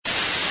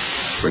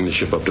Bring the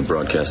ship up to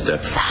broadcast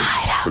depth. The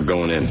Hideout. We're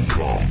going in.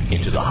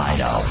 Into the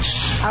Hideout.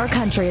 Our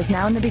country is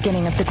now in the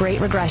beginning of the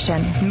Great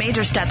Regression.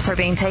 Major steps are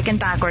being taken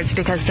backwards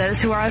because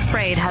those who are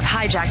afraid have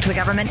hijacked the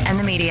government and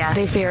the media.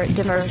 They fear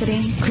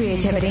diversity,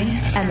 creativity,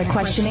 and the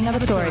questioning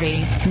of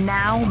authority.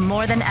 Now,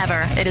 more than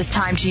ever, it is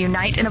time to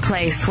unite in a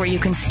place where you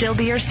can still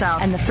be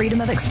yourself and the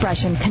freedom of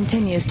expression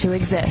continues to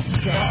exist.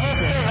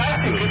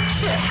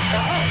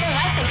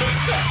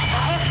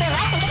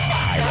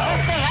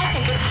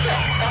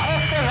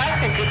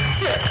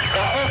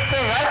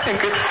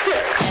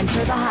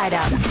 Enter the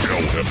Hideout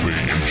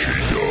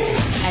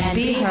and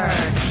be heard.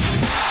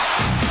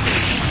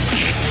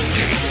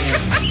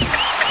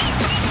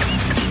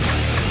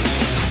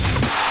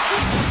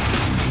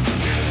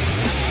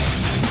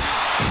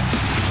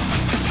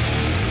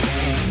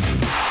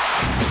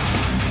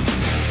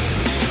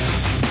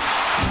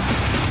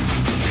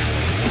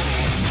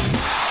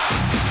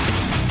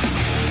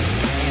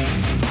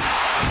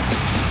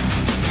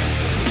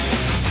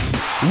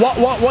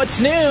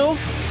 What's new?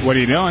 What are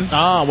you doing?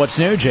 What's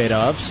new,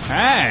 J-Dubs?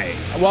 Hey.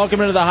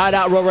 Welcome into the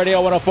Hideout, Real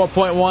Radio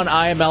 104.1.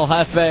 I am El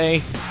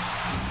Jefe.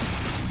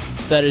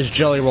 That is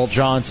Jelly Roll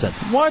Johnson.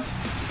 What?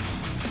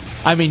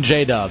 I mean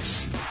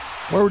J-Dubs.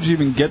 Where would you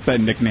even get that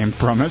nickname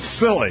from? It's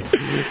silly.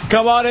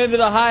 Come on into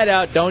the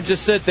Hideout. Don't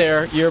just sit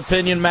there. Your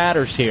opinion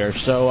matters here.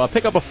 So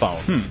pick up a phone.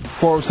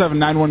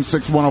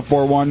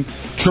 407-916-1041,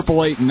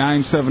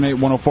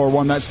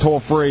 888-978-1041. That's toll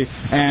free.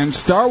 And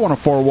star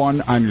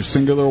 1041 on your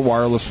singular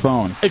wireless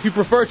phone. If you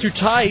prefer to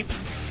type,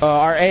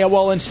 our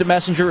AOL Instant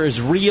Messenger is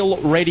Real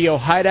Radio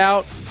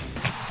Hideout.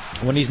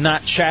 When he's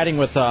not chatting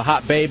with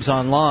hot babes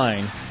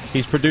online,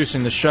 he's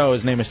producing the show.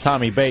 His name is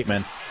Tommy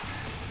Bateman.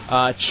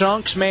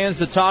 Chunks mans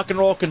the talk and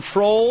roll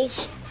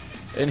controls,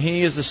 and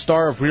he is the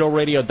star of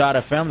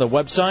RealRadio.fm, the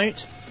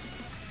website,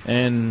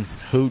 and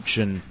Hooch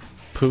and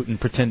Putin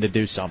pretend to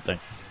do something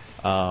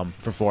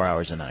for 4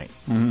 hours a night.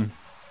 Mm-hmm.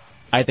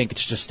 I think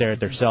it's just stare at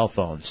their cell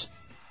phones.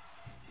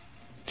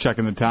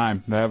 Checking the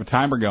time. They have a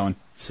timer going.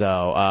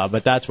 So,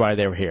 but that's why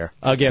they were here.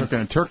 Again,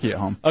 cooking a turkey at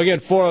home. Again,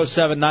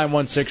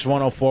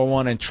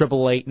 407-916-1041 and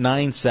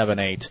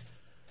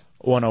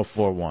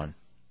 888-978-1041.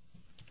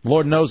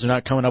 Lord knows they're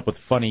not coming up with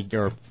funny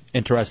or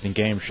interesting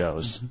game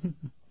shows.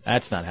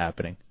 That's not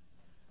happening.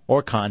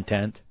 Or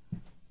content.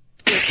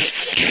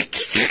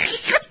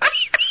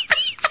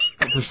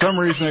 For some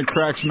reason, it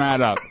cracks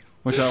Matt up,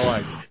 which I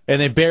like.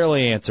 And they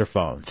barely answer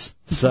phones.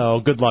 So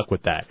good luck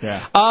with that.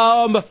 Yeah.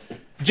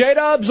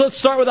 J-Dubs, let's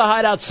start with a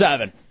Hideout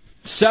 7.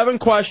 7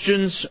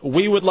 questions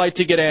we would like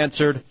to get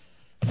answered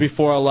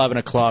before 11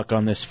 o'clock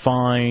on this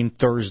fine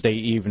Thursday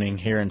evening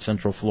here in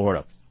Central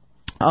Florida.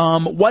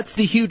 What's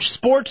the huge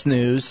sports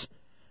news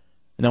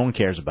no one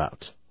cares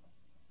about?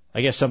 I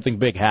guess something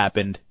big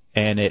happened,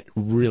 and it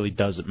really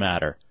doesn't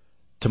matter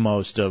to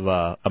most of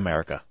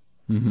America.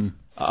 Mm-hmm.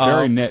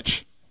 Very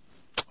niche.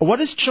 What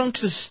is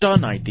Chunks'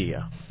 stun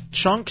idea?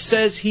 Chunks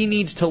says he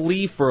needs to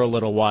leave for a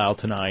little while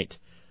tonight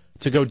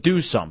to go do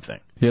something.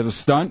 He has a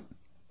stunt?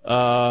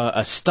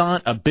 A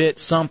stunt, a bit,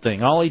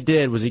 something. All he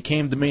did was he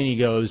came to me and he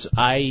goes,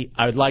 I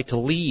would like to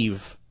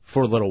leave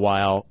for a little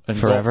while. And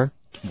forever?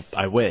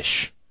 I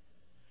wish.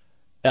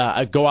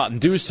 Go out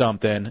and do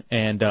something,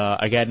 and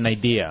I got an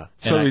idea.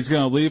 So he's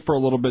going to leave for a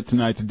little bit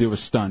tonight to do a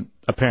stunt.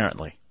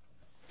 Apparently.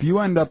 If you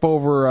end up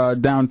over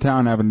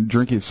downtown having a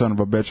drink, you son of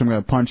a bitch, I'm going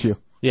to punch you.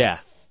 Yeah.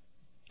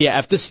 Yeah,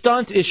 if the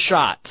stunt is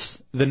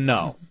shots, then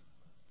no.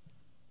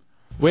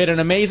 We had an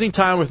amazing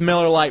time with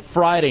Miller Lite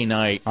Friday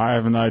night. I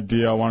have an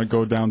idea. I want to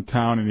go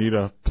downtown and eat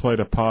a plate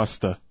of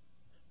pasta.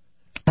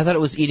 I thought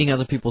it was eating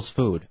other people's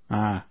food.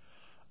 Oh,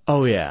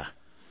 yeah.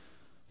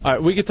 All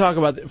right, we could talk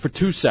about it for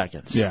 2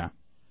 seconds. Yeah.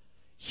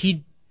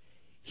 He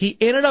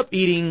ended up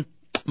eating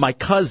my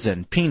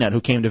cousin, Peanut, who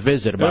came to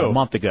visit about a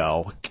month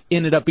ago,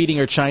 ended up eating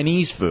her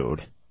Chinese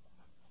food.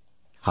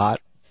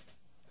 Hot.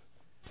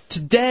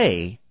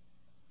 Today,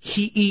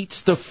 he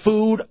eats the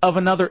food of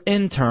another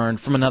intern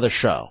from another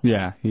show.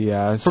 Yeah,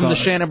 from the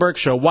Shannon Burke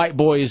show, White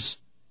Boys,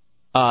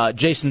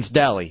 Jason's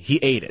Deli. He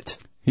ate it.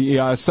 He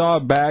saw a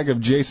bag of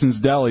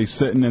Jason's Deli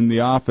sitting in the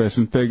office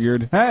and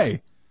figured,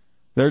 hey,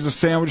 there's a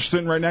sandwich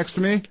sitting right next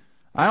to me.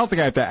 I don't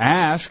think I have to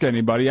ask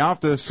anybody. I'll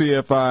have to see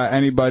if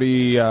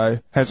anybody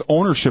has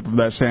ownership of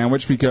that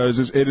sandwich because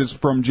it is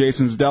from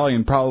Jason's Deli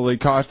and probably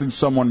costed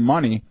someone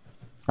money.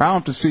 I don't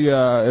have to see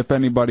if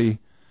anybody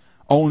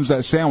owns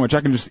that sandwich. I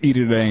can just eat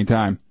it at any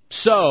time.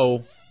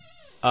 So,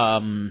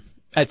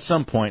 at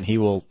some point, he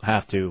will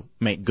have to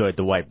make good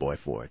the white boy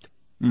for it.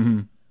 Mm-hmm.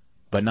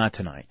 But not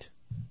tonight.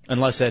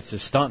 Unless that's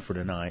his stunt for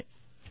tonight.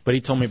 But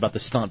he told me about the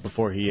stunt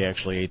before he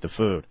actually ate the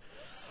food.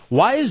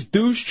 Why is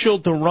Douche Chill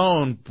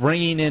Daron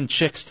bringing in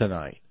chicks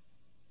tonight?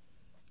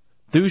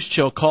 Douche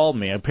Chill called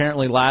me.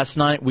 Apparently last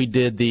night we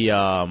did the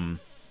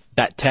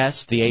that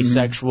test, the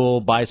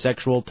asexual,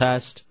 bisexual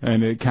test.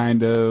 And it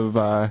kind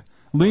of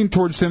leaned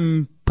towards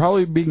him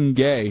probably being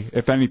gay,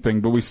 if anything,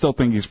 but we still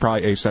think he's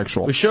probably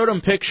asexual. We showed him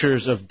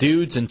pictures of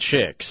dudes and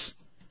chicks,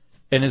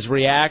 and his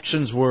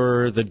reactions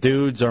were the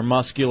dudes are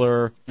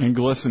muscular and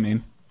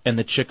glistening, and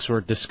the chicks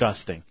were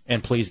disgusting.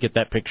 And please get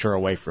that picture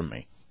away from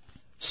me.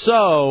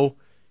 So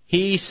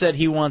he said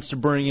he wants to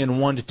bring in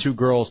 1 to 2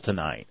 girls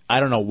tonight. I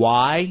don't know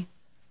why.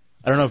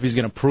 I don't know if he's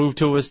going to prove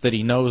to us that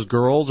he knows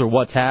girls or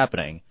what's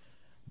happening.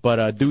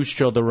 But Deuce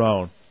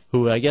Childerone,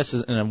 who I guess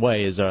is, in a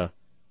way is a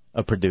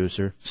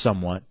producer,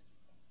 somewhat.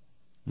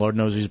 Lord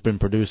knows he's been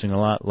producing a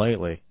lot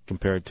lately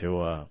compared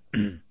to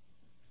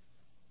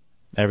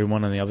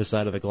everyone on the other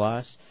side of the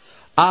glass.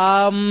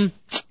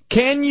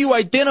 Can you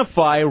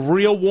identify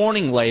real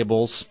warning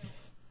labels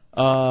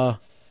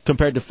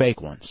compared to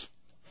fake ones?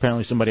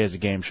 Apparently somebody has a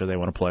game show they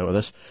want to play with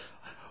us.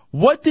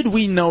 What did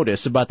we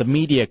notice about the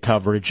media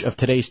coverage of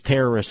today's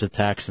terrorist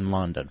attacks in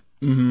London?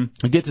 Mm-hmm.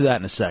 We'll get to that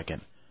in a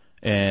second.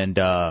 And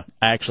I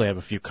actually have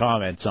a few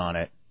comments on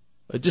it.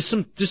 Just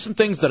some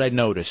things that I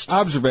noticed.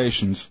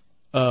 Observations.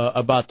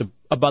 About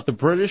the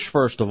British,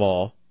 first of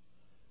all,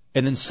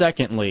 and then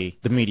secondly,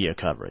 the media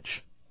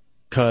coverage.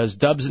 Because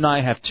Dubs and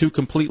I have 2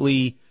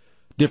 completely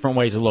different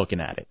ways of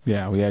looking at it.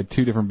 Yeah, we had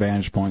 2 different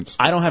vantage points.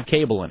 I don't have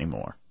cable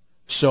anymore,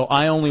 so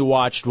I only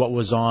watched what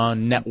was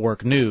on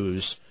network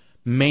news,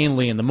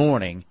 mainly in the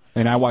morning.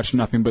 And I watched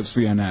nothing but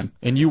CNN.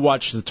 And you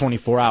watch the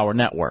 24-hour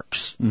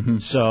networks. Mm-hmm.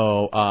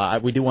 So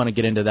we do want to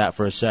get into that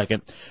for a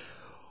second.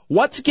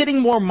 What's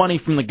getting more money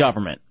from the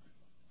government?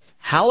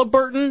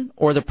 Halliburton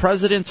or the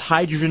President's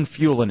hydrogen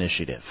fuel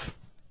initiative?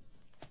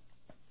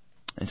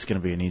 It's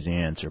going to be an easy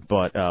answer,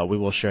 but we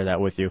will share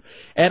that with you.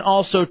 And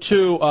also,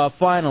 too,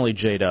 finally,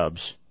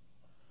 J-Dubs,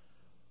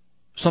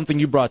 something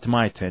you brought to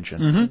my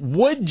attention. Mm-hmm.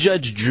 Would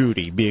Judge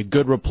Judy be a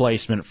good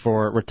replacement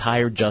for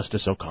retired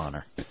Justice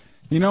O'Connor?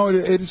 You know,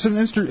 it's an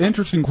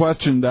interesting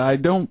question that I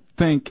don't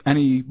think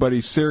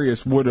anybody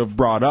serious would have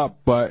brought up,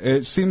 but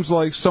it seems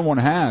like someone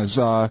has.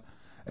 A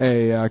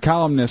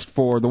columnist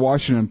for the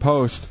Washington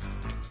Post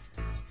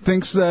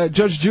thinks that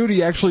Judge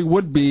Judy actually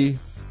would be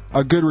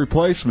a good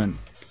replacement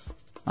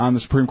on the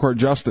Supreme Court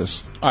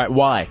justice. All right,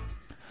 why?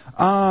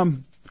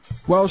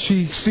 Well,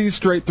 she sees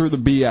straight through the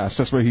BS.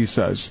 That's what he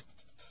says.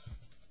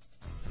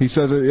 He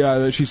says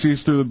that she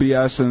sees through the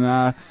BS,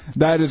 and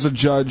that is a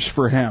judge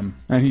for him.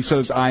 And he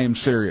says, I am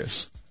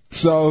serious.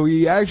 So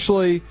he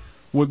actually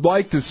would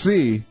like to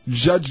see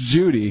Judge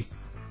Judy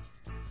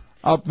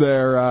up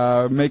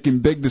there making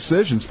big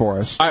decisions for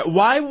us. All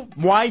right,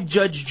 why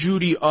Judge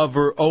Judy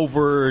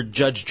over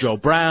Judge Joe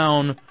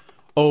Brown,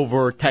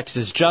 over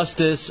Texas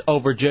Justice,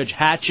 over Judge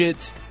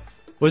Hatchett?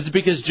 Was it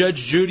because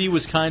Judge Judy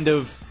was kind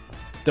of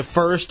the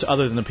first,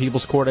 other than the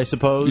People's Court, I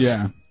suppose?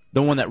 Yeah.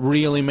 The one that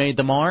really made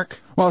the mark?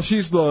 Well,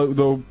 she's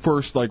the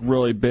first, like,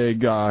 really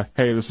big,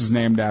 hey, this is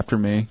named after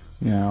me.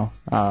 You know,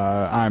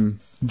 I'm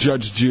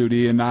Judge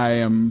Judy, and I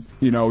am,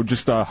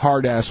 just a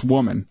hard-ass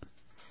woman.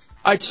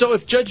 All right, so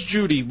if Judge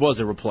Judy was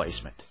a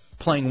replacement,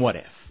 playing what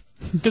if?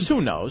 Because who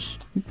knows?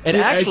 And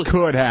actually, it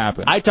could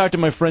happen. I talked to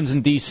my friends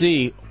in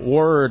D.C.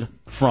 Word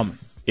from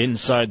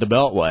inside the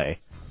Beltway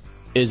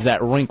is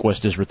that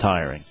Rehnquist is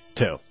retiring,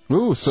 too.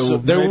 Ooh, so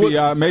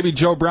maybe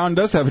Joe Brown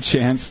does have a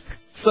chance.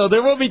 So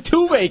there will be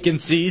 2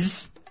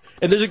 vacancies,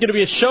 and there's going to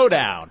be a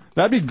showdown.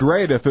 That'd be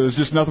great if it was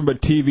just nothing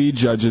but TV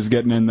judges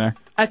getting in there.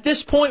 At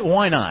this point,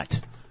 why not?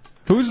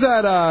 Who's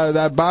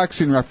that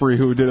boxing referee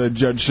who did a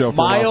judge show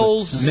for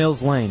Mills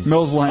Lane.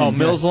 Mills Lane. Oh,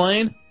 Mills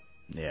Lane?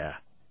 Yeah.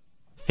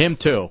 Him,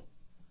 too.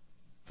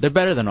 They're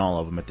better than all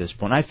of them at this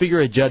point. I figure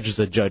a judge is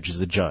a judge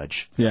is a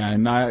judge.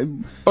 Yeah,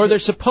 or they're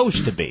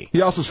supposed to be.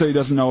 He also said he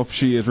doesn't know if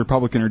she is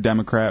Republican or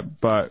Democrat,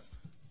 but,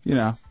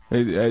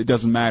 it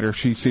doesn't matter.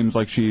 She seems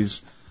like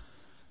she's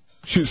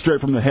shoots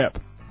straight from the hip.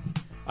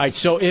 All right,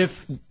 so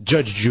if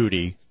Judge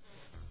Judy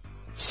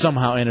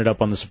somehow ended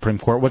up on the Supreme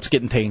Court, what's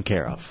getting taken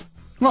care of?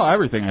 Well,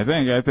 everything, I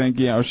think. I think,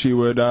 she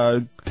would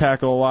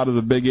tackle a lot of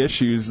the big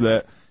issues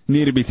that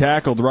need to be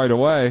tackled right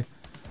away.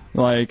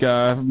 Like,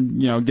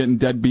 getting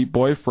deadbeat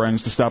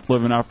boyfriends to stop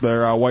living off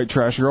their white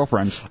trash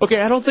girlfriends. Okay,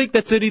 I don't think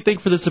that's anything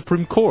for the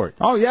Supreme Court.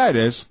 Oh, yeah, it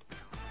is.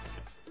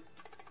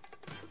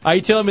 Are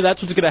you telling me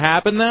that's what's going to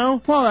happen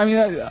now? Well, I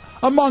mean,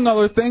 among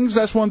other things,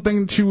 that's one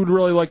thing that you would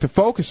really like to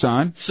focus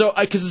on. So,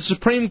 because the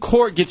Supreme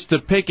Court gets to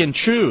pick and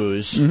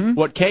choose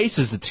what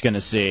cases it's going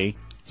to see.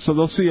 So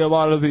they'll see a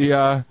lot of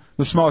the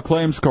small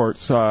claims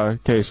courts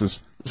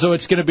cases. So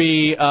it's going to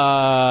be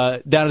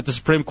down at the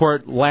Supreme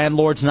Court,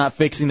 landlords not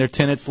fixing their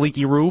tenants'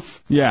 leaky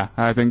roof? Yeah,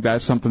 I think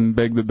that's something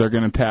big that they're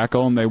going to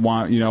tackle, and they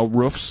want,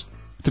 roofs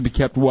to be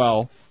kept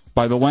well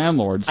by the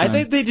landlords. I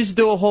think they just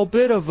do a whole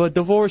bit of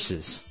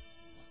divorces.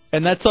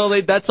 And that's all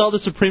the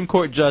Supreme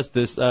Court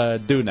justice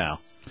do now.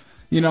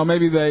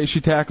 Maybe she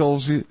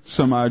tackles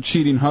some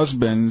cheating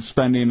husbands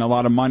spending a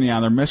lot of money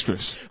on their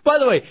mistress. By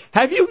the way,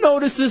 have you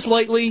noticed this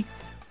lately?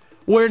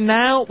 Where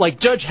now, like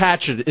Judge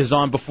Hatchett is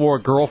on before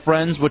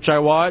Girlfriends, which I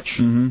watch,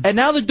 and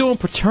now they're doing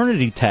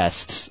paternity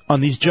tests on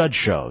these judge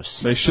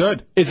shows. They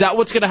should. Is that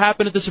what's going to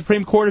happen at the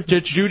Supreme Court if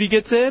Judge Judy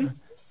gets in?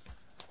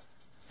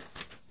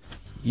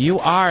 You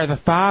are the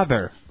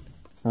father,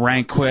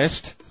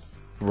 Rehnquist.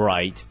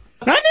 Right.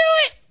 I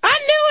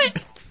knew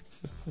it!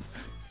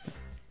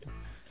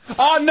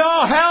 Oh,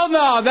 no, hell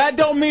no, that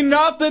don't mean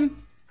nothing.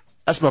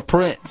 That's my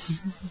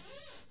prince.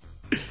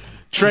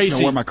 Tracy.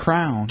 I'm gonna wear my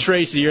crown.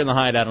 Tracy, you're in the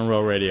Hideout on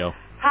Real Radio.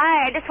 Hi.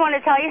 Hi, I just want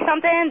to tell you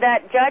something,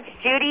 that Judge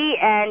Judy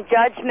and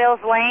Judge Mills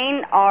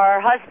Lane are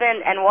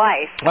husband and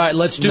wife. All right,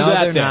 let's do that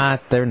No, they're then.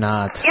 not. They're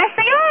not. Yes,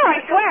 they are,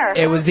 I swear.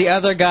 It was the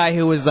other guy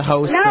who was the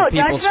host No, of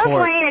People's Judge Mills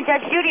Court. Lane and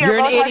Judge Judy You're are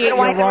an both husband idiot, and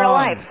wife you're in real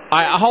wrong. life. All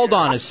right, hold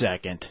on a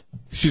second.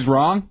 She's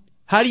wrong?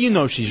 How do you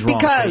know she's wrong?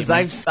 Because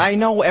Bateman? I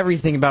know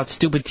everything about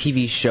stupid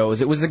TV shows.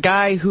 It was the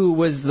guy who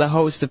was the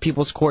host of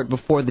People's Court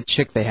before the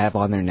chick they have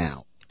on there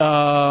now.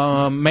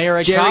 Mayor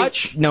Ed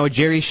Koch? No,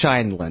 Jerry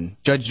Scheinland.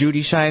 Judge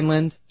Judy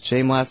Scheinland.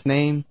 Same last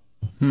name.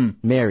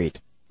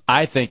 Married.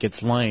 I think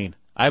it's Lane.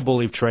 I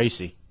believe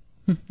Tracy.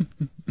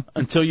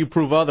 Until you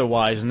prove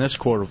otherwise in this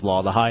court of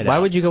law, the Hideout. Why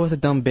would you go with a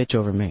dumb bitch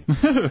over me?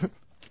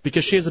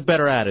 Because she has a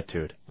better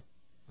attitude.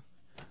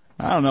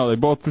 I don't know. They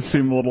both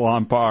seem a little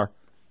on par.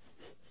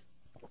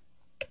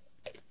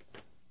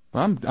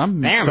 I'm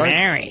They're excited.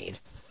 married.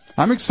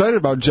 I'm excited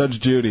about Judge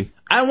Judy.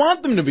 I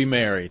want them to be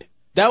married.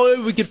 That way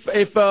we could,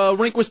 if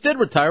Rehnquist did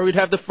retire, we'd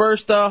have the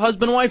first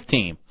husband-wife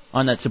team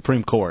on that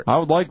Supreme Court. I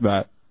would like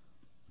that.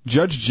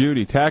 Judge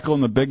Judy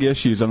tackling the big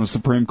issues on the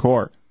Supreme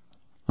Court.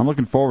 I'm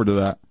looking forward to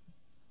that.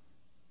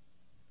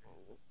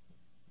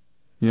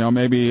 You know,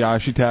 maybe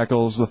she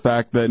tackles the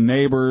fact that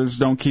neighbors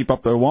don't keep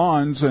up their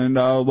lawns and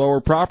lower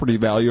property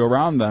value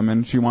around them,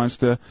 and she wants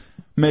to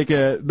make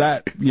it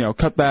that, you know,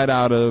 cut that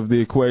out of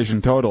the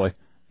equation totally.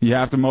 You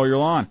have to mow your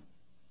lawn.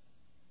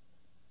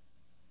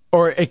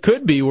 Or it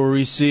could be where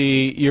we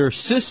see your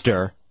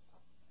sister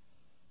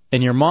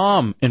and your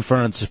mom in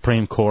front of the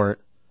Supreme Court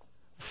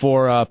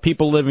for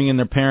people living in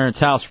their parents'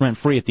 house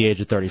rent-free at the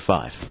age of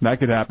 35. That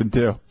could happen,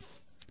 too.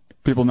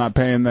 People not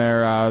paying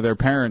their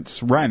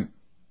parents' rent.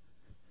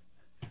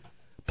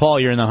 Paul,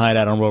 you're in the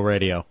Hideout on Real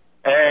Radio.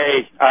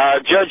 Hey,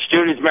 Judge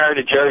Judy's married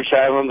to Jerry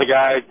Shadland, the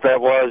guy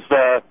that was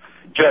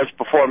judge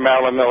before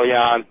Marilyn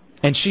Milian.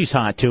 And she's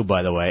hot, too,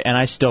 by the way. And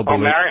I still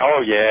believe... Mary?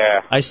 Oh,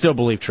 yeah. I still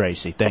believe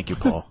Tracy. Thank you,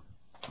 Paul.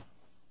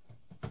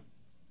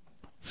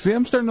 See,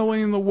 I'm starting to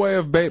lean the way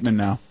of Bateman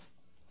now.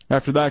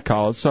 After that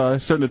call, it's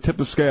starting to tip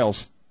the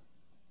scales.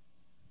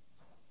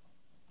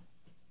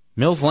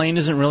 Mills Lane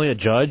isn't really a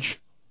judge?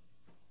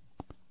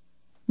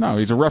 No,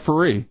 he's a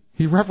referee.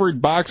 He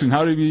refereed boxing.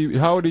 How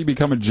would he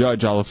become a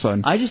judge all of a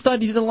sudden? I just thought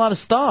he did a lot of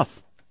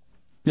stuff.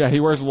 Yeah, he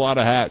wears a lot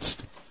of hats.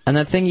 And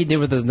that thing he did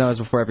with his nose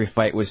before every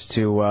fight was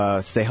to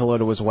say hello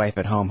to his wife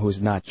at home,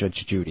 who's not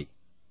Judge Judy.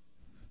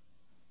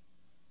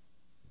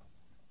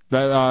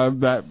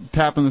 That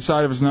tapping the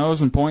side of his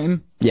nose and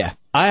pointing? Yeah.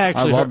 I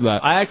love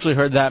that. I actually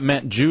heard that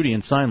meant Judy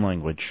in sign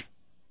language.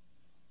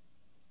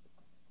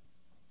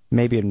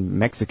 Maybe in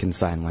Mexican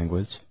Sign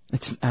Language.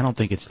 I don't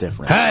think it's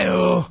different.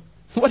 Hi-oh!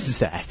 What is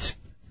that?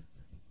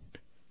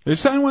 Is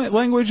sign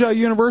language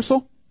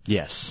universal?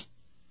 Yes.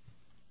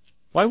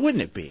 Why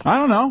wouldn't it be? I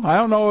don't know. I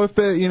don't know if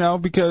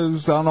it,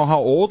 because I don't know how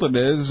old it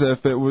is,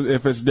 if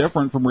it's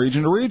different from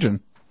region to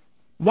region.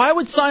 Why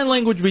would sign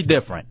language be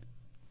different?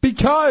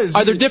 Because...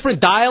 Are there different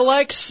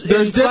dialects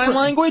in sign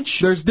language?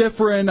 There's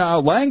different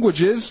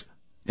languages.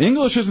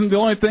 English isn't the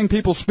only thing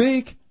people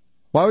speak.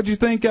 Why would you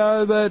think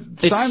that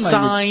it's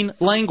sign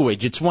language...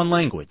 language. It's one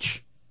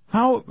language.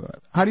 How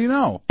do you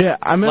know? Yeah,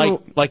 I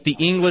remember... Like the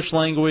English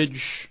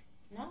language...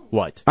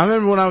 What? I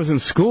remember when I was in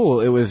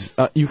school, it was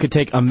you could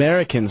take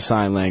American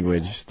Sign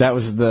Language. That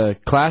was the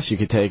class you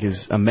could take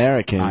is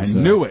American. I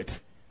knew it.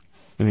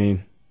 I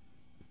mean...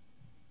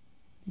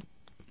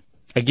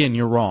 Again,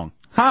 you're wrong.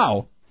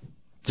 How?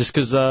 Just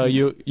because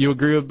you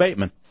agree with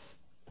Bateman.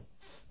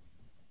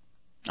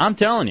 I'm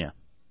telling you.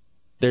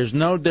 There's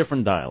no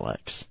different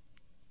dialects.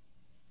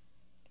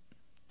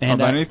 And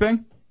of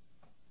anything?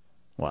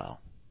 Wow.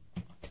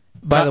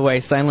 By the way,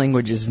 sign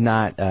language is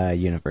not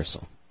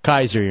universal.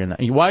 Kaiser, you're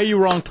not. Why are you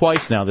wrong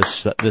twice now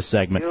this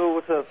segment? Yo,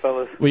 what's up,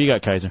 fellas? What you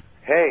got, Kaiser?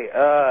 Hey,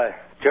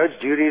 Judge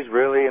Judy's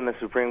really in the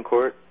Supreme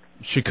Court?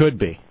 She could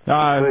be.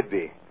 Could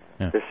be.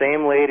 Yeah. The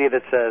same lady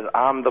that says,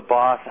 I'm the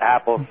boss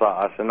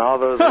applesauce, and all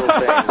those little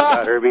things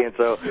about her being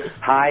so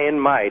high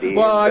and mighty, and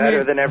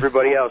better than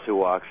everybody else who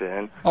walks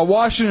in. A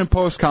Washington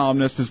Post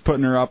columnist is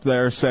putting her up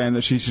there saying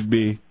that she should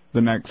be the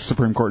next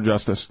Supreme Court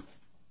justice.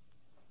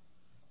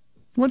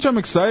 Which I'm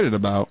excited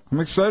about. I'm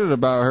excited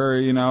about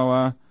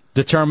her,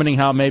 determining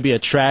how maybe a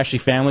trashy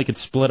family could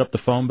split up the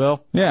phone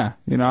bill? Yeah,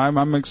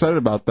 I'm excited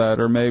about that.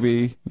 Or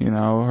maybe,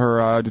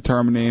 her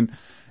determining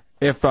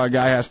if a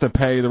guy has to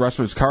pay the rest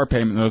of his car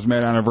payment that was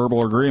made on a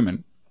verbal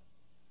agreement.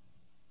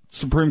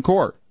 Supreme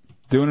Court.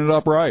 Doing it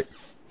up right.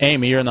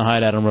 Amy, you're in the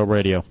Hideout on Real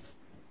Radio.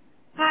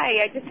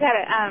 Hi, I just had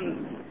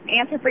an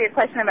answer for your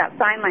question about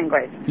sign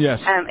language.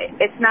 Yes.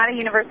 It's not a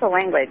universal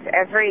language.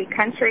 Every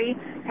country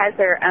has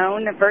their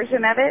own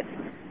version of it.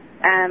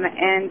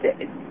 And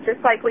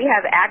just like we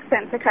have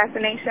accents across the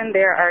nation,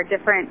 there are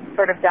different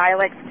sort of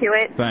dialects to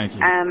it. Thank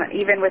you.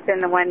 Even within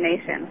the one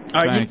nation.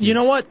 All right, you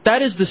know what?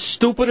 That is the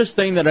stupidest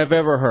thing that I've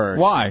ever heard.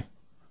 Why?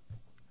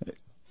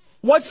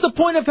 What's the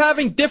point of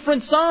having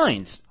different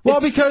signs?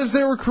 Well, because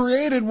they were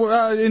created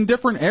in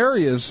different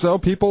areas, so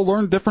people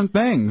learn different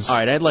things. All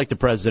right, I'd like the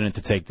president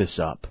to take this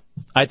up.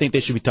 I think they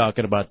should be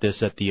talking about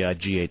this at the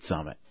G8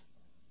 summit.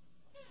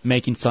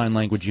 making sign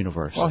language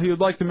universal. Well, he would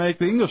like to make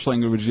the English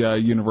language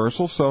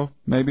universal, so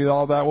maybe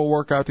all that will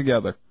work out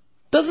together.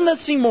 Doesn't that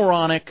seem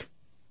moronic?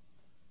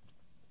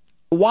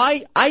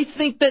 Why? I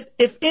think that,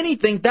 if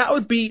anything, that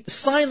would be,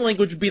 sign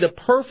language would be the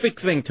perfect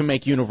thing to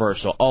make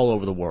universal all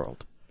over the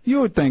world.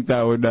 You would think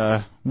that would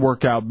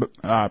work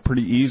out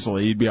pretty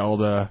easily. You'd be able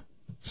to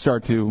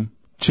start to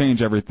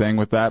change everything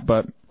with that,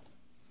 but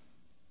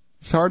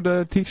it's hard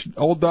to teach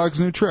old dogs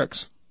new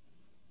tricks.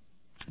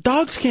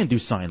 Dogs can't do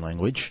sign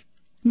language.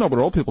 No, but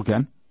old people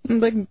can.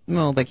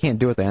 They can't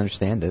do it. They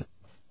understand it.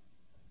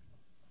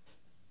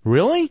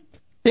 Really?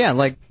 Yeah,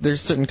 like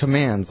there's certain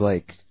commands,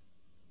 like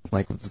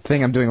the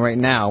thing I'm doing right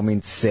now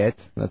means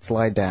sit. That's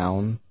lie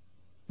down.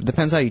 It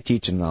depends how you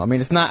teach them, though. I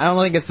mean, it's not. I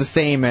don't think it's the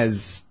same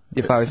as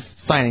if I was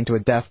signing to a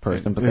deaf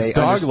person. But it's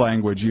dog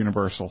language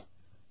universal.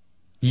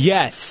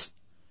 Yes.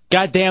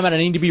 God damn it! I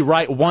need to be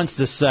right once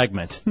this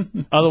segment.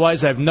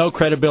 Otherwise, I have no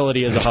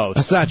credibility as a host.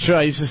 That's not true.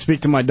 I used to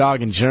speak to my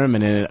dog in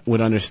German, and it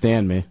would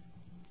understand me.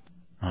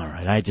 All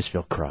right, I just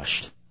feel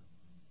crushed.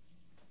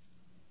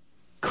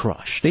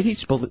 Crushed. They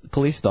teach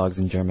police dogs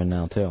in German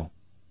now, too.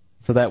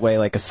 So that way,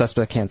 like, a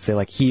suspect can't say,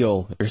 like,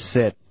 heel or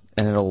sit,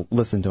 and it'll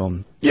listen to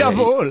him.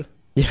 Jawohl.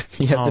 Yeah,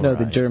 you have to know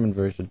the right. German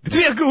version.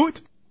 Sehr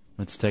gut.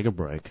 Let's take a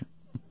break.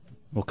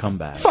 We'll come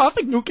back.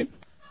 Vergnügen.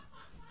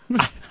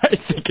 I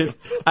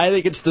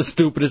think it's the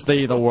stupidest thing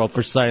in the world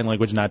for sign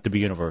language not to be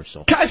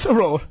universal.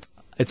 Kaiserroll.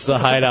 It's the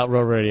Hideout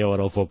Row Radio at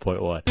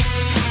 104.1.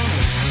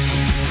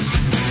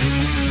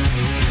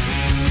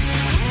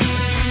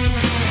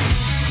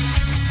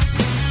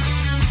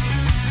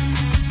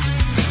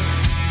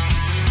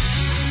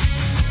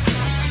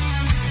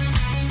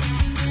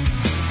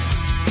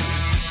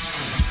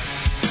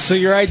 So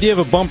your idea of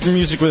a bumper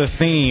music with a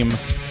theme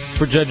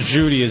for Judge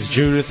Judy is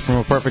Judith from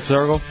A Perfect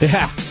Circle?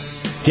 Yeah.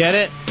 Get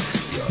it?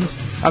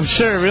 I'm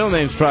sure her real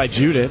name's probably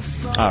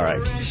Judith. All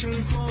right.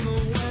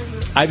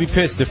 I'd be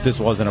pissed if this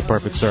wasn't A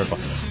Perfect Circle.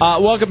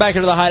 Welcome back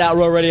into the Hideout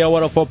Row Radio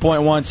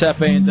 104.1. It's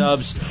F.A. and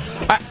Dubs.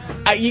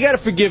 You got to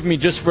forgive me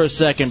just for a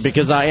second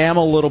because I am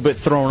a little bit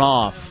thrown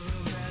off.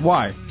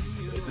 Why?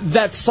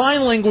 That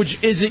sign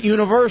language isn't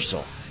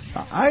universal.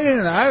 I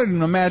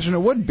didn't imagine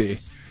it would be.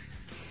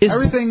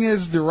 Everything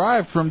is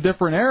derived from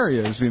different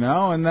areas,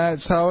 and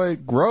that's how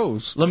it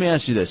grows. Let me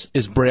ask you this.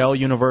 Is Braille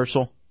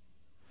universal?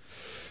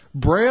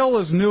 Braille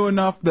is new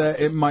enough that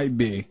it might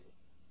be.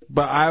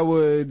 But I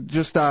would,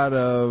 just out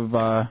of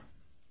the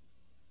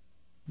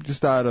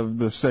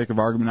sake of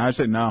argument, I'd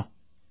say no.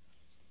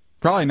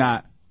 Probably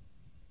not.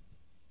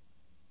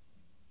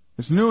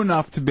 It's new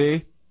enough to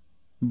be,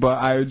 but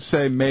I would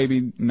say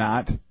maybe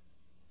not.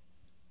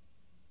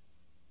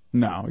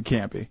 No, it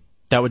can't be.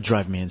 That would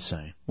drive me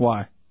insane.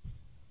 Why?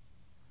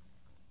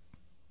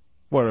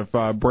 What, if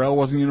Braille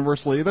wasn't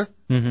universal either?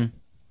 Mm-hmm.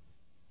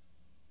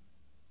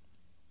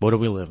 What are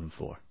we living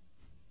for?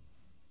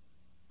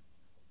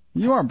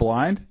 You aren't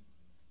blind.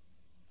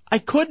 I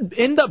could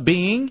end up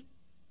being.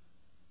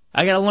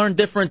 I got to learn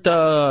different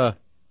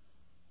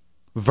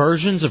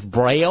versions of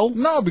Braille.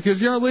 No,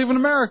 because you aren't leaving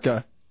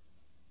America.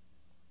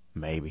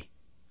 Maybe.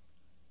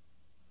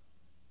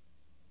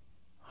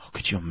 Oh,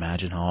 could you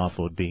imagine how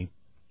awful it would be?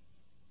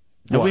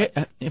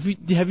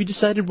 Have you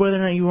decided whether or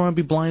not you want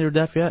to be blind or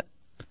deaf yet?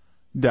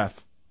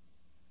 Deaf.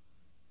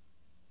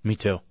 Me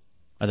too.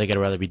 I think I'd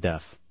rather be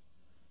deaf.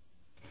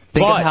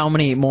 Think of how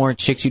many more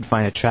chicks you'd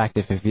find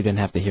attractive if you didn't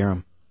have to hear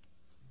them.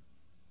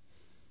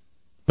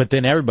 But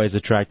then everybody's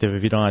attractive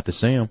if you don't have to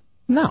see them.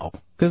 No.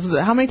 Because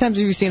how many times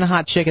have you seen a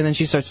hot chick and then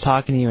she starts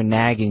talking to you and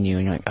nagging you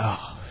and you're like,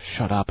 oh,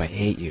 shut up, I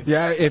hate you.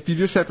 Yeah, if you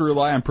just have to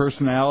rely on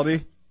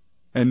personality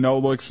and no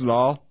looks at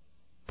all,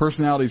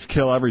 personalities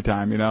kill every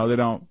time,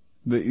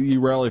 you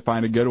rarely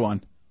find a good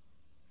one.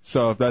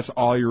 So if that's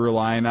all you're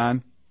relying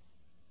on.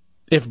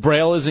 If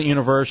Braille isn't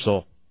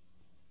universal,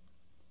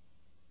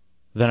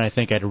 then I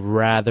think I'd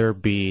rather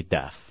be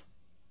deaf.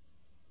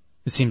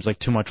 It seems like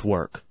too much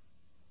work.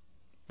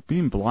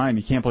 Being blind,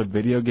 you can't play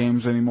video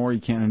games anymore. You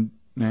can't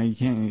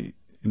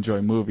enjoy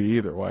a movie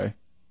either way.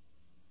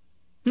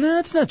 No,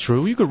 that's not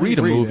true. You could read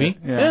a movie.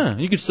 Yeah,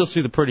 you could still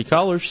see the pretty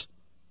colors.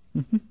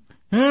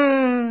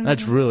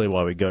 That's really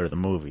why we go to the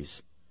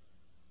movies.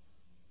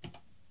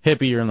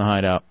 Hippie, you're in the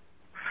Hideout.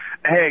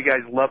 Hey,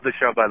 guys, love the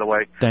show, by the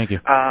way. Thank you.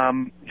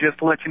 Just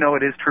to let you know,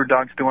 it is true,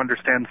 dogs do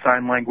understand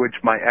sign language.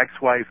 My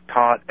ex-wife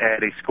taught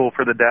at a school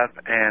for the deaf,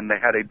 and they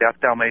had a deaf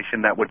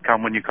Dalmatian that would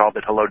come when you called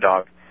it hello,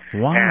 dog.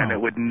 Wow. And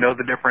it would know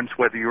the difference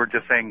whether you were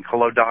just saying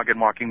hello, dog, and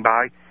walking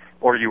by,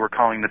 or you were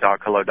calling the dog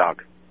hello,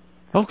 dog.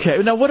 Okay,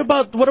 now what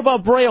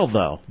about Braille,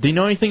 though? Do you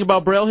know anything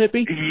about Braille,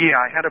 Hippie? Yeah,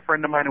 I had a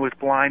friend of mine who was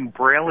blind.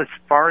 Braille, as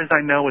far as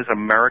I know, is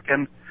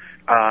American.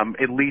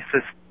 At least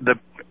the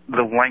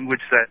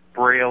language that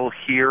Braille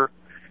here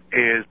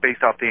is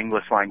based off the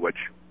English language.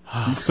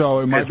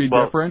 So it might be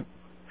different?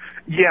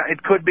 Yeah,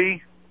 it could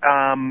be.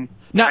 I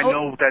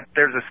know that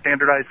there's a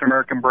standardized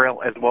American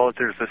Braille as well as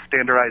there's a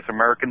standardized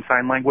American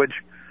Sign Language.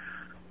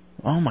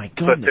 Oh, my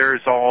goodness. But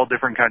there's all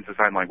different kinds of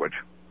sign language.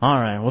 All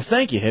right. Well,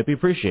 thank you, Hippie.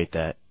 Appreciate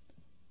that.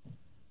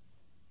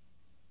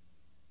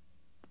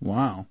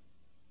 Wow.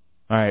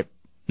 All right.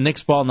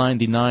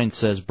 Nixball99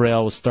 says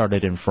Braille was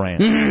started in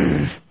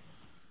France.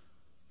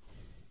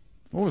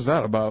 What was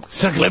that about?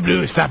 Suckle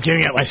Blue, stop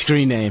giving out my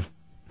screen name.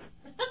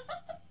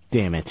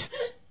 Damn it.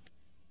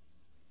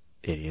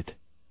 Idiot.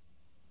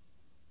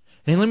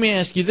 And let me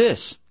ask you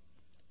this.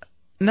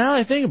 Now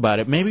I think about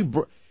it, maybe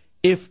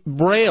if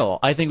Braille,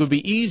 I think would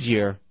be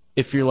easier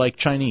if you're like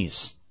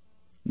Chinese.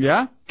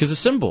 Yeah? Because the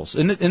symbols.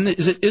 Isn't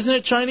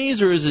it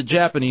Chinese or is it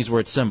Japanese where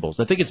it's symbols?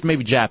 I think it's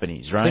maybe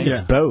Japanese, right? I think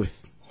it's both.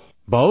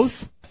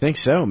 Both? I think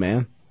so,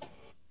 man.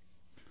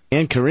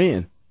 And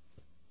Korean.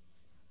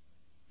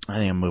 I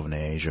think I'm moving to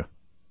Asia.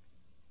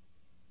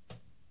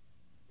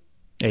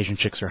 Asian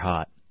chicks are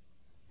hot.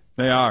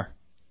 They are.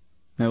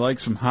 They like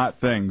some hot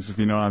things, if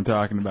you know what I'm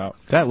talking about.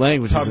 That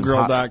language is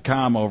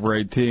Tubgirl.com over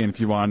 18, if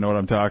you want to know what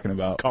I'm talking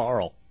about.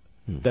 Carl.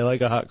 They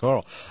like a hot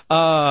Carl.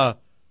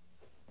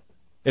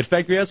 In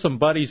fact, we have some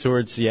buddies who are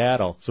in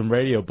Seattle, some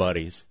radio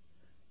buddies.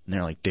 And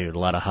they're like, dude, a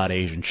lot of hot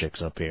Asian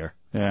chicks up here.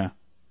 Yeah.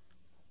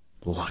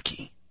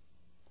 Lucky.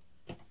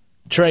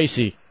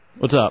 Tracy,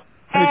 what's up?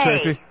 Hey.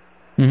 Tracy.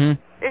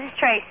 Mm-hmm. This is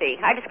Tracy.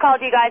 I just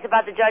called you guys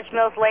about the Judge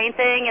Mills Lane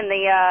thing and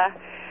the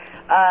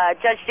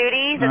Judge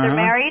Judy, that they're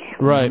married.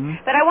 Right.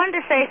 But I wanted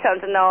to say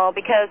something, though,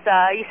 because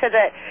you said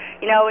that,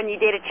 you know, when you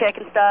date a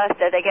chick and stuff,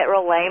 that they get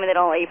real lame and they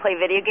don't let you play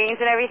video games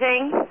and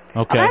everything.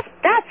 Okay. Well,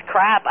 that's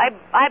crap.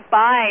 I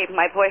buy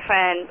my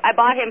boyfriend, I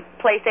bought him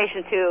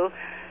PlayStation 2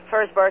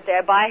 for his birthday.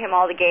 I buy him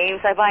all the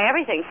games. I buy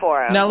everything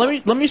for him. Now,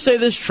 let me say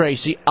this,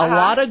 Tracy. A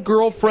lot of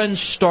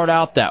girlfriends start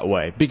out that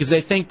way because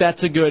they think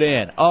that's a good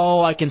in.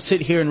 Oh, I can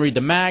sit here and read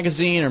the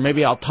magazine, or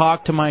maybe I'll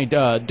talk to my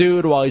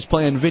dude while he's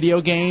playing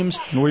video games.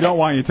 We don't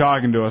want you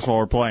talking to us while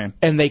we're playing.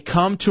 And they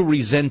come to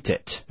resent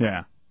it.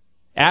 Yeah.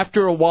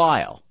 After a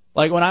while.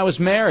 Like when I was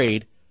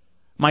married,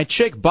 my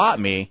chick bought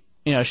me,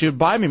 you know, she would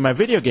buy me my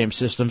video game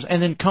systems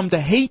and then come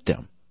to hate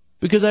them.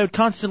 Because I would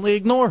constantly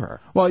ignore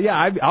her. Well,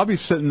 yeah, I'll be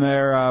sitting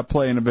there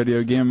playing a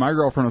video game. My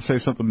girlfriend will say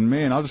something to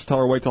me, and I'll just tell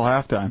her wait till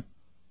halftime.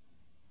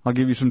 I'll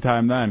give you some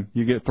time then.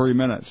 You get 3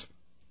 minutes.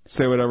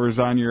 Say whatever's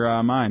on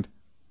your mind.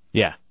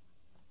 Yeah.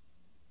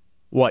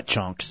 What,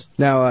 Chunks?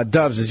 Now,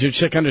 Dubs, does your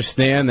chick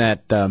understand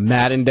that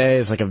Madden Day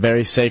is like a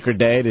very sacred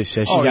day? Has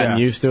she gotten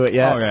used to it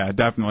yet? Oh, yeah,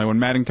 definitely. When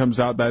Madden comes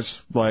out,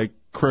 that's like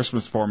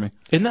Christmas for me.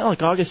 Isn't that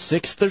like August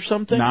 6th or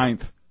something?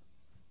 9th.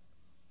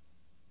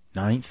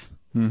 9th?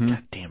 Mm-hmm.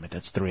 God damn it,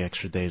 that's 3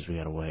 extra days we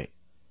gotta wait.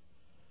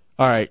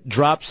 All right,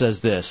 Drop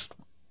says this.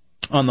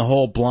 On the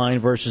whole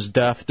blind versus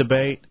deaf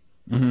debate,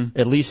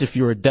 at least if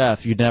you were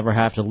deaf, you'd never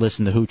have to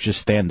listen to Hooch's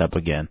stand-up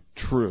again.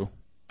 True.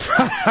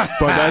 But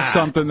that's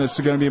something that's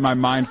going to be in my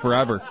mind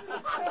forever.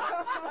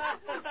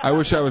 I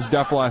wish I was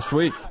deaf last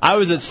week. I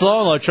was at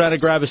Slow-Lo trying to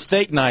grab a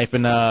steak knife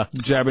and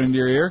jab it into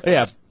your ear?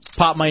 Yeah,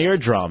 pop my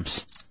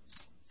eardrums.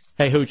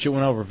 Hey, Hooch, it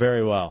went over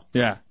very well.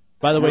 Yeah.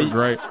 By the way,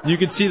 great. You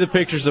can see the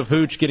pictures of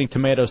Hooch getting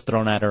tomatoes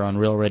thrown at her on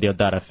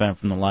RealRadio.fm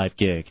from the live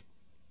gig.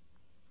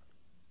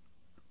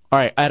 All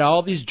right, out of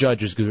all these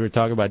judges, because we were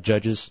talking about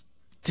judges,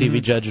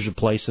 TV judges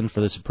replacing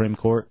for the Supreme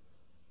Court.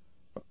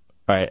 All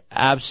right,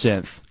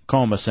 Absinthe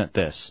Coma sent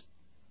this.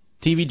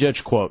 TV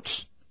judge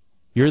quotes,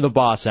 "You're the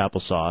boss,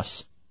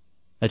 applesauce."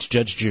 That's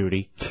Judge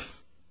Judy.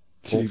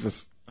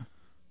 Jesus.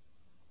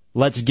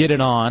 Let's get it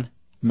on.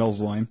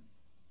 Mills Lane.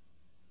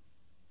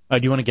 Do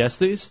you want to guess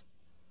these?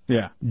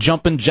 Yeah.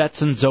 Jumpin'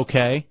 Jetson's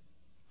okay.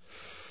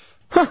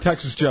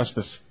 Texas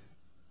Justice.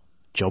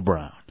 Joe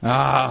Brown.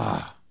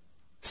 Ah.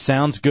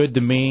 Sounds good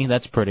to me.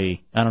 That's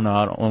pretty. I don't know.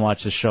 I don't want to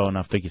watch this show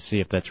enough to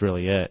see if that's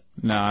really it.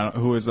 No,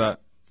 who is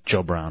that?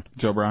 Joe Brown.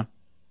 Joe Brown.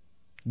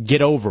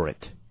 Get over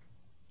it.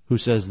 Who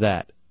says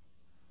that?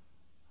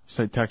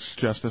 Say Texas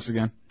Justice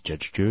again.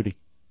 Judge Judy.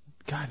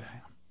 God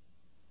damn.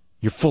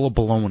 You're full of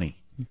baloney.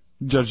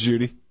 Judge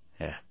Judy.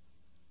 Yeah.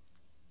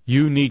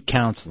 You need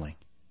counseling.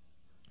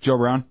 Joe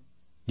Brown.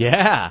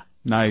 Yeah.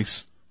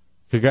 Nice.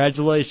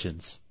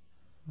 Congratulations.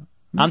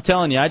 I'm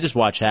telling you, I just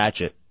watch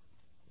Hatchet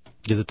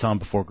because it's on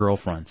before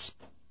Girlfriends.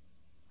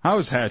 How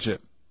is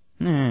Hatchet?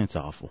 It's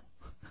awful.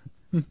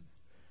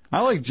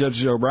 I like Judge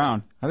Joe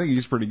Brown. I think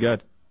he's pretty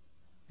good.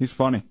 He's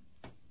funny.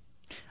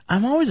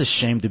 I'm always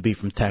ashamed to be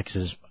from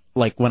Texas.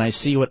 Like when I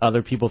see what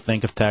other people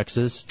think of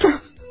Texas.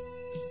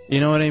 You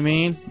know what I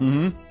mean?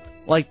 Mm-hmm.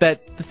 Like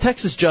that, the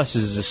Texas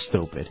justice is just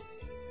stupid.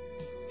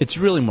 It's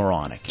really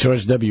moronic.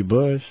 George W.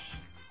 Bush.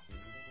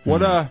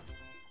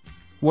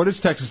 What is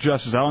Texas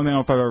Justice? I don't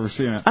know if I've ever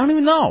seen it. I don't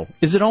even know.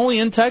 Is it only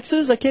in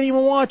Texas? I can't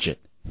even watch it.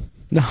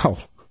 No.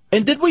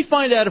 And did we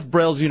find out if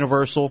Braille's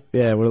universal?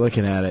 Yeah, we're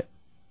looking at it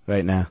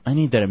right now. I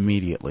need that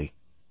immediately.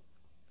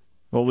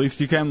 Well, at least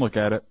you can look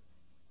at it.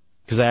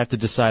 Because I have to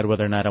decide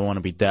whether or not I want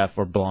to be deaf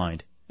or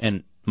blind.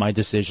 And my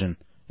decision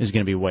is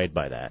going to be weighed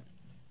by that.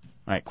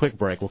 All right, quick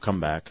break. We'll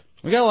come back.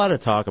 We got a lot to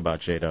talk about,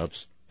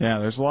 J-Dubs. Yeah,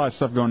 there's a lot of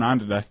stuff going on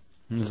today.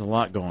 There's a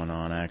lot going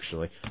on,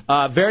 actually.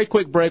 Very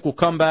quick break. We'll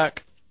come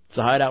back. It's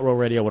a Hideout Row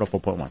Radio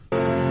 104.1.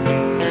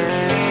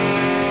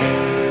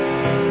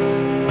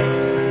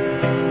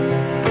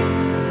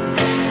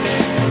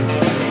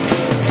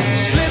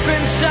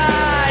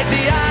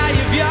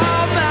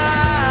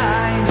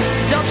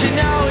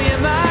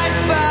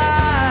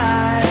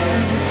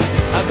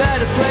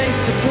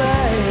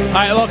 All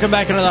right, welcome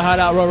back into the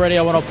Hideout Road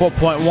Radio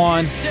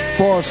 104.1.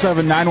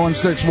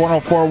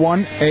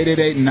 407-916-1041,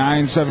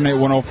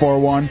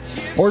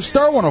 888-978-1041, or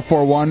star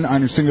 1041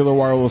 on your singular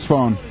wireless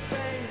phone.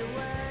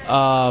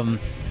 All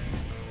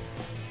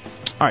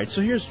right,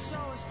 so here's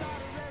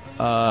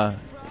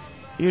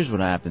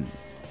what happened.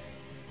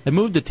 I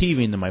moved the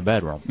TV into my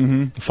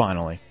bedroom,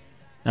 finally,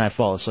 and I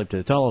fall asleep to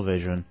the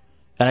television.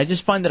 And I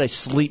just find that I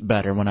sleep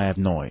better when I have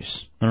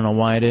noise. I don't know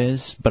why it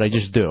is, but I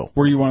just do.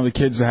 Were you one of the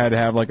kids that had to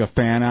have like a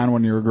fan on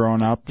when you were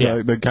growing up?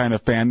 Yeah. The kind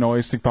of fan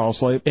noise to fall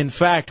asleep? In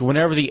fact,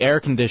 whenever the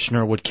air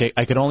conditioner would kick,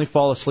 I could only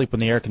fall asleep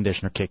when the air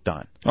conditioner kicked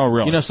on. Oh,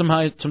 really? You know,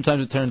 sometimes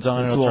it turns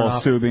on it's and a little turn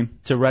off soothing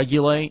to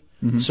regulate.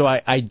 So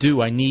I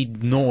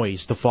need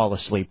noise to fall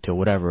asleep to,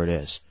 whatever it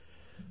is.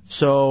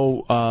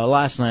 So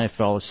last night I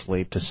fell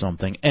asleep to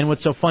something. And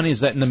what's so funny is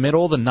that in the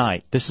middle of the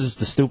night, this is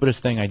the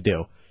stupidest thing I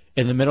do.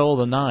 In the middle of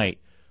the night,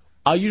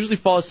 I'll usually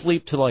fall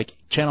asleep to, like,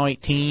 Channel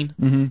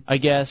 18, I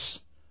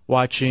guess,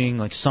 watching,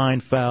 like,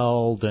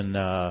 Seinfeld and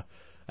that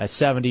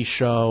 70s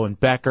show and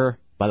Becker.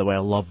 By the way, I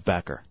love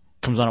Becker.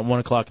 Comes on at 1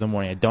 o'clock in the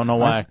morning. I don't know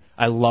why.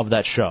 I love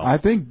that show. I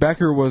think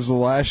Becker was the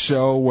last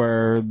show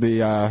where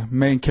the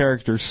main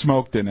character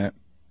smoked in it,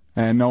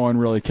 and no one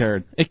really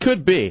cared. It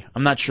could be.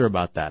 I'm not sure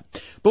about that.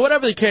 But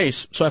whatever the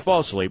case, so I fall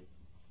asleep,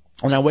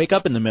 and I wake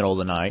up in the middle of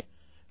the night,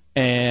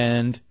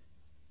 and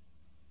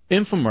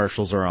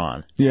infomercials are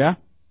on. Yeah?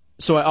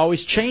 So I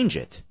always change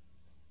it.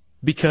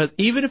 Because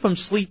even if I'm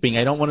sleeping,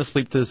 I don't want to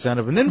sleep to the sound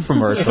of an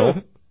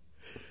infomercial.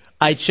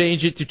 I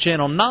change it to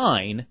Channel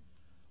 9,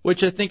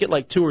 which I think at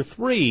like 2 or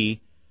 3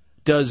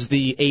 does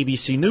the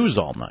ABC News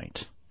all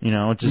night. You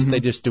know, they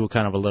just do a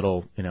kind of a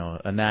little, you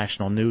know, a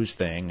national news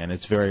thing, and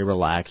it's very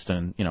relaxed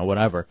and, you know,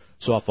 whatever.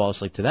 So I'll fall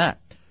asleep to that.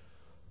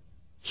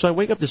 So I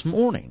wake up this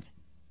morning,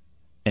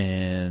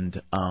 and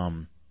it's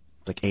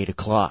like 8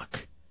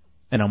 o'clock,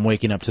 and I'm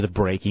waking up to the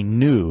breaking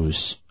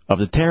news of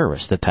the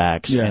terrorist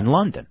attacks in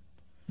London.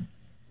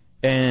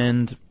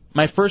 And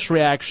my first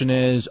reaction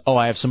is,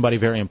 I have somebody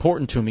very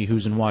important to me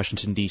who's in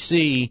Washington,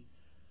 D.C.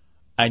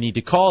 I need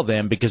to call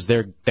them because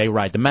they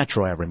ride the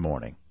metro every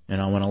morning. And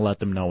I want to let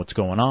them know what's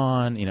going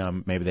on. You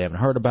know, maybe they haven't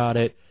heard about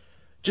it.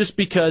 Just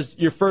because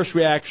your first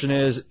reaction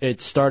is,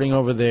 it's starting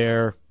over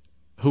there,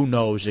 who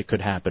knows, it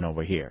could happen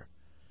over here.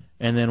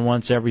 And then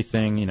once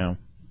everything, you know,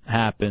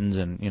 happens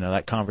and, you know,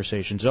 that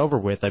conversation's over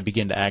with, I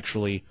begin to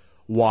actually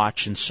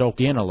watch and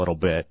soak in a little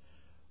bit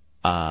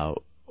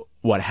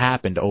what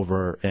happened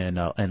over in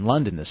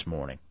London this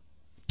morning.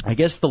 I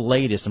guess the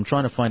latest, I'm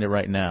trying to find it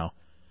right now,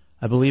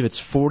 I believe it's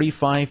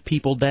 45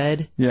 people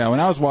dead. Yeah, when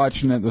I was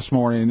watching it this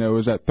morning, it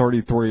was at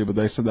 33, but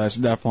they said that's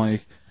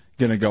definitely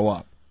going to go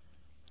up.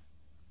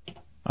 All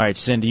right,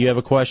 Cindy, you have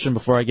a question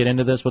before I get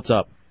into this? What's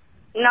up?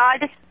 No, I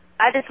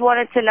just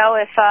wanted to know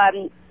if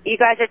you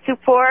guys are too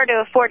poor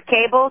to afford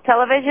cable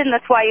television.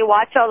 That's why you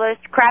watch all those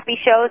crappy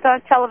shows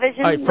on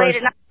television all right, late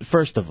at night.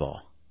 First of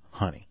all,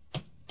 honey,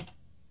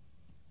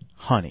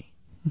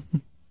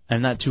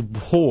 I'm not too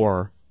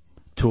poor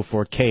to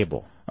afford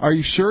cable. Are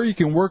you sure you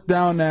can work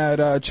down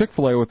at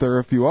Chick-fil-A with her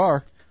if you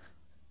are?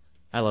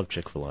 I love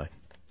Chick-fil-A.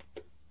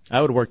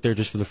 I would work there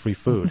just for the free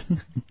food.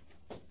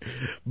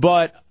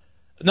 But,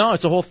 no,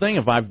 it's a whole thing.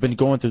 If I've been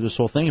going through this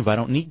whole thing, if I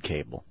don't need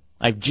cable.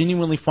 I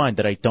genuinely find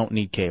that I don't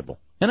need cable.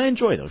 And I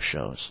enjoy those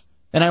shows.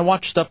 And I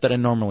watch stuff that I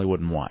normally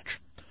wouldn't watch.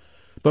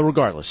 But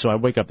regardless, so I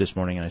wake up this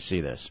morning and I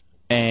see this.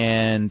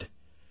 And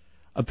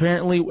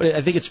apparently,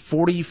 I think it's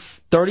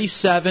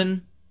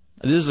 37,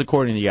 this is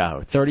according to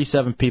Yahoo,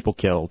 37 people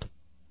killed.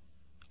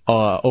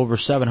 Over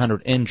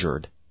 700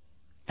 injured.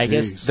 I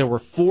guess there were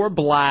 4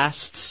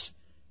 blasts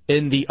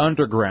in the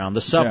underground,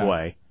 the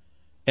subway,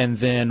 and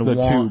then the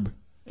tube,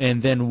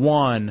 and then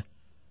one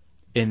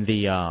in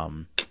the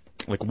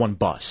like one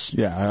bus.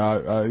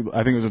 Yeah,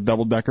 I think it was a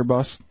double-decker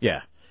bus.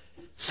 Yeah,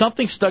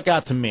 something stuck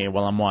out to me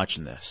while I'm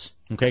watching this.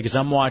 Okay, because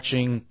I'm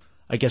watching,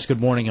 I guess, Good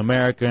Morning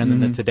America and then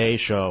the Today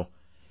Show,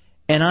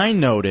 and I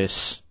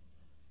notice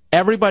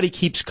everybody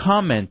keeps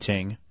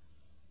commenting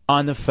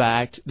on the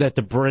fact that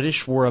the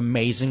British were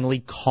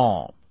amazingly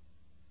calm.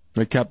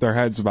 They kept their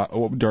heads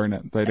about during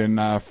it. They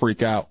didn't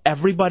freak out.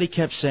 Everybody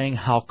kept saying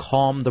how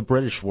calm the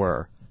British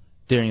were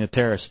during the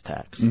terrorist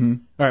attacks. All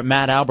right,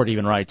 Matt Albert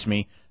even writes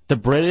me, the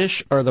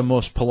British are the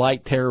most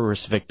polite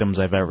terrorist victims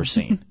I've ever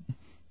seen.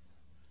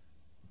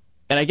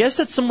 And I guess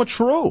that's somewhat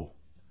true.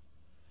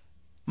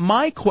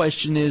 My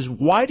question is,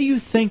 why do you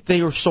think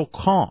they were so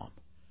calm?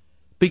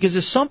 Because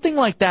if something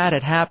like that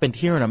had happened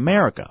here in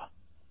America,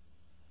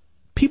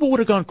 people would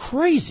have gone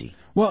crazy.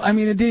 Well, I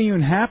mean, it didn't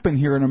even happen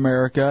here in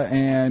America,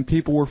 and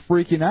people were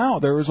freaking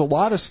out. There was a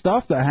lot of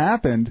stuff that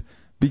happened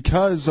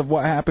because of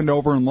what happened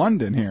over in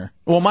London here.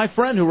 Well, my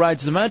friend who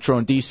rides the metro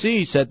in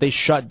D.C. said they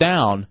shut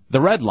down the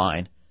Red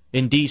Line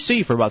in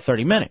D.C. for about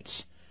 30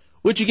 minutes,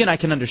 which, again, I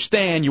can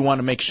understand. You want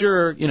to make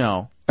sure, you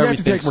know, you have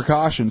to take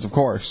precautions, of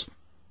course.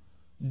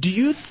 Do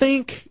you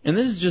think, and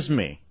this is just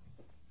me,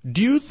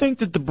 do you think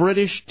that the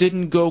British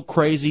didn't go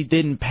crazy,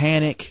 didn't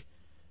panic,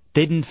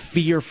 didn't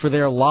fear for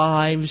their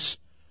lives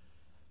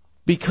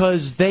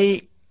because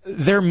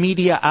their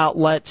media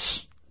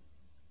outlets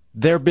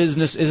their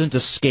business isn't to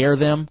scare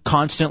them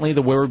constantly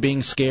the way we're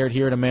being scared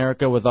here in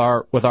America with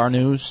our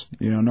news?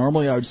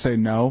 Normally I would say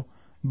no,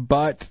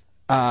 but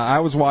I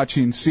was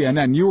watching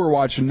CNN. You were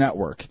watching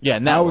Network. Yeah,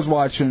 Network. I was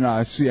watching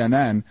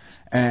CNN,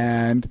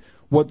 and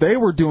what they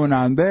were doing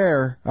on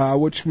there,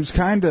 which was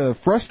kind of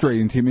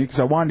frustrating to me because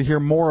I wanted to hear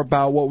more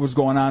about what was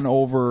going on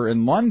over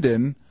in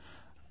London,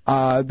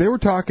 they were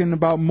talking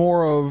about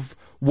more of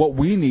what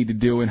we need to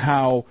do and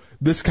how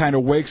this kind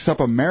of wakes up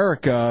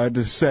America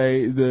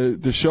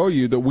to show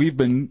you that we've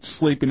been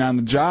sleeping on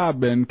the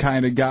job and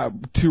kind of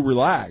got too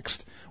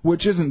relaxed,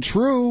 which isn't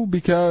true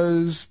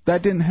because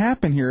that didn't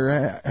happen here.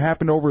 It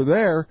happened over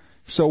there,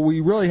 so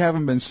we really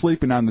haven't been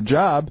sleeping on the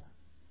job.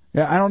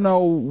 Yeah, I don't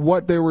know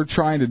what they were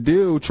trying to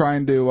do,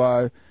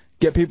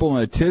 get people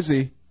in a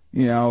tizzy.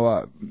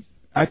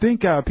 I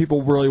think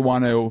people really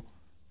want to.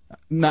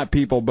 Not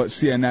people, but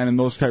CNN and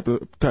those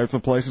types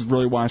of places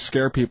really want to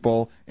scare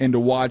people into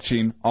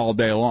watching all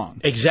day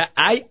long.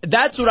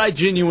 That's what I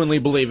genuinely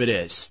believe it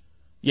is.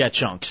 Yeah,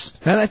 Chunks.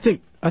 And I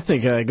think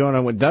going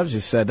on what Dove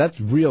just said, that's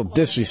real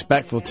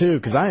disrespectful too.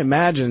 Because I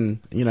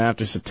imagine,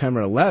 after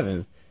September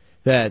 11th,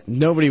 that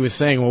nobody was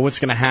saying, well, what's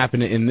going to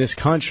happen in this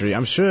country?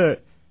 I'm sure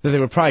that they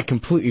were probably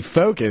completely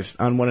focused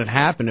on what had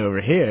happened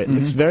over here. Mm-hmm.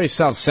 It's very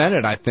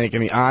self-centered, I think,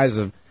 in the eyes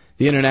of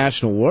the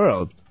international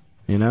world.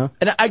 And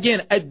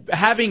again,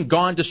 having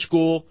gone to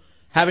school,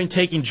 having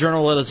taken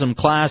journalism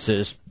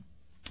classes,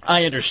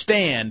 I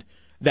understand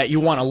that you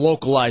want to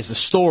localize the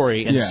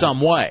story in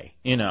some way,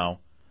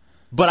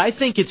 But I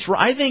think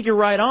you're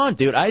right on,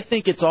 dude. I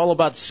think it's all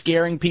about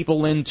scaring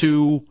people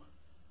into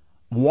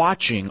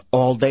watching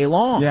all day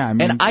long. Yeah,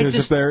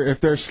 because if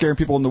they're scaring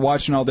people into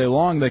watching all day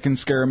long, they can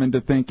scare them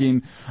into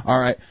thinking, all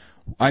right,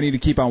 I need to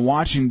keep on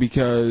watching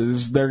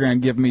because they're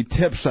going to give me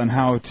tips on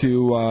how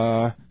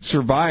to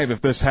survive if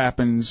this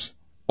happens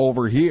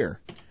over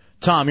here.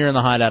 Tom, you're in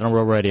the Hideout on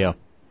Real Radio.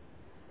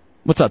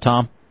 What's up,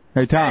 Tom?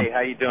 Hey, Tom. Hey, how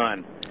you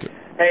doing?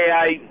 Hey,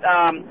 I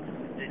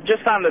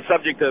just on the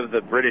subject of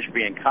the British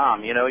being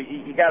calm, you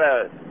got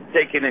to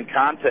take it in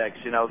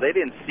context. They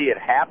didn't see it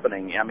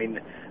happening. I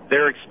mean,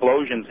 their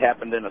explosions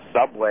happened in a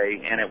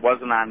subway, and it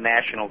wasn't on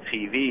national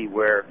TV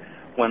where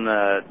when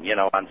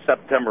on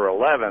September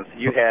 11th,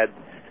 you had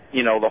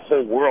the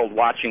whole world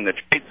watching the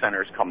trade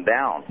centers come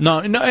down. No,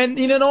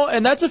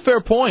 and that's a fair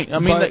point.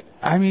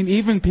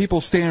 Even people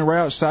standing right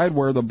outside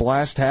where the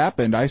blast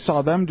happened, I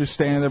saw them just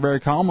standing there very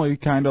calmly,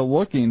 kind of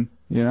looking,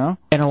 And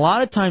a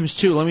lot of times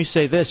too, let me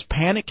say this: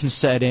 panic can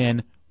set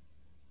in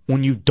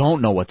when you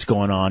don't know what's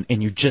going on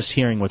and you're just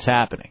hearing what's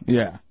happening.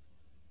 Yeah.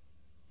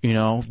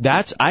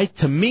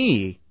 To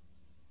me.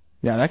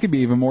 Yeah, that could be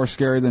even more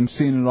scary than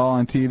seeing it all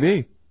on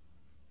TV.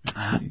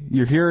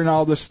 You're hearing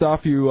all this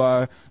stuff,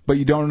 but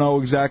you don't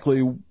know exactly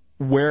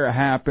where it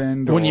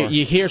happened. When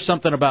you hear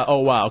something about, oh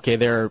wow, okay,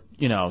 there,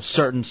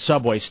 certain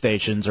subway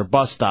stations or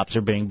bus stops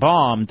are being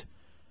bombed,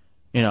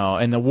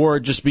 and the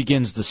word just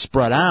begins to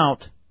spread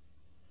out.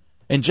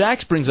 And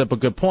Jax brings up a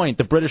good point.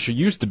 The British are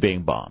used to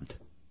being bombed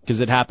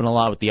because it happened a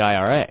lot with the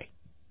IRA,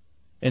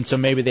 and so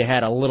maybe they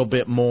had a little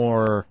bit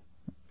more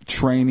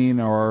training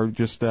or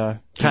just kind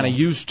of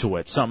used to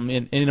it.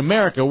 Something in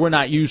America, we're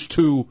not used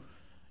to.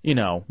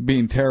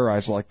 Being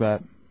terrorized like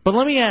that. But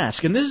let me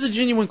ask, and this is a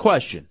genuine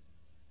question.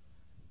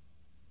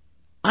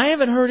 I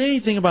haven't heard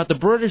anything about the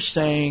British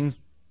saying,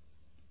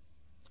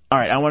 all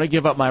right, I want to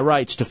give up my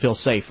rights to feel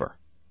safer.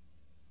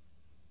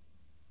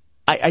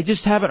 I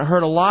just haven't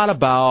heard a lot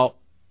about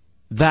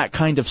that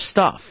kind of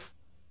stuff.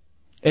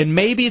 And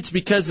maybe it's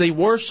because they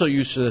were so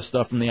used to this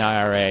stuff from the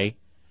IRA,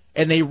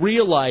 and they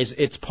realize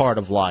it's part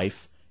of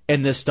life,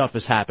 and this stuff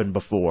has happened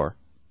before.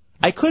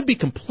 I could be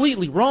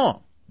completely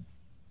wrong.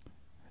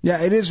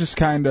 Yeah, it is just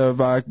kind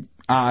of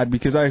odd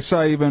because I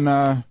saw even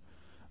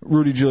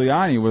Rudy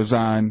Giuliani was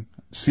on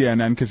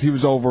CNN because he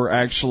was over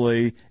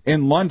actually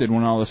in London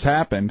when all this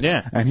happened.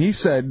 Yeah. And he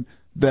said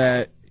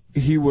that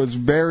he was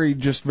very,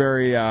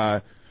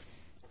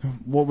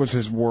 what was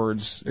his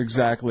words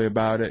exactly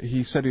about it?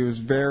 He said he was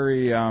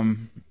very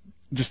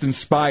just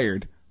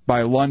inspired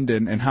by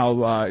London and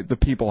how the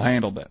people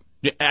handled it.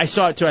 Yeah, I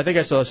saw it too. I think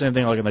I saw the same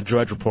thing like in the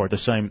Drudge Report, the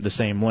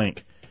same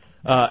link.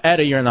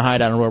 Eddie, you're in the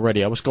Hideout on Real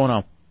Radio. What's going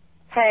on?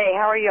 Hey,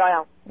 how are you,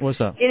 Al? What's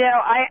up?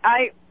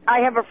 I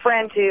have a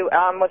friend who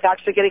was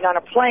actually getting on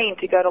a plane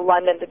to go to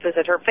London to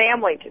visit her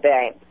family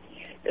today.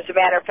 As a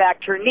matter of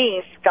fact, her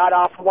niece got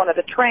off one of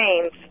the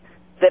trains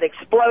that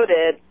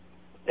exploded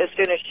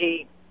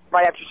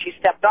right after she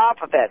stepped off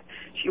of it.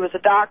 She was a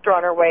doctor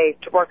on her way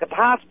to work at the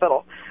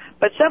hospital.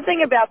 But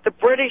something about the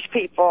British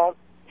people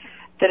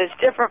that is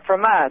different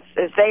from us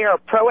is they are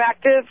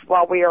proactive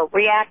while we are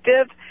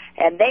reactive,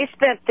 and they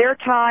spent their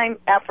time,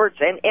 efforts,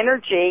 and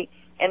energy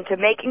into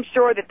making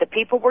sure that the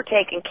people were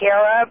taken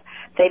care of.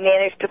 They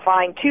managed to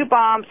find 2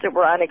 bombs that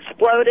were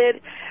unexploded.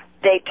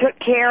 They took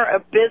care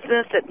of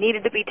business that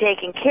needed to be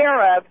taken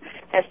care of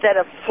instead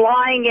of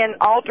flying in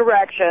all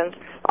directions.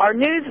 Our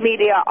news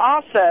media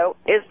also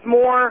is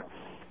more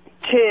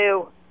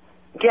to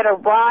get a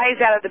rise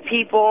out of the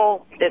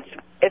people that's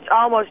It's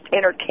almost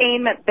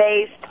entertainment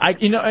based.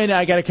 And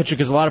I got to catch you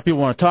because a lot of people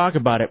want to talk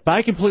about it, but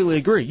I completely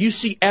agree. You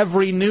see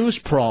every news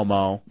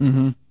promo,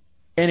 and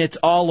it's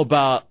all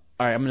about,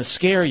 all right, I'm going to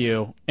scare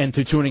you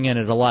into tuning in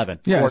at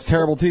 11. Yeah, or it's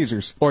terrible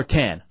teasers. Or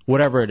 10,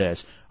 whatever it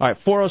is. All right,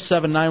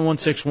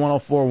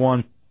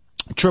 407-916-1041,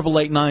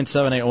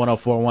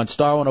 888-978-1041,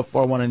 star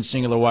 1041 on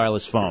singular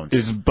wireless phones.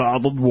 Is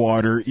bottled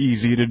water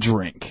easy to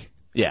drink?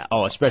 Yeah,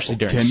 especially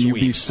during Can sweeps. you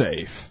be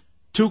safe?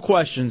 2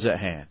 questions at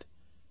hand.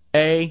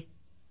 A,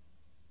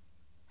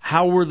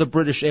 how were the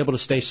British able to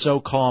stay so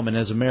calm, and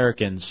as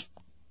Americans,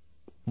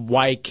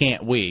 why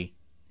can't we?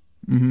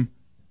 Mm-hmm.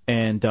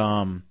 And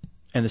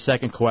the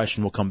second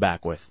question we'll come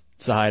back with.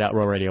 It's the Hideout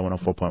Row Radio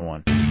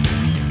 104.1.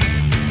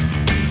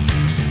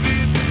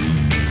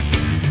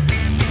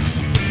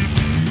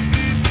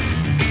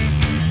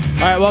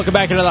 All right, welcome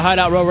back into the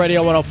Hideout Row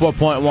Radio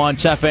 104.1.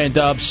 Chef and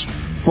Dubs.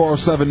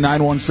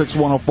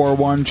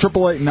 407-916-1041,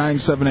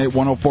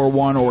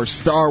 888-978-1041, or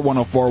star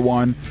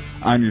 1041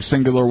 on your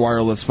singular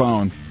wireless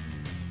phone.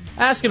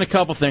 Asking a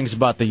couple things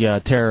about the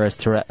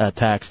terrorist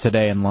attacks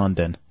today in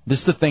London. This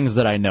is the things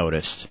that I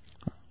noticed.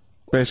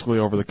 Basically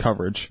over the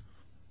coverage.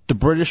 The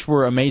British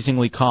were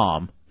amazingly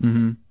calm.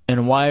 Mm-hmm.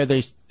 And why are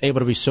they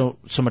able to be so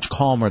much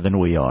calmer than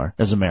we are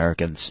as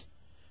Americans?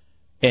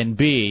 And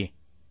B,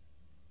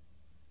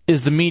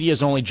 is the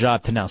media's only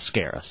job to now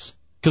scare us?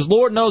 Because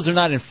Lord knows they're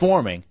not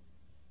informing.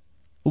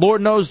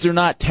 Lord knows they're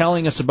not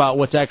telling us about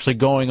what's actually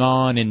going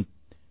on in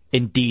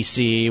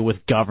D.C.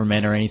 with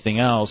government or anything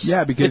else.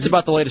 Yeah, because it's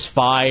about the latest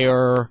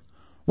fire.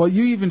 Well,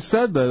 you even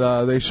said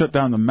that they shut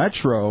down the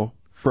metro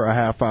for a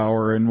half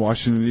hour in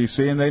Washington,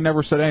 D.C., and they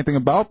never said anything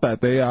about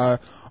that. They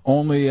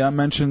only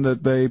mentioned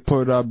that they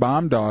put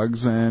bomb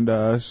dogs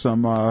and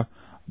some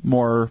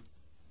more,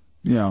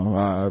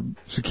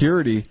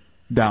 security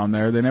down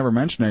there. They never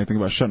mentioned anything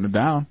about shutting it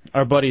down.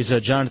 Our buddies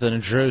Jonathan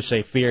and Drew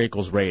say fear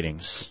equals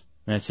ratings.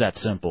 And it's that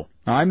simple.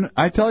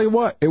 I tell you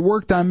what, it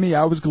worked on me.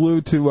 I was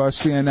glued to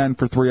CNN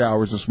for 3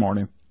 hours this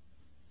morning.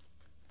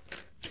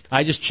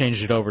 I just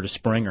changed it over to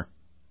Springer.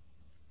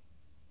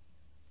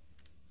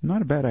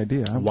 Not a bad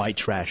idea. White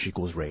trash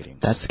equals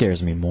ratings. That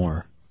scares me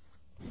more.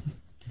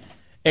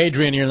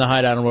 Adrian, you're in the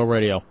Hideout on World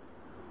Radio.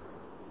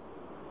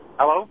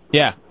 Hello?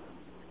 Yeah.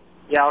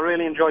 Yeah, I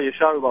really enjoy your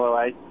show, by the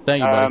way.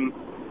 Thank you, buddy.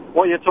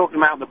 What you're talking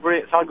about, the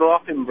Brits, I grew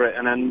up in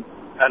Britain, and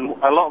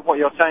a lot of what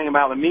you're saying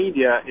about the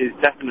media is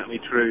definitely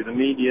true. The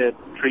media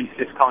treats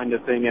this kind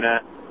of thing in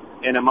a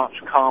much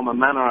calmer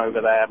manner over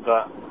there,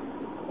 but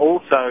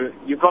also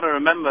you've got to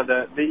remember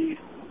that these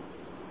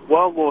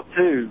World War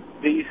II,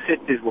 these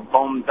cities were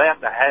bombed. They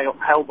had the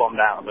hell bombed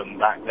out of them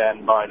back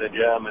then by the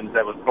Germans.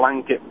 There was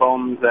blanket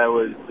bombs, there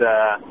was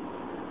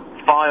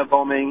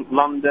firebombing,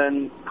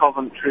 London,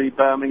 Coventry,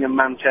 Birmingham,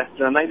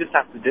 Manchester, and they just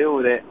have to deal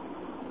with it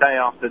day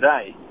after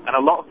day. And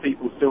a lot of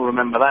people still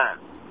remember that.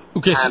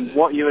 Okay, and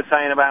what you were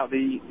saying about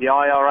the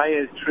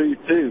IRA is true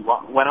too.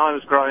 When I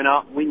was growing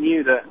up, we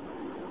knew that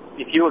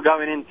if you were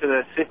going into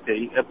the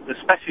city,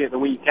 especially at the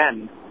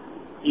weekend,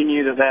 you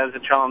knew that there was a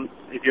chance,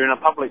 if you're in a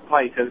public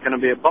place, there's going to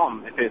be a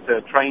bomb. If it's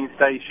a train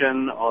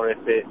station or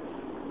if it's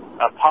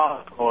a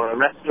park or a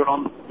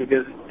restaurant,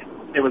 because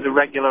it was a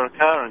regular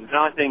occurrence. And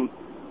I think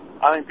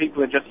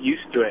people are just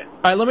used to it.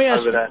 All right, let me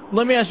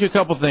ask you a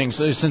couple things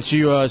since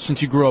you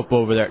grew up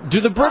over there.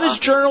 Do the British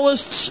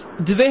journalists,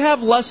 do they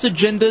have less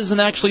agendas and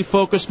actually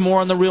focus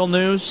more on the real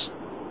news?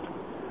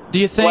 Do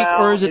you think,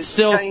 or is it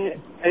still?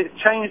 It's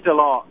changed a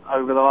lot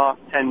over the last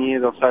 10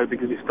 years or so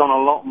because it's gone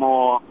a lot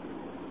more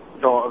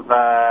sort of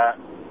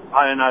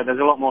there's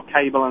a lot more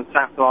cable and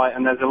satellite,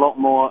 and there's a lot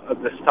more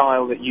of the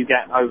style that you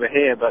get over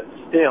here. But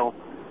still,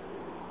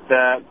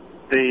 the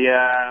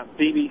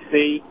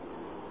BBC.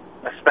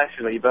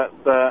 Especially, but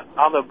the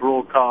other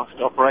broadcast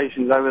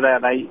operations over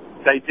there, they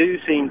do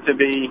seem to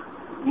be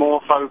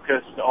more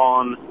focused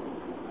on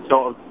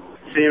sort of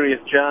serious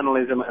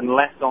journalism and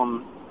less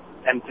on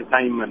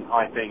entertainment,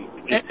 I think.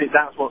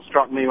 That's what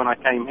struck me when I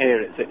came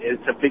here.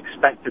 It's a big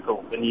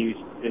spectacle, the news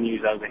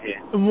over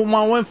here. Well,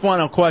 my one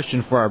final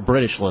question for our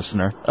British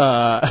listener.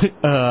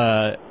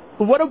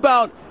 What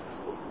about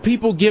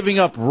people giving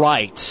up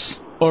rights?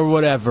 Or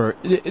whatever.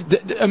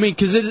 I mean,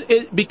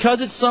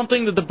 because it's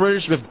something that the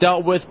British have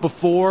dealt with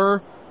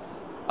before.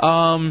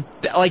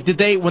 Did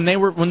they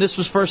when this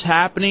was first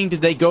happening? Did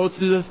they go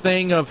through the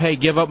thing of, hey,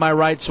 give up my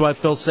rights so I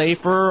feel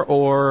safer?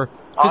 Or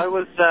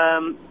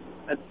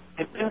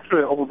they've been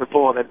through it all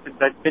before.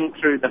 They've been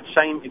through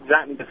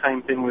exactly the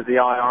same thing with the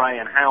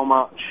IRA and how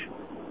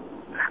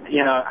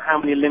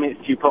many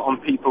limits do you put on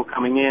people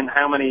coming in?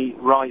 How many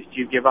rights do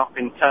you give up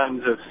in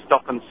terms of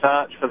stop and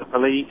search for the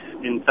police?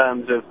 In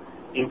terms of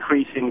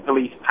increasing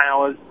police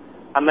powers,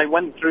 and they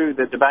went through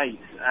the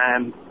debates,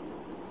 and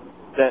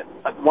that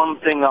one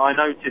thing that I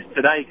noticed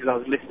today, because I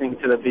was listening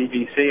to the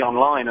BBC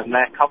online and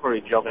their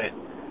coverage of it,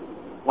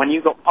 when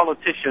you got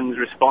politicians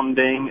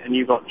responding and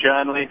you got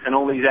journalists and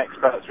all these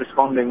experts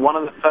responding, one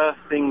of the first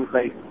things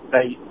they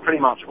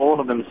pretty much all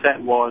of them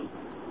said was,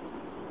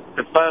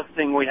 the first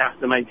thing we have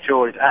to make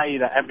sure is A,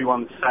 that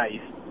everyone's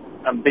safe,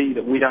 and B,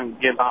 that we don't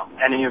give up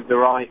any of the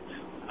rights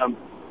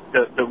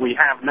that we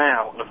have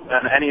now,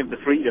 and any of the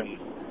freedoms.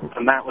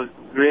 And that was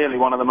really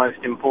one of the most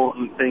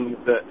important things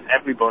that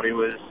everybody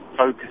was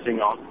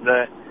focusing on.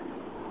 That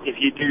if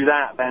you do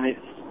that, then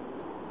it's,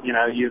 you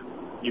know, you're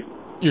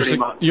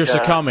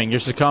succumbing. You're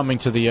succumbing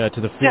to the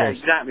fears. Yeah,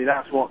 exactly.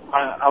 That's what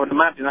I would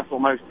imagine. That's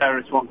what most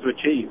terrorists want to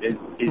achieve is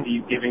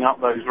you giving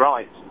up those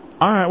rights.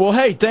 All right. Well,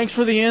 hey, thanks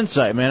for the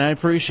insight, man. I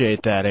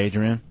appreciate that,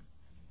 Adrian.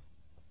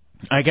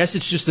 I guess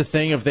it's just a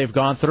thing if they've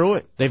gone through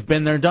it. They've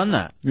been there, done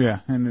that. Yeah,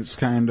 and it's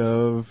kind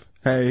of,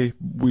 hey,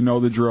 we know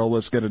the drill.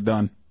 Let's get it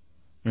done.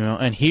 You know,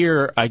 and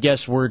here, I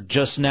guess we're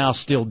just now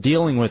still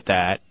dealing with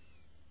that.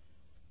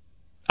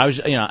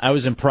 I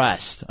was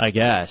impressed, I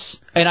guess.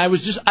 And I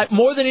was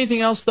more than anything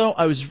else, though,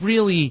 I was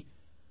really,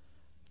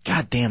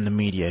 goddamn the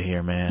media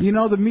here, man. You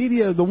know, the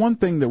media, the one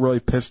thing that really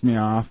pissed me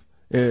off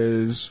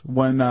is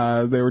when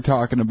they were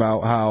talking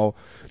about how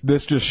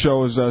this just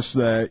shows us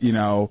that, you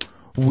know,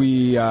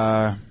 we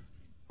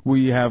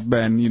have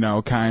been, you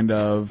know, kind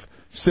of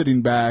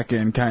sitting back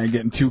and kind of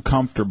getting too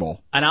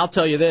comfortable. And I'll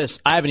tell you this,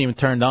 I haven't even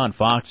turned on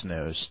Fox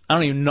News. I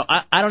don't even know.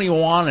 I don't even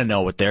want to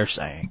know what they're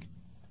saying.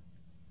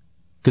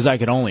 Because I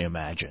can only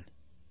imagine.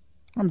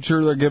 I'm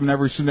sure they're giving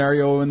every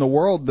scenario in the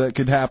world that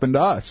could happen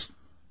to us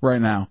right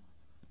now.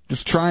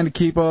 Just trying to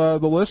keep the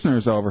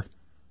listeners over.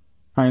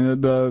 I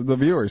mean, the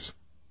viewers.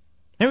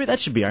 Maybe that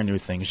should be our new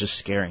thing, is just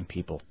scaring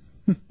people.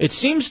 It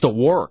seems to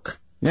work.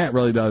 Yeah, it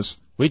really does.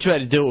 We try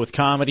to do it with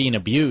comedy and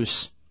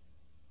abuse.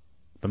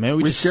 But maybe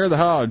we just scare the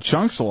hell out of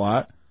Chunks a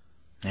lot.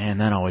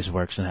 And that always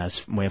works, and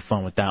we have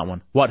fun with that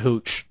one. What,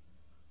 Hooch?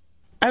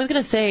 I was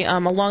going to say,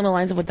 along the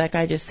lines of what that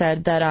guy just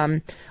said, that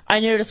I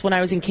noticed when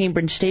I was in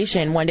Cambridge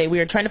Station one day, we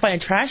were trying to find a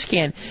trash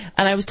can,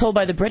 and I was told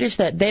by the British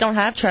that they don't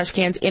have trash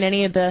cans in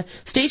any of the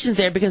stations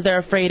there because they're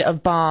afraid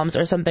of bombs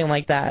or something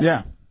like that.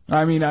 Yeah.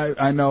 I mean,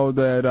 I know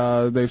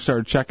that they've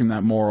started checking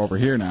that more over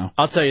here now.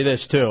 I'll tell you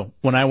this, too.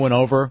 When I went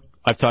over,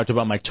 I've talked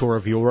about my tour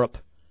of Europe,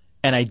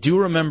 and I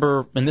do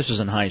remember, and this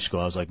was in high school,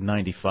 I was like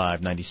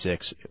 95,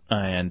 96,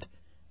 and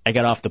I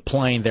got off the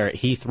plane there at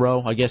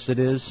Heathrow, I guess it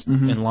is,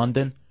 in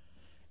London.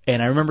 And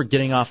I remember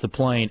getting off the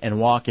plane and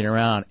walking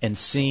around and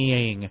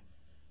seeing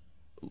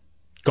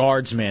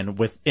guardsmen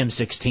with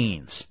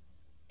M16s.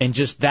 And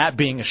just that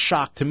being a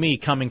shock to me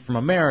coming from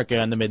America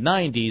in the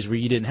mid-90s where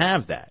you didn't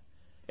have that.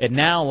 And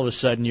now all of a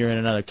sudden you're in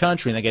another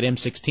country and they got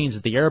M16s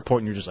at the airport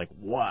and you're just like,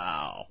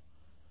 wow.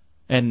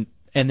 And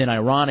then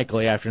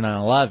ironically after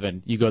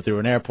 9/11 you go through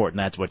an airport and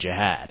that's what you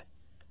had.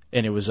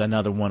 And it was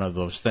another one of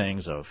those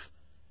things of,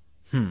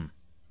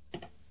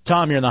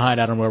 Tom, you're in the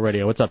Hideout on World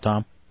Radio. What's up,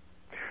 Tom?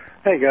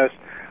 Hey, guys.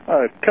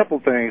 A couple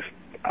things.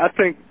 I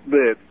think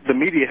that the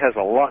media has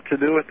a lot to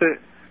do with it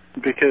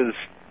because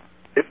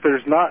if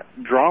there's not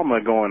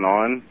drama going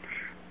on,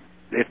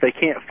 if they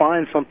can't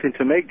find something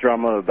to make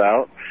drama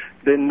about,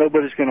 then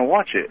nobody's going to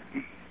watch it.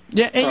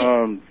 Yeah,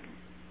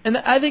 and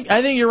I think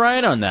you're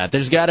right on that.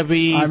 There's got to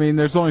be. I mean,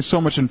 there's only so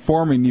much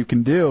informing you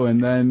can do,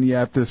 and then you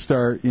have to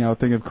start,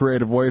 think of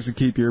creative ways to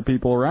keep your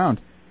people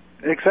around.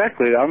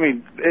 Exactly. I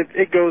mean,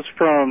 it goes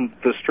from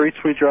the streets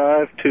we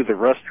drive to the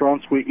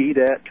restaurants we eat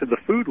at to the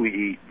food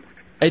we eat.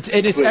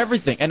 It's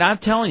everything. And I'm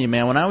telling you,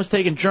 man, when I was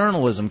taking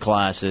journalism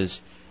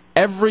classes,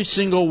 every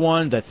single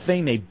one, the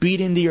thing they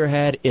beat into your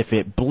head, if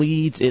it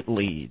bleeds, it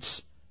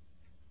leads.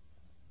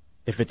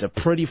 If it's a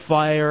pretty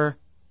fire,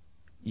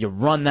 you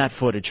run that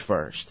footage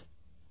first.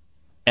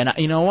 And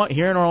you know what?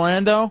 Here in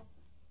Orlando,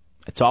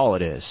 that's all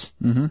it is.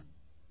 Mm-hmm.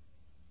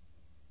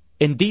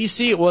 In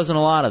D.C., it wasn't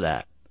a lot of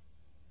that.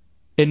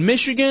 In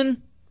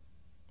Michigan,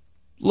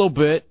 a little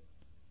bit,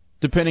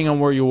 depending on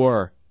where you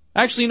were.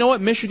 Actually, you know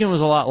what? Michigan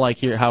was a lot like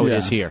here, how it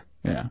is here.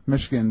 Yeah,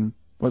 Michigan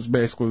was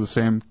basically the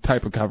same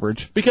type of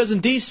coverage. Because in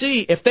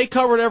D.C., if they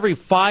covered every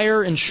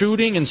fire and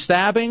shooting and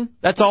stabbing,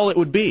 that's all it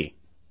would be.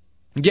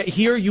 Yet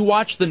here, you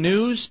watch the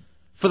news,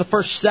 for the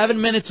first 7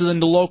 minutes in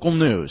the local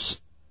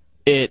news,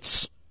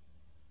 it's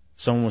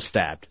someone was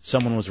stabbed,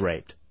 someone was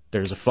raped,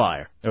 there's a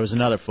fire, there was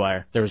another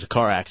fire, there was a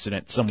car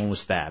accident, someone was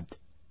stabbed.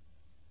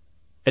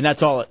 And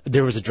that's all.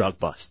 There was a drug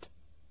bust.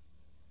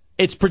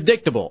 It's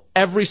predictable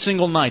every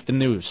single night, the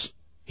news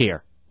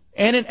here.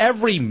 And in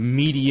every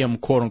medium,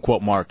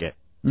 quote-unquote, market.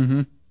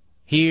 Mm-hmm.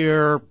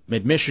 Here,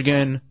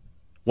 mid-Michigan,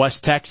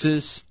 West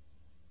Texas,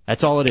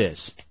 that's all it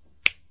is.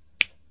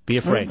 Be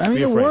afraid, I mean,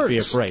 be afraid, works. be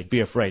afraid, be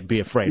afraid, be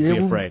afraid, be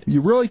afraid.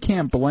 You really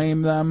can't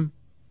blame them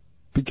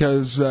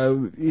because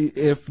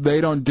if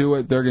they don't do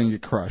it, they're going to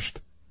get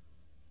crushed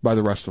by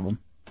the rest of them.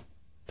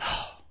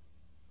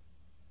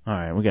 All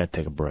right, we got to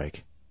take a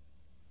break.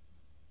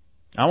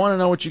 I want to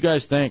know what you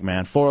guys think,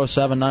 man.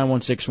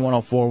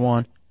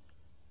 407-916-1041.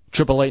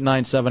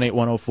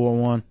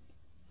 888-978-1041.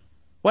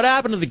 What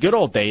happened to the good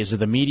old days of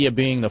the media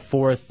being the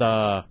fourth,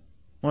 what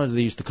did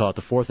they used to call it,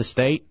 the fourth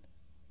estate?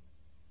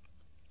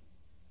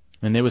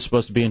 And they were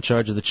supposed to be in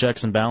charge of the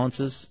checks and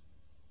balances?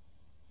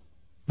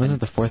 Wasn't it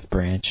the fourth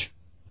branch?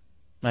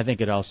 I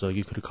think it also,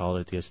 you could have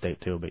called it the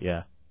estate too, but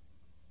yeah.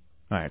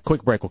 All right,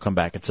 quick break. We'll come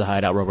back. It's the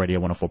Hideout Road Radio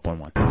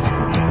 104.1.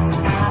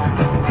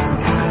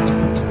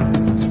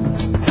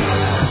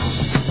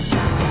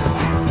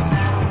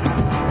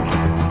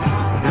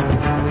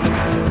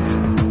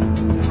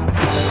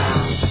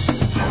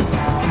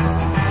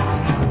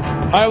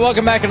 All right,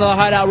 welcome back into the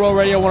Hideout Roll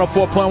Radio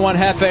 104.1,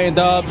 Hefe and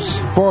Dubs.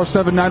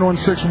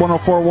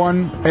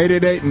 407-916-1041,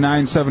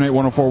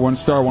 888-978-1041,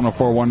 star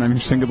 1041 on your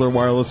singular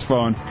wireless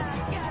phone.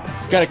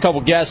 Got a couple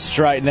guests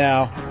right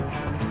now.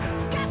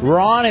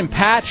 Ron and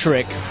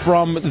Patrick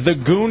from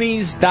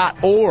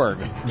thegoonies.org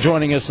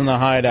joining us in the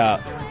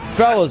Hideout.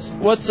 Fellas,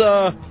 what's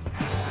how's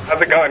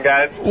it going,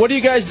 guys? What are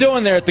you guys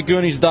doing there at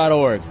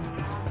thegoonies.org?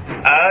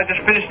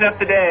 Just finishing up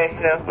the day,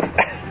 you know.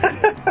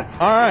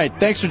 All right,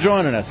 thanks for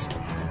joining us.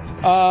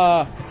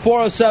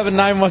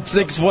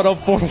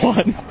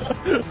 407-916-1041.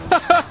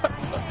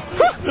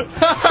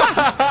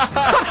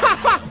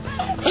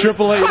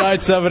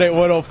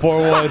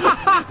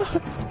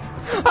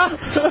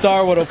 888-978-1041.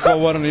 Star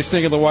 1041 on your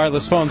singular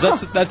wireless phones.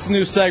 That's a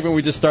new segment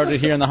we just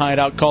started here in the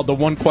Hideout called the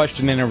One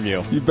Question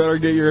Interview. You better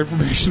get your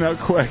information out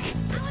quick.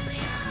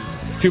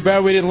 Too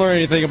bad we didn't learn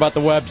anything about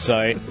the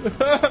website.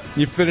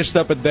 You finished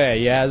up a day.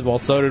 Yeah, well,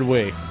 so did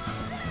we.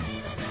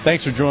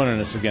 Thanks for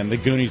joining us again,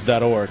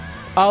 thegoonies.org.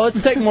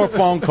 Let's take more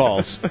phone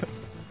calls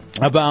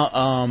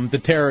about the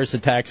terrorist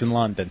attacks in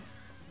London.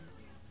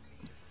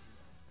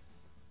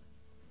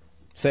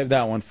 Save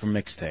that one for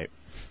mixtape.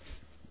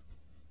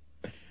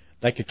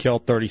 That could kill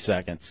 30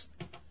 seconds.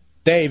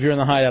 Dave, you're in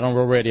the Hideout on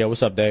Real Radio.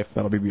 What's up, Dave?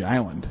 That'll be the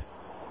island.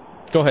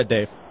 Go ahead,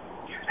 Dave.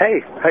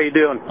 Hey, how you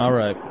doing? All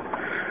right.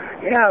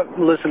 Yeah,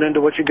 listening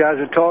to what you guys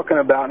are talking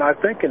about, and I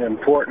think an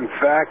important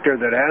factor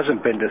that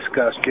hasn't been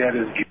discussed yet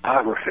is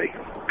geography.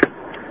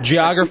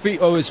 Geography?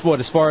 Oh, it's what,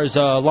 as far as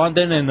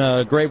London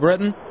and Great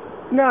Britain?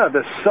 No,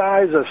 the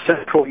size of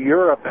Central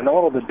Europe and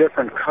all the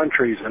different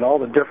countries and all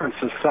the different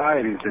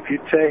societies. If you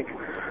take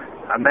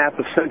a map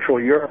of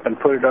Central Europe and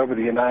put it over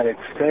the United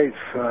States,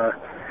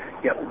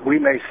 we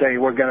may say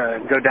we're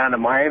going to go down to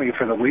Miami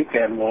for the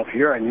weekend. Well, if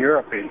you're in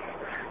Europe and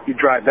you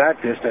drive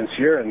that distance,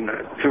 you're in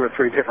 2 or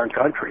 3 different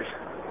countries.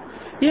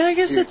 Yeah, I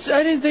guess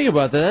I didn't think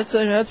about that.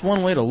 That's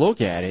one way to look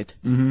at it.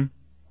 Mm-hmm.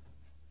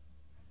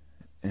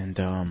 And,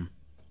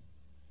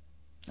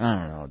 I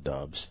don't know,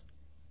 Dubs.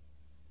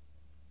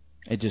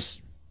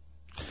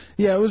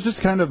 Yeah, it was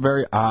just kind of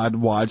very odd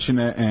watching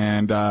it,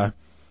 and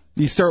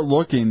you start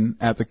looking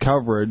at the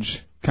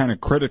coverage kind of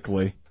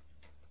critically,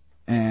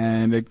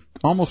 and it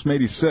almost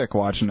made you sick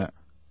watching it.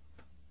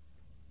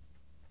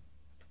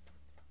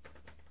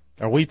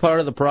 Are we part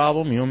of the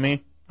problem, you and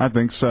me? I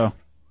think so.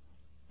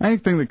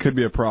 Anything that could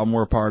be a problem,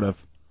 we're a part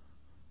of.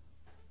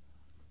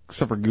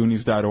 Except for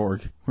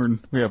Goonies.org.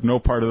 We have no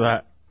part of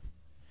that.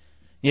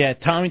 Yeah,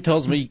 Tommy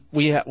tells me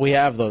we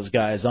have those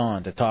guys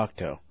on to talk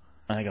to.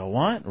 And I go,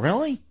 what?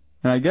 Really?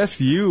 And I guess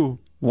you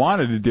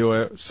wanted to do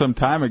it some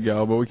time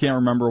ago, but we can't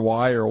remember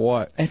why or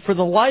what. And for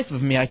the life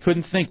of me, I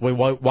couldn't think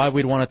why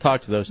we'd want to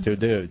talk to those two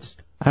dudes.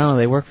 I don't know.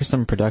 They work for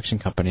some production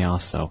company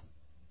also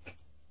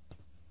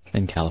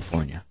in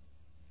California.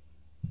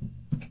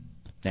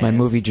 My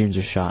movie dreams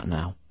are shot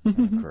now.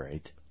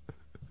 Great.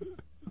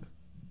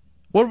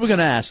 What are we going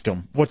to ask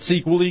them? What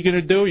sequel are you going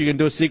to do? You going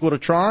to do a sequel to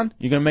Tron?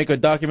 You going to make a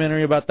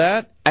documentary about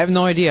that? I have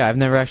no idea. I've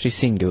never actually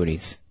seen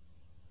Goonies.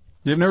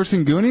 You've never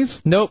seen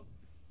Goonies? Nope.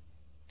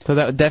 So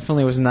that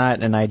definitely was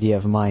not an idea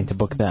of mine to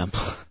book them.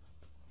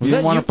 You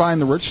didn't want to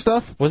find the rich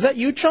stuff? Was that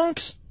you,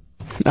 Chunks?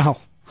 No,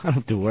 I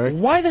don't do work.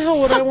 Why the hell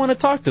would I want to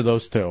talk to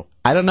those two?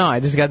 I don't know. I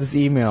just got this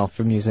email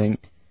from you saying,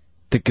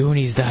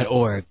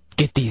 thegoonies.org.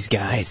 Get these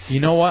guys. You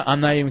know what?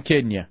 I'm not even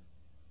kidding you.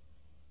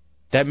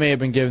 That may have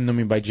been given to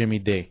me by Jimmy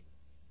D.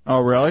 Oh,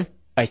 really?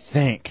 I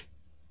think.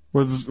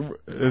 Is it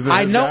his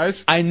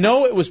guys? I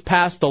know it was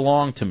passed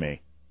along to me.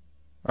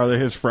 Are they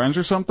his friends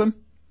or something?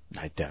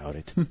 I doubt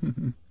it.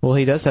 Well,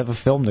 he does have a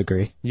film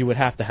degree. You would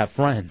have to have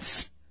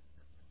friends.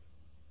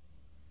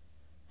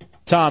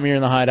 Tom, you're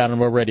in the Hideout on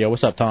Real Radio.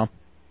 What's up, Tom?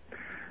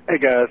 Hey,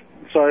 guys.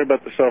 Sorry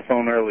about the cell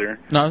phone earlier.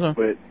 No.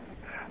 But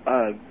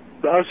I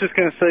was just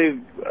going to say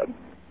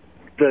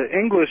the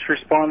English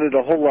responded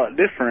a whole lot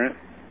different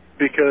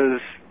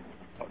because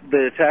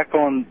the attack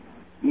on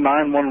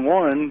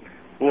 911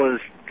 was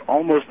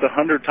almost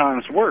 100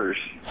 times worse.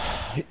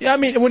 Yeah, I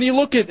mean, when you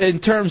look at in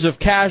terms of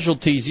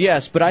casualties,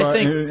 yes, but I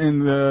think in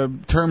the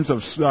terms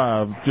of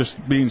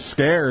just being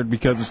scared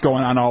because it's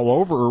going on all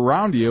over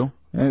around you,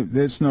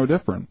 it's no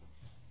different.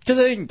 Because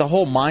I think the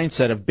whole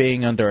mindset of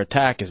being under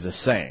attack is the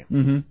same.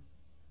 Mm-hmm.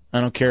 I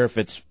don't care if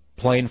it's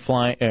planes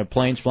flying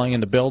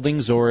into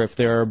buildings or if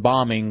there are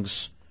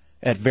bombings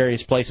at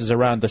various places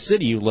around the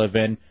city you live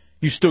in.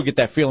 You still get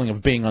that feeling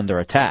of being under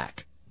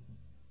attack.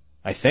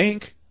 I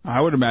think. I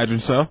would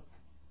imagine so.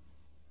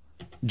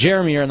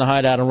 Jeremy, you're in the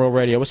Hideout on Real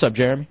Radio. What's up,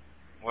 Jeremy?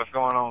 What's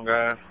going on,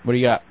 guys? What do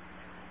you got?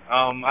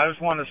 I just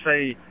want to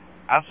say,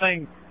 I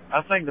think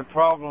the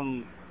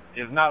problem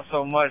is not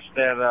so much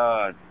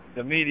that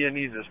the media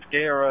needs to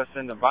scare us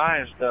into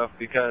buying stuff,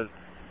 because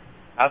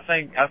I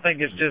think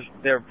it's just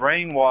they're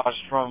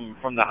brainwashed from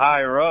the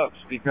higher ups,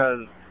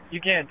 because you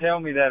can't tell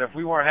me that if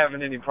we weren't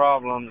having any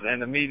problems and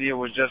the media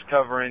was just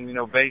covering,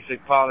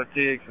 basic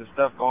politics and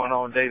stuff going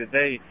on day to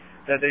day,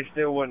 that they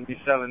still wouldn't be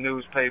selling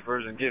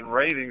newspapers and getting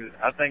ratings.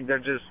 I think they're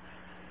just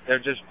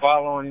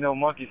following,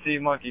 monkey see,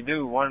 monkey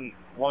do. One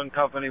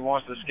company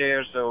wants to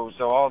scare, so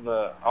all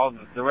the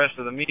rest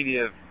of the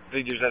media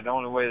figures that the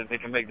only way that they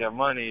can make their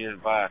money is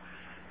by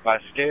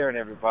scaring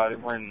everybody.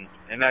 When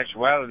in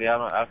actuality,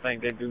 I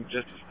think they do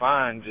just as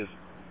fine just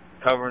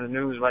covering the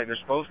news like they're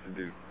supposed to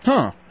do.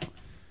 Huh.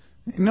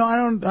 No, I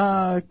don't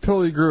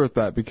totally agree with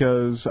that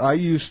because I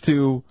used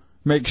to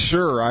make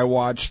sure I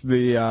watched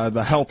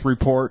the health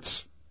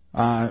reports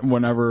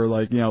whenever,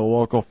 like, the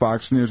local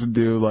Fox News would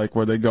do, like,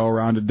 where they go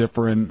around to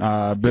different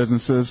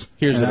businesses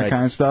and that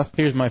kind of stuff.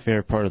 Here's my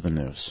favorite part of the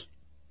news.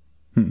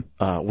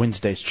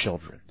 Wednesday's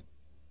Children.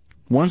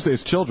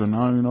 Wednesday's Children? I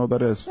don't even know what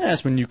that is. Yeah,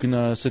 that's when you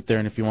can sit there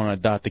and if you want to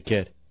adopt a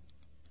kid.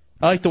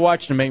 I like to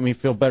watch to make me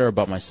feel better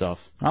about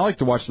myself. I like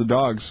to watch the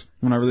dogs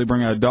whenever they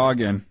bring a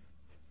dog in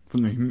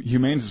from the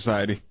Humane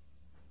Society.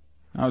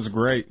 That was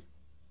great.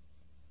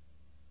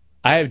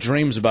 I have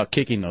dreams about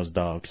kicking those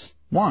dogs.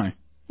 Why?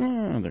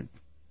 They're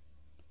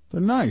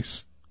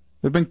nice.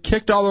 They've been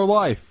kicked all their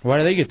life. Why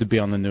do they get to be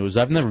on the news?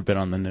 I've never been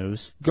on the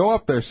news. Go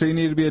up there, say you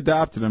need to be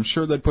adopted. I'm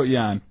sure they'd put you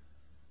on.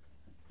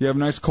 You have a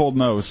nice cold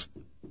nose.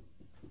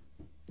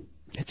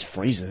 It's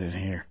freezing in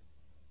here.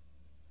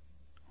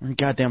 We're in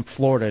goddamn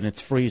Florida and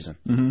it's freezing.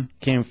 Mm-hmm.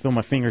 Can't even feel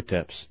my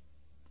fingertips.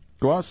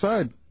 Go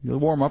outside. You'll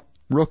warm up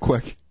real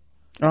quick.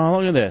 Oh,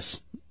 look at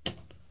this.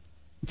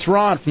 It's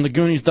Ron from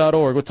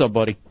thegoonies.org. What's up,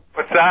 buddy?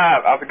 What's up?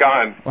 How's it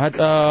going? What?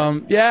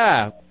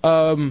 Yeah.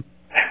 I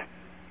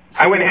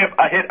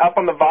hit up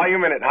on the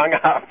volume and it hung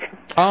up.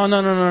 Oh,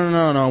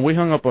 no. We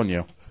hung up on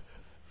you.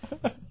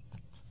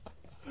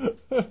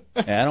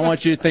 Yeah, I don't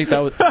want you to think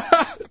that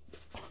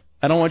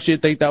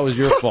was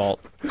your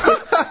fault.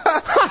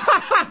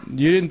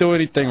 You didn't do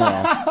anything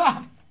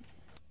wrong.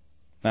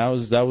 That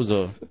was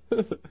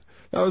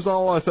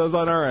all us. That was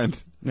on our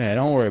end. Yeah,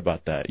 don't worry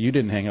about that. You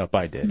didn't hang up.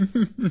 I did.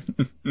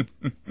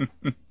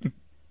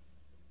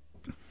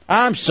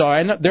 I'm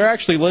sorry. They're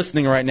actually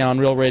listening right now on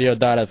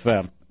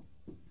RealRadio.fm.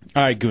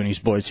 All right, Goonies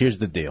boys, here's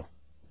the deal.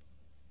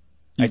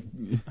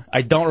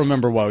 I don't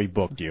remember why we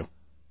booked you.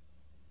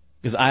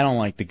 Because I don't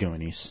like the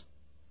Goonies.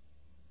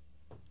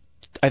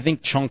 I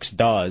think Chunks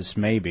does,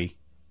 maybe.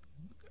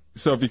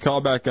 So if you call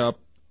back up,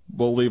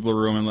 we'll leave the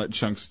room and let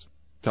Chunks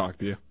talk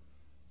to you.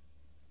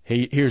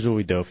 Hey, here's what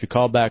we do. If you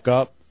call back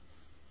up,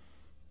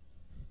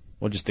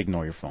 we'll just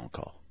ignore your phone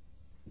call.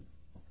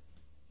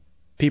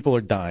 People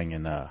are dying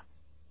in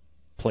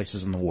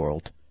places in the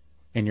world,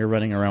 and you're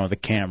running around with a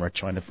camera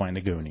trying to find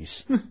the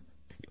Goonies. Do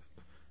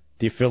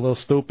you feel a little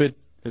stupid?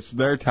 It's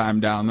their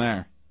time down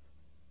there.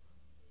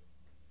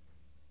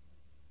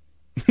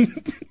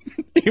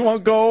 He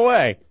won't go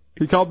away.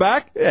 He called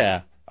back?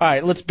 Yeah. All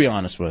right, let's be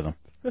honest with him.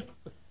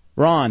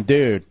 Ron,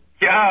 dude.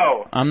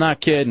 Yo. I'm not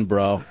kidding,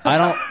 bro.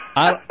 I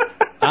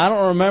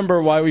don't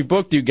remember why we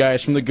booked you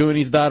guys from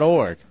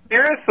thegoonies.org.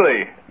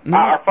 Seriously? No.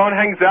 Our phone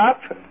hangs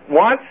up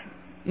once?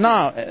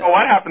 No. Oh,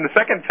 what happened the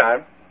second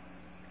time?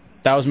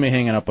 That was me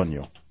hanging up on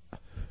you.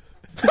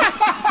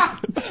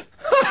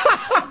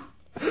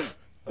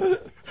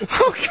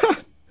 Oh,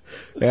 God.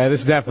 Yeah,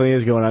 this definitely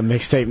is going on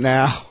mixtape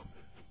now.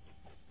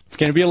 It's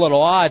going to be a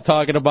little odd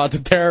talking about the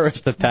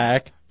terrorist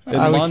attack in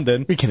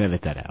London. We can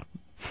edit that out.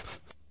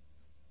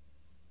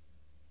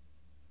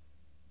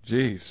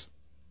 Jeez.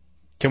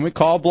 Can we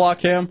call block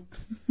him?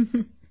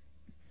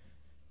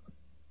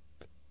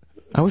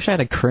 I wish I had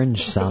a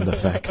cringe sound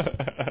effect.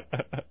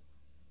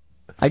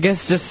 I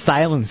guess just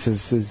silence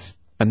is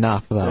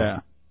enough, though. Yeah.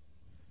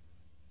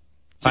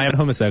 I am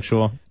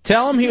homosexual.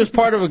 Tell him he was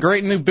part of a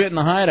great new bit in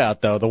the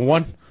Hideout, though. The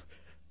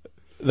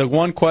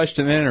one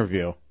question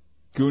interview.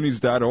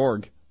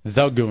 Goonies.org.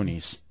 The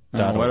Goonies.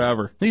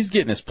 Whatever. He's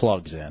getting his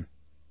plugs in.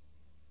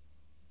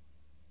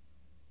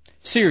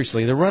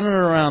 Seriously, they're running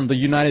around the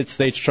United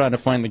States trying to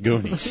find the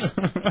Goonies.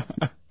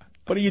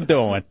 What are you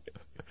doing?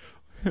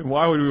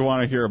 Why would we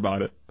want to hear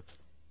about it?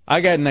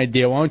 I got an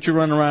idea. Why don't you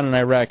run around in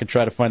Iraq and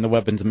try to find the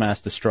weapons of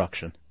mass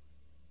destruction?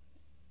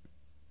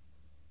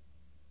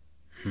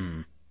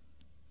 All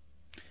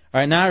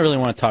right, now I really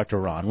want to talk to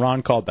Ron.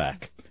 Ron, call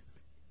back.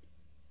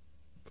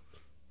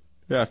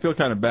 Yeah, I feel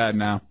kind of bad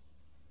now.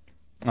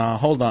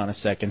 Hold on a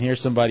second. Here's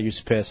somebody who's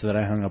pissed that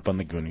I hung up on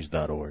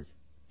thegoonies.org.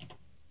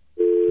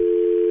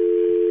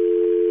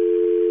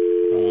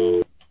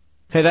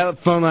 Hey, that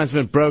phone line's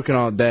been broken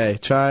all day.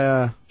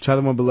 Try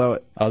the one below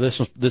it. Oh, is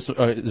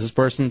this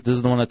person? This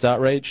is the one that's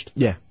outraged?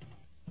 Yeah.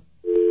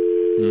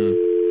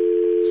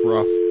 It's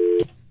rough.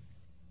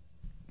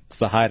 It's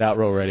the Hideout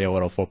Row Radio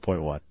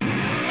 104.1.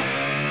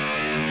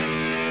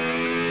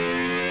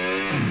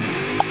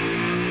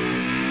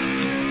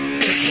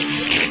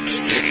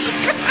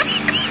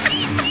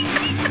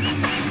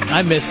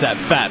 I miss that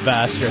fat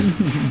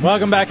bastard.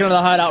 Welcome back into the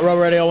Hideout Row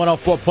Radio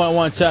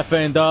 104.1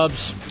 Cefe and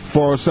Dubs.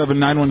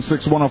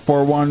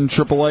 407-916-1041,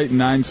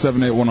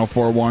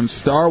 888-978-1041,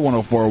 star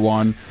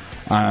 1041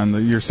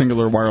 on your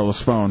singular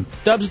wireless phone.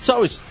 Dubs, it's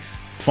always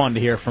fun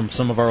to hear from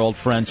some of our old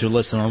friends who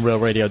listen on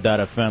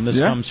RealRadio.fm. This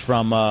comes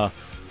from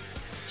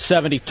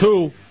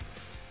 72.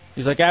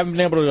 He's like, I haven't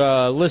been able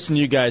to listen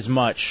to you guys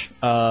much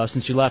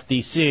since you left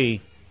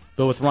D.C.,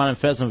 but with Ron and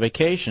Fez on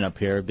vacation up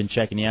here, I've been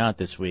checking you out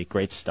this week.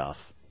 Great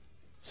stuff.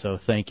 So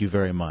thank you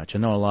very much. I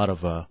know a lot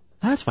of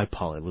That's why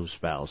Paulie Lou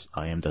Spouse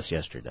IM'd us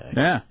yesterday.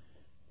 Yeah.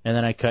 And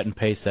then I cut and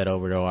paste that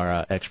over to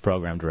our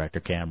ex-program director,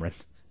 Cameron.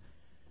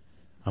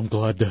 I'm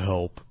glad to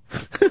help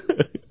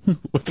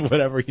with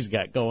whatever he's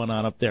got going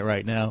on up there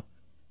right now.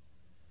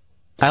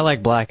 I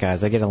like black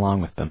guys. I get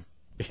along with them.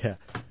 Yeah.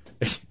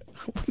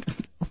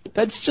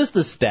 That's just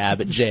a stab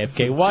at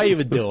JFK. Why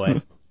even do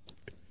it?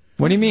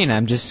 What do you mean?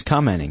 I'm just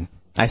commenting.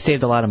 I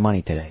saved a lot of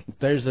money today.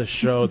 There's a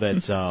show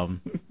that's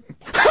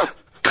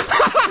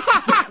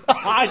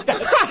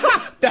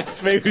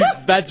that's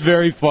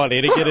very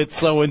funny to get it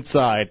so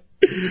inside.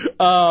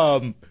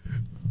 I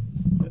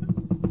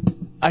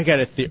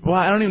got a theory. Well,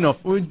 I don't even know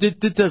if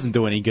it doesn't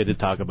do any good to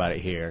talk about it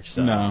here.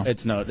 So No.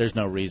 There's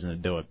no reason to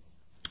do it.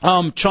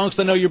 Chunks,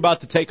 I know you're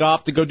about to take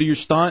off to go do your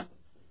stunt.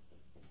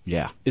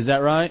 Yeah. Is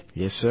that right?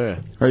 Yes, sir.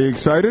 Are you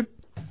excited?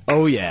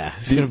 Oh, yeah.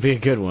 It's going to be a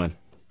good one.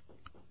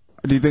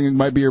 Do you think it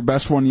might be your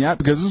best one yet?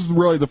 Because this is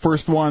really the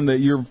first one that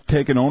you've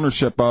taken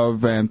ownership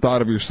of and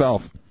thought of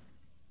yourself.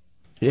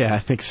 Yeah, I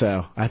think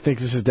so. I think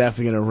this is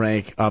definitely going to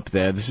rank up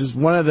there. This is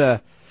one of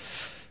the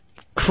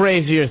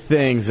crazier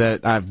things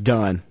that I've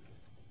done.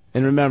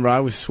 And remember,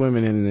 I was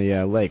swimming in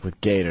the lake with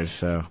gators,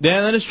 so...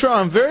 Yeah, that is true.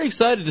 I'm very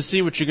excited to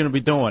see what you're going to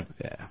be doing.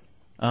 Yeah.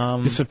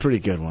 It's a pretty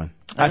good one.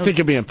 I think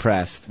you'll be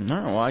impressed.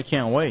 No, well, I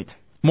can't wait.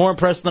 More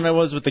impressed than I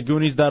was with the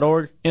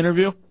Goonies.org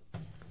interview?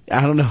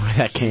 I don't know where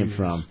that came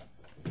from.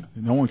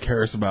 No one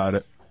cares about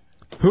it.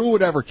 Who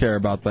would ever care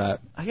about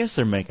that? I guess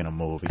they're making a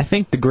movie. I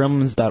think the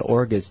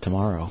Gremlins.org is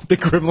tomorrow. The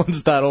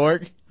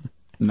Gremlins.org?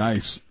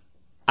 Nice.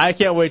 I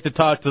can't wait to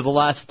talk to the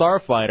last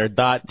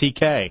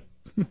Starfighter.tk.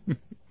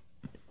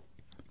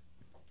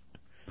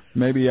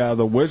 Maybe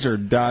the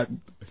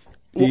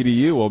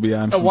Wizard.edu will be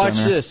on sometime Watch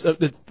there. this.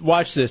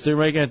 Watch this. They're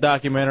making a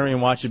documentary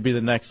and watch it be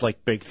the next,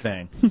 big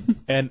thing.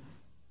 And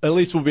at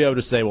least we'll be able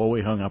to say, well,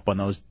 we hung up on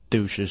those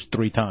douches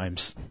 3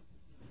 times.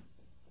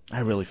 I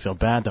really feel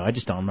bad, though. I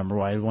just don't remember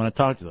why I want to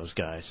talk to those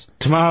guys.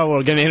 Tomorrow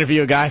we're going to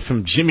interview a guy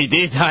from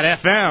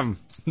JimmyD.fm.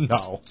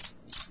 No.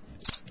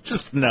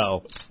 Just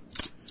no.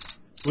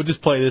 We'll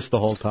just play this the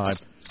whole time.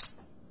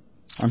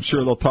 I'm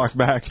sure they'll talk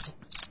back.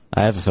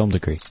 I have a film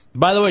degree.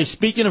 By the way,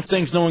 speaking of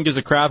things no one gives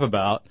a crap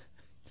about,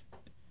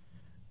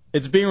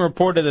 it's being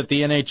reported that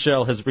the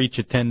NHL has reached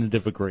a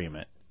tentative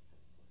agreement.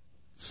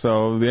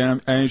 So the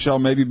NHL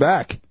may be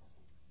back.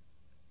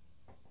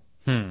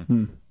 All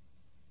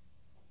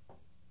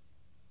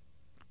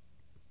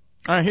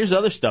right, here's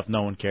other stuff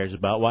no one cares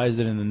about. Why is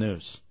it in the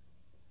news?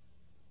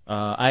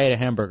 I ate a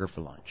hamburger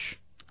for lunch.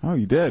 Oh,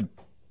 you did?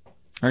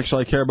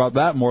 Actually, I care about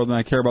that more than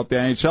I care about the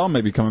NHL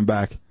maybe coming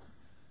back.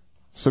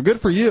 So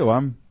good for you.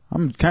 I'm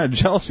kind of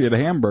jealous you had a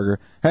hamburger.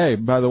 Hey,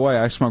 by the way,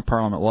 I smoke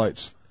Parliament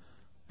Lights,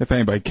 if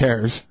anybody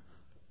cares.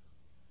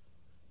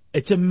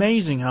 It's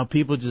amazing how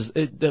people just...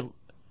 do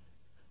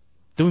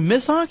we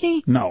miss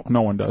hockey? No,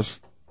 no one does.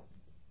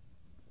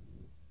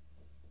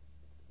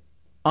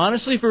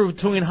 Honestly, if we're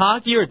between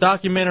hockey or a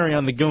documentary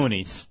on the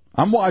Goonies...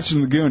 I'm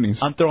watching the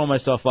Goonies. I'm throwing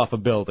myself off a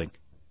building.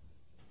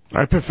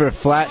 I prefer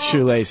flat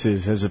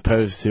shoelaces as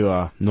opposed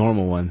to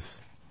normal ones.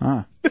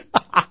 I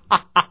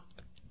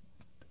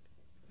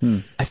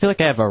feel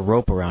like I have a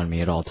rope around me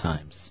at all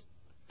times.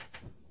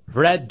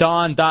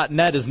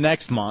 RedDawn.net is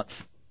next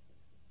month.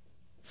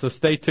 So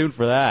stay tuned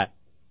for that.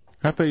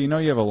 Hefe, you know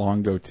you have a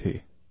long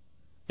goatee.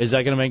 Is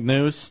that going to make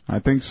news? I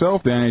think so.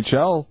 If the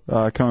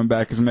NHL coming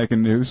back is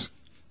making news.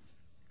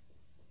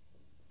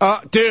 Oh,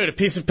 dude, a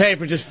piece of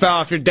paper just fell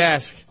off your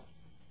desk.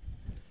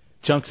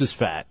 Chunks is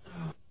fat.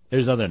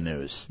 There's other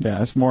news.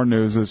 Yeah, it's more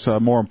news. It's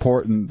more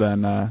important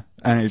than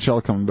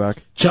NHL coming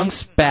back.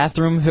 Chunk's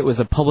bathroom, if it was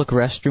a public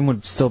restroom,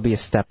 would still be a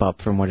step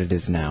up from what it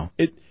is now.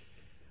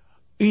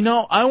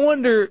 I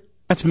wonder...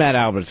 That's Matt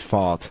Albert's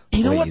fault.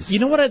 You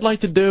know what I'd like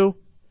to do?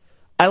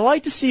 I'd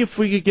like to see if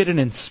we could get an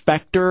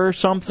inspector or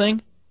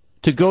something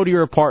to go to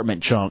your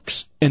apartment,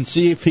 Chunks, and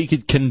see if he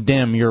could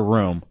condemn your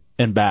room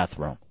and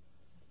bathroom.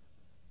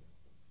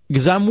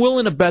 Because I'm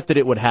willing to bet that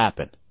it would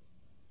happen.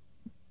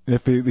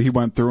 If he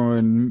went through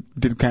and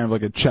did kind of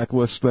like a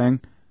checklist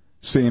thing,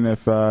 seeing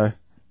if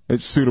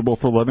it's suitable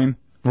for living.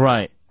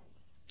 Right.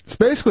 It's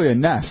basically a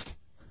nest.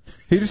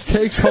 He just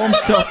takes home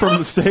stuff from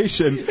the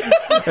station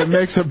and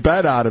makes a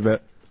bed out of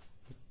it.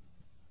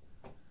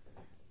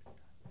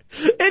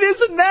 It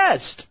is a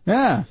nest.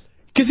 Yeah.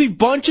 Because he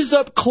bunches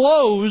up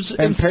clothes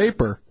and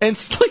paper and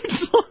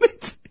sleeps on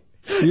it.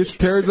 He just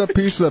tears up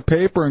pieces of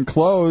paper and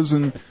clothes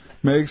and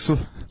makes a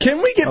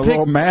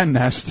little man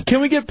nest. Can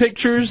we get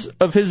pictures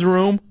of his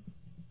room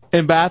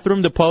and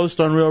bathroom to post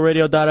on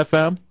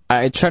RealRadio.fm?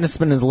 I try to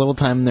spend as little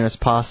time in there as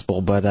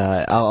possible, but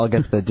I'll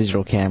get the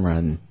digital camera.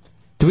 And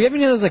do we have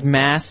any of those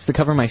masks to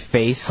cover my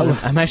face?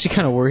 I'm actually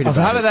kind of worried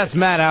about How did that's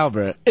Matt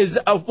Albert? Is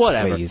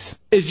whatever. Please.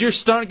 Is your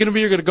stunt going to be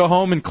you're going to go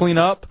home and clean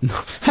up?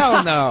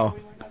 Hell no.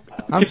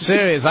 I'm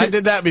serious. I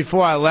did that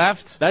before I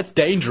left. That's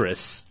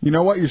dangerous. You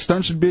know what your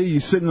stunt should be? You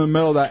sit in the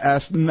middle of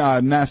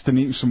that nest and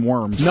eat some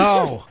worms.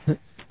 No.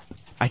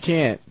 I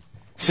can't.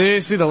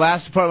 Seriously, the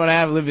last apartment I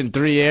have lived in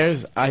 3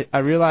 years, I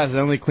realized I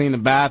only cleaned the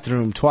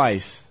bathroom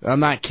twice. I'm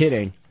not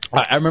kidding.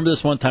 I remember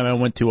this one time I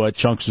went to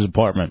Chunks'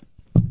 apartment.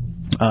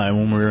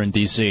 when we were in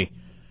D.C.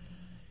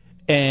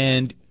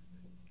 And,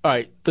 all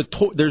right,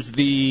 there's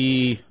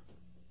the,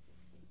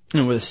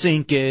 where the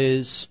sink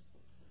is,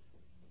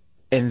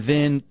 and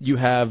then you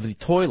have the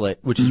toilet,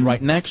 which is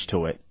right next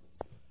to it,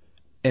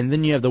 and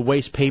then you have the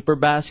waste paper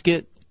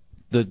basket,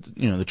 the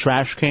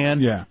trash can.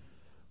 Yeah.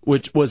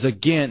 Which was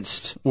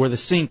against where the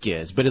sink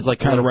is, but it's like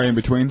kind of right in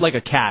between, like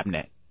a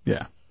cabinet.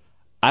 Yeah.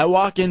 I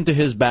walk into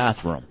his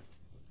bathroom,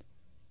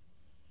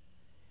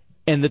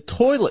 and the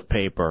toilet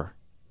paper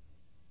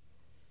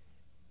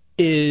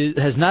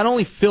has not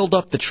only filled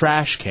up the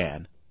trash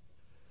can,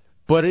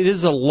 but it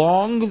is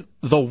along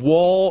the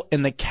wall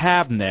in the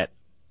cabinet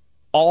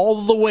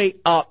all the way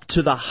up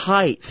to the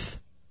height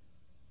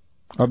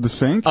of the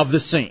sink. Of the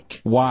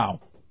sink. Wow.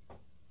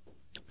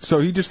 So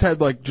he just had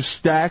just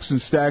stacks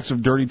and stacks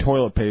of dirty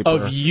toilet paper.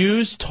 Of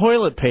used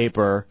toilet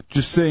paper.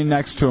 Just sitting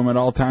next to him at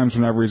all times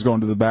whenever he's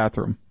going to the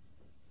bathroom.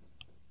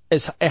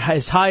 As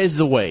high as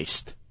the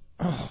waist.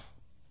 Oh,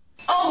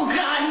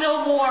 God,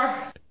 no more.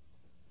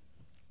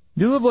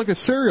 You live like a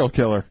serial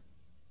killer.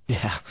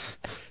 Yeah.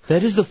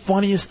 That is the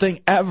funniest thing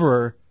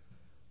ever.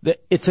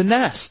 It's a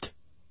nest.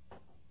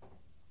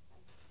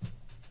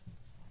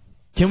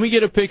 Can we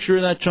get a picture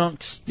of that,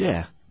 Chunks?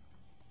 Yeah.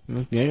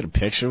 Yeah, get a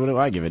picture. What do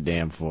I give a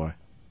damn for?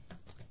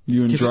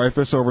 You and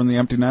Dreyfus over in the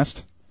empty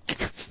nest?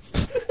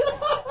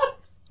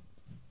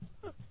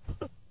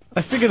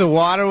 I figure the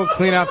water will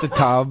clean out the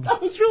tub.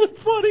 That was really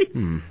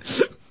funny.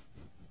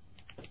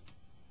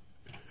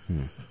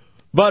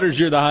 Butters,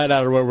 you're the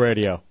Hideout of Web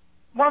Radio.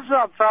 What's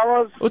up,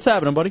 fellas? What's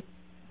happening, buddy?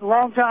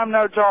 Long time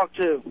no talk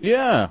to.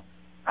 Yeah.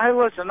 Hey,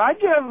 listen, I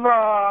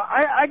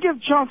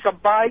give Chunks a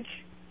bike.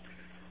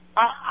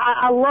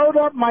 I load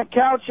up my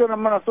couch that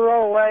I'm going to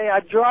throw away.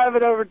 I drive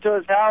it over to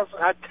his house.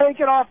 I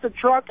take it off the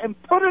truck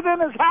and put it in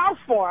his house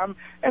for him.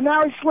 And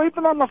now he's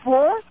sleeping on the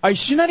floor?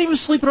 You're not even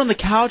sleeping on the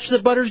couch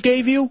that Butters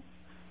gave you?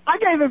 I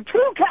gave him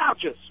 2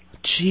 couches.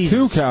 Jesus.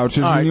 2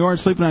 couches, and you aren't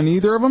sleeping on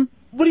either of them?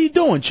 What are you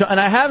doing, and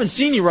I haven't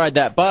seen you ride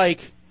that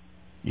bike.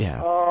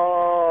 Yeah.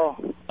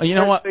 Oh. You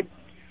know what?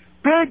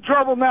 Big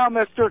trouble now,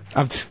 mister.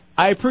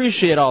 I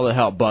appreciate all the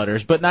help,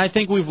 Butters, but I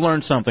think we've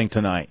learned something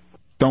tonight.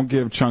 Don't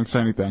give Chunks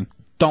anything.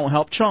 Don't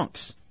help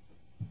Chunks.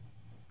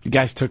 You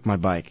guys took my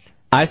bike.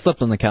 I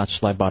slept on the couch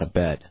till I bought a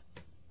bed,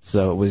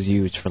 so it was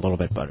used for a little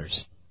bit,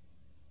 Butters.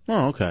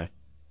 Oh, okay.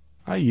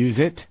 I use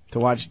it to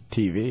watch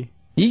TV.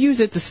 You use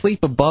it to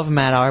sleep above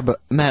Matt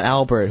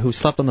Albert, who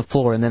slept on the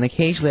floor, and then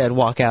occasionally I'd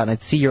walk out and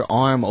I'd see your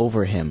arm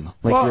over him,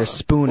 like you were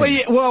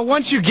spooning. Well,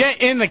 once you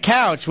get in the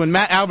couch, when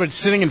Matt Albert's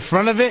sitting in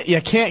front of it,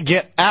 you can't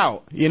get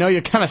out. You know,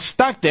 you're kind of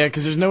stuck there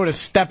because there's nowhere to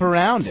step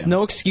around It's him.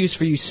 no excuse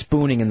for you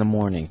spooning in the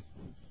morning.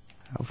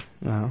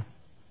 Well,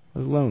 I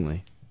was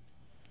lonely.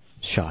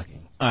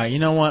 Shocking. All right, you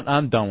know what?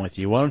 I'm done with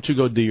you. Why don't you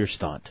go do your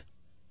stunt?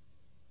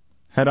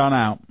 Head on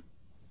out.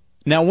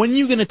 Now, when are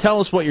you going to tell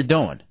us what you're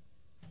doing?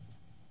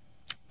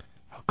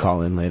 I'll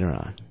call in later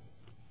on.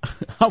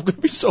 I'm going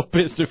to be so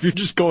pissed if you're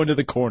just going to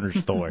the corner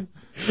store.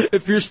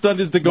 If your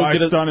stunt is to go My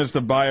get stunt is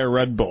to buy a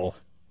Red Bull.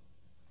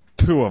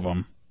 2 of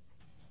them.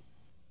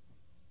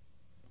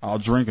 I'll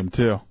drink them,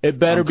 too. It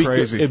better be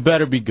crazy. good. It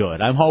better be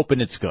good. I'm hoping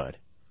it's good.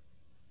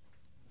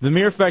 The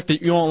mere fact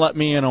that you won't let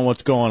me in on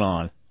what's going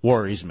on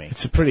worries me.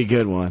 It's a pretty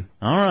good one.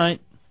 All right.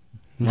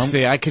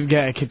 See, I could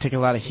take a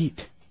lot of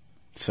heat.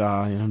 So,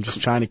 I'm just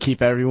trying to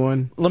keep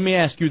everyone. Let me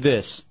ask you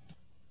this.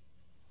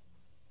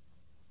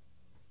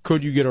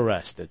 Could you get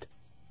arrested?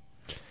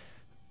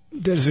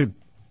 There's a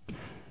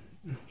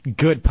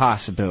good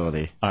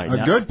possibility. All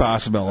right, A good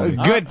possibility.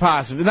 A good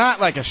possibility. Not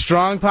like a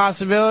strong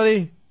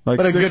possibility, Like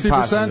but a 60%? good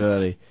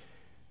possibility.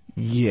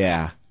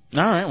 Yeah.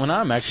 All right, well, now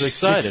I'm actually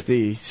excited.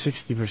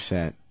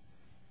 60%.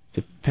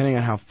 Depending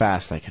on how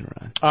fast I can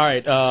run. All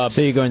right.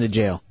 So you're going to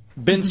jail.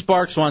 Ben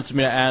Sparks wants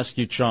me to ask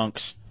you,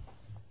 Chunks,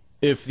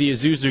 if the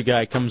Isuzu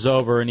guy comes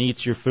over and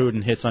eats your food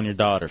and hits on your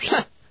daughters.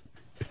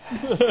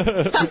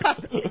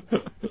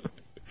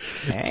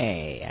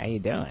 Hey, how you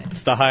doing?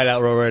 It's the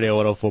Hideout Row Radio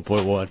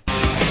 104.1.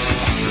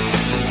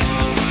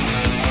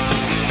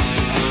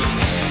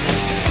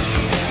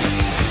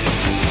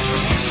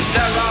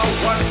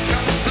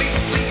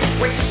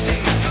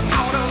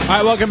 All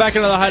right, welcome back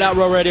into the Hideout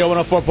Row Radio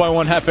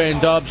 104.1 Hefe and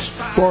Dubs.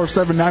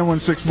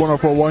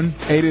 407-916-1041,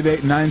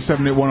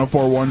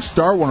 888-978-1041,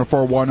 star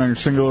 1041 on your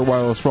singular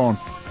wireless phone.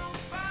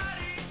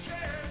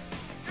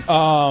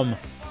 I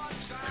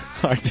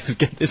just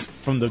get this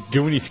from the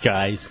Goonies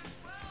guys.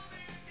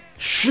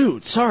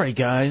 Shoot, sorry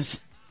guys.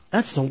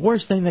 That's the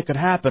worst thing that could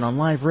happen on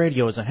live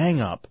radio is a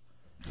hang-up.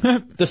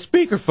 The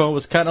speakerphone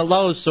was kind of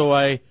low, so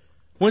I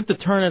went to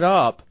turn it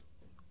up,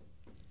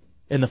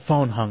 and the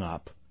phone hung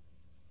up.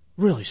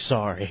 Really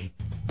sorry.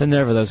 The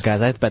nerve of those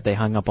guys. I bet they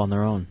hung up on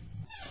their own.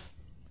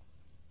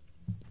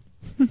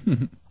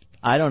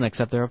 I don't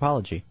accept their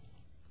apology.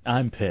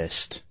 I'm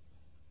pissed.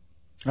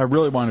 I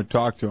really want to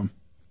talk to him.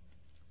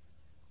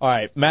 All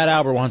right, Matt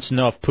Albert wants to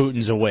know if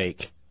Putin's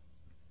awake.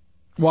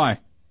 Why?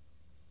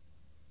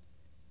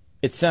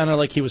 It sounded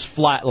like he was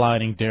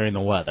flatlining during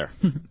the weather.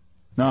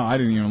 No, I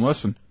didn't even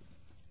listen.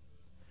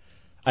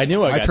 I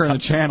knew I turned the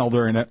channel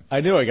during it.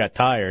 I knew I got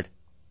tired.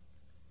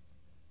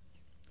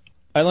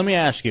 All right, let me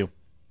ask you.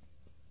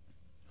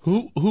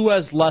 Who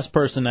has less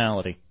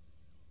personality?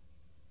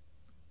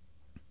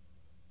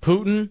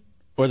 Putin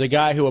or the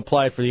guy who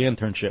applied for the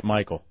internship,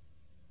 Michael?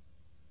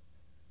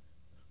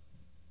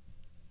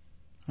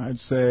 I'd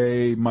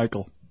say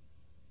Michael.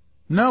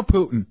 No,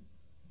 Putin.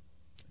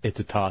 It's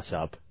a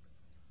toss-up.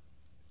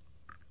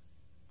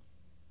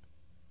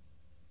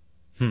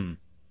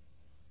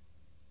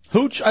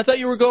 Hooch, I thought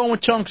you were going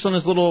with Chunks on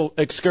his little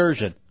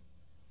excursion.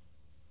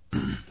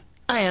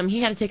 I am.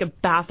 He had to take a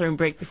bathroom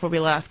break before we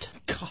left.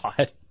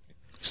 God.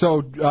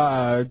 So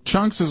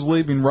Chunks is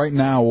leaving right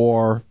now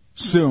or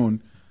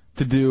soon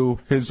to do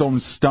his own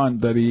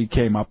stunt that he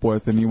came up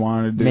with and he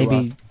wanted to do.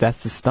 Maybe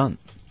that's the stunt.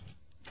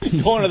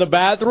 Going to the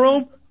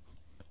bathroom?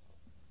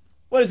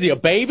 What is he, a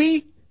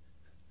baby?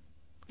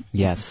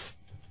 Yes.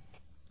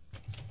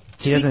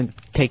 He doesn't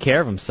take care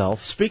of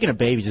himself. Speaking of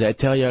babies, did I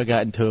tell you I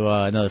got into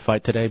another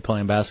fight today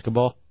playing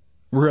basketball?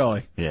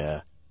 Really?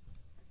 Yeah.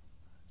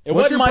 It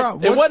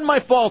wasn't my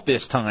fault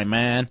this time,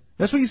 man.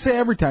 That's what you say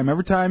every time.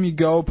 Every time you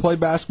go play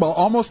basketball,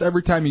 almost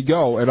every time you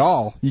go at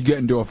all, you get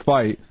into a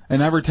fight.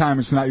 And every time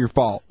it's not your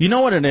fault. You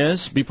know what it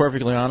is, to be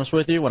perfectly honest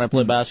with you, when I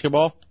play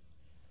basketball?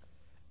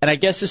 And I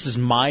guess this is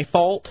my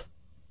fault.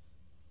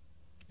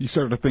 You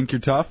start to think you're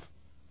tough?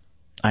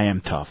 I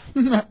am tough.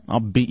 I'll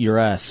beat your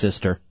ass,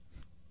 sister.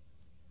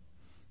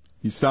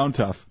 You sound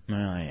tough. Well,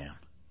 I am.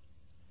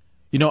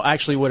 You know,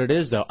 actually what it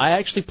is, though, I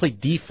actually play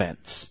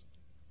defense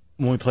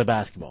when we play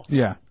basketball.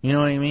 Yeah. You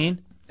know what I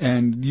mean?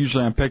 And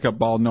usually on pickup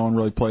ball, no one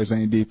really plays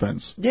any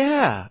defense.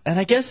 Yeah, and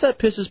I guess that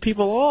pisses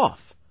people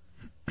off.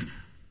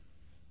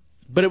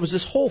 But it was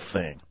this whole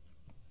thing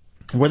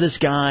where this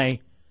guy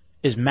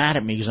is mad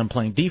at me because I'm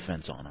playing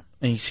defense on him.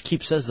 And he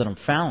keeps says that I'm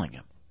fouling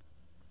him.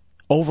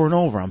 Over and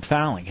over, I'm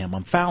fouling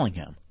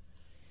him.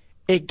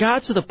 It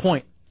got to the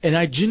point, and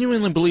I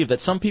genuinely believe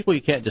that some people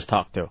you can't just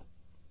talk to.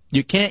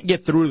 You can't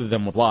get through to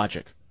them with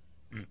logic.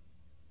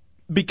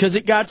 Because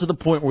it got to the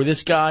point where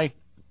this guy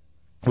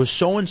was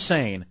so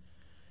insane.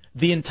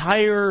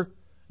 There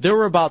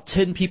were about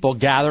 10 people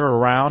gathered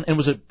around, and it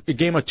was a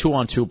game of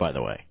 2-on-2, by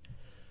the way.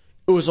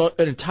 It was an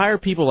entire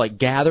people like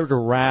gathered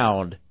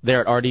around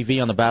there at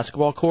RDV on the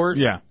basketball court.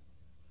 Yeah.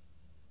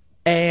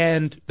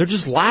 And they're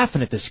just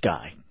laughing at this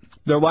guy.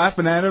 They're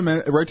laughing at him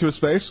right to his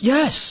face?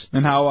 Yes.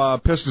 And how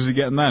pissed is he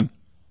getting then?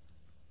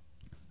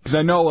 Because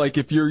I know, like,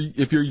 if you're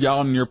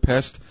yelling and you're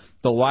pissed,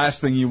 the last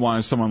thing you want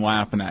is someone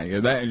laughing at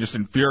you. That just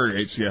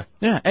infuriates you.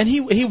 Yeah, and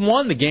he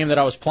won the game that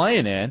I was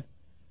playing in,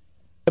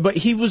 but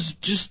it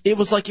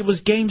was like it was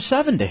game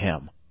 7 to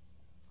him.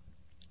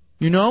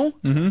 You know?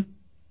 Mm-hmm.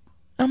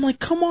 I'm like,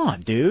 come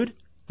on, dude.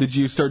 Did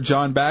you start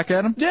jawing back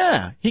at him?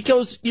 Yeah. He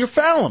goes, you're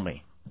fouling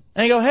me.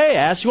 And I go, hey,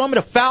 ass, you want me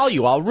to foul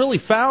you? I'll really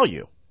foul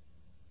you.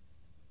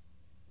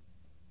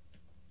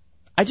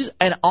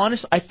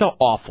 I felt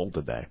awful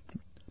today.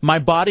 My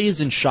body is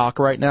in shock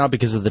right now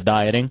because of the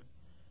dieting,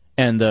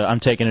 and I'm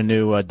taking a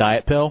new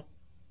diet pill.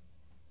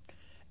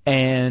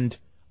 And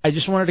I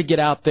just wanted to get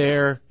out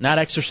there, not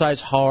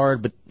exercise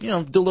hard, but, do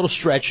a little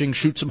stretching,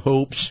 shoot some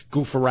hoops,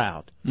 goof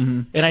around.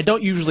 Mm-hmm. And I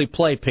don't usually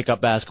play pickup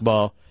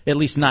basketball, at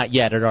least not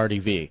yet at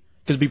RDV.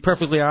 Because to be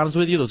perfectly honest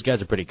with you, those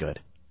guys are pretty good.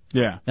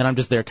 Yeah. And I'm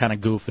just there kind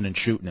of goofing and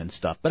shooting and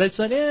stuff. But I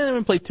said, I'm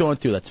going to play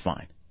 2-on-2, that's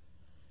fine.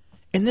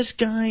 And this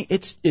guy,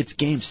 it's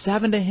game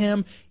 7 to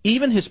him.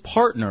 Even his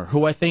partner,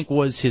 who I think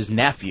was his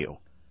nephew,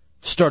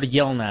 started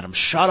yelling at him,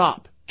 shut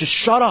up. Just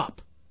shut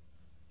up.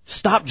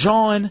 Stop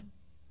jawing.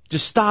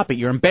 Just stop it.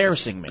 You're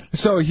embarrassing me.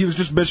 So he was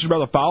just bitching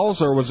about the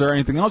fouls, or was there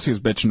anything else he was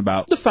bitching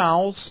about? The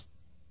fouls.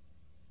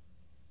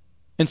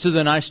 And so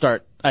then I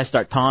start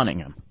taunting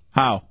him.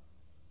 How?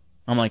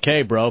 I'm like,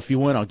 hey, bro, if you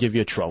win, I'll give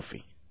you a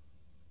trophy.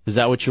 Is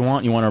that what you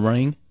want? You want a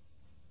ring?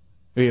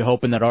 Are you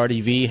hoping that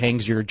RDV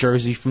hangs your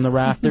jersey from the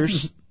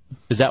rafters?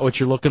 Is that what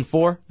you're looking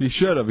for? He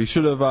should have. He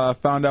should have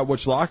found out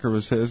which locker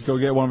was his, go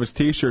get one of his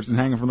T-shirts and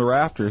hang it from the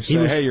rafters.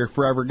 Say, hey, you're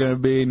forever going to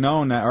be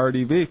known at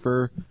RDV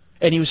for...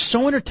 And he was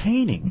so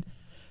entertaining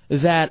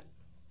that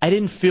I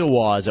didn't feel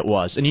well as it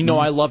was. And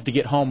I love to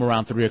get home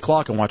around 3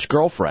 o'clock and watch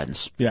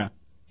Girlfriends. Yeah.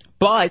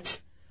 But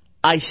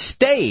I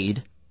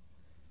stayed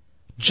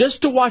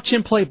just to watch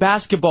him play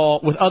basketball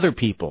with other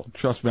people.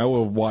 Trust me, I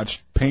would have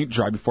watched paint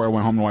dry before I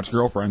went home to watch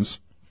Girlfriends.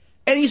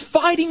 And he's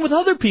fighting with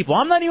other people.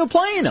 I'm not even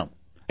playing him.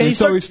 And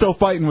so he's still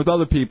fighting with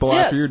other people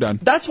after you're done.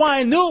 That's why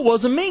I knew it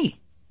wasn't me.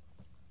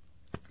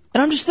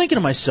 And I'm just thinking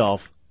to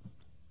myself,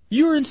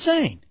 you're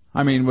insane.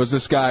 I mean, was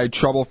this guy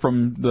trouble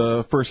from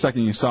the first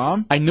second you saw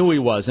him? I knew he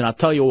was, and I'll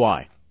tell you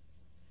why.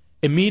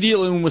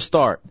 Immediately when we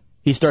start,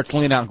 he starts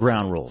laying out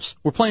ground rules.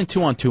 We're playing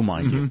 2-on-2,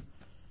 mind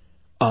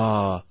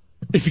you.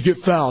 If you get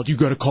fouled, you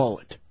got to call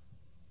it.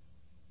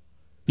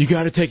 You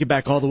got to take it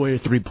back all the way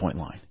to 3-point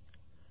line.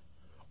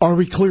 Are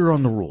we clear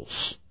on the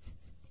rules?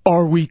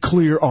 Are we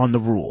clear on the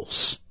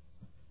rules?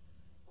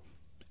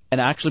 And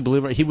actually,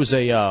 believe it, he was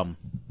I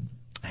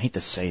hate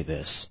to say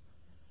this,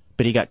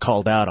 but he got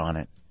called out on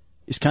it.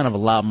 He's kind of a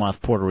loudmouth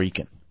Puerto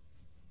Rican.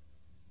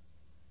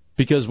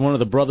 Because one of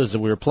the brothers that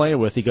we were playing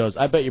with, he goes,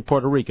 I bet you're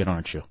Puerto Rican,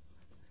 aren't you?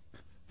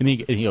 And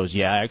he goes,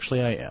 yeah,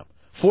 actually I am.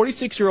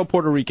 46-year-old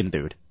Puerto Rican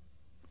dude.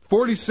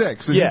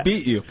 46, and Yeah. he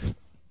beat you.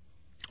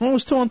 Well, it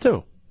was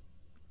 2-2.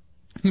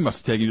 He must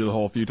have taken you to the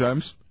hole a few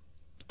times.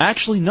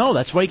 Actually, no.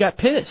 That's why he got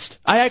pissed.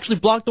 I actually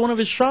blocked one of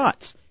his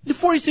shots. He's a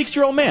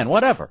 46-year-old man.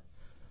 Whatever.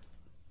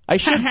 I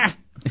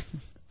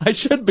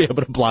should be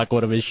able to block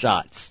one of his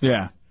shots.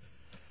 Yeah.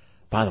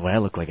 By the way, I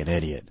look like an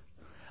idiot.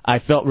 I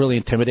felt really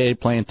intimidated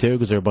playing, too,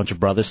 because there were a bunch of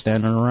brothers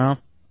standing around.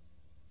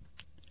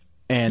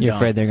 And You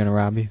afraid they're going to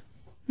rob you?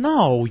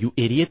 No, you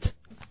idiot.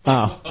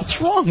 Oh.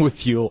 What's wrong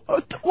with you?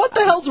 What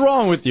the hell's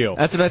wrong with you?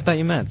 That's what I thought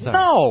you meant. Sorry.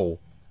 No.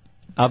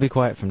 I'll be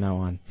quiet from now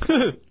on.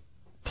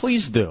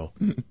 Please do.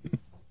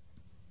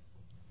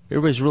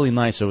 Everybody's really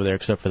nice over there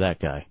except for that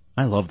guy.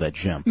 I love that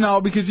gym.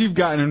 No, because you've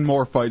gotten in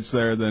more fights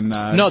there than...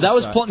 No, that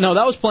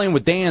was playing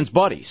with Dan's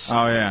buddies.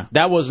 Oh, yeah.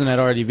 That wasn't at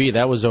RDV.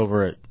 That was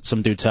over at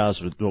some dude's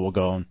house where we'll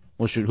go and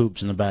we'll shoot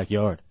hoops in the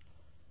backyard.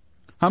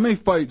 How many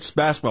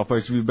basketball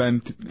fights have you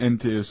been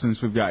into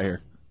since we've got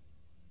here?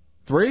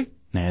 3?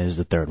 Nah, this is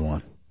the third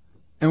one.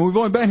 And we've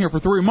only been here for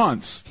 3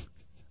 months.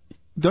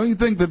 Don't you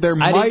think that there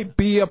might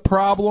be a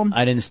problem?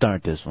 I didn't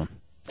start this one.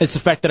 It's the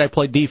fact that I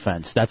play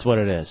defense. That's what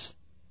it is.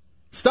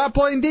 Stop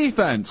playing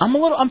defense.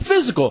 I'm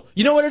physical.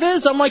 You know what it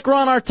is? I'm like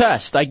Ron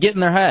Artest. I get in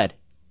their head.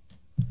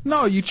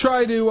 No, you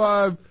try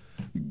to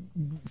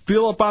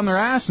feel up on their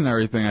ass and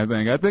everything,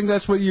 I think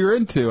that's what you're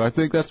into. I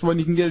think that's when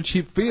you can get a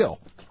cheap feel.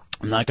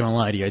 I'm not going to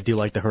lie to you. I do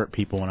like to hurt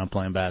people when I'm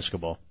playing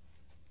basketball.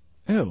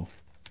 Ew.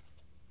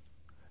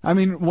 I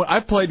mean,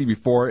 I've played you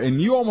before, and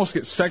you almost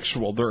get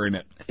sexual during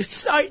it.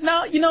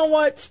 No, you know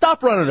what?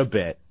 Stop running a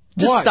bit.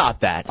 Just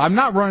stop that. I'm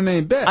not running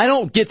any bit. I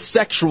don't get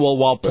sexual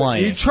while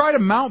playing. You try to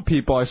mount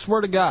people, I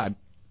swear to God.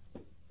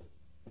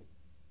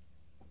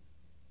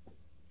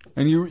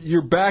 And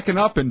you're backing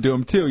up into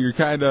them, too. You're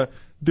kind of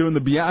doing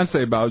the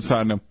Beyonce bounce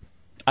on them.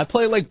 I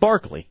play like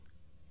Barkley.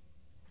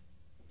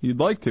 You'd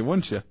like to,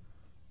 wouldn't you?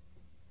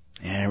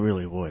 Yeah, I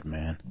really would,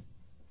 man.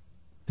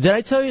 Did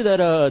I tell you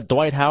that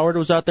Dwight Howard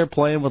was out there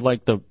playing with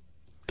like the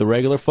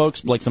regular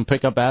folks, like some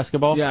pickup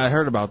basketball? Yeah, I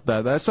heard about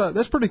that.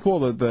 That's pretty cool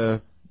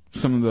that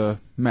some of the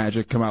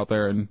Magic come out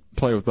there and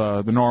play with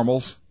the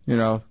normals, you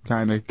know,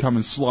 kind of come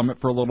and slum it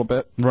for a little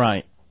bit.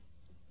 Right.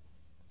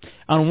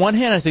 On one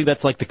hand, I think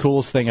that's like the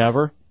coolest thing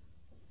ever,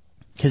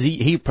 because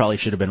he probably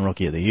should have been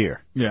Rookie of the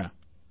Year. Yeah.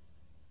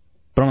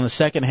 But on the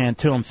second hand,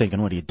 too, I'm thinking,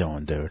 what are you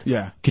doing, dude?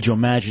 Yeah. Could you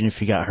imagine if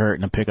you got hurt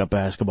in a pickup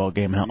basketball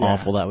game, how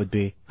awful that would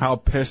be? How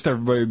pissed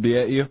everybody would be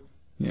at you.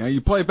 You know,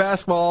 you play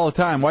basketball all the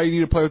time. Why do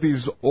you need to play with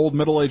these old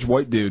middle-aged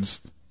white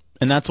dudes?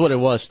 And that's what it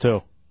was,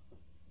 too.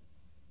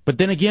 But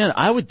then again,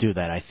 I would do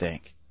that, I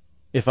think,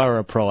 if I were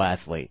a pro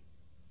athlete.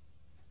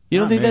 You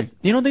don't think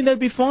that'd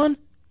be fun?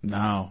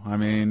 No. I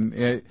mean,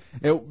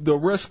 the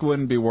risk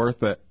wouldn't be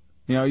worth it.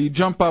 You know, you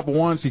jump up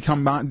once, you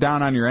come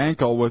down on your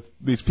ankle with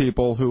these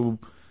people who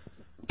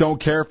don't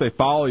care if they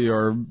follow you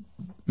or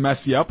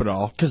mess you up at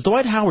all. Because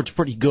Dwight Howard's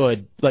pretty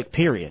good, like,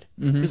 period.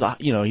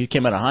 Mm-hmm. He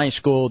came out of high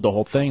school, the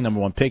whole thing,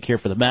 #1 pick here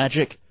for the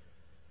Magic.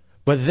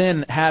 But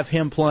then have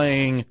him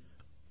playing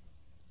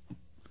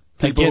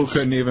people who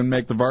couldn't even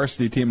make the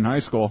varsity team in high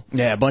school.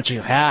 Yeah, a bunch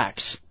of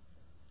hacks.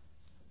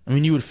 I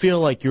mean, you would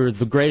feel like you're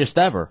the greatest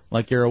ever,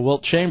 like you're a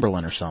Wilt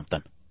Chamberlain or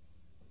something.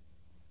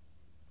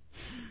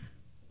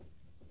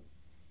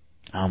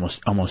 I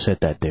almost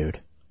hit that dude.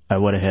 I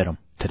would have hit him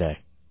today.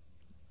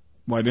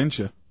 Why didn't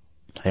you?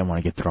 I didn't want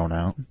to get thrown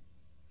out.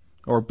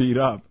 Or beat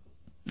up.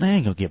 I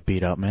ain't gonna get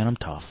beat up, man. I'm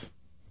tough.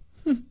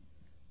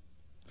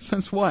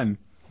 Since when?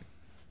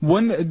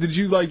 When did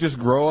you just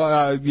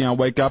grow,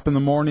 wake up in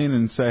the morning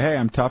and say, hey,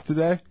 I'm tough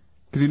today?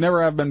 Because you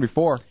never have been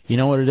before. You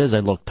know what it is? I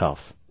look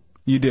tough.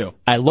 You do.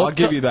 I'll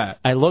give you that.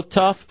 I look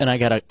tough, and I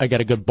got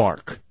a good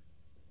bark.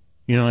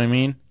 You know what I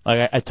mean?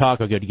 I talk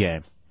a good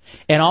game.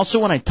 And also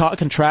when I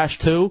talk and trash,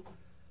 too,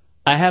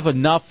 I have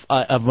enough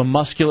of a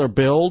muscular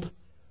build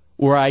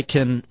where I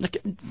can...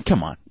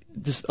 Come on.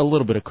 Just a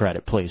little bit of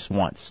credit, please,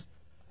 once.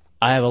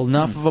 I have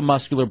enough of a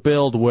muscular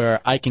build where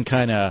I can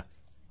kind of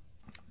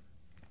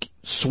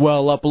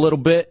swell up a little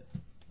bit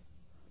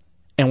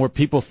and where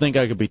people think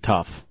I could be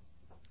tough.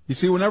 You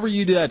see, whenever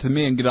you do that to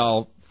me and get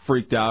all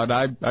freaked out,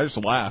 I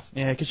just laugh.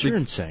 Yeah, because you're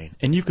insane.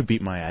 And you could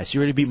beat my ass. You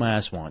already beat my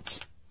ass once.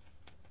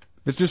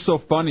 It's just so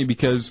funny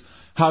because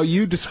how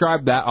you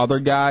describe that other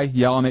guy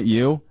yelling at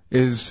you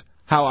is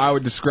how I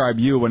would describe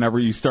you whenever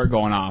you start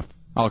going off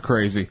all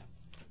crazy.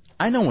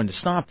 I know when to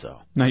stop, though.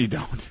 No, you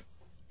don't.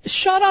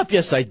 Shut up.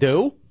 Yes, I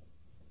do.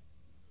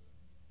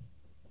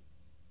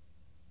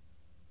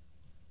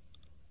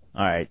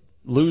 All right.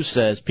 Lou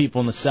says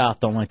people in the South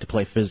don't like to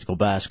play physical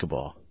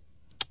basketball.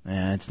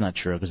 It's not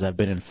true because I've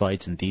been in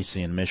fights in D.C.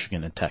 and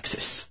Michigan and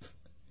Texas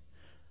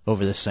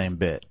over the same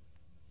bit.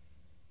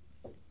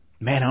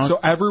 Man, so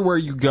everywhere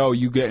you go,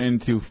 you get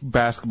into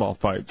basketball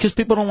fights. Because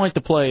people don't like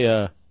to play,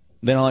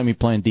 they don't like me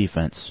playing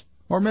defense.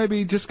 Or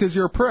maybe just because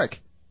you're a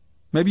prick.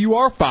 Maybe you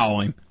are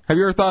fouling. Have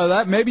you ever thought of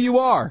that? Maybe you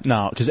are.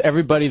 No, because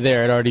everybody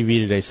there at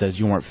RDV today says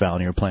you weren't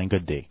fouling, you were playing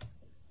good D.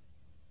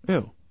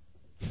 Ew.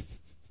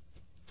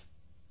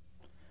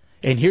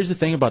 And here's the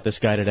thing about this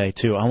guy today,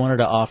 too. I wanted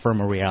to offer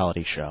him a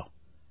reality show.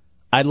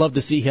 I'd love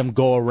to see him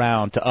go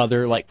around to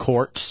other,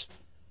 courts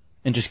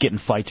and just get in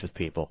fights with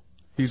people.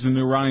 He's the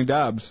new Ronnie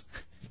Dobbs.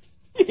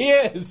 He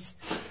is.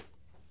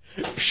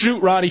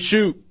 Shoot, Ronnie,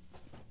 shoot.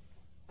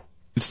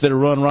 Instead of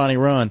run, Ronnie,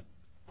 run.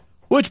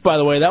 Which, by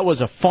the way, that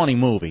was a funny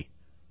movie.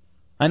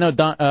 I know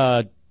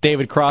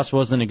David Cross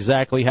wasn't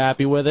exactly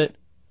happy with it.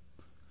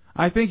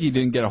 I think he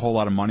didn't get a whole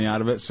lot of money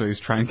out of it, so he's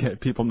trying to get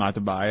people not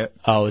to buy it.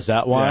 Oh, is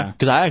that why? Yeah.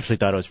 Because I actually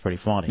thought it was pretty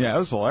funny. Yeah, it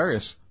was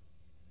hilarious.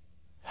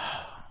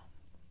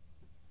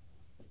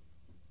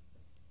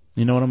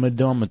 You know what I'm going to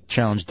do? I'm going to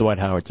challenge Dwight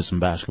Howard to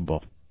some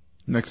basketball.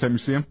 Next time you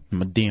see him? I'm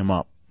going to D him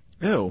up.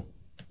 Ew.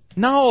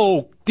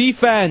 No!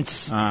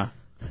 Defense! Hey,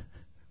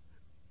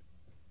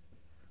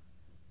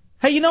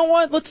 you know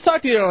what? Let's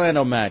talk to the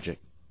Orlando Magic.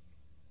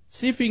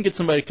 See if you can get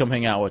somebody to come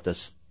hang out with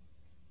us.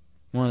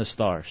 One of the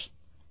stars.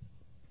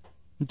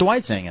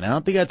 Dwight's hanging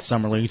out. They got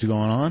summer leagues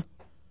going on.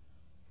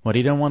 What,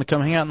 he didn't want to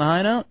come hang out in the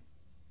Hideout?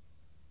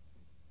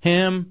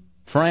 Him,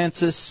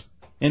 Francis,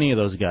 any of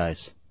those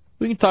guys.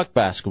 We can talk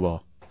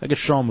basketball. I could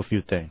show him a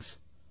few things.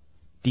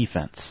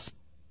 Defense.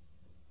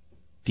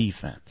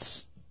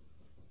 Defense.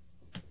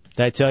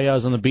 Did I tell you I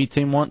was on the B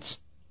team once?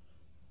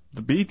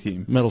 The B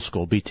team? Middle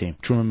school, B team.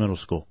 Truman Middle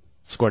School.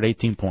 Scored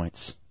 18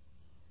 points.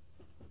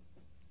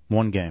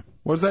 One game.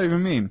 What does that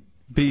even mean?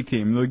 B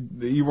team.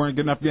 You weren't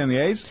good enough to be on the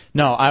A's?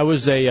 No, I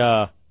was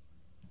I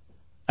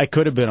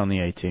could have been on the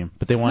A team,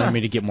 but they wanted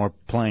me to get more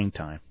playing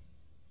time.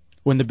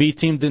 When the B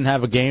team didn't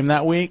have a game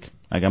that week,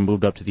 I got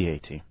moved up to the A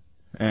team.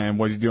 And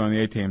what did you do on the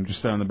A team?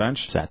 Just sit on the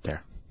bench? Sat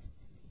there.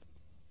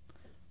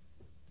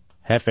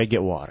 Hefe,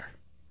 get water.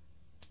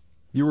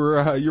 You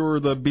were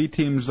the B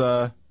team's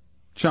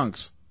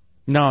chunks.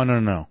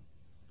 No.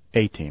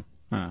 A team.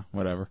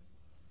 Whatever.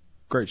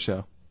 Great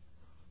show.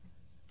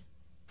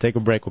 Take a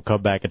break. We'll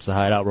come back. It's the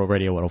Hideout, Row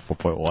Radio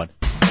 104.1.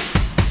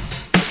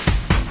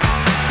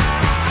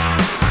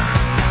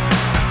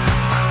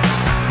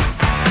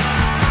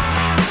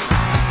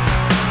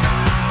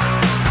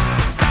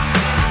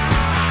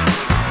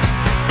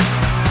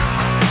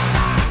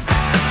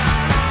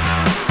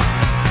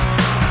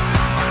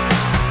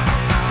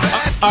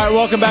 All right,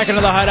 welcome back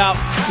into the Hideout,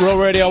 Row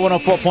Radio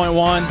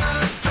 104.1.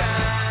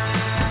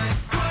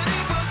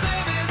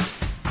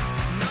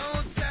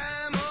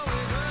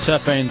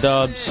 Hefe and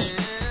Dubs.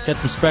 Got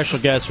some special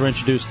guests. We'll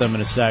introduce them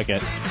in a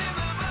second.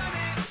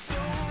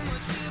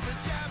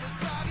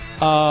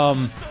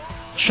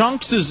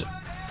 Chunks is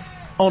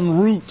en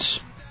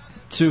route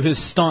to his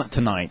stunt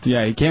tonight.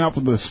 Yeah, he came up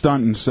with the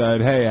stunt and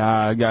said, hey,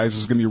 guys, this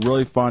is going to be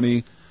really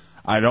funny.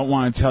 I don't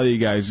want to tell you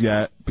guys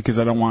yet because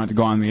I don't want it to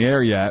go on the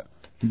air yet.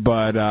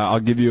 But I'll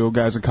give you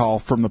guys a call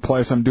from the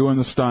place I'm doing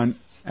the stunt,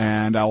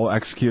 and I'll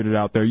execute it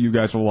out there. You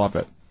guys will love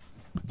it.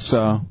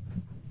 So, all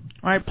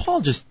right,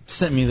 Paul just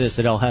sent me this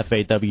at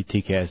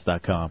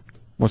lhefe@wtks.com.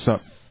 What's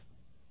up?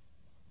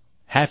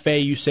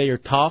 Hefe, you say you're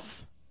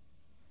tough?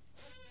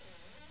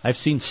 I've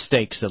seen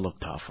steaks that look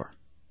tougher.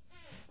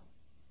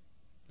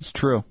 It's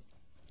true.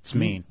 It's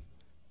mean.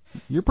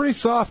 You're pretty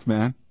soft,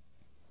 man.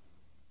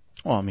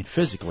 Well, I mean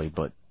physically,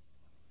 but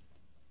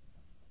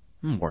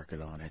I'm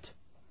working on it.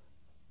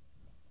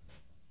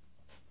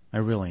 I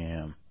really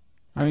am.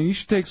 I mean, you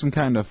should take some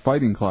kind of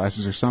fighting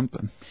classes or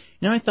something.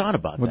 You know, I thought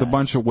about with that. With a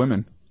bunch of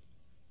women.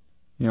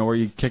 You know, where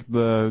you kick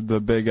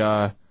the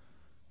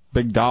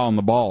big doll in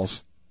the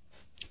balls.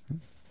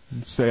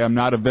 And say, I'm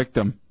not a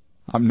victim.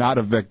 I'm not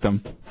a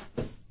victim.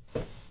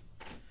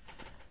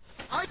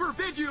 I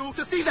forbid you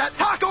to see that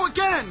taco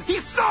again!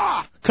 He's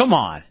soft! Come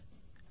on.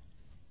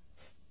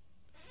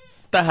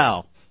 What the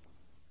hell?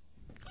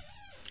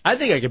 I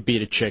think I could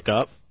beat a chick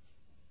up.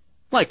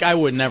 Like, I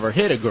would never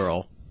hit a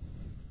girl.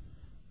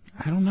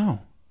 I don't know.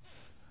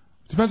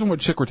 Depends on what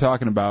chick we're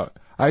talking about.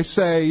 I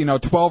say,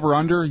 12 or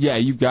under, yeah,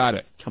 you've got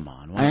it. Come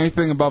on.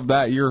 Anything above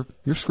that, you're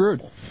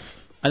screwed.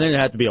 I think there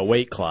had to be a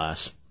weight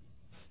class.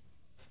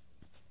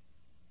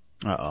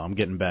 Uh-oh, I'm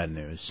getting bad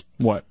news.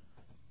 What?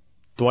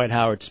 Dwight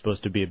Howard's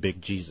supposed to be a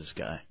big Jesus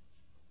guy.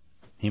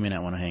 He may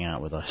not want to hang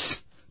out with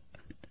us.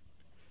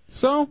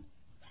 So,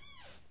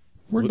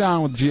 we're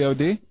down with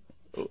G.O.D.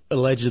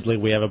 Allegedly,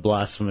 we have a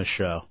blasphemous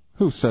show.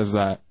 Who says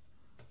that?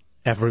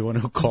 Everyone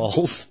who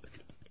calls.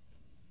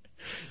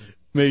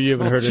 Maybe you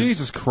haven't heard it.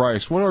 Jesus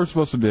Christ, what are we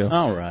supposed to do?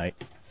 All right.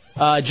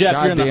 Jeff,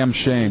 Goddamn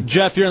shame.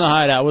 Jeff, you're in the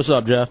Hideout. What's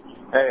up, Jeff?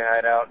 Hey,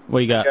 Hideout. What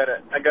you got?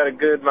 I got a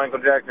good Michael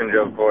Jackson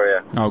joke for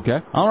you.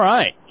 Okay. All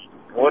right.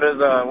 What is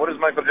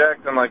Michael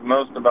Jackson like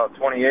most about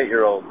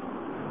 28-year-olds?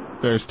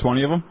 There's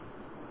 20 of them?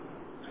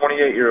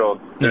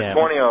 28-year-olds. There's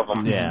 20 of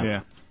them.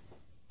 Yeah.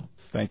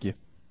 Thank you.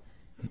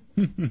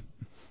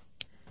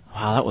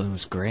 Wow, that one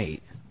was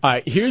great. All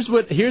right, here's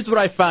what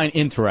I find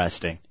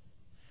interesting.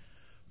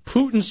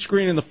 Putin's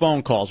screening the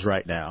phone calls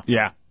right now.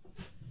 Yeah.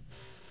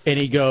 And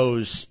he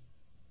goes,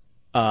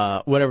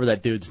 whatever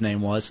that dude's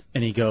name was,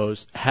 and he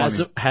goes, has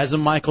a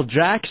Michael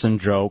Jackson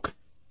joke.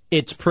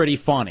 It's pretty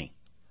funny.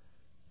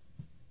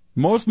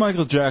 Most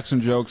Michael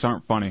Jackson jokes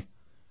aren't funny.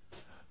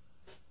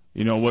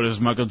 You know, what does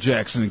Michael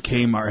Jackson and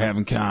Kmart have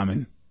in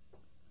common?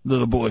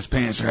 Little boy's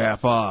pants are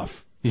half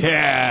off.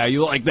 Yeah,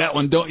 you like that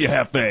one, don't you,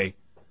 Hefe?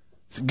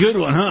 It's a good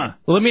one, huh?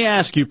 Well, let me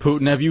ask you,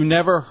 Putin, have you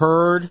never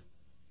heard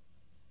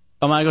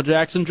a Michael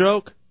Jackson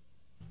joke?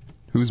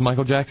 Who's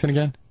Michael Jackson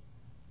again?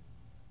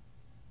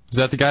 Is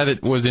that the guy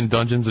that was in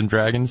Dungeons and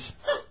Dragons?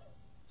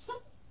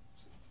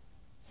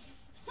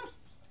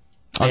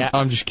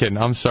 I'm just kidding.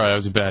 I'm sorry. That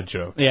was a bad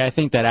joke. Yeah, I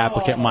think that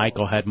applicant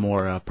Michael had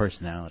more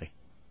personality.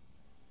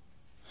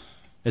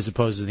 As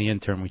opposed to the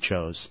intern we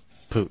chose,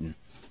 Putin.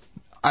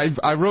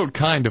 I wrote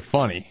kind of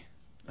funny.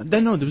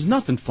 No, there was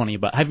nothing funny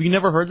about it. Have you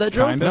never heard that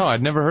joke? Kinda? No,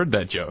 I'd never heard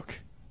that joke.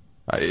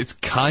 It's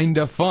kind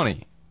of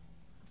funny.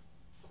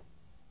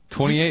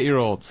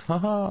 28-year-olds.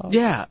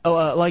 Yeah,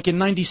 like in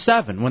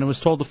 97 when it was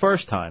told the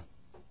first time.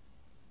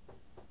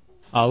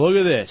 Oh, look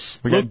at this.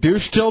 We got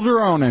Douche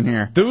Childerone in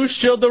here.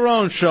 Douche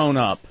Childerone shown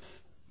up.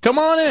 Come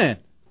on in.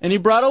 And he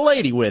brought a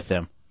lady with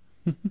him.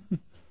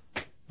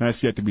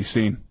 That's yet to be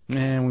seen.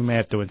 And we may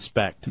have to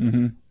inspect.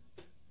 Mm-hmm.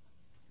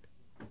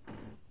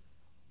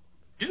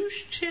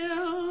 Douche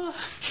chill.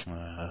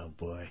 Oh,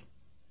 boy.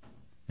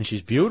 And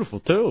she's beautiful,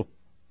 too.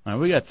 All right,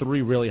 we got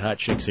 3 really hot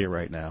chicks here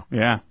right now.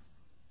 Yeah.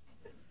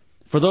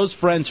 For those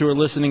friends who are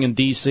listening in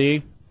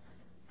D.C.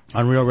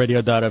 on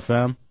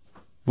RealRadio.fm.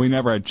 We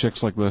never had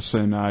chicks like this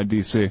in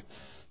D.C.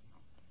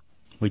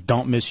 We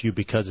don't miss you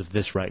because of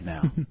this right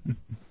now.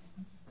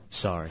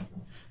 Sorry.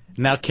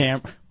 Now,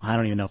 Cam, I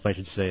don't even know if I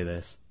should say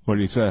this. What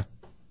did he say?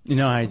 You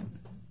know,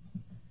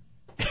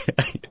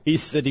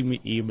 he's sending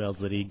me emails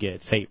that he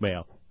gets, hate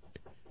mail.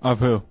 Of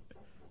who?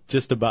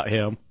 Just about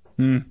him.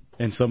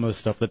 And some of the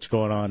stuff that's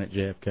going on at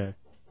JFK.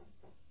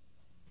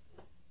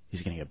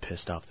 He's going to get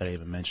pissed off that I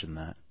even mentioned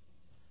that.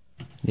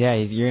 Yeah,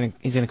 he's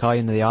gonna call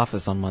you into the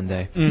office on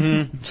Monday.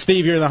 Mm-hmm.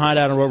 Steve, you're in the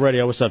Hideout on World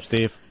Radio. What's up,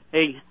 Steve?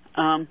 Hey,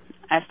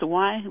 as to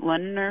why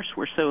Londoners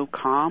were so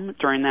calm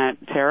during that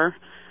terror,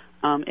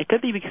 it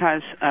could be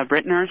because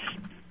Britons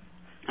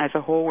as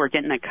a whole were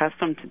getting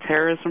accustomed to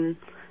terrorism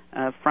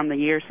from the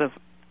years of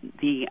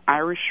the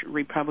Irish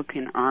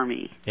Republican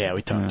Army. Yeah,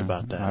 we talked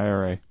about that.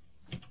 IRA.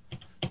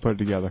 Put it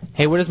together.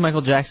 Hey, what does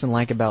Michael Jackson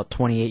like about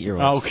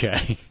 28-year-olds?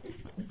 Okay.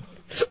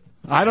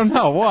 I don't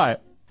know.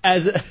 What?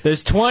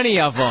 There's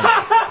 20 of them.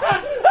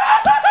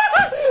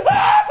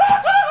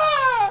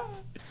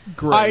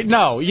 Great.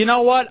 No, you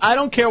know what? I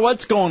don't care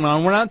what's going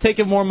on. We're not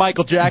taking more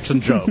Michael Jackson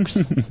jokes.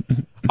 All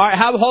right,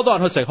 hold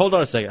on a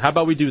second. How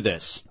about we do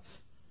this?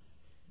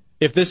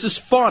 If this is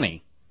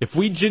funny, if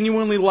we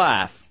genuinely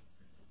laugh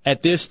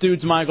at this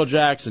dude's Michael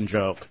Jackson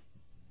joke,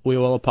 we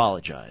will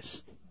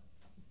apologize.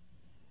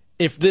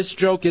 If this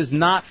joke is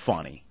not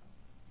funny,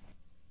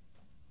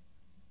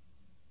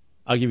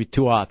 I'll give you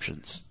 2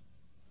 options.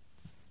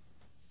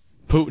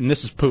 Putin,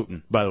 this is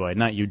Putin, by the way,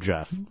 not you,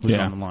 Jeff, who's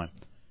on the line.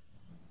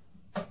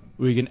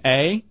 We can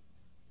A,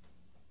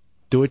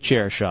 do a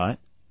chair shot.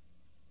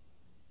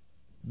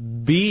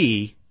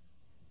 B,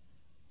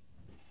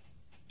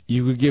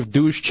 you could give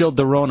Douche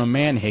Childerone a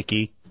man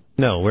hickey.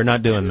 No, we're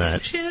not doing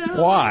that.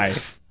 Why?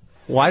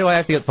 Why do I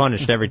have to get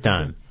punished every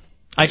time?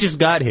 I just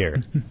got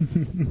here.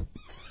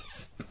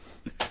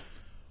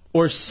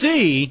 Or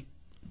C,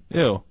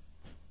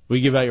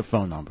 we give out your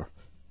phone number.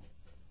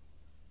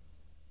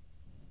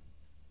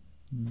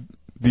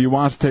 Do you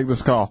want us to take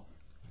this call?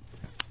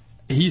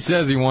 He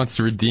says he wants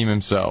to redeem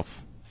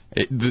himself.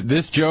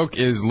 This joke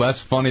is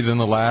less funny than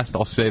the last.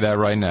 I'll say that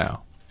right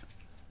now.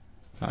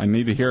 I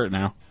need to hear it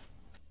now.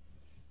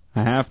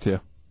 I have to.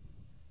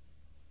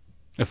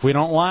 If we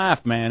don't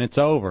laugh, man, it's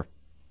over.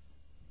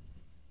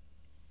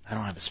 I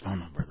don't have his phone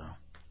number, though.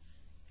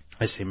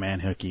 I say man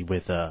hooky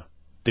with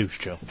douche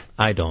chill.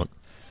 I don't.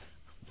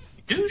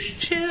 Douche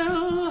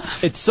chill.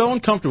 It's so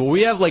uncomfortable.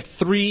 We have like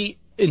 3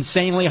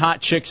 insanely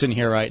hot chicks in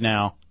here right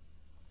now.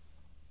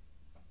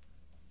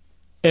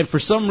 And for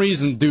some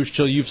reason, Douche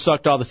Chill, you've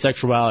sucked all the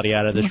sexuality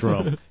out of this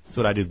room. That's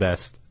what I do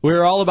best. We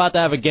were all about to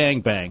have a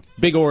gangbang.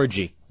 Big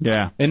orgy.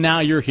 Yeah. And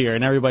now you're here,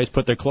 and everybody's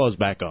put their clothes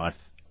back on.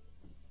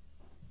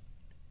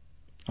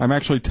 I'm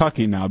actually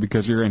tucking now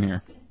because you're in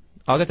here.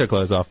 I'll get their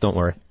clothes off, don't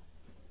worry.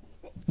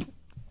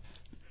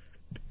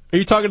 Are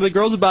you talking to the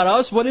girls about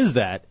us? What is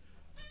that?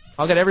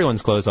 I'll get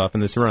everyone's clothes off in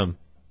this room.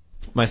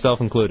 Myself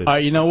included. All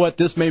right, you know what?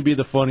 This may be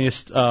the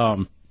funniest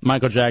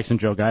Michael Jackson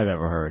joke I've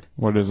ever heard.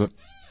 What is it?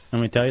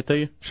 Let me tell it to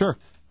you? Sure.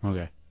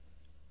 Okay.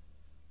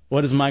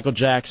 What does Michael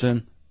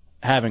Jackson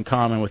have in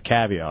common with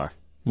caviar?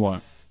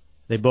 What?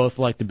 They both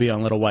like to be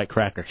on little white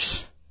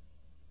crackers.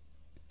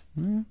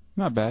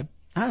 Not bad.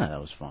 I thought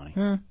that was funny.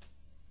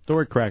 The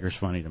word cracker's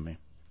funny to me.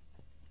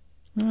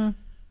 Why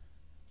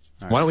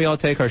don't we all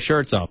take our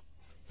shirts off?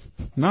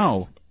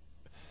 No.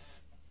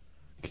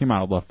 Came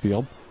out of left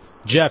field.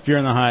 Jeff, you're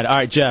in the hide. All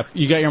right, Jeff,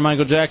 you got your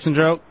Michael Jackson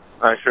joke?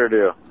 I sure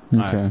do.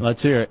 Okay. All right,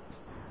 let's hear it.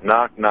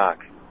 Knock,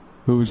 knock.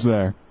 Who's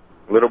there?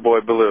 Little boy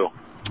Baloo.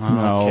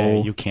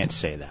 Okay, you can't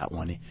say that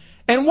one.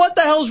 And what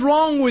the hell's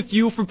wrong with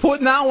you for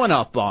putting that one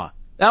up on?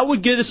 That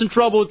would get us in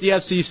trouble with the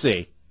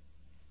FCC.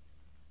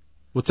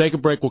 We'll take a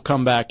break. We'll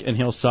come back, and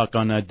he'll suck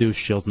on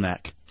Douche Chill's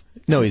neck.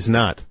 No, he's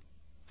not.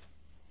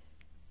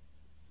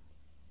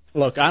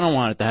 Look, I don't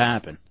want it to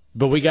happen,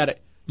 but we got to.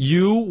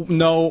 You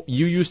know,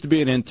 you used to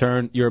be an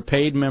intern. You're a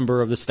paid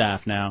member of the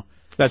staff now.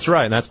 That's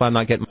right, and that's why I'm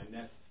not getting my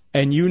neck.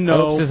 And you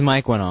know Oops, his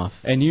mic went off.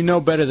 And you know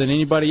better than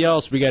anybody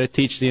else, we got to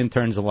teach the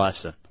interns a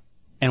lesson.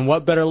 And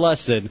what better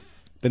lesson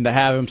than to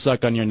have him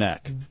suck on your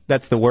neck?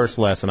 That's the worst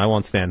lesson. I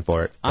won't stand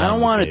for it. I don't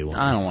want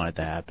it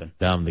to happen.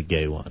 I'm the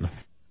gay one.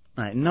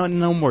 All right,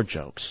 no more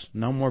jokes.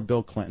 No more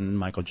Bill Clinton and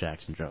Michael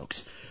Jackson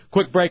jokes.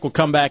 Quick break. We'll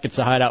come back. It's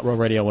the Hideout Row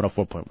Radio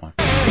 104.1.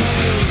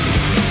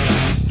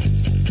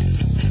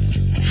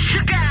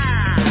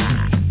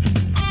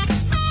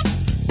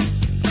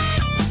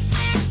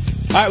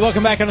 All right,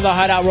 welcome back into the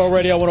Hideout Row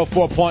Radio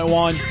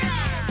 104.1.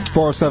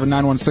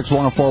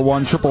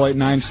 407-916-1041,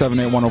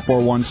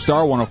 888-978-1041,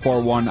 star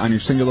 1041 on your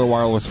singular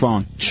wireless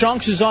phone.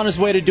 Chunks is on his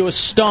way to do a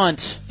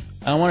stunt.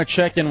 I want to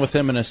check in with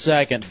him in a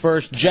second.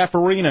 First, Jeff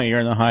Arena, you're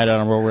in the Hideout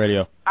on Row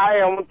Radio. I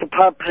want the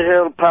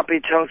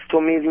Papi Chunks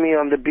to meet me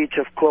on the beach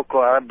of Coco.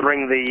 I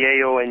bring the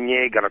Yayo and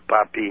Jaeger,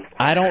 Papi.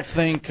 I don't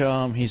think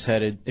he's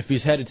headed. If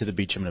he's headed to the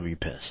beach, I'm going to be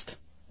pissed.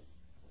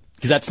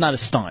 Because that's not a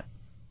stunt.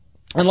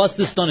 Unless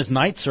this stunt is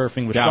night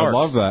surfing with sharks. I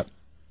love that.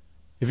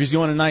 If he's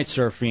going to night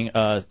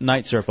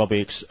surf, I'll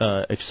be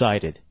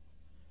excited.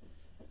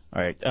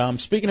 All right.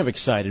 Speaking of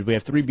excited, we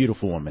have three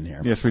beautiful women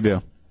here. Yes, we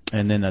do.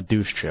 And then a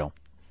douche chill,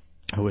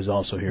 who is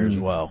also here as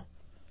well.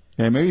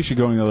 Yeah, maybe you should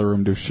go in the other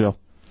room, douche chill.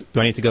 Do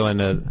I need to go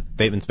into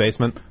Bateman's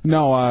basement?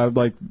 No,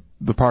 like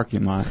the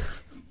parking lot.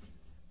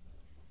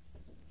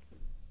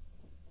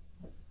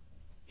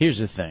 Here's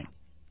the thing.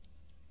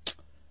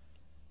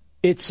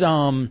 It's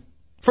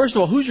first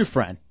of all, who's your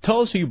friend? Tell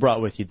us who you brought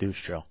with you,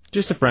 douche chill.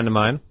 Just a friend of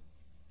mine.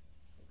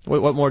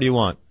 What more do you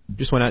want?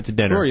 Just went out to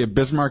dinner. Who are you,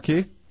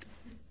 Bismarcky?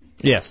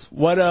 Yes.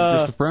 What?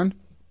 Just a friend?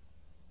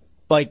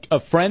 Like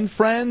a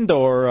friend,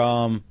 or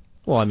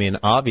Well, I mean,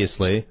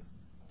 obviously,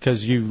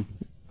 because you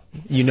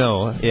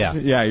know, yeah.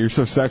 Yeah, you're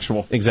so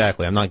sexual.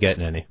 Exactly. I'm not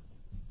getting any.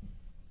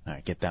 All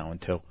right, get that one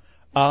too.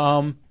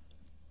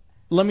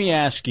 Let me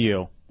ask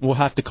you. We'll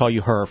have to call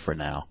you her for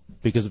now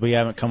because we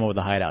haven't come up with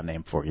a hideout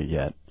name for you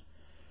yet.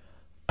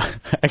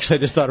 Actually, I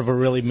just thought of a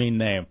really mean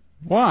name.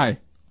 Why?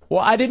 Well,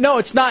 I didn't know.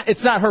 It's not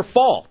her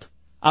fault.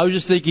 I was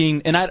just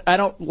thinking, and I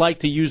don't like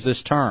to use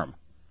this term.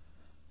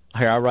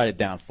 Here, I'll write it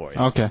down for you.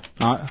 Okay,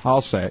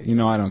 I'll say it. You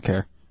know I don't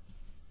care.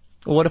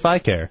 Well, what if I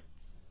care?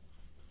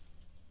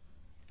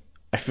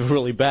 I feel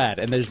really bad,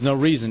 and there's no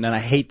reason, and I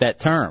hate that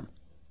term.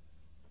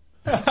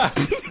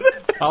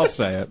 I'll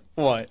say it.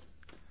 What?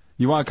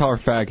 You want to call her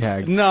fag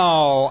hag?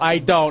 No, I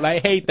don't. I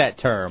hate that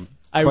term.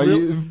 I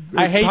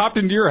hate. Popped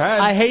into your head.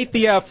 I hate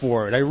the F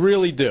word. I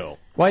really do.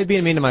 Why are you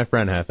being mean to my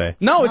friend, Hefe?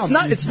 No, it's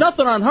not. It's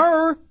nothing on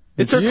her.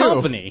 It's her you.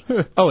 company.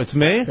 Oh, it's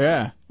me?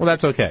 Yeah. Well,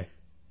 that's okay.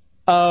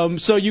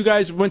 So you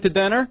guys went to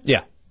dinner?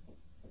 Yeah.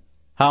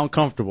 How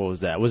uncomfortable was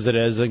that? Was it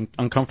as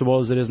uncomfortable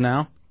as it is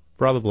now?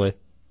 Probably.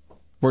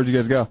 Where'd you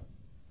guys go?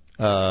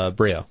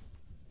 Brio.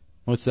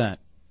 What's that?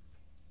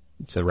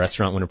 It's a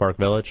restaurant, Winter Park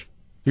Village.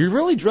 You're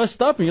really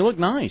dressed up and you look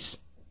nice.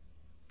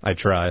 I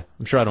try.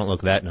 I'm sure I don't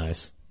look that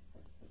nice.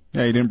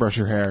 Yeah, you didn't brush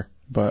your hair.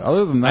 But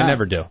other than that... I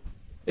never do.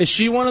 Is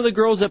she one of the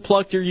girls that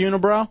plucked your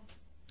unibrow?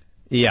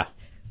 Yeah.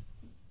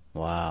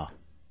 Wow.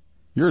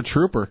 You're a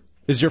trooper.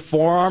 Is your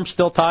forearm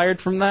still tired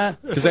from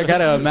that? Because I got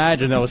to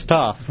imagine that was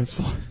tough.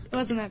 It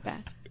wasn't that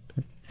bad.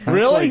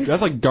 Really?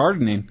 That's like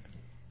gardening.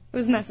 It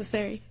was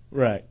necessary.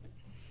 Right.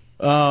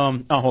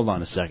 Hold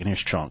on a second.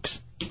 Here's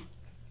Chunks.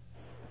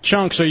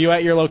 Chunks, are you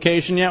at your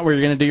location yet where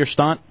you're going to do your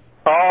stunt?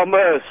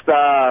 Almost.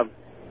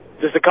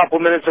 Just a couple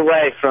minutes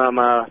away from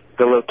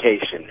the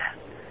location.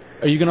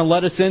 Are you going to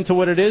let us into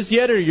what it is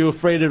yet, or are you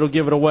afraid it'll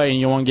give it away and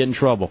you won't get in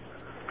trouble?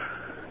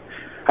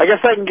 I guess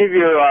I can give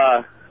you.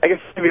 A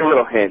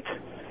little hint.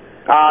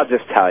 I'll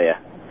just tell you.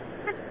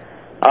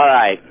 All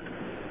right.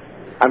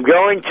 I'm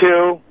going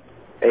to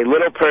a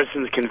little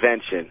person's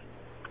convention,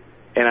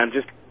 and I'm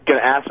just going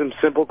to ask them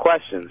simple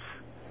questions.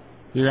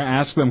 You're going to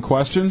ask them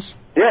questions?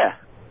 Yeah.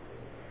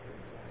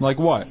 Like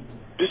what?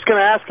 Just going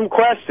to ask them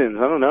questions.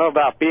 I don't know,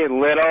 about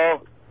being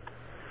little,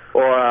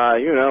 or,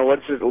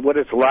 what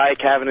it's like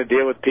having to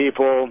deal with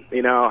people,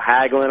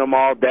 haggling them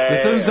all day.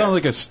 This doesn't sound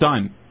like a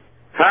stunt.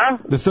 Huh?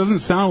 This doesn't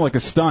sound like a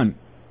stunt.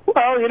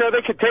 Well,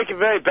 they could take it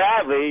very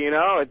badly,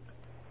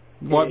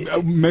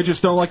 What,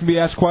 midgets don't like to be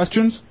asked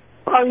questions?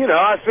 Well,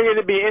 I figured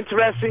it'd be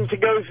interesting to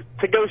go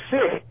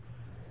see.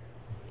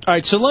 All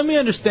right, so let me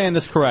understand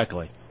this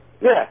correctly.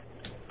 Yeah.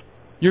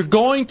 You're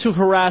going to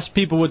harass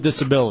people with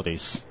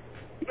disabilities.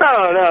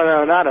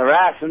 No, not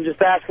harass them.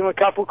 Just ask them a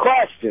couple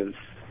questions.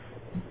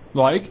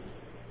 Like?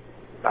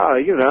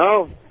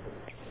 Oh,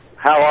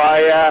 how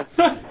are ya?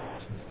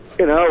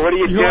 What are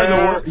you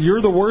doing?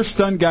 You're the worst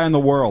stunt guy in the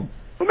world.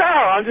 No,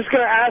 I'm just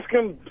going to ask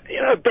them,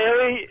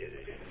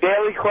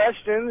 daily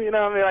questions.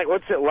 Like,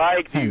 what's it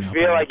like? Do you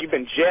feel like you've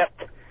been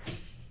gypped?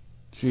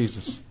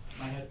 Jesus.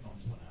 My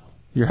headphones went out.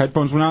 Your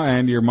headphones went out,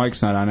 and your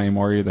mic's not on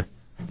anymore either.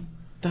 What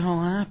the hell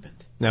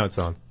happened? Now it's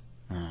on.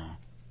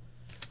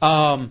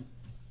 All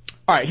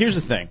right, here's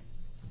the thing.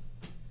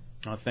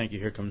 Oh, thank you.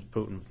 Here comes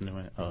Putin with new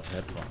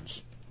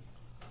headphones.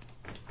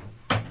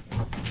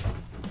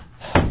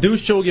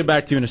 Deuce, we'll get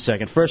back to you in a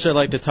second. First, I'd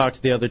like to talk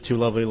to the other two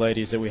lovely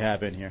ladies that we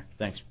have in here.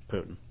 Thanks,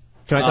 Putin.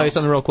 Can I tell you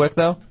something real quick,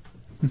 though?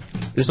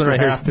 This one right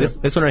here.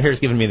 This one right here is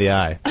giving me the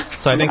eye.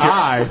 So I think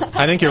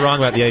I think you're wrong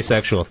about the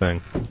asexual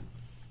thing.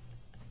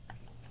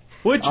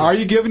 Are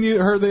you giving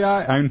her the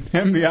eye?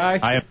 Him the eye?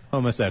 I am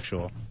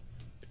homosexual.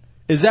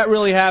 Is that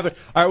really happening?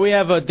 All right, we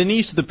have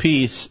Denise the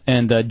Peace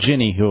and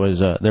Ginny, who is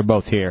they're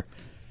both here.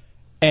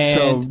 And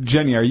so,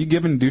 Jenny, are you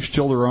giving Douche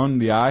Childerone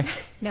the eye?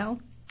 No.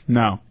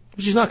 No.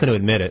 She's not going to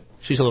admit it.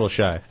 She's a little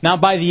shy. Now,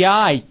 by the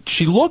eye,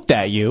 she looked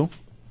at you.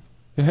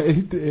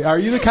 Are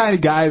you the kind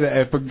of guy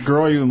that if a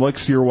girl even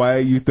looks your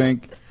way, you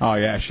think, oh,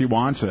 yeah, she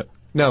wants it?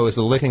 No, it was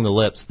the licking the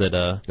lips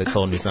that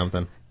told me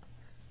something.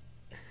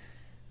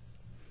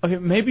 Okay,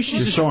 maybe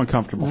she's just so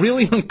uncomfortable.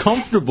 Really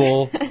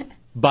uncomfortable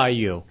by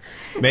you.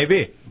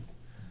 Maybe.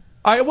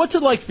 All right, what's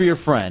it like for your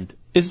friend?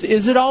 Is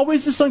it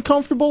always this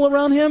uncomfortable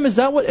around him? Is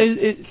that what?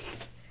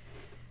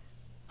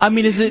 I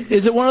mean, is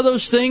it one of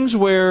those things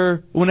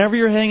where whenever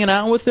you're hanging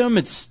out with him,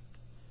 it's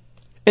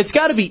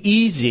got to be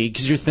easy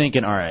because you're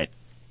thinking, all right,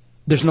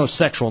 there's no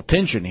sexual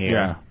tension here.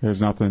 Yeah,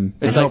 there's nothing.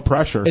 There's no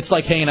pressure. It's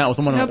like hanging out with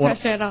No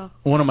pressure at all.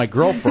 one of my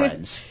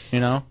girlfriends, you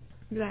know?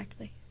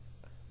 Exactly.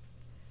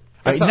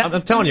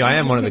 I'm telling you, I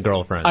am one of the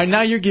girlfriends. All right,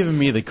 now you're giving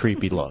me the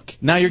creepy look.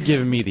 Now you're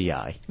giving me the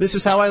eye. This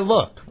is how I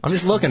look. I'm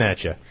just looking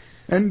at you.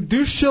 And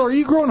Douche Chill, are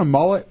you growing a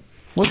mullet?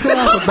 What's going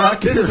on with the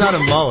back? This is not a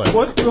mullet.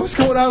 What's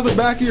going on with the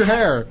back of your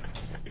hair?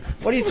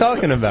 What are you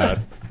talking about?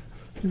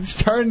 It's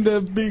starting to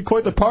be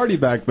quite the party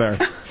back there.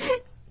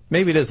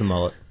 Maybe it is a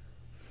mullet.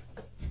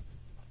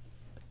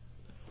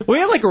 We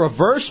had like a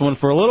reverse one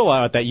for a little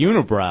while at that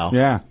unibrow.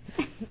 Yeah.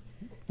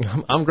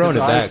 I'm growing it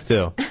back,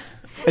 too.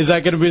 Is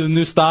that going to be the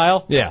new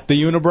style? Yeah.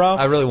 The unibrow?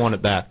 I really want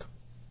it back.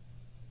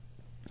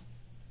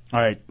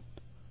 All right.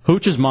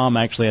 Hooch's mom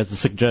actually has a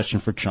suggestion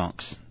for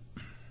Chunks.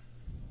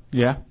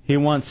 Yeah? She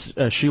wants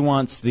the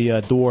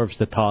dwarves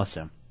to toss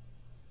him.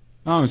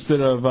 Oh, instead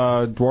of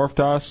dwarf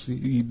toss,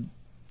 the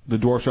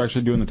dwarfs are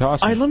actually doing the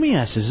tossing. All right, let me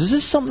ask this. Is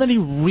this something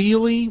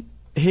that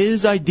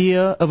his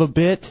idea of a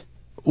bit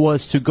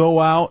was to go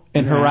out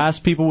and harass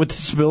people with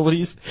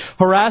disabilities?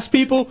 Harass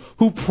people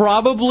who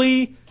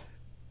probably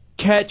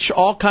catch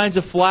all kinds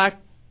of flack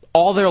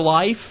all their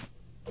life?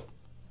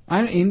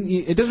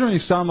 It doesn't really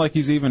sound like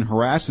he's even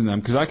harassing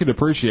them, because I could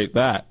appreciate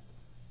that.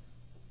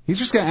 He's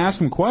just going to ask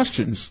them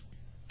questions,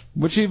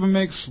 which even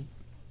makes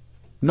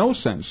no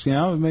sense. You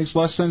know, it makes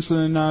less sense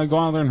than going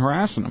out there and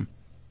harassing them.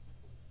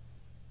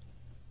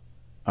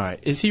 All right,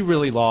 is he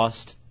really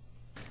lost?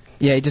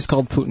 Yeah, he just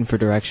called Putin for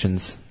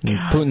directions.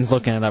 Putin's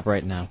looking it up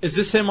right now. Is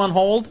this him on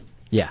hold?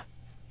 Yeah.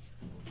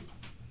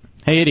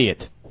 Hey,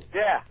 idiot.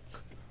 Yeah.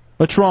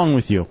 What's wrong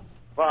with you?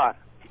 What?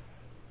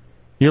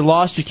 You're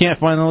lost? You can't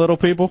find the little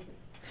people?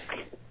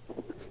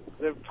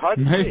 They're hard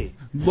to see.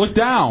 Look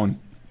down.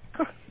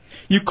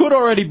 You could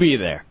already be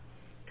there.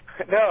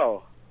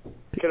 No.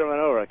 Could have run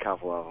over a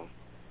couple of them.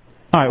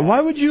 All right, why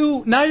would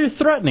you... Now you're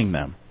threatening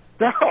them.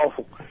 No.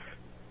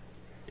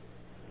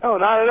 No,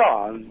 not at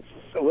all. I'm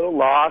just a little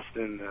lost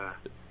and a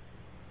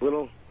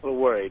little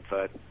worried,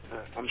 but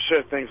I'm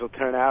sure things will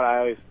turn out. I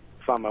always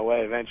find my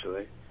way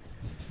eventually.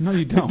 No,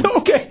 you don't.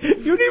 Okay,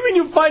 you do you mean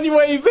you find your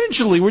way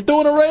eventually? We're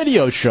doing a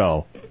radio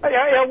show.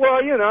 Yeah,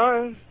 well, you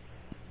know.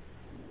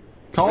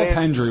 Call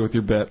Pendry with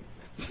your bit.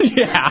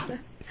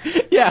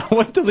 Yeah,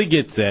 wait till he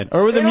gets in.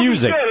 Or with the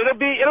music. Be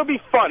good. It'll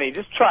be funny.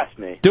 Just trust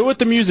me. Do it with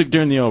the music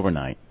during the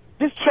overnight.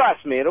 Just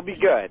trust me. It'll be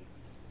good.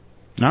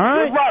 All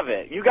right. You'll love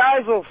it. You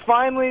guys will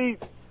finally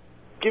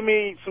give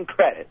me some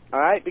credit, all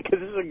right? Because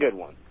this is a good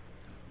one.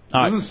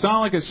 Doesn't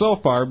sound like it so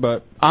far,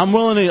 but I'm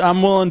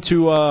willing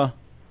to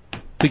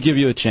give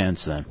you a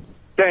chance then.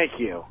 Thank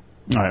you.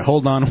 All right,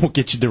 hold on. We'll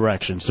get you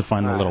directions to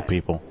find the little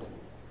people.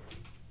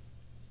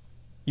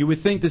 You would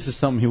think this is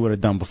something he would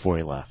have done before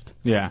he left.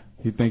 Yeah,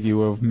 you'd think he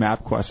would have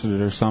map quested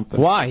it or something.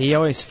 Why? He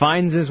always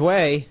finds his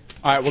way.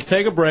 All right, we'll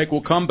take a break.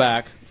 We'll come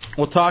back.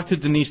 We'll talk to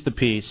Denise the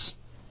Peace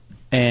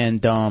and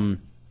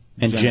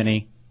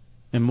Jenny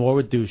and more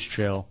with Deuce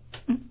Chill.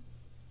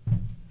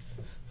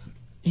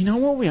 You know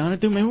what we ought to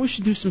do? Maybe we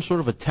should do some sort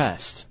of a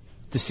test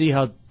to see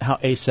how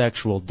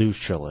asexual Deuce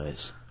Chill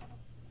is.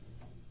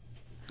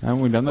 Haven't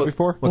we done that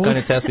before? What kind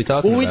of test are we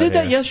talking about? Well, we did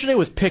that here? yesterday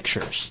with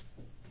pictures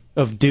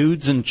of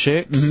dudes and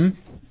chicks. Mm-hmm.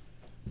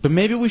 But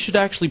maybe we should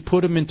actually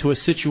put him into a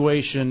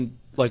situation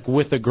like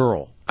with a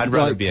girl. I'd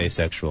rather be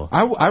asexual.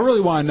 I really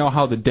want to know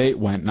how the date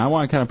went, and I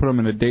want to kind of put him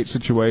in a date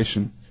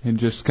situation and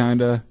just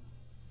kind of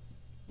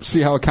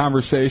see how a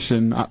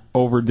conversation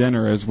over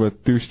dinner is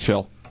with Deuce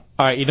Chill.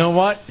 All right, you know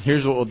what?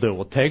 Here's what we'll do.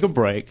 We'll take a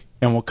break,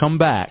 and we'll come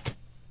back.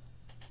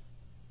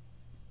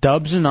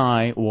 Dubs and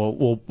I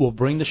will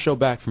bring the show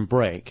back from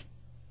break,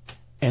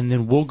 and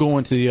then we'll go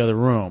into the other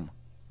room,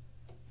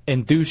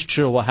 and Deuce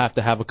Chill will have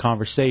to have a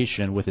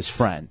conversation with his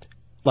friend,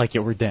 like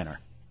it were dinner.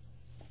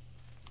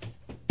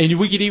 And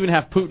we could even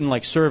have Putin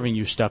like serving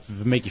you stuff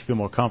if it make you feel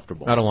more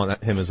comfortable. I don't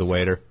want him as a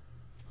waiter.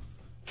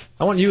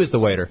 I want you as the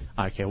waiter.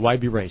 Okay, why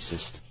be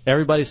racist?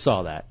 Everybody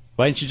saw that.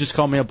 Why didn't you just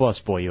call me a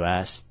busboy, you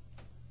ass?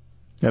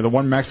 Yeah, the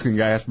one Mexican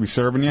guy has to be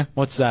serving you.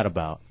 What's that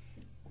about?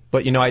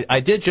 But, you know, I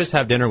did just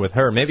have dinner with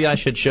her. Maybe I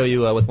should show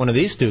you with one of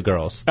these two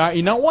girls. All right,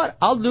 you know what?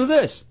 I'll do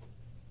this.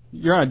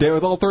 You're on a date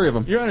with all three of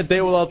them. You're on a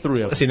date with all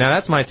three of them. See, now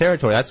that's my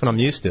territory. That's what I'm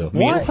used to.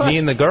 What? Me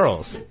and the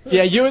girls.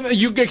 Yeah,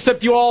 you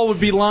except you all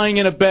would be lying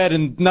in a bed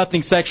and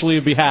nothing sexually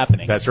would be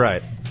happening. That's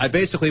right. I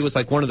basically was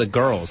like one of the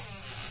girls.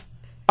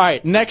 All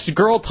right, next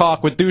girl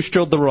talk with Douche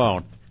Chill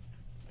Derone.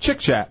 Chick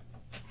chat.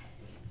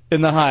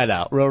 In the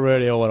Hideout, Real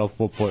Radio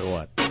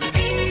 104.1.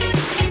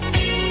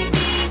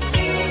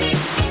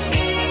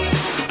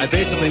 I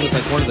basically was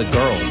like one of the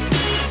girls.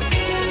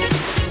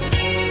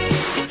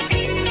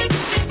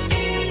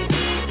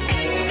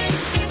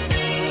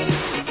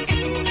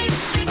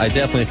 I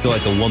definitely feel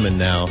like a woman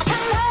now. All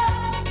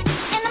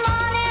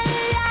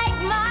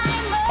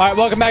right,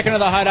 welcome back into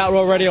the Hideout,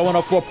 Real Radio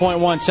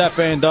 104.1, Cefe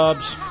and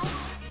Dubs.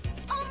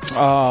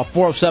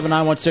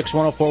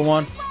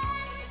 407-916-1041.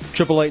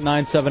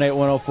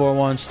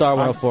 888-978-1041, star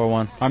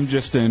 1041. I'm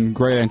just in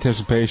great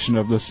anticipation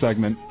of this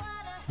segment.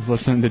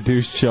 Listening to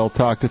Douche Chill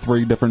talk to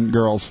three different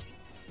girls.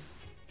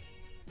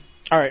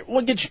 All right,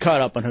 we'll get you caught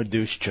up on who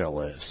Douche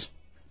Chill is.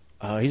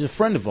 He's a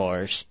friend of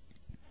ours.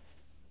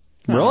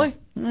 Really?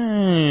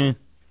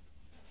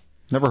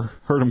 Never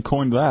heard him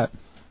coin that.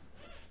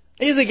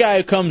 He's a guy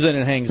who comes in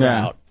and hangs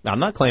out. I'm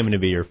not claiming to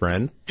be your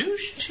friend.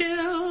 Douche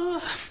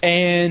Chill.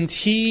 And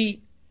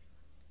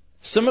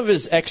some of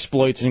his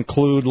exploits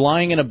include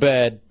lying in a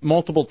bed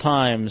multiple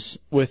times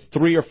with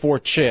 3 or 4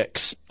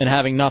 chicks and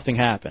having nothing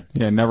happen.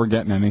 Yeah, never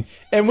getting any.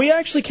 And we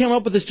actually came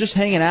up with this just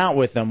hanging out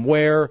with him,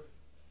 where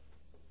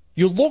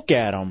you look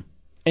at him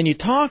and you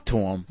talk to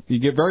him. You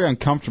get very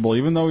uncomfortable,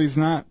 even though he's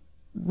not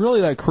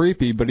really that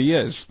creepy, but he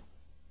is.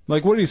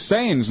 Like, what he's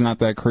saying is not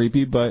that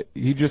creepy, but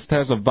he just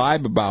has a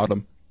vibe about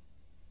him.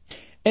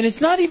 And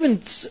it's not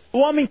even...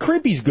 Well, I mean,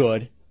 creepy's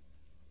good.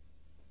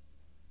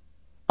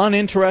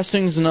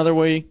 Uninteresting is another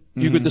way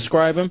you could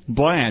describe him.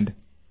 Bland.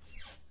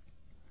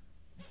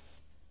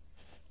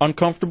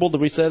 Uncomfortable, did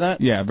we say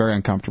that? Yeah, very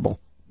uncomfortable.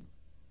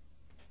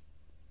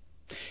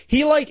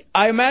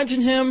 I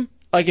imagine him,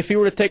 like if he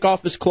were to take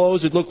off his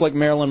clothes, it'd look like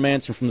Marilyn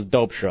Manson from the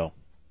Dope Show.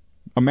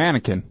 A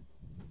mannequin.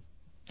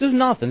 Just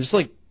nothing, just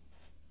like...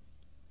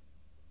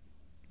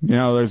 You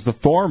know, there's the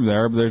form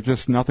there, but there's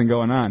just nothing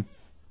going on.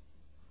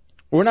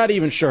 We're not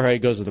even sure how he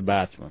goes to the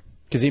bathroom,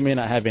 because he may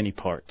not have any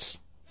parts.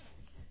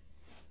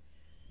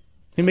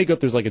 He may go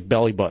through like a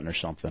belly button or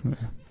something.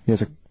 He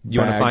has a You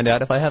want to find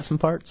out if I have some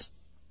parts?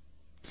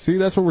 See,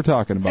 that's what we're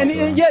talking about.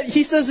 And yet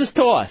he says this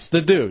to us,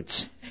 the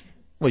dudes.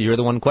 Well, you're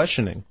the one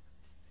questioning.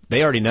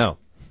 They already know.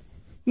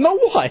 Know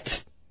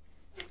what?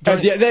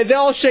 They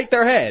all shake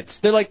their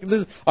heads. They're like,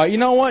 this, you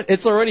know what?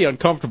 It's already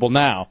uncomfortable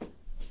now.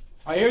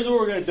 All right, here's what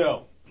we're going to do.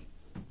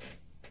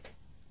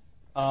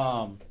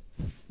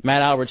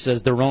 Matt Albert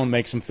says Derone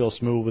makes him feel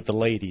smooth with the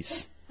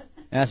ladies.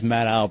 That's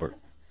Matt Albert.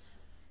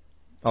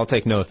 I'll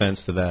take no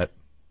offense to that.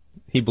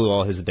 He blew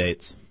all his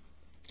dates.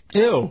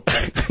 Ew.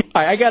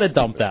 I got to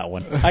dump that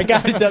one.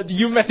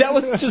 That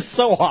was just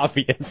so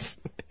obvious.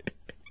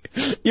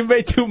 You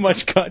made too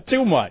much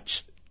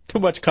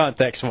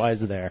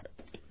context-wise there.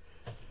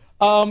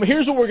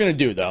 Here's what we're going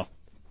to do, though.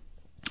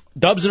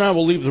 Dubs and I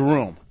will leave the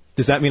room.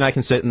 Does that mean I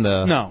can sit in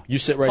the... No, you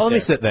sit right there. Let me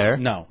sit there.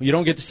 No, you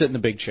don't get to sit in the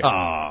big chair.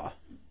 Ah.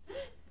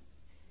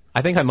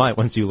 I think I might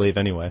once you leave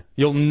anyway.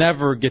 You'll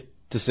never get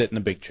to sit in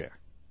the big chair.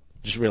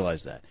 Just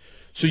realize that.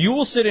 So you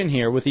will sit in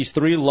here with these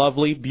 3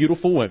 lovely,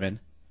 beautiful women,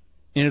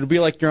 and it'll be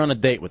like you're on a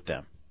date with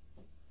them.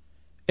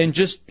 And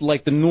just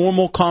like the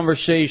normal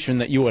conversation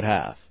that you would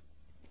have.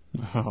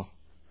 Oh.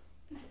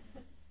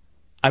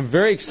 I'm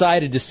very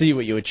excited to see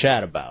what you would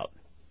chat about.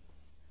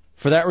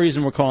 For that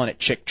reason, we're calling it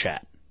Chick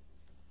Chat.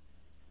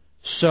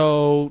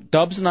 So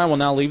Dubs and I will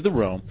now leave the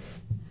room.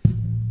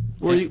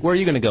 Where are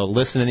you going to go?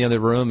 Listen in the other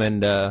room and...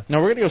 No, we're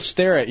going to go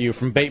stare at you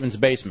from Bateman's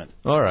basement.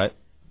 All right.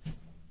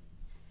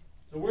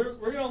 So we're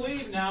going to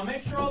leave now.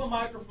 Make sure all the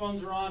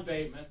microphones are on,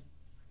 Bateman.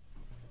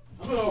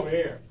 I'm going over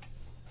here.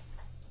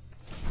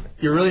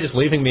 You're really just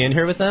leaving me in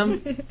here with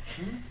them?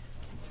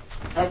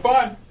 Have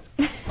fun.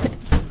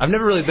 I've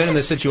never really been in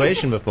this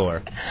situation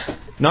before.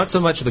 Not so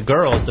much the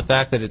girls, the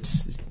fact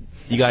that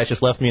you guys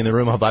just left me in the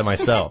room all by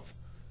myself.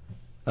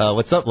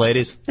 What's up,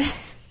 ladies?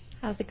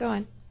 How's it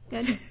going?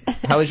 Good.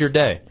 How was your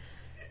day?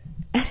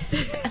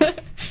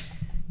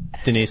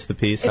 Denise the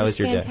Peace, how was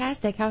your day?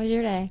 Fantastic. How was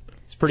your day?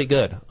 It's pretty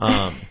good.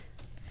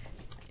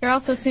 You're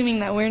also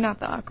assuming that we're not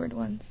the awkward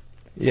ones.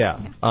 Yeah.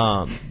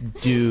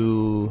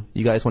 Do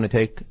you guys want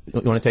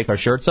to take our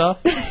shirts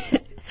off?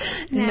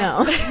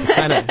 No.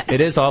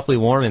 It is awfully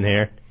warm in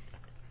here.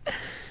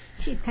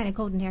 She's kind of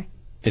cold in here.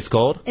 It's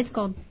cold? It's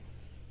cold.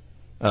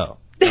 Oh.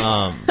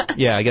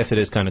 Yeah, I guess it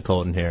is kind of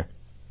cold in here.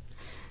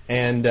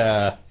 And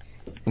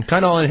I'm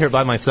kind of all in here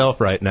by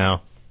myself right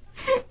now.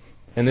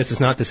 And this is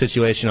not the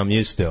situation I'm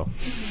used to.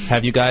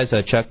 Have you guys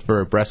checked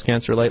for breast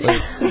cancer lately?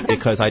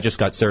 Because I just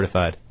got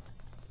certified.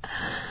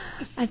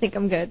 I think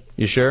I'm good.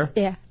 You sure?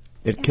 Yeah.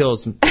 It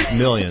kills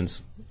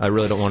millions. I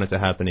really don't want it to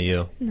happen to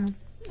you. No,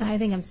 I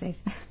think I'm safe.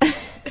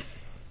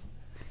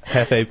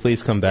 Hefe,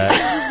 please come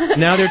back.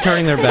 Now they're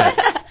turning their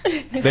backs.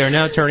 They are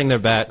now turning their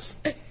backs.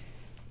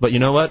 But you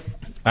know what?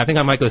 I think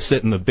I might go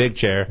sit in the big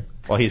chair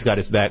while he's got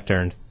his back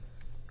turned.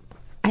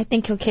 I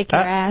think he'll kick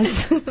your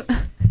ass. All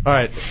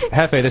right,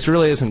 Hefe, this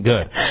really isn't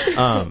good.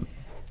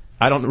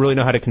 I don't really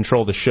know how to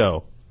control the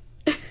show.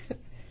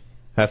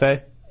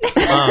 Hefe?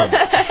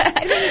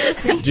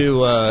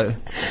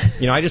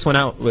 I just went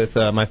out with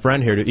my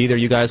friend here. Do either of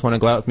you guys want to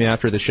go out with me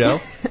after the show?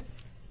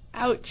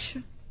 Ouch.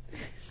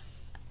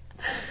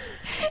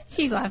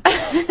 She's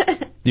laughing.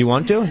 Do you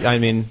want to? I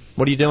mean,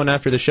 what are you doing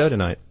after the show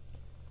tonight?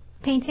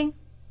 Painting?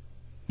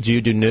 Do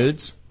you do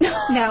nudes?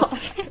 No.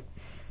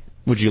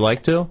 Would you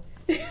like to?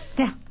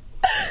 No.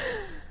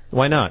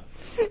 Why not?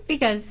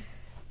 Because.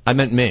 I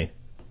meant me.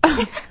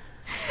 I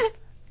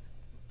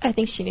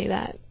think she knew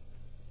that.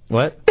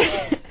 What?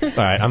 All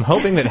right, I'm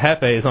hoping that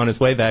Hefe is on his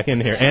way back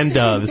in here, and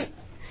Dubs.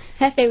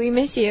 Hefe, we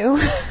miss you.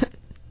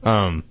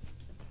 So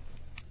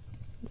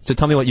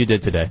tell me what you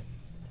did today.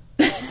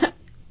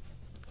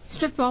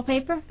 Stripped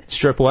wallpaper?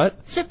 Strip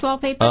what? Stripped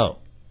wallpaper? Oh,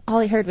 All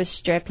he heard was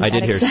strip. He I got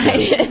did hear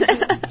excited.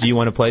 strip. Do you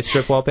want to play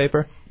strip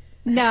wallpaper?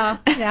 No.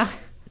 I've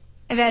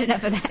had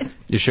enough of that.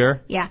 You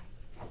sure? Yeah.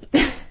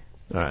 All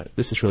right,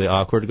 this is really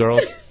awkward,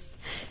 girls.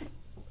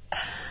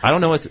 I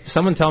don't know what's...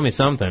 Someone tell me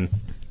something.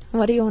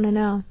 What do you want to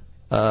know?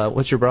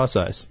 What's your bra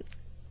size?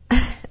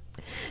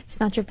 It's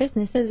not your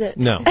business, is it?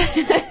 No.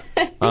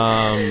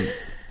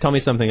 Tell me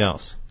something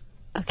else.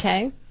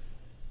 Okay.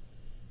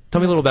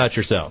 Tell me a little about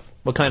yourself.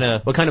 What kind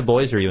of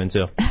boys are you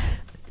into?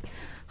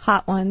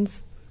 Hot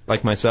ones.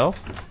 Like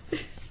myself?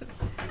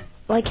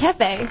 Like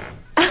Hefe.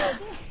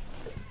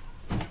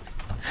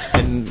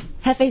 And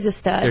Hefe's a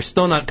stud. they're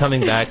still not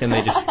coming back, and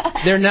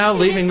they're now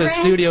leaving the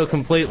studio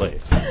completely.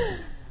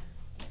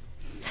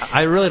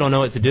 I really don't know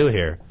what to do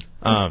here.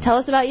 Tell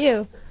us about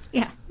you.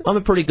 Yeah. I'm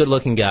a pretty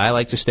good-looking guy. I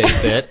like to stay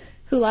fit.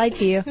 Who lied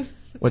to you?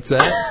 What's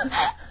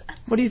that?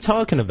 What are you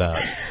talking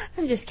about?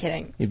 I'm just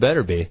kidding. You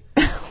better be.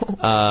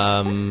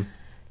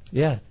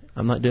 Yeah,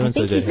 I'm not doing I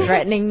so think good he's here.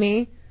 threatening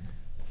me.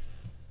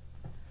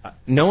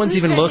 No one's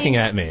even threatening? looking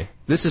at me.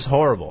 This is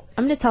horrible.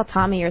 I'm going to tell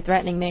Tommy you're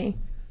threatening me.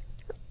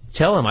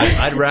 Tell him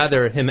I'd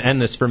rather him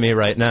end this for me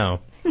right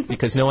now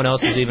because no one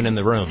else is even in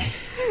the room.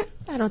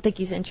 I don't think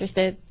he's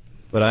interested.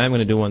 But I am going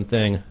to do one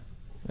thing.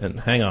 And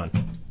hang on.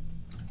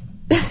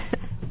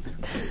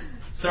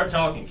 Start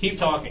talking. Keep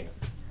talking.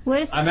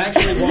 What if I'm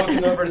actually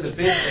walking over to the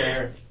big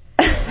chair.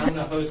 I'm going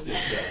to host this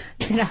show.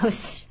 you're gonna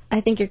host?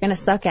 I think you're going to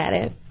suck at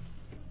it.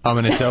 I'm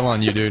going to tell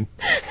on you, dude.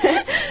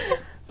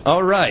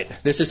 All right.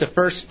 This is the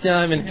first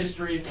time in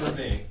history for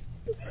me.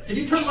 Can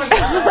you turn my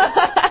mic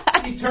off?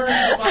 Can you turn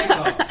the mic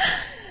off?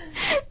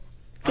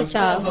 I'm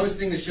job. still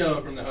hosting the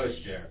show from the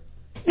host chair.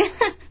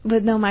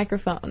 With no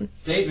microphone.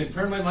 David,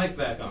 turn my mic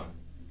back on.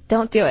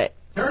 Don't do it.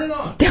 Turn it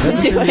on.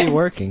 Don't do it.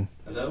 working.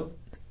 Hello?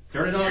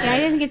 Turn it on. Yeah, I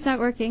think it's not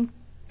working.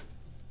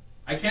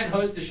 I can't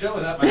host the show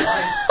without my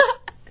mic.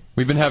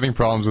 We've been having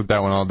problems with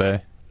that one all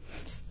day.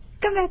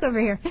 Come back over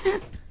here.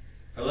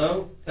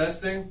 Hello?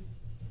 Testing?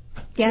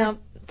 Yeah. Nope,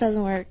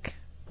 doesn't work.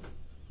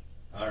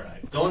 All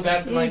right. Going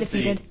back to You're my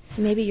defeated. seat.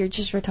 Maybe you're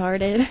just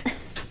retarded.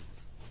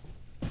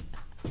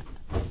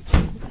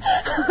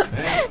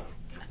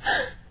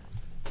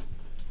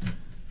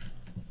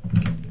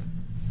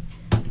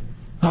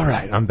 All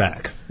right, I'm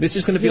back. This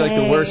is going to be like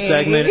the Yay. worst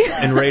segment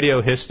in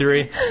radio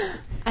history,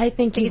 I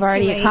think you've it's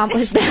already too late.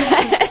 accomplished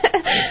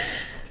that.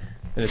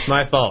 and it's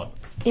my fault.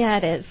 Yeah,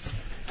 it is.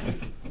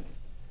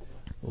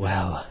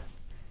 Well,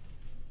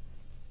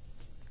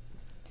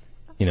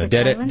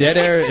 dead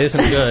air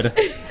isn't good,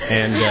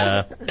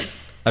 and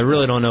I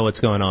really don't know what's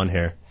going on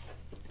here.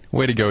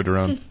 Way to go,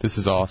 Jerome. This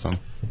is awesome.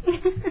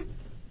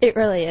 It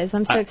really is.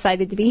 I'm so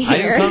excited to be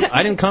here.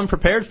 I didn't come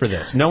prepared for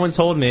this. No one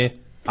told me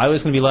I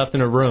was going to be left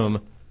in a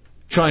room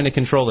trying to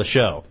control the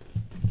show.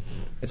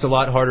 It's a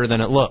lot harder than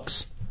it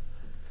looks.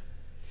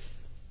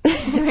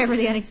 Remember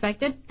the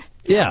unexpected?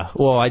 Yeah,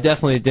 well, I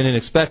definitely didn't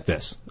expect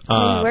this.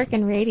 You work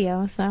in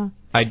radio, so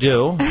I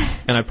do,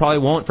 and I probably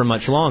won't for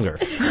much longer.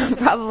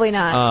 probably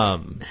not.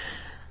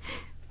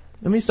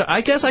 Let me start.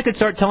 I guess I could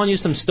start telling you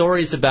some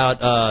stories about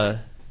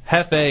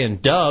Hefe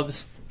and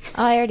Dubs.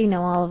 Oh, I already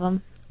know all of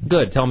them.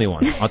 Good, tell me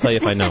one. I'll tell you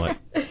if I know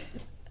it.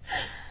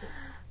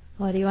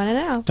 What do you want to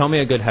know? Tell me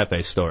a good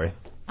Hefe story.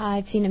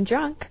 I've seen him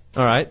drunk.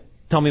 All right,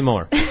 tell me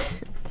more.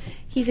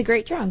 He's a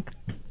great drunk.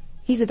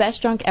 He's the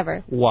best drunk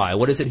ever. Why?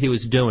 What is it he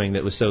was doing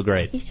that was so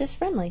great? He's just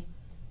friendly.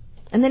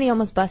 And then he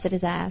almost busted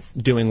his ass.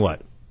 Doing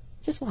what?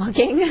 Just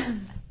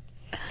walking,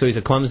 So he's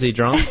a clumsy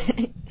drunk?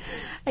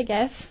 I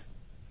guess.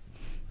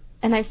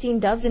 And I've seen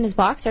Dubs in his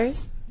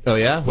boxers. Oh,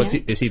 yeah?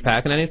 Is he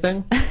packing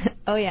anything?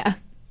 Oh, yeah.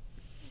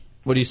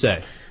 What do you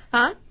say?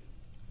 Huh?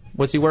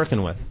 What's he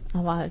working with?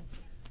 Oh, well,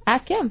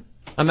 ask him.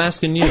 I'm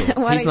asking you.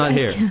 Why He's don't you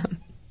not ask here. him?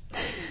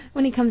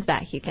 When he comes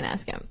back, you can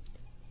ask him.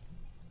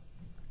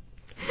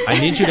 I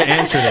need you to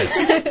answer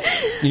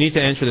this. You need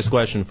to answer this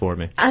question for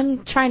me.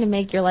 I'm trying to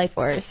make your life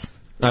worse.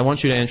 I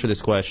want you to answer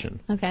this question.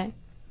 Okay.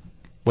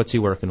 What's he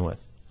working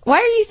with? Why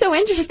are you so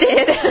interested?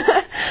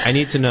 I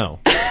need to know.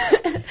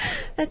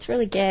 That's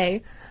really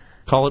gay.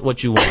 Call it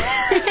what you want.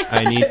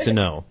 I need to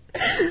know.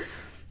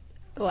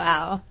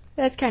 Wow.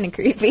 That's kind of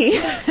creepy.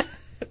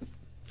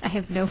 I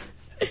have no.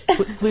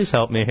 Please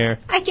help me here.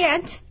 I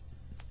can't.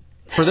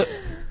 For the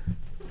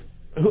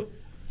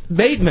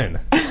Bateman.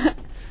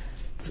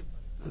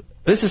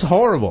 This is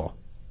horrible.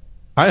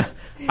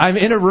 I'm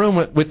in a room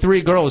with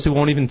 3 girls who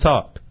won't even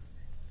talk.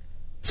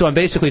 So I'm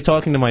basically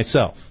talking to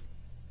myself.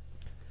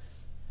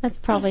 That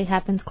probably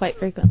happens quite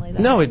frequently,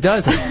 though. No, it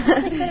doesn't.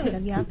 It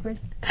would be awkward.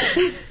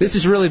 This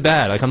is really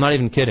bad. Like, I'm not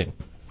even kidding.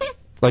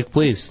 Like,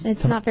 please.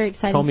 It's not very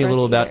exciting. Tell me a for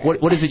little us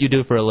about what is it you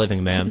do for a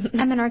living, ma'am?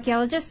 I'm an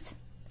archaeologist.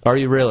 Are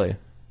you really?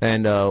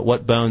 And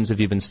what bones have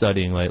you been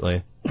studying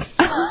lately?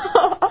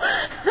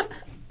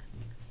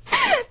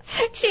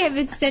 Actually, I've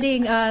been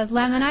studying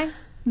Lamani,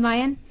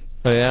 Mayan.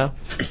 Oh, yeah?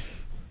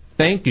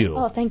 Thank you.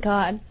 Oh, thank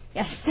God.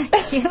 Yes,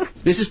 thank you.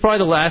 This is probably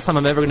the last time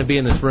I'm ever going to be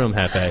in this room,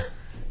 Hefe.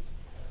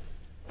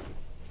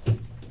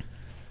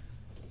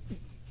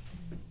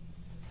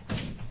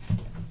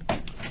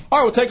 All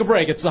right, we'll take a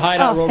break. It's the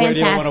Hideout Road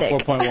Radio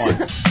fantastic.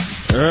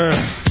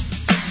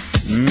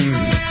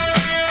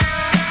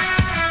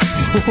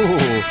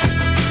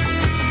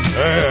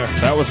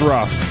 104.1. That was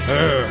rough.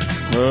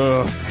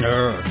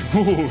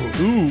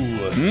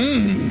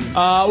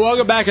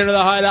 Welcome back into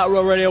the Hideout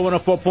Road Radio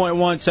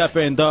 104.1. It's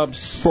Hefe and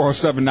Dubs.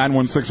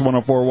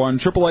 407-916-1041,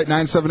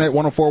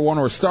 888-978-1041,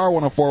 or star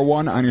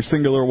 1041 on your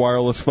singular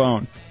wireless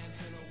phone.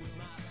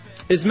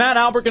 Is Matt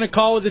Albert going to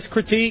call with his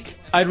critique?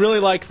 I'd really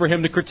like for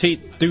him to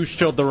critique Douche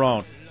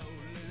Childerone.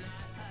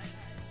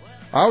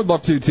 I would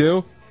love to,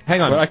 too.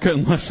 Hang on. But I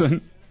couldn't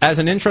listen. As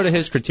an intro to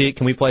his critique,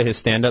 can we play his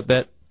stand-up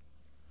bit?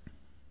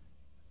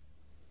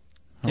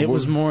 It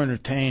was more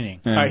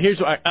entertaining. Yeah. All right,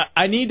 here's what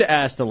I need to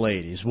ask the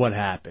ladies what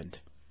happened.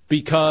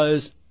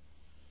 Because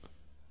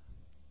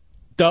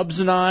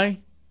Dubs and I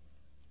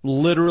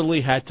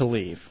literally had to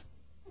leave.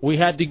 We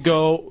had to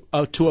go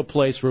to a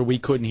place where we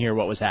couldn't hear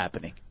what was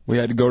happening. We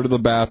had to go to the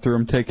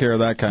bathroom, take care of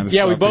that kind of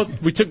stuff. Yeah,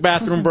 we took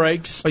bathroom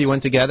breaks. Oh, you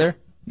went together?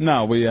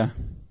 No, we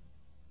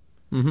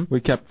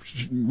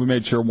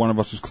made sure one of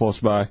us was close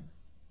by.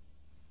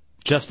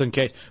 Just in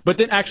case. But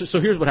then actually, so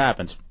here's what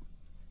happens.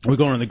 We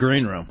go in the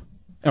green room,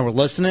 and we're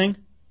listening,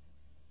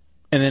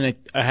 and then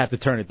I have to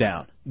turn it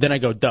down. Then I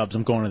go, Dubs,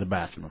 I'm going to the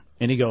bathroom.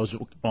 And he goes,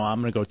 well,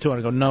 I'm going to go too. And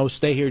I go, no,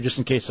 stay here just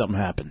in case something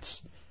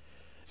happens.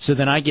 So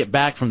then I get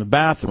back from the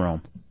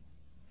bathroom,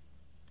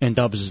 and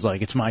Dubs is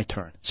like, it's my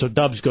turn. So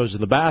Dubs goes to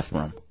the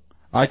bathroom.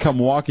 I come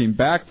walking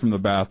back from the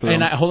bathroom.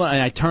 And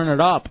I turn it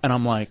up, and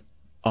I'm like,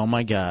 oh,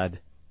 my God,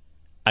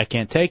 I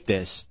can't take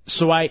this.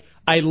 So I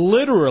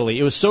literally,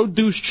 it was so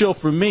douche chill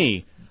for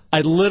me, I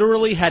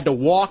literally had to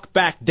walk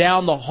back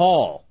down the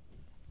hall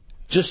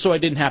just so I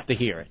didn't have to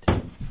hear it.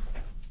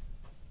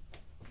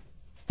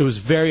 It was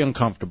very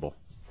uncomfortable.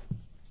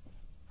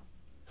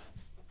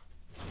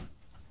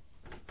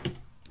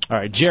 All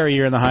right, Jerry,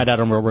 you're in the Hideout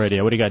on World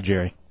Radio. What do you got,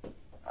 Jerry?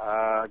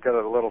 I got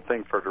a little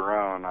thing for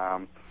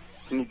Daron.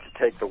 You need to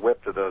take the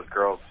whip to those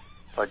girls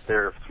like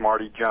they're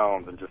Smarty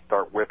Jones and just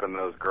start whipping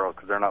those girls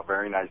because they're not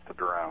very nice to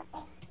Daron.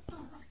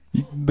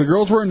 The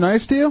girls weren't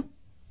nice to you?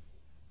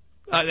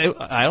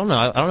 I don't know.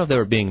 I don't know if they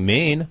were being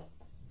mean.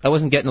 I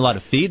wasn't getting a lot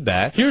of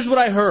feedback. Here's what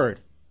I heard.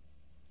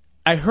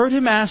 I heard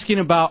him asking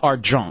about our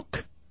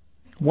junk.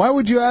 Why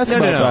would you ask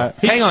about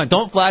that? Hang on.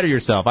 Don't flatter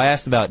yourself. I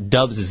asked about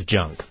Dubs'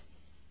 junk.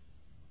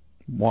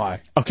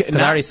 Why? Okay, because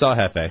I already saw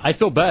Hefe. I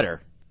feel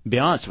better, to be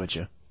honest with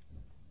you.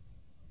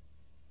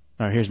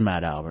 All right, here's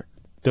Matt Albert.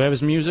 Do I have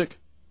his music?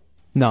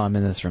 No, I'm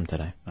in this room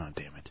today. Oh,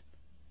 damn it.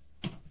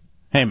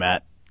 Hey,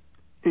 Matt.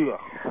 Yeah.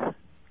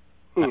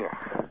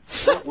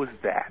 What was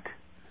that?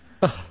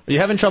 Are you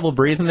having trouble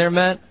breathing there,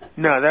 Matt?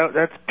 No,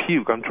 that's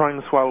puke. I'm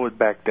trying to swallow it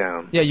back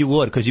down. Yeah, you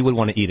would, because you would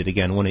want to eat it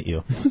again, wouldn't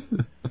you?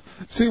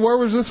 See, where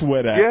was this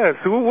wit at? Yeah,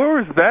 so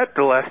where was that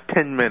the last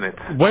 10 minutes?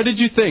 What did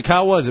you think?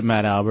 How was it,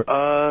 Matt Albert?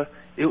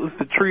 It was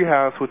the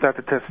treehouse without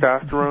the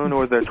testosterone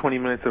or the 20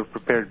 minutes of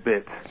prepared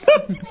bits.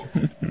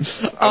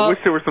 I wish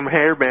there was some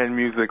hairband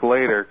music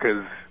later,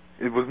 because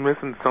it was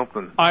missing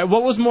something. All right,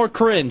 what was more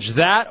cringe,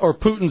 that or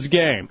Putin's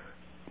game?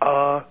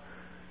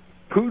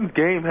 Putin's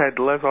game had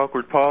less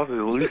awkward pauses.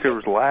 At least there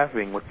was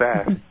laughing with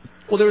that.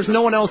 Well, there was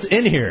no one else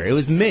in here. It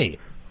was me.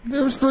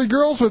 There was 3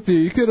 girls with you.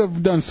 You could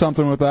have done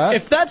something with that.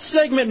 If that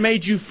segment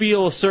made you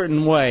feel a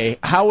certain way,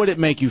 how would it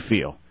make you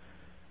feel?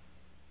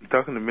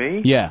 Talking to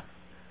me? Yeah.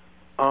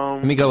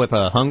 Let me go with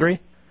hungry.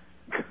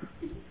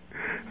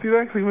 See, that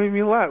actually made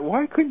me laugh.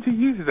 Why couldn't you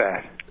use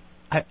that?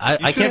 I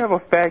You should can't. have a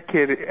fat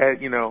kid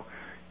at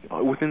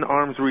within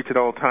arm's reach at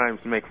all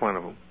times to make fun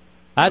of him.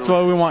 That's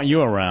why we want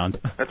you around.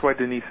 That's why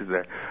Denise is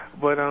there.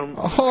 But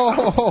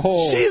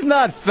She's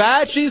not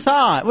fat. She's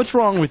hot. What's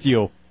wrong with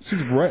you?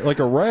 She's like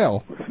a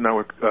rail. That's not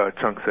what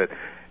Chunk said.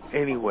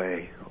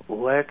 Anyway,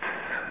 let's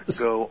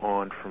go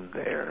on from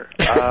there.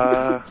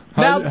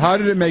 How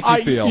did it make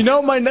you feel? You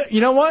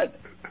know what?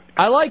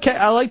 I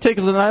like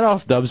taking the night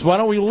off, Dubs. Why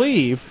don't we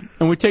leave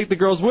and we take the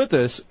girls with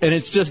us, and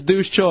it's just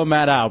Douche Chill and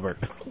Matt Albert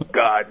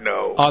God,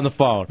 no. on the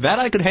phone. That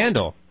I could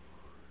handle.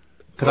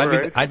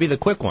 Because I'd be the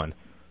quick one.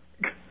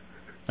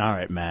 All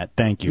right, Matt.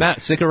 Thank you.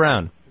 Matt, stick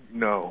around.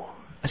 No.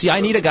 See,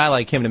 I need a guy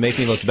like him to make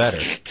me look better.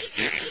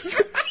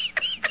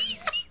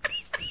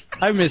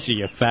 I miss you,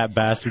 you fat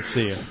bastard.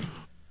 See you.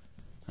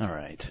 All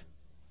right.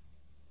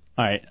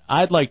 All right,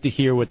 I'd like to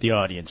hear what the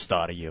audience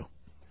thought of you.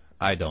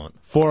 I don't.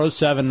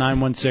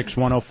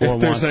 407-916-1041.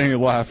 If there's any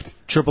left.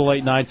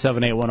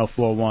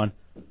 888-978-1041.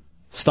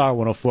 Star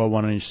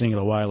 1041 on your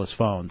singular wireless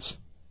phones.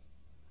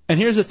 And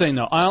here's the thing,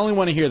 though. I only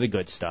want to hear the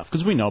good stuff,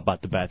 because we know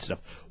about the bad stuff.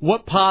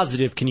 What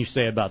positive can you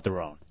say about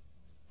their own?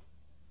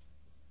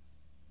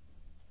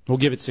 We'll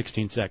give it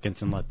 16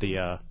 seconds and let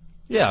the...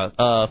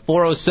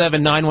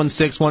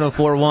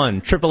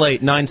 407-916-1041.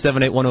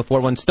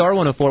 888-978-1041. Star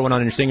 1041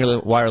 on your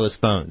singular wireless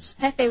phones.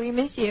 Hefe, we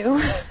miss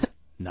you.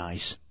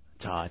 Nice.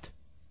 It's hot.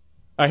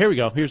 All right, here we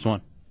go. Here's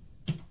one.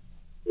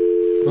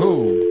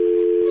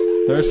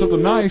 Ooh. There's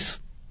something nice.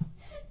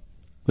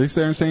 At least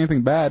they didn't say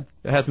anything bad.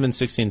 It hasn't been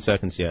 16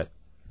 seconds yet.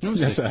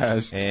 Yes, it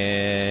has.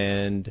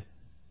 And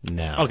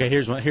now. Okay,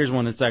 here's one. Here's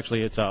one that's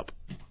actually, it's up.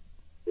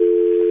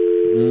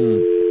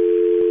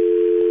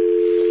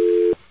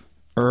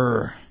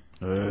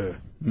 Did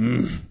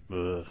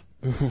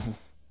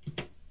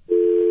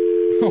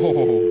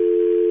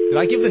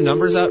I give the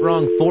numbers out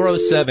wrong?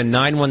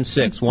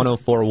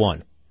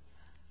 407-916-1041.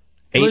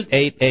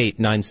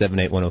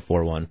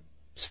 888-978-1041.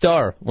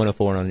 Star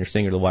 104 on your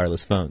singular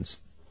wireless phones.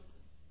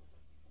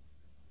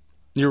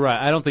 You're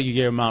right. I don't think you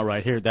gave them out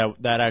right here.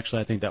 That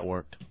actually, I think that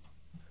worked.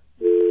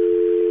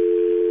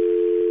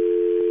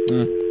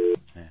 Yeah.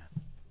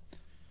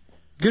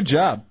 Good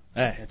job.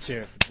 Hey, let's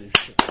hear it.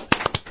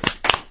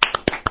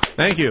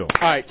 Thank you.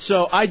 All right,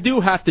 so I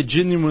do have to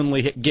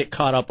genuinely get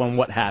caught up on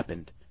what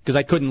happened because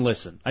I couldn't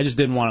listen. I just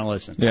didn't want to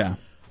listen. Yeah.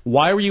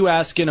 Why were you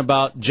asking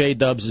about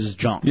J-Dubs'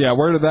 junk? Yeah,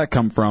 where did that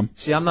come from?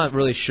 See, I'm not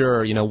really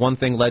sure. You know, one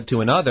thing led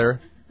to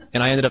another,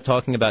 and I ended up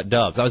talking about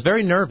Dubs. I was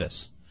very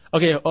nervous.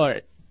 Okay, all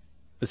right.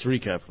 Let's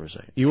recap for a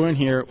second. You were in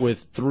here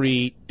with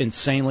 3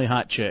 insanely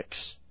hot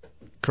chicks.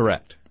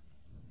 Correct.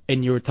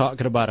 And you were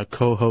talking about a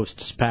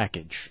co-host's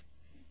package.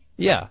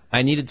 Yeah,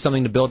 I needed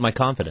something to build my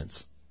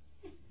confidence.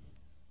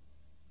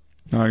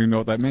 I don't even know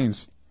what that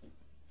means.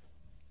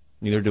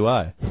 Neither do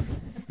I.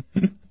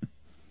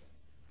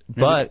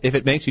 But if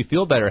it makes you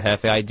feel better,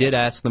 Hefe, I did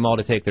ask them all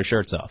to take their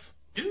shirts off.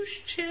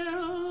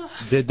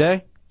 Did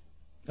they?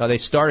 They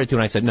started to,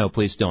 and I said, no,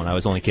 please don't. I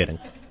was only kidding.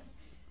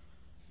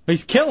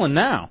 He's killing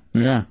now.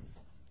 Yeah.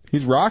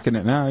 He's rocking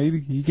it now.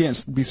 He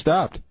can't be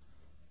stopped.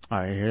 All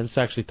right, here, let's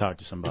actually talk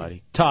to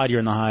somebody. Todd, you're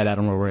in the Hideout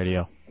on Real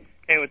Radio.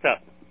 Hey, what's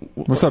up?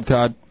 What's up,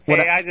 Todd?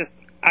 Hey, I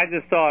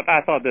just thought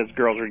those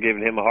girls were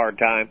giving him a hard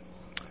time.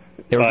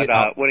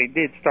 But when he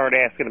did start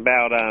asking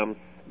about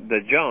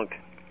the junk,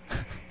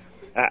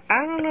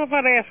 I don't know if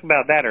I'd ask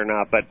about that or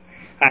not, but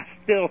I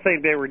still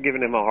think they were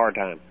giving him a hard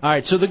time. All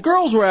right, so the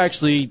girls were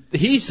actually,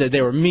 he said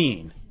they were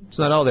mean. It's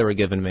not all they were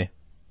giving me.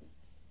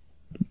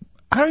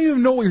 I don't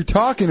even know what you're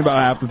talking about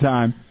half the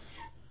time.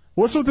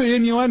 What's with the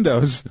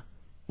innuendos?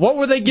 What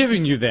were they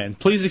giving you then?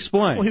 Please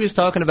explain. Well, he was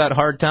talking about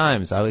hard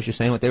times. I was just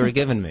saying what they were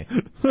giving me.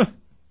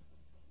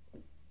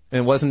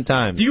 It wasn't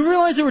times. Do you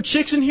realize there were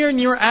chicks in here and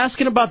you were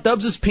asking about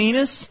Dubs'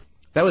 penis?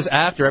 That was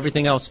after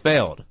everything else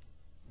failed.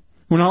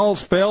 When all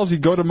else fails, you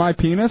go to my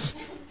penis?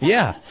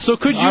 Yeah. So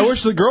could you... I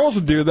wish the girls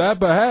would do that,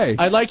 but hey.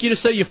 I'd like you to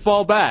say you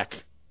fall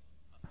back.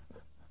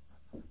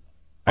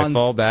 I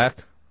fall back?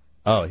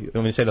 Oh, you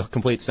want me to say the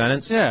complete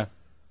sentence? Yeah.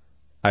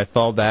 I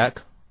fall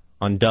back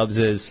on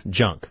Dubs'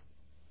 junk.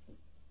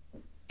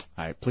 All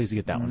right, please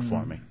get that one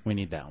for me. We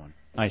need that one.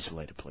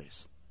 Isolate it,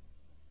 please.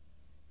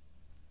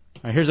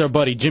 All right, here's our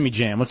buddy Jimmy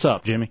Jam. What's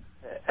up, Jimmy?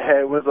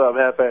 Hey, what's up,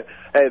 Hefe?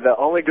 Hey, the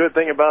only good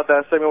thing about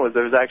that segment was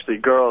there was actually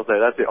girls there.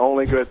 That's the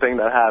only good thing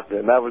that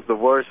happened. That was the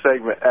worst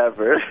segment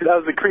ever. That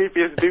was the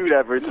creepiest dude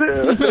ever,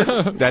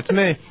 too. That's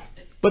me.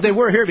 But they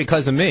were here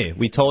because of me.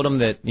 We told them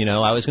that,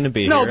 I was going to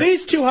be here. No,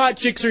 these 2 hot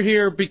chicks are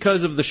here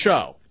because of the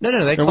show.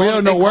 No, they and called we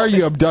don't know where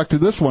you abducted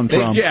this one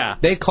from. Yeah.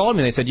 They called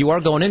me and they said, you are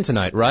going in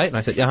tonight, right? And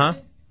I said, uh-huh.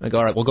 I go,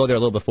 all right, we'll go there a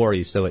little before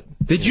you. So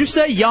Did you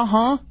say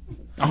uh-huh?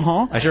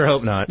 Uh-huh. I sure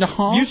hope not.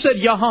 Uh-huh. You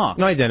said uh-huh.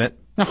 No, I didn't.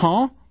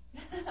 Uh-huh.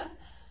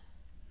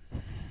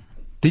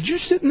 Did you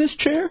sit in this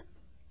chair?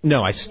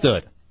 No, I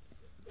stood.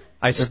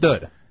 I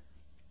stood.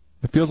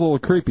 It feels a little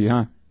creepy,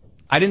 huh?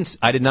 I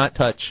did not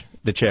touch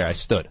the chair. I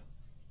stood.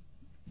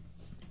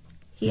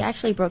 He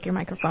actually broke your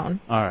microphone.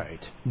 All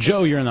right.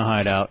 Joe, you're in the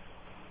Hideout.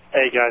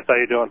 Hey, guys, how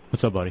you doing?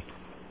 What's up, buddy?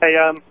 Hey,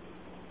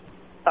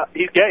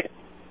 he's gay.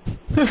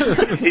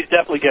 He's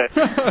definitely gay.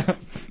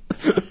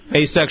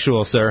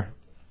 Asexual, sir.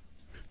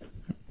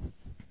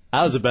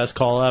 That was the best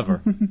call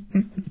ever.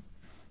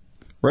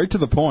 Right to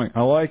the point.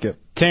 I like it.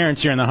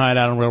 Terrence, you're in the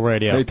Hideout on Real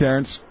Radio. Hey,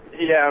 Terrence.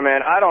 Yeah,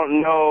 man, I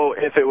don't know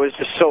if it was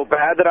just so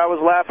bad that I was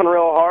laughing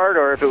real hard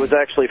or if it was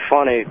actually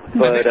funny.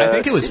 But I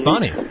think it was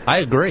funny. I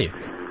agree.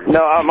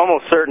 No, I'm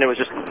almost certain it was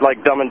just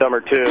like Dumb and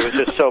Dumber 2. It was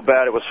just so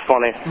bad it was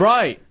funny.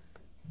 Right.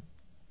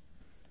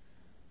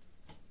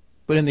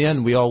 But in the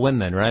end, we all win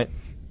then, right?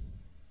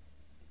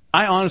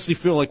 I honestly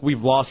feel like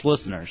we've lost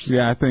listeners.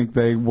 Yeah, I think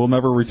they will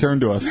never return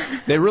to us.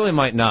 They really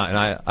might not,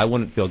 and I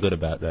wouldn't feel good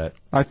about that.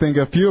 I think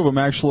a few of them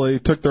actually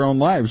took their own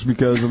lives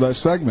because of that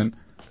segment.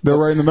 They're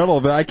right in the middle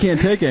of it. I can't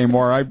take it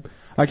anymore. I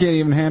can't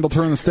even handle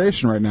turning the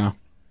station right now.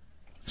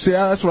 See,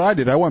 that's what I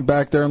did. I went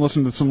back there and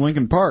listened to some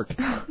Linkin Park.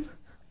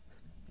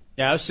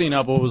 Yeah, I've seen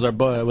Upper with our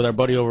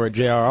buddy over at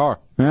JRR.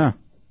 Yeah.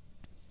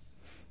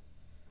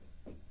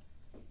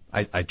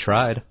 I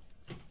tried.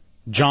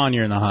 John,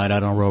 you're in the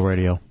Hideout on Roll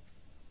Radio.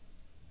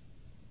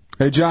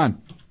 Hey,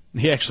 John.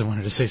 He actually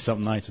wanted to say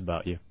something nice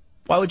about you.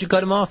 Why would you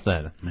cut him off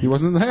then? He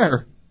wasn't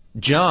there.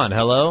 John,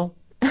 hello?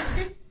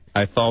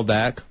 I fall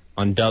back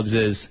on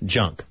Dubs'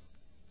 junk.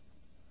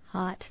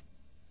 Hot.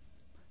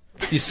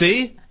 You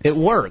see? It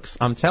works.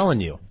 I'm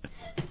telling you.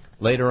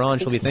 Later on,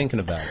 she'll be thinking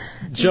about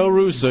it. Joe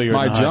Russo, you're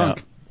My in the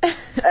junk. Hideout.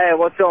 Hey,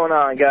 what's going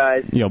on,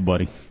 guys? Yo,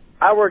 buddy.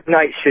 I work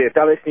night shift.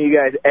 I listen to you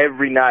guys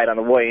every night on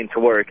the way into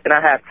work, and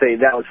I have to say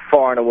that was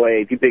far and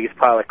away the biggest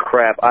pile of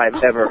crap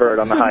I've ever heard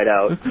on the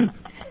Hideout.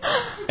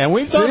 And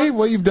we've See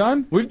what you've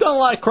done? We've done a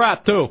lot of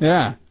crap, too.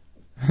 Yeah.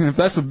 If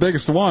that's the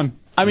biggest one.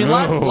 I mean,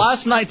 No.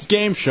 last night's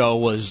game show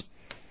was...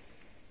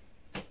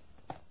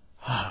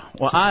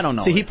 Well, I don't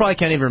know. See, he probably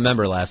can't even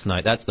remember last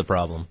night. That's the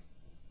problem.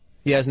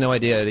 He has no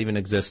idea it even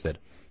existed.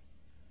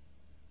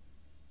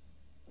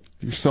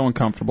 You're so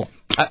uncomfortable.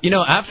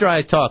 After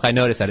I talk, I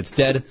notice that it's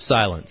dead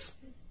silence.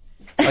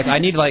 Like, I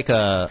need, like,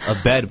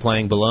 a bed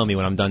playing below me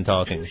when I'm done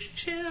talking.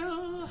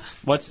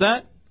 What's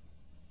that?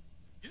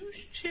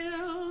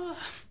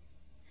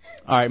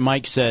 All right,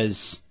 Mike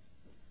says,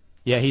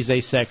 yeah, he's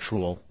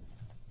asexual.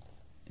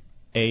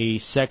 A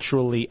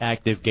sexually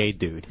active gay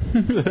dude.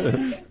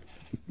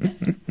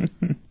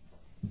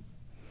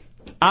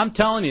 I'm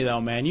telling you,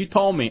 though, man, you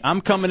told me. I'm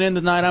coming in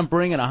tonight, I'm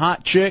bringing a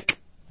hot chick.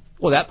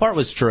 Well, that part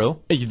was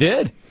true. You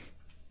did.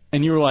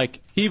 And you were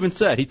like, he even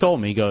said, he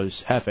told me, he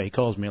goes, Hefe, he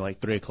calls me like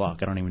 3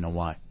 o'clock. I don't even know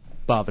why.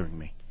 Bothering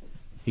me.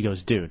 He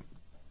goes, dude,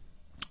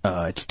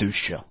 it's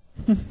douche chill.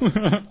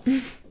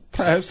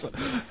 I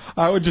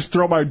would just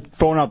throw my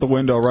phone out the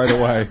window right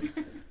away.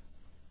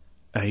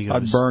 He goes,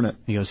 I'd burn it.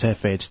 He goes,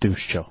 Hefe, it's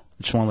douche chill.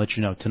 I just want to let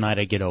you know, tonight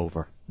I get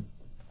over.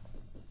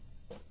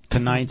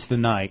 Tonight's the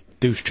night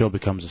douche chill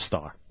becomes a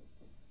star.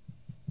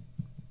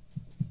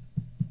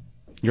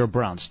 You're a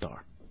brown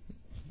star.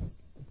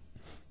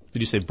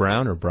 Did you say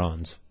brown or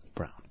bronze?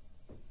 Brown.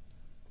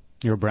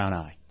 You're a brown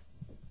eye.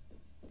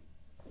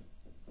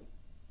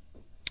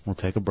 We'll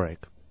take a break.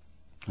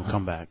 We'll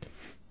come back.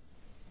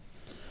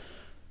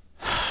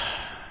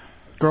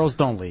 Girls,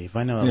 don't leave.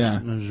 I know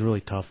it was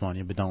really tough on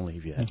you, but don't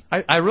leave yet.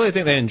 I really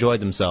think they enjoyed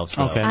themselves,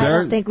 though. Okay. I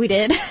don't think we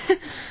did.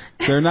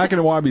 They're not going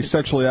to want to be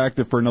sexually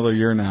active for another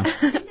year now.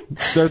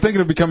 They're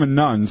thinking of becoming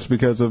nuns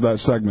because of that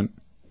segment.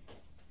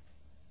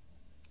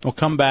 We'll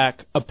come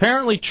back.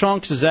 Apparently,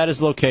 Chunks is at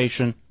his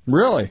location.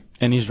 Really?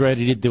 And he's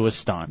ready to do a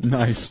stunt.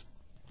 Nice.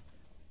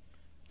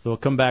 So we'll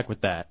come back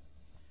with that.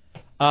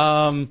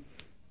 All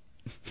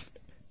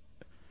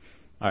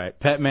right.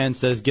 Petman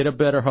says, get a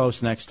better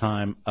host next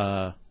time.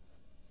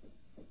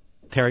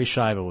 Terry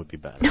Shiva would be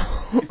better.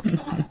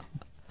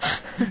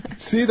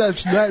 See,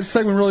 that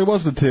segment really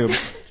was the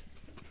tubes.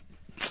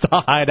 It's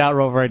the Hideout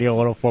Roll Radio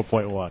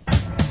 104.1.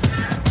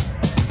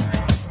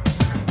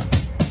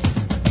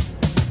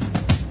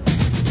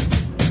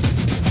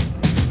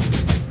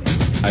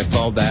 I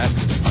fall back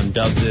on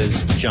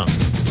Dubs' junk.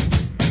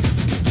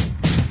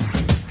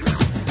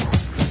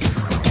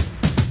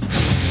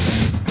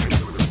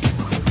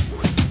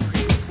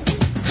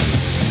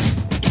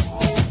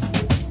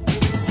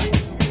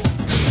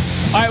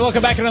 All right,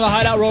 welcome back into the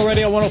Hideout Roll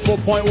Radio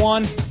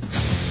 104.1.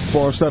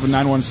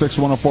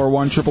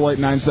 407-916-1041,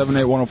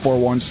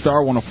 888-978-1041,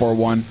 star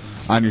 1041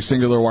 on your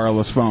singular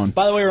wireless phone.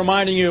 By the way,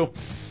 reminding you,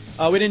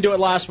 we didn't do it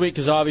last week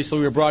because obviously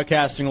we were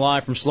broadcasting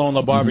live from Slow and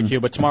Low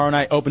Barbecue, but tomorrow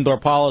night, Open Door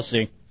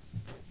Policy.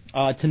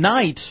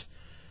 Tonight,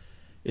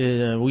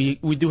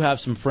 we do have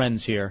some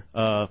friends here.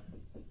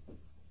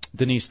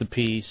 Denise the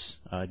Peace,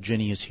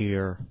 Jenny is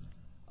here.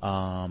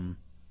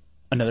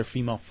 Another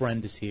female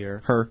friend is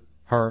here.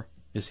 Her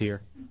is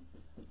here.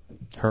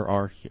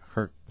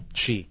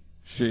 She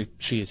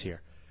is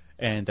here.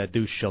 And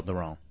Douche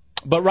Childerone.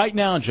 But right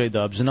now,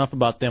 J-Dubs, enough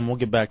about them. We'll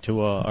get back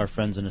to our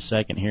friends in a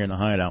second here in the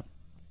Hideout.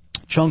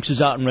 Chunks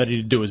is out and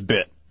ready to do his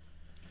bit.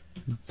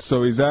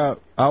 So he's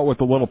out with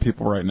the little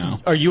people right now.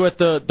 Are you at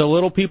the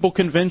Little People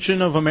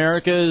Convention of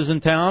America is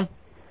in town?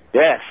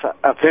 Yes,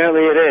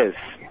 apparently it is.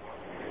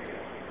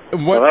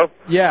 Hello?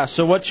 Yeah,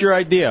 so what's your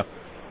idea?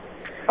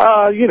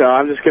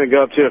 I'm just going to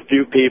go up to a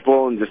few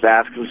people and just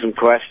ask them some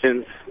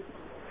questions.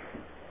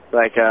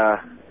 Like,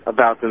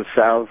 about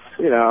themselves,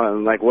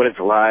 and like what it's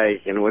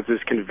like and what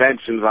this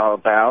convention's all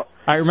about.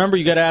 I remember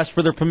you got to ask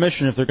for their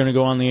permission if they're going to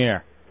go on the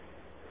air.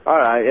 All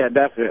right, yeah,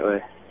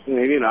 definitely.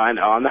 I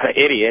know I'm not an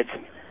idiot.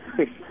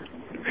 I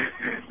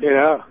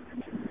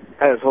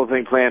had this whole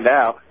thing planned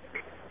out.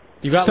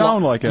 You got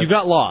like it. You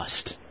got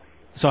lost.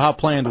 So how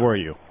planned were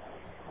you?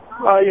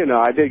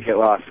 I did get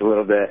lost a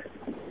little bit.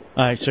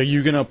 All right, so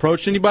you going to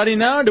approach anybody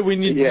now, or do we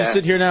need to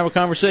sit here and have a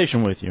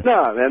conversation with you?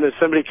 No, man, there's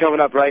somebody coming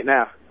up right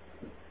now.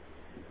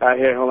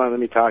 Here, hold on, let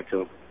me talk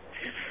to him.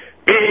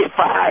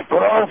 B5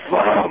 bro,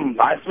 bum.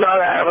 I smell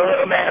that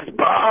little man's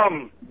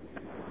bum.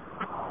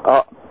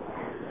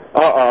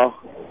 Uh-oh.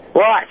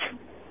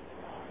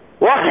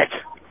 What?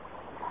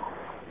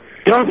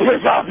 Don't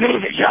piss off me,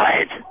 the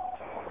giant.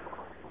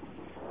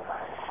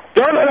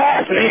 Don't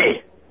harass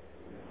me.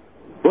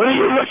 What are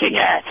you looking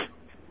at?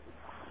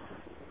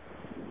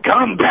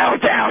 Come bow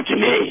down to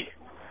me.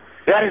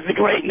 That is the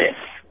greatness.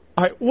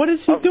 All right, what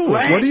is he doing?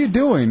 What are you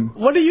doing?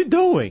 What are you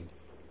doing?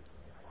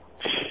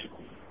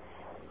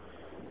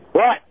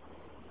 What?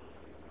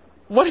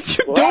 What are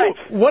you doing?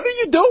 What are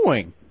you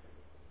doing?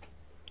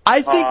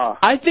 I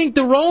think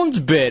Darone's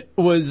bit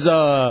was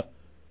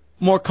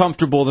more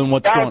comfortable than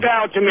what's Bow going on.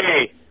 down to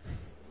me.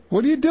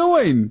 What are you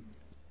doing?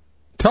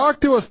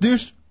 Talk to us,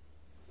 douche.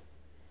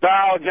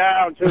 Bow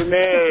down to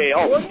me.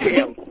 Oh,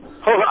 damn.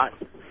 Hold on.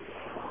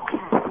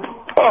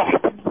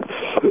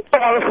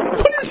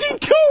 What is he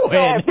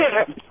doing?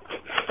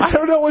 I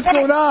don't know what's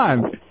going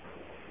on.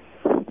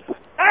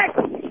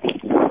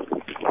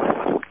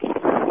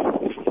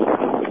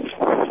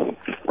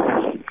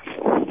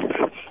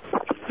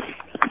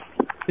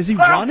 Is he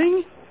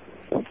running?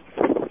 All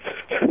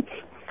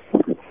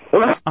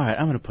right,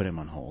 I'm going to put him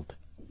on hold.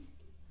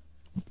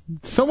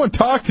 Someone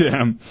talk to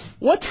him.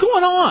 What's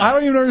going on? I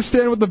don't even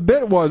understand what the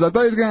bit was. I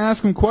thought he was going to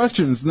ask him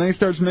questions, and then he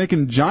starts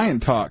making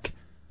giant talk.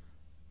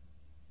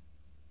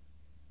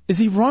 Is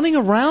he running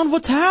around?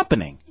 What's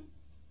happening?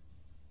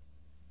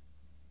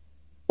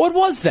 What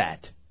was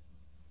that?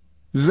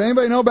 Does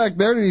anybody know back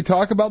there, did he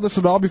talk about this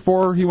at all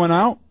before he went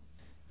out?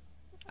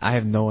 I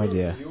have no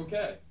idea. You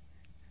okay?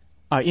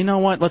 You know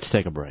what? Let's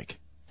take a break.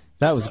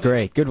 That was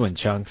great. Good one,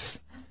 Chunks.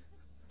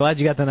 Glad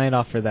you got the night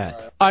off for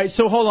that. All right,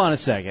 so hold on a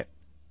second.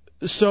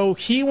 So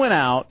he went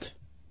out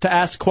to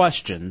ask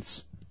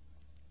questions.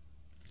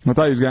 I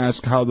thought he was going to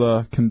ask how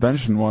the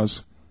convention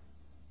was.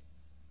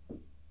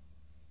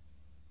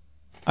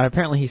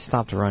 Apparently he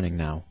stopped running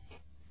now.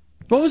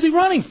 What was he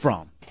running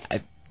from?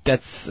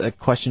 That's a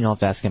question you'll have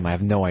to ask him. I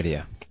have no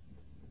idea.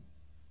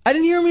 I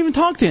didn't hear him even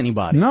talk to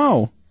anybody.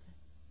 No.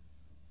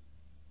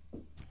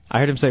 I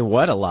heard him say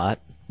what a lot,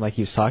 like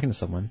he was talking to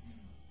someone.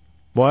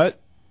 What?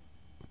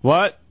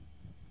 What?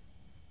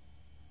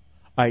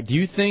 All right, do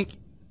you think...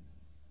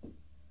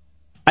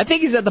 I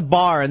think he's at the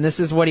bar, and this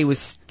is what he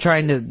was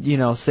trying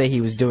to, say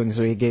he was doing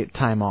so he get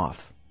time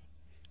off.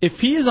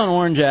 If he is on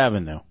Orange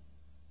Avenue,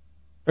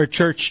 or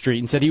Church Street,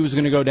 and said he was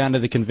going to go down to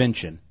the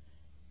convention,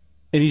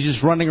 and he's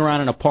just running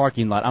around in a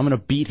parking lot, I'm going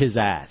to beat his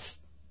ass.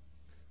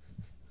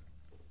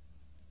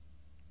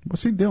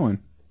 What's he doing?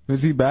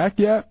 Is he back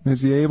yet?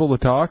 Is he able to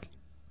talk?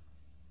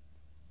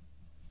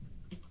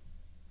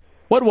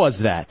 What was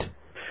that?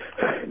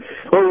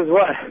 What was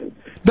what?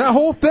 That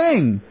whole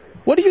thing.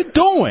 What are you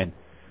doing?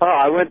 Oh,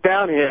 I went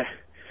down here.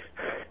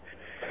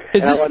 I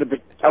wanted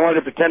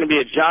to pretend to be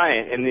a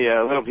giant in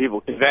the Little People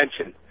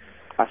convention.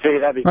 I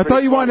figured that'd be I pretty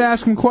thought you funny. wanted to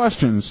ask him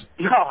questions.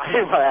 No, I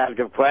didn't want to ask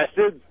him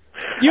questions.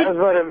 I just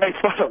wanted to make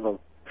fun of them.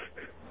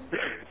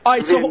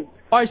 All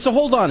right, so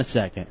hold on a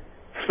second.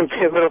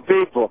 Being Little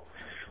People.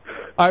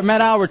 All right,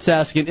 Matt Albert's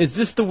asking, is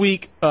this the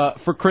week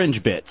for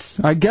cringe bits?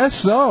 I guess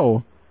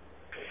so.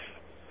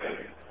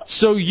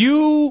 So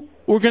you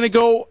were going to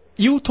go...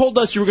 You told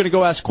us you were going to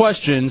go ask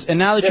questions, and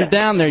now that you're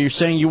down there, you're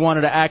saying you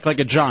wanted to act like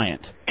a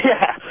giant.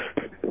 Yeah.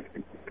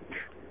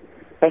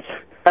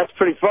 That's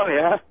pretty funny,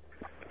 huh?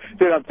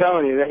 Dude, I'm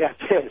telling you, they got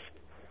pissed.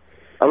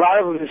 A lot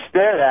of them just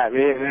stared at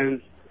me, and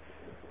then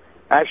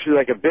actually,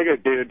 like, a bigger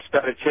dude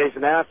started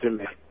chasing after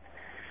me.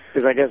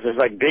 Because I guess there's,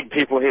 like, big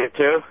people here,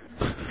 too.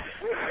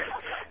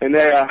 And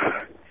they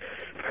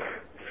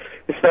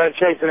started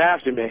chasing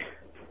after me.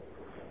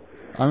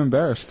 I'm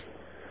embarrassed.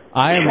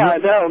 I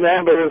know,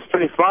 man, but it was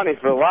pretty funny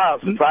for a while.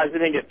 Surprised they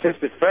didn't get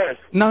pissed at first.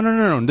 No.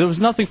 There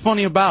was nothing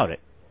funny about it.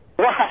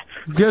 What?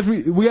 Because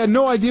we had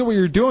no idea what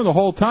you were doing the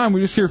whole time.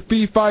 We just hear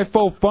fee, fi,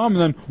 fo, fum,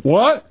 and then,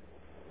 what?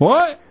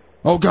 What?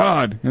 Oh,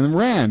 God. And then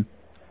ran.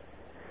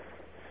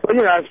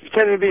 Well, I was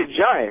pretending to be a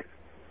giant.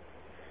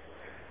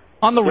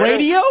 On the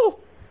radio?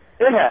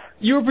 Yeah.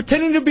 You were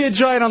pretending to be a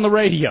giant on the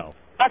radio.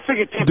 I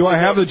figured people... Do I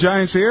have the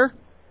Giants here?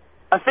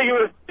 I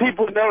figured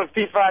people would know what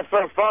fee, fi,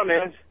 fo, fum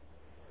is.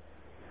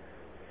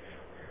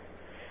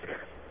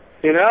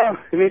 You know?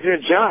 It means you're a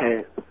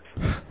giant.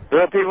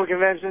 Real People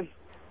Convention?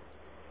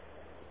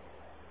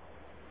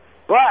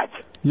 What?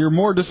 You're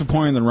more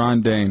disappointing than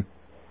Ron Dane.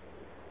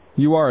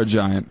 You are a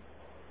giant.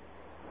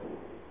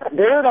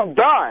 Dude, I'm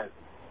done.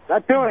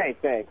 Not doing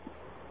anything.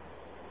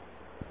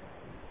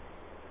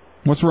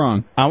 What's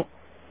wrong? I'm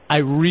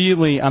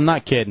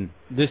not kidding.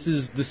 This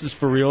is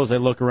for real as I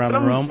look around the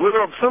room.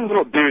 Some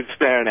little dude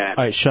staring at me.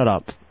 All right, shut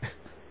up.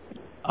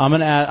 I'm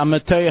gonna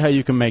tell you how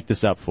you can make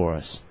this up for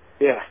us.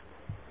 Yeah.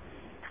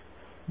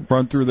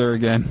 Run through there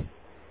again.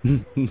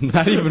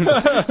 Not even.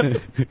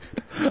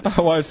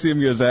 I want to see him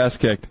get his ass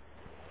kicked.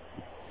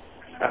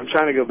 I'm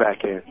trying to go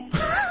back in.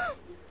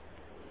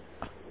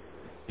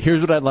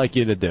 Here's what I'd like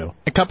you to do.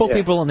 A couple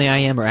people in the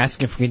IM are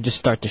asking if we can just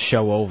start the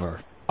show over.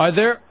 Are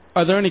there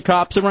any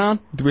cops around?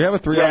 Do we have a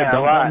 3-hour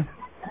dump button?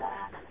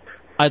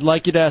 I'd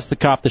like you to ask the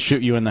cop to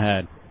shoot you in the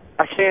head.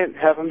 I can't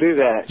have him do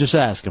that. Just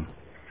ask him.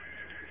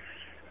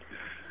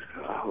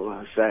 Oh, hold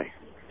on a sec.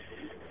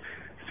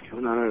 What's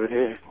going on over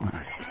here?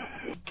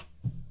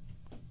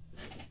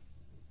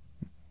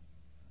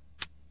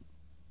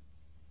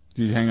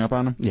 Did you hang up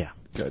on him? Yeah.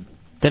 Good.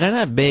 Did I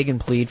not beg and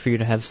plead for you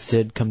to have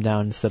Sid come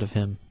down instead of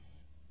him?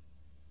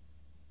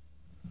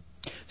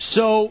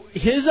 So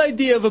his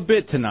idea of a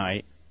bit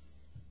tonight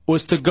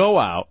was to go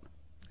out.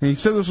 And he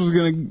said this was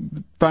going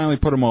to finally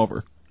put him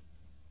over.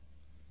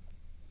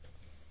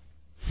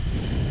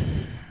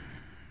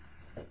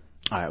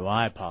 All right, well,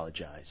 I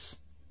apologize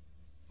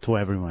to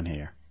everyone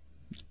here.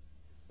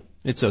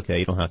 It's okay.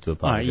 You don't have to All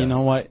apologize. right, you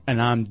know what?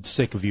 And I'm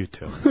sick of you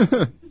two.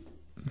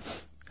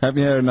 Have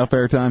you had enough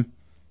airtime?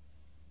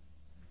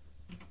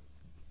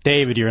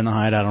 David, you're in the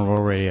Hideout on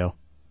Rural Radio.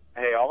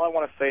 Hey, all I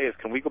want to say is,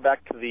 can we go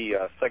back to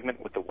the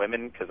segment with the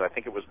women? Because I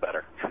think it was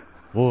better.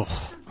 Whoa.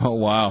 Oh,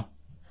 wow.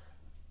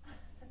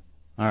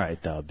 All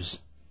right, Dubs.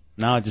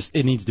 Now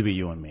it needs to be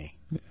you and me.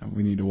 Yeah,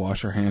 we need to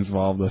wash our hands of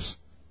all of this.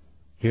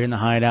 Here in the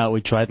Hideout,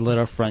 we tried to let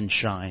our friends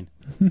shine.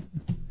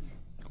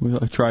 We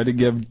tried to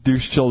give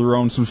Douche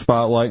Childerone some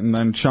spotlight and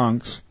then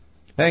Chunks.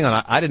 Hang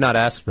on, I did not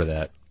ask for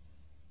that.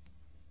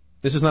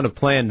 This is not a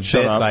planned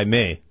bit by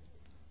me.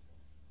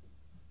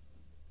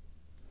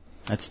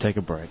 Let's take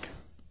a break.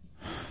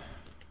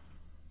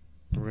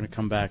 We're going to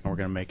come back and we're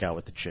going to make out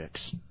with the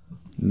chicks.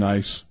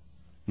 Nice.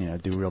 You know,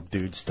 do real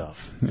dude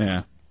stuff.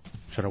 Yeah.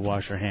 Try to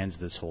wash our hands of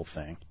this whole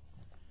thing.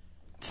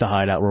 It's the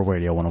Hideout, Rural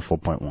Radio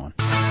 104.1.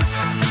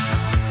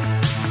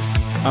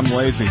 I'm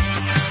lazy. All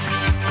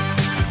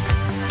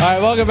right,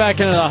 welcome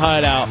back into the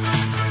Hideout.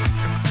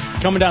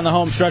 Coming down the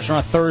home stretch on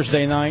a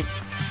Thursday night.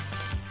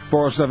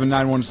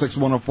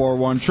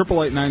 407-916-1041,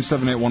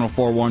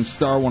 888-978-1041,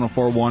 star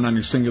 1041 on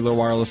your singular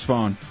wireless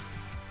phone.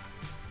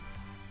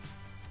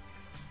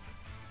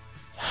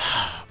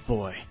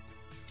 Boy.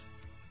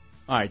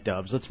 All right,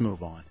 Dubs, let's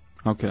move on.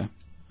 Okay.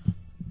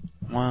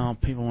 Well,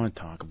 people want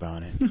to talk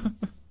about it.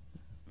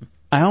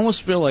 I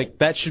almost feel like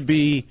that should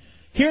be...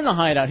 Here in the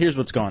Hideout, here's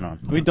what's going on.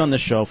 We've done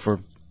this show for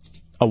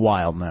a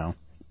while now,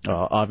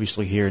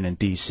 obviously here and in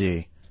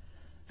D.C.,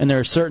 and there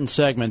are certain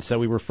segments that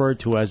we refer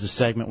to as a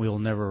segment we will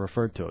never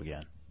refer to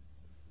again.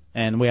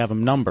 And we have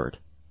them numbered.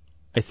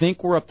 I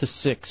think we're up to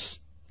 6.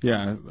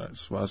 Yeah,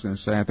 that's what I was going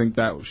to say. I think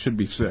that should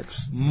be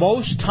 6.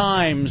 Most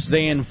times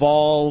they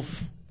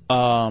involve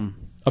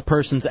a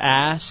person's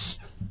ass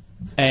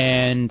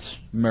and...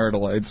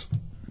 marital aids.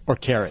 Or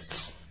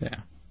carrots. Yeah.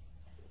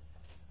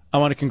 I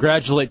want to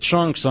congratulate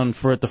Chunks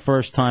for it the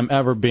first time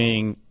ever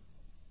being...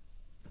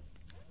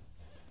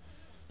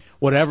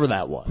 whatever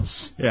that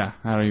was. Yeah,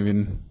 I don't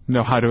even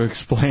know how to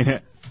explain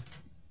it.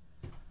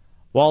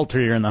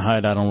 Walter, you're in the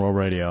Hideout on Rural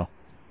Radio.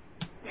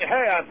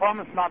 Hey, I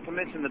promised not to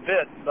mention the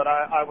bit, but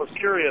I was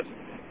curious.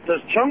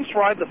 Does Chunks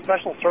ride the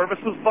special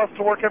services bus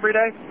to work every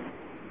day?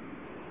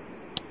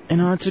 You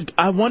know,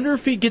 I wonder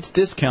if he gets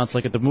discounts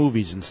like at the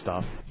movies and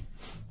stuff.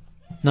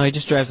 No, he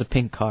just drives a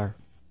pink car.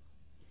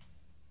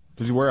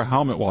 Does he wear a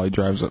helmet while he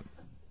drives it?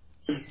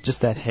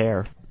 Just that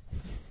hair.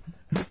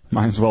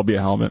 Might as well be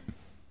a helmet.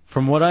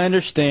 From what I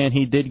understand,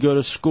 he did go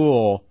to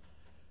school.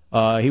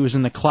 He was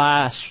in the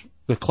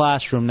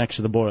classroom next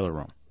to the boiler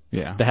room.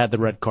 Yeah. They had the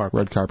red carpet.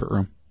 Red carpet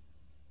room.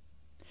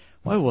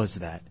 Why was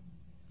that?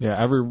 Yeah,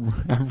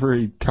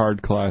 every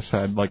TARD class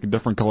had like a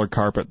different color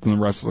carpet than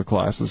the rest of the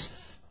classes.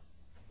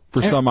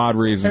 For some odd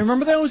reason. I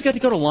remember they always got to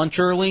go to lunch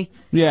early.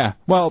 Yeah,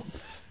 well,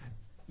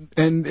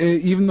 and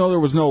even though there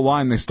was no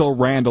line, they still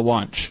ran to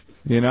lunch,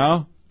 you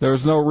know? There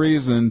was no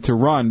reason to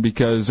run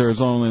because there was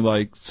only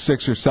like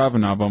 6 or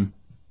 7 of them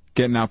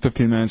getting out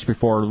 15 minutes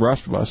before the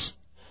rest of us.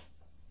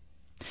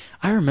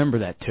 I remember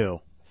that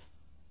too.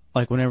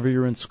 Like whenever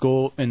you were in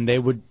school and they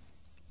would,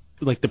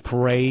 like the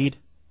parade.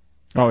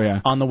 Oh,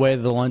 yeah. On the way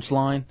to the lunch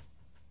line.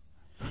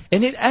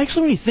 And it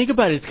actually, when you think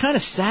about it, it's kind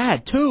of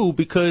sad, too,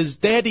 because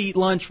they had to eat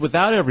lunch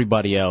without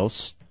everybody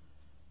else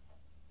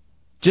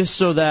just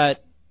so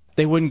that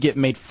they wouldn't get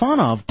made fun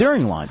of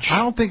during lunch. I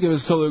don't think it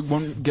was so they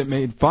wouldn't get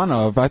made fun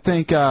of. I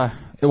think,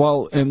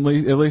 well, at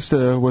least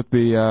with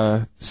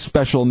the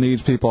special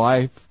needs people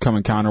I've come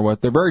encounter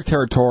with, they're very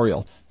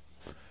territorial.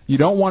 You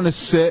don't want to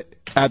sit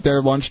at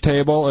their lunch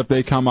table if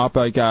they come up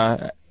like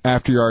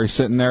after you're already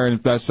sitting there, and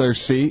if that's their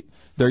seat.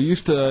 They're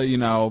used to, you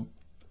know,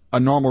 a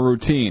normal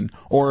routine.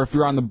 Or if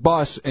you're on the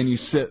bus and you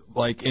sit,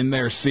 like, in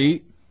their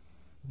seat,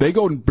 they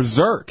go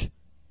berserk.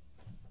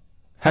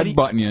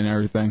 Headbutting you and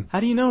everything.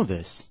 How do you know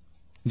this?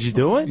 Did you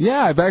do it?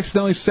 Yeah, I've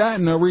accidentally sat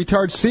in a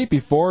retard seat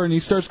before, and he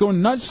starts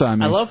going nuts on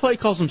me. I love how he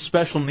calls them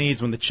special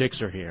needs when the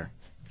chicks are here.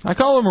 I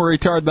call him a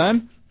retard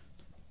then.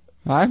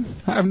 I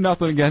have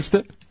nothing against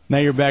it. Now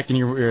you're back in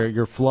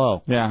your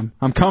flow. Yeah,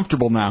 I'm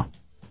comfortable now.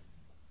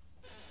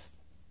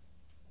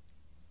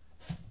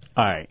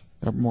 All right.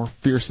 They're more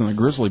fierce than a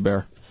grizzly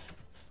bear.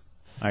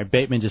 All right,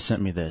 Bateman just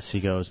sent me this. He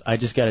goes, I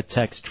just got a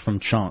text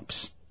from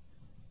Chunks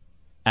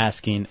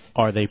asking,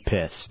 are they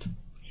pissed?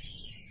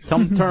 Tell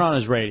him to turn on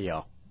his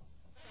radio,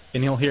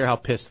 and he'll hear how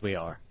pissed we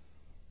are.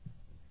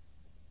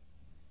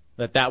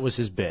 That was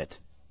his bit.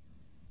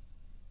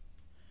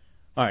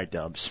 All right,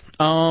 Dubs.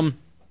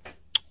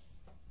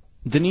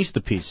 Denise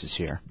the Piece is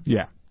here.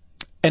 Yeah.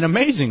 And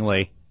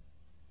amazingly,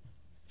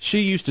 she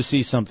used to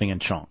see something in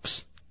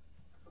Chunks.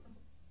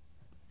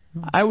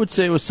 I would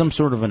say it was some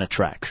sort of an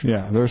attraction.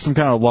 Yeah, there was some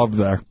kind of love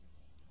there.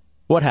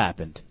 What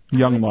happened?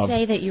 Young love.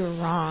 Say that you were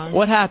wrong.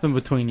 What happened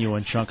between you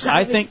and Chunks?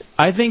 I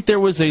think there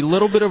was a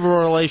little bit of a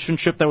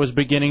relationship that was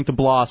beginning to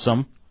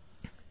blossom,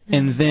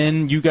 and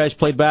then you guys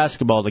played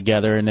basketball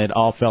together, and it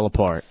all fell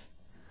apart.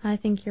 I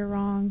think you're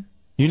wrong.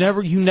 You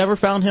never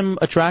found him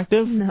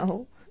attractive?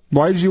 No.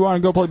 Why did you want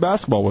to go play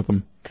basketball with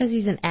him? Because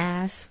he's an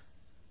ass.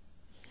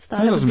 Just thought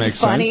That it doesn't would be make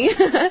funny.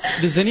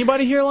 sense. Does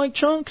anybody here like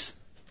Chunks?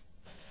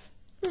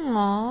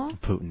 Aww.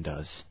 Putin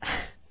does.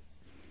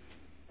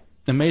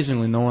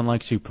 Amazingly, no one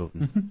likes you,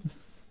 Putin.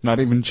 Not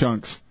even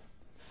Chunks.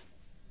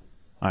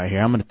 All right,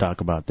 here, I'm going to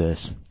talk about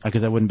this,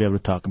 because I wouldn't be able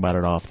to talk about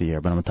it off the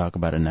air, but I'm going to talk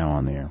about it now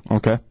on the air.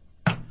 Okay.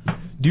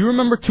 Do you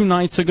remember 2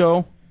 nights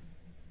ago,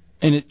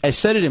 and I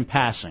said it in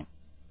passing,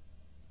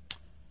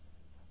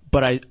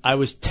 but I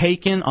was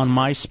taken on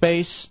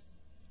MySpace,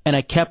 and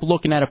I kept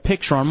looking at a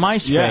picture on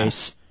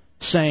MySpace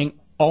saying,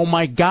 oh,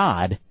 my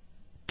God,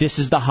 this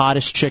is the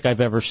hottest chick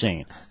I've ever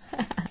seen.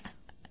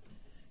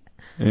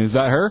 Is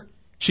that her?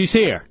 She's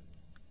here.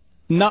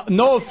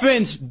 No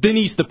offense,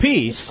 Denise the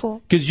Peace,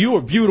 because you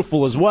are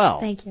beautiful as well.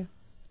 Thank you.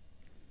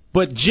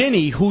 But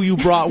Ginny, who you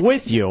brought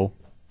with you,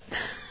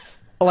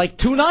 like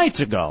 2 nights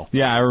ago.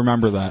 Yeah, I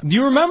remember that. Do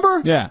you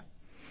remember? Yeah.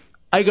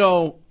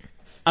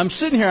 I'm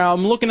sitting here,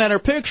 I'm looking at her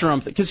picture.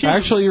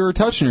 Actually, you were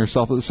touching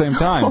yourself at the same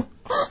time.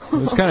 It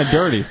was kind of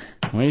dirty.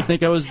 What do you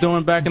think I was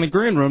doing back in the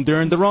green room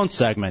during Daron's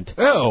segment?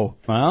 Ew.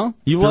 Well,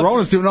 Daron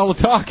was doing all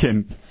the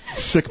talking.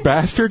 Sick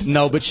bastard.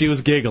 No, but she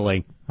was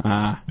giggling.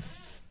 Ah.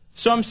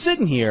 So I'm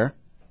sitting here,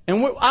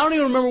 and I don't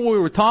even remember what we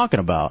were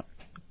talking about.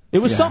 It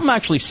was something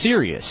actually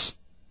serious.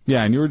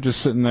 Yeah, and you were just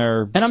sitting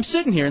there. And I'm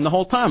sitting here, and the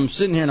whole time I'm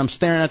sitting here and I'm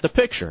staring at the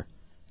picture.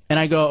 And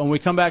I go, and we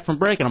come back from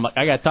break, and I'm like,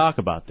 I got to talk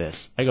about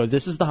this. I go,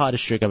 this is the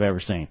hottest chick I've ever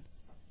seen.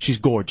 She's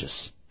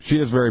gorgeous. She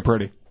is very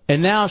pretty.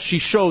 And now she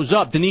shows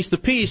up. Denise the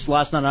Peace,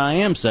 last night on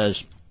IM,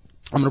 says,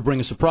 I'm going to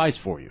bring a surprise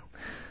for you.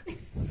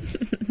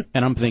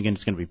 And I'm thinking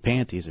it's going to be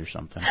panties or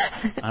something.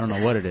 I don't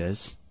know what it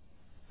is.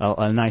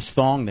 A nice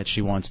thong that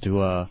she wants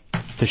to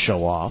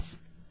show off.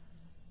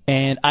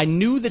 And I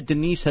knew that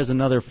Denise has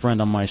another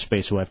friend on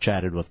MySpace who I've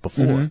chatted with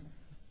before. Mm-hmm.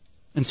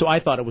 And so I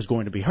thought it was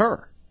going to be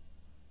her.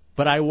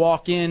 But I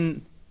walk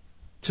in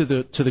to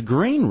the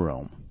green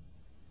room,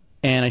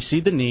 and I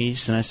see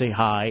Denise, and I say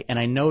hi, and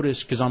I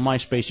notice, because on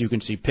MySpace you can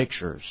see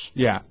pictures.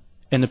 Yeah.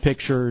 And the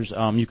pictures,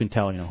 you can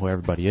tell, who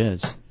everybody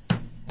is.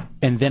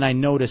 And then I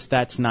notice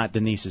that's not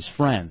Denise's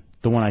friend,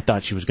 the one I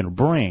thought she was going to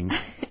bring.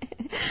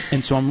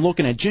 And so I'm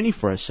looking at Ginny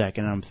for a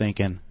second, and I'm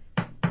thinking,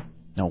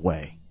 no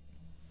way.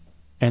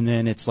 And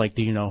then it's like,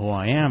 do you know who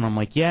I am? I'm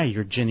like, yeah,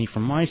 you're Ginny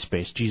from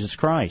MySpace. Jesus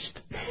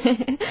Christ.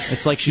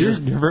 It's like You're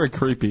very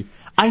creepy.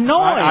 I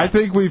know. I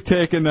think we've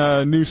taken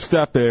a new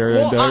step there,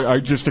 and are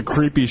just a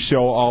creepy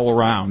show all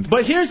around.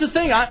 But here's the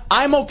thing.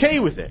 I'm okay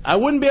with it. I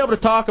wouldn't be able to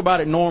talk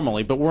about it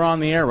normally, but we're on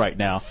the air right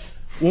now.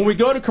 When we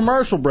go to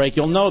commercial break,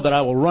 you'll know that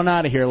I will run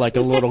out of here like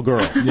a little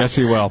girl. Yes,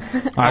 he will.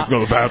 I have to go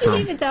to the bathroom.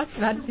 We even talked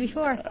about it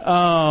before.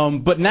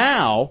 But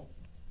now,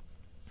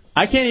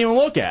 I can't even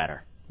look at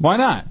her. Why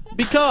not?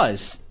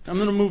 Because I'm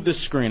going to move this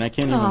screen. I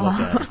can't even look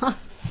at her.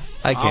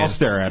 I'll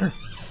stare at her.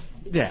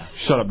 Yeah.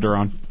 Shut up,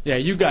 Duran. Yeah,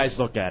 you guys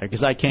look at her,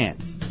 because I can't.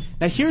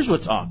 Now, here's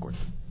what's awkward,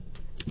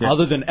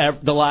 other than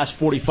the last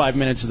 45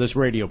 minutes of this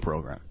radio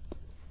program.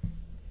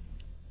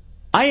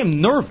 I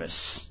am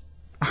nervous.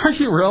 Are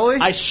you really?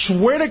 I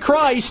swear to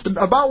Christ.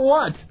 About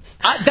what?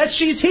 That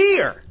she's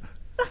here.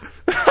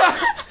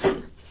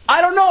 I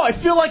don't know. I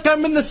feel like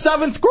I'm in the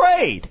 7th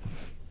grade.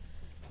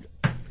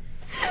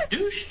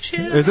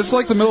 Is this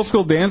like the middle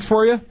school dance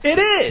for you? It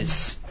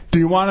is. Do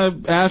you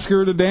want to ask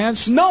her to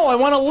dance? No, I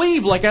want to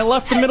leave like I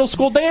left the middle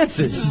school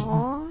dances.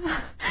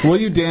 Will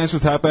you dance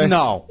with Hepe?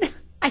 No.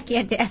 I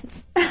can't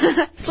dance.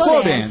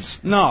 Slow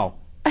dance. No.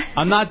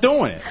 I'm not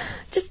doing it.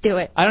 Just do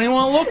it. I don't even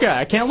want to look at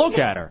her. I can't look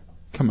at her.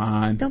 Come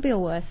on. Don't be a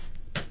wuss.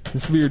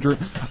 This will be your dream.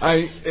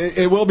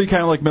 It will be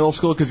kind of like middle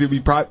school because you'll be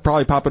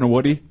probably popping a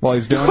Woody while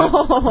he's doing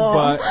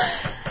it.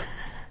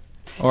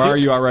 Or are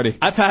you already?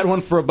 I've had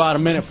one for about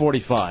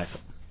 1:45.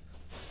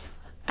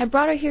 I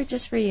brought her here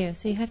just for you,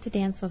 so you have to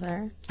dance with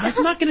her.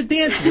 I'm not going to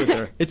dance with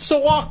her. It's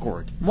so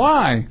awkward.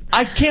 Why?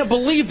 I can't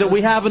believe that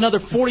we have another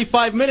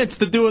 45 minutes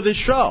to do with this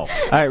show. All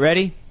right,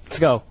 ready? Let's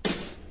go.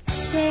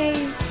 Yay.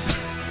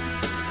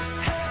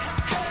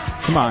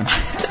 Come on.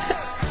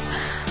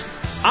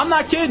 I'm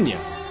not kidding you.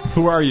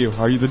 Who are you?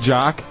 Are you the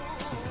jock?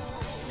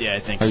 Yeah, I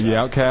think so. Are you the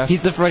outcast?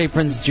 He's the Freddie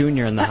Prinze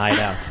Jr. in the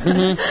Hideout.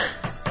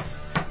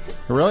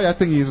 Really? I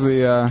think he's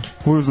the,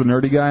 who was the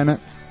nerdy guy in it?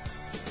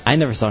 I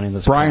never saw any of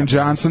those. Brian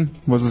Johnson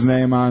was his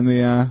name on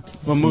the,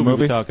 What movie are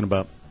we talking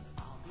about?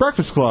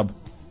 Breakfast Club.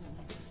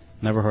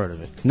 Never heard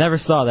of it. Never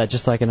saw that,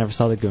 just like I never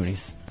saw the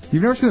Goonies.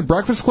 You've never seen The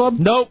Breakfast Club?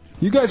 Nope.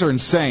 You guys are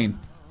insane.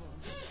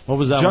 What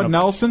was that Judd one?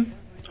 Nelson?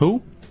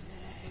 Who?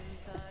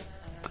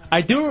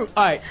 I do.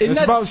 All right.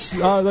 It's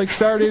about like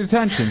Saturday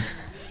Detention.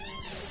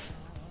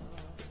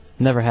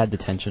 Never had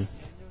detention.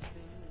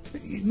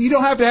 You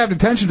don't have to have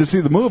detention to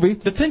see the movie.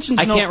 Detention's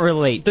I can't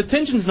relate.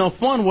 Detention's no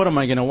fun. What am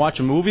I going to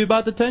watch a movie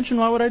about detention?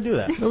 Why would I do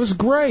that? It was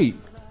great.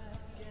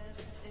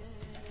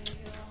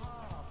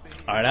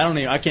 All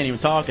right, I can't even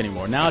talk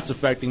anymore. Now it's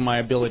affecting my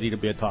ability to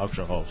be a talk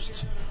show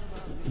host.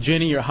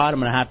 Ginny, you're hot. I'm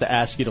going to have to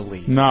ask you to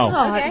leave. No.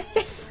 Oh, okay.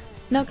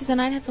 No, because then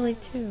I'd have to leave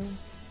too.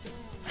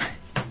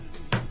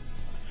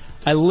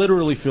 I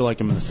literally feel like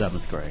I'm in the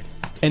 7th grade.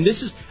 And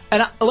this is,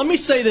 let me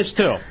say this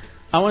too.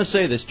 I want to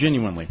say this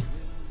genuinely.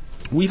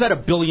 We've had a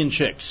billion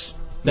chicks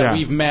that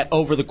we've met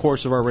over the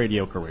course of our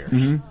radio careers.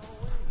 Mm-hmm.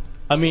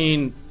 I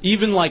mean,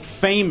 even like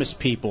famous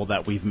people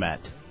that we've met.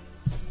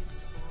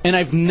 And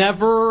I've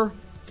never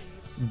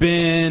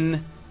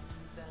been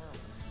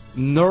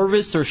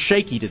nervous or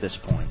shaky to this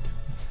point.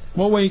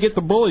 Well, when you get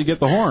the bull, you get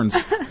the horns.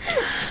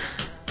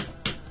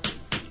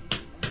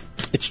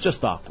 It's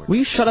just awkward. Will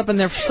you shut up in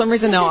there? For some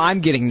reason now I'm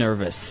getting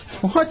nervous.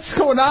 What's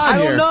going on I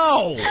here?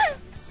 don't know.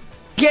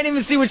 Can't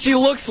even see what she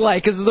looks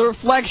like because of the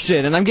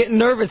reflection, and I'm getting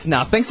nervous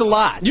now. Thanks a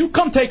lot. You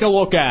come take a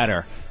look at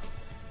her.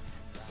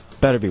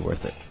 Better be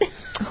worth it.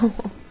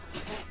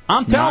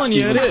 I'm telling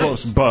you, it is.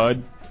 Close,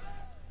 bud.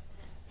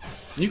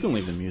 You can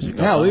leave the music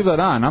Yeah, on. leave that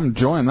on. I'm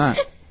enjoying that.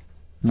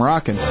 I'm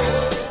rocking.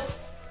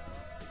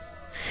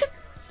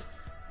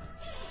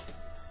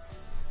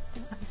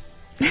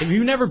 Have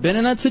you never been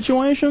in that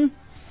situation?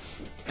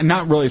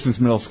 Not really since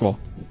middle school.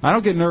 I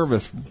don't get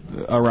nervous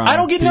around. I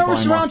don't get people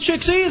nervous anymore. around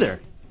chicks either.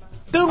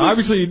 Dude,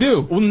 obviously you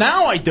do. Well,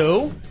 now I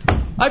do.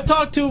 I've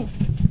talked to...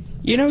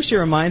 You know who she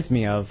reminds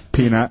me of?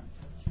 Peanut.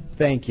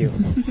 Thank you.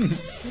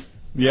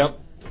 Yep.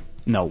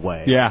 No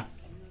way. Yeah.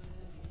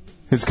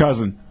 His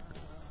cousin.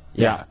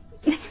 Yeah.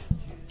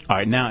 All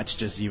right, now it's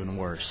just even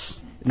worse.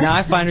 Now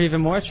I find her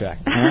even more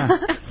attractive. Yeah.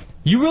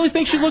 You really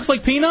think she looks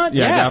like Peanut?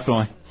 Yeah, Yes.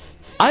 definitely.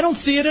 I don't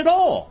see it at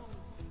all.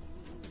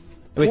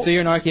 Wait, so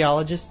you're an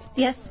archaeologist?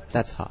 Yes.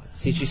 That's hot.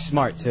 See, she's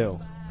smart, too.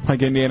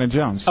 Like Indiana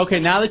Jones. Okay,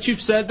 now that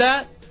you've said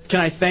that, can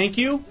I thank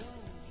you?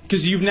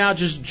 Because you've now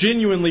just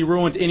genuinely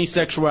ruined any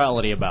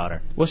sexuality about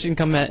her. Well, she can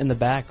come in the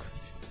back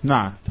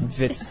Nah. if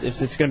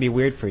it's going to be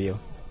weird for you.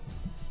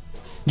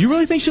 You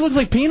really think she looks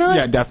like Peanut?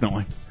 Yeah,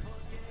 definitely.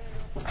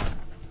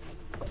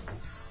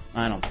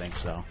 I don't think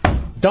so.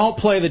 Don't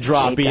play the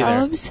drop either.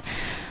 J-Dubs,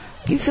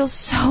 you feel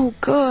so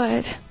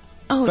good.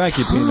 Oh, Thank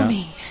you, Peanut.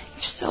 Tommy,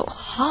 you're so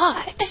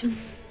hot.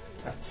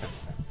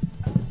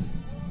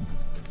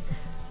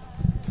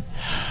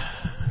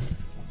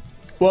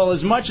 Well,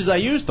 as much as I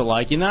used to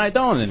like you, now I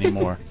don't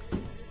anymore.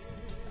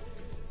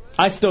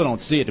 I still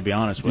don't see it, to be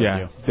honest with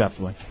Yeah, you.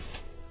 definitely.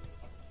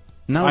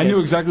 No, I knew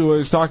exactly what he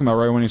was talking about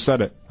right when he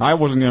said it. I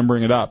wasn't going to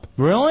bring it up.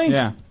 Really?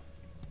 Yeah.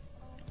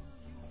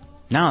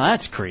 Now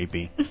that's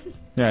creepy.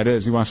 Yeah, it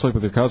is. You want to sleep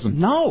with your cousin?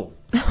 No.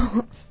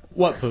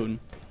 What, Putin?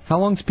 How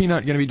long's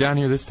Peanut going to be down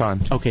here this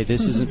time? Okay,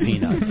 this isn't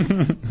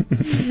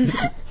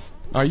Peanut.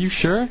 Are you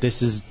sure?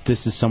 This is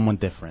someone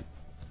different.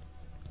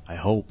 I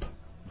hope.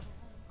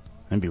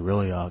 It'd be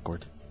really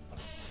awkward.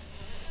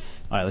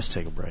 All right, let's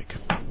take a break.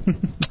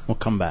 We'll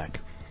come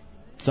back.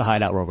 It's a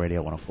Hideout Road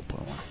Radio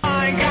 104.1.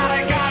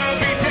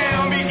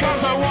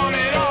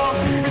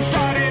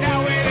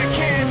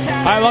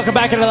 All right, welcome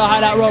back into the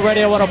Hideout Road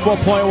Radio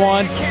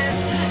 104.1.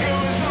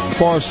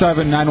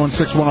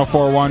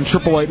 407-916-1041,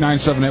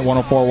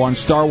 888-978-1041,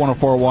 star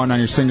 1041 on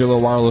your singular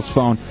wireless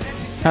phone.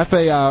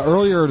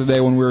 Earlier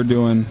today when we were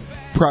doing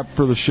prep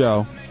for the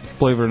show,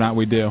 believe it or not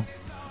we do,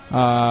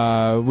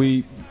 I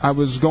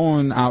was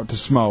going out to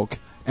smoke,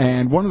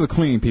 and one of the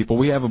cleaning people,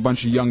 we have a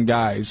bunch of young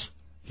guys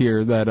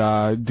here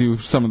that do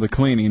some of the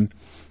cleaning,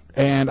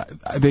 and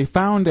they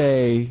found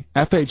a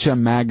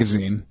FHM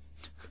magazine.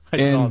 I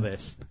saw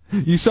this.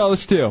 You saw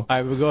this too? All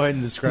right, we'll go ahead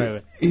and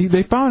describe it.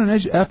 They found an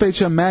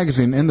FHM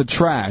magazine in the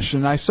trash,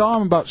 and I saw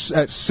him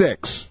at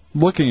 6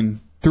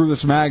 looking through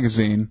this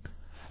magazine,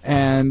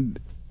 and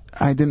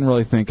I didn't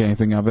really think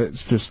anything of it.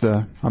 It's just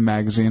a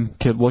magazine,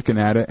 kid looking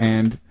at it,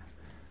 and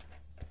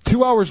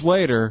 2 hours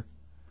later,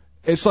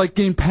 it's like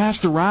getting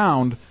passed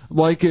around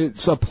like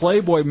it's a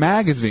Playboy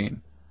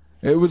magazine.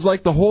 It was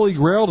like the holy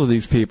grail to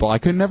these people. I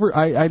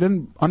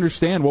didn't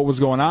understand what was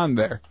going on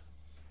there.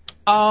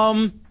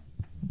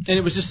 And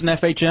it was just an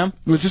FHM?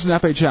 It was just an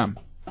FHM.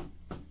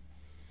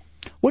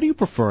 What do you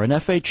prefer, an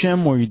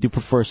FHM, or you do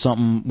prefer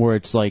something where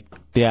it's like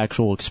the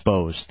actual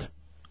exposed?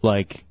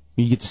 Like,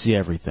 you get to see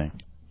everything.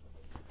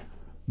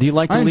 Do you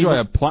like to I leave enjoy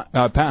it?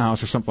 a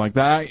penthouse or something like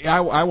that.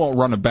 I won't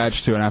run a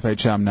badge to an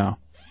FHM now.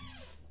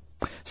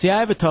 See,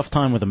 I have a tough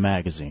time with a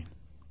magazine.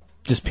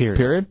 Just period.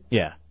 Period?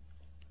 Yeah.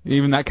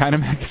 Even that kind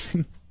of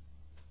magazine?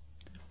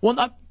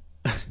 Well,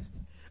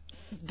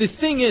 the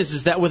thing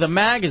is that with a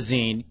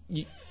magazine,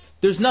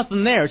 there's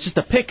nothing there. It's just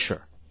a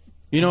picture.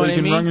 You know what I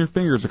mean? You can run your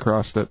fingers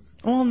across it.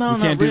 Well, no,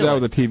 you can't do that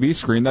with a TV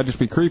screen. That'd just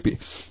be creepy.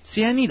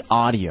 See, I need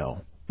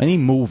audio. I need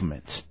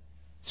movement.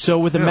 So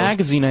with a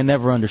magazine, I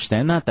never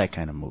understand. Not that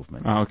kind of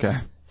movement. Oh, okay.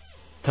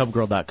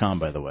 Tubgirl.com,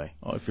 by the way.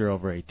 Oh, if you're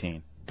over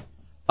 18.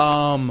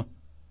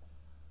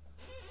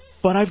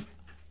 But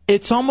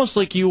it's almost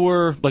like you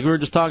were, like we were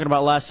just talking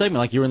about last segment,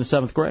 like you were in the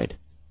 7th grade.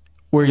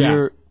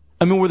 Were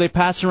they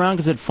passing around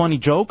because they had funny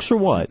jokes or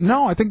what?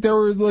 No, I think they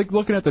were like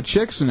looking at the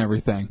chicks and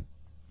everything.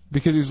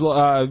 Because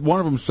one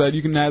of them said,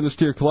 you can add this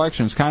to your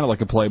collection. It's kind of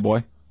like a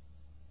Playboy.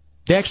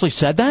 They actually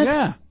said that?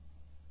 Yeah.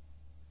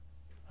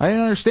 I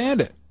didn't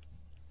understand it.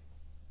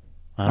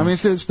 I mean,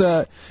 it's just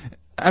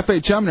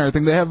FHM and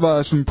everything. They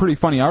have some pretty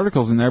funny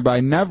articles in there, but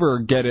I never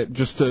get it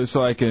just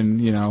so I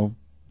can,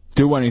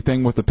 do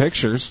anything with the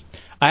pictures.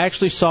 I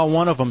actually saw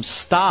one of them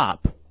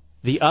stop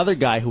the other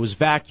guy who was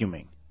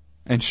vacuuming.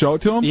 And show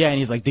it to him? Yeah, and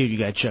he's like, dude, you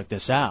got to check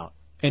this out.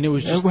 And it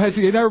was just... Has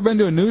he never been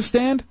to a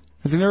newsstand?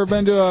 Has he never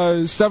been to a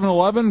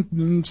 7-Eleven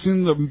and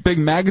seen the big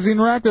magazine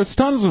rack? There's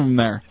tons of them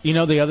there. You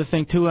know, the other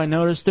thing, too, I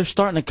noticed, they're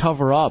starting to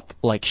cover up,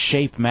 like,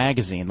 Shape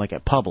magazine, like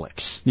at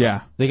Publix.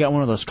 Yeah. They got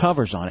one of those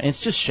covers on it. And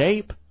it's just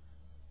Shape.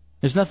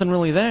 There's nothing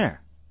really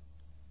there.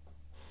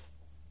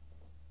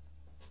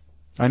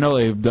 I know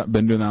they've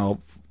been doing that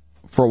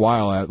for a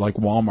while at, like,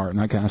 Walmart and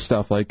that kind of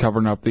stuff, like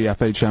covering up the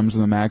FHMs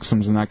and the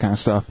Maxims and that kind of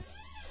stuff.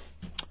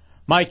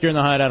 Mike, you're in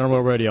the Hideout on Real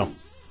Radio.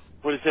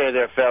 What do you say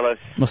there, fellas?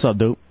 What's up,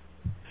 dude?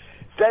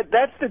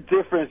 That's the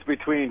difference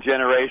between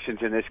generations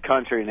in this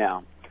country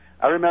now.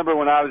 I remember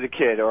when I was a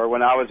kid or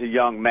when I was a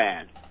young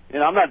man.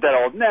 I'm not that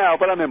old now,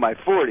 but I'm in my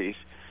 40s.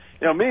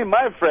 Me and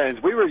my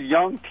friends, we were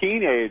young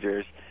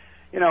teenagers.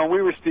 We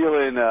were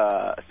stealing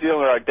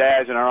our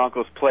dad's and our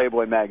uncle's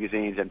Playboy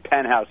magazines and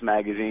Penthouse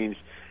magazines,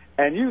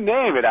 and you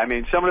name it. I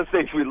mean, some of the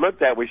things we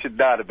looked at we should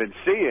not have been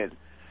seeing.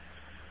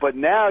 But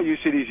now you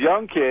see these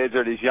young kids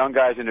or these young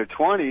guys in their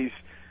 20s,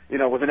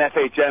 with an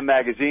FHM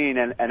magazine,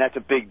 and that's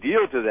a big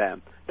deal to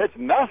them. That's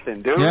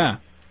nothing, dude. Yeah.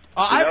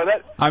 When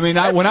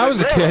I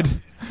was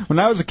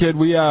a kid,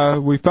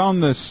 we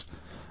found this,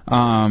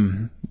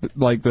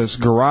 this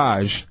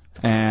garage,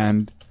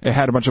 and it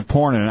had a bunch of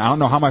porn in it. I don't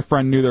know how my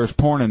friend knew there was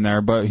porn in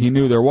there, but he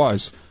knew there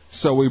was.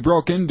 So we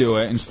broke into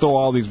it and stole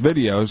all these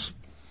videos.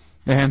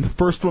 And the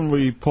first one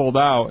we pulled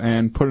out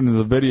and put into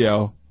the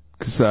video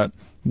cassette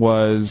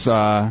was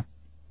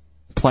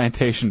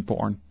plantation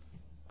porn,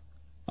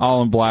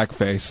 all in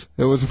blackface.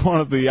 It was one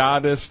of the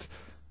oddest.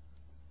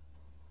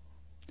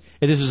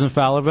 This was in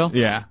Fowlerville?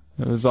 Yeah,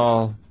 it was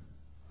all.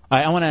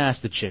 I want to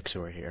ask the chicks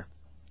who are here.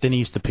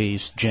 Denise the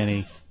Peace,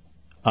 Jenny,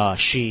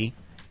 she.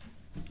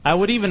 I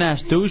would even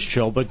ask Douche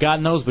Chill, but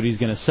God knows what he's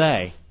going to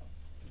say.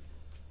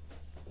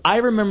 I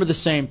remember the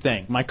same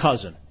thing. My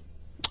cousin,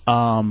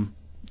 the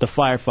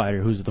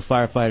firefighter, who's the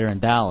firefighter in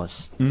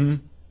Dallas.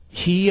 Mm-hmm.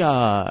 He,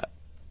 God,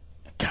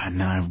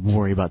 now I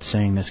worry about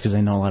saying this because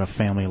I know a lot of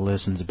family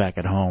listens back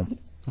at home.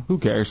 Who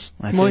cares?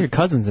 Your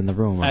cousin's in the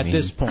room. At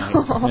this point,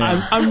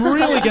 I'm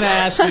really going to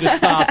ask you to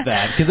stop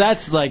that because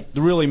that's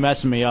really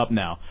messing me up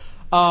now.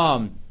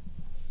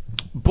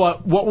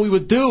 But what we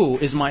would do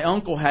is my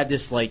uncle had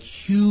this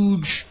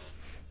huge,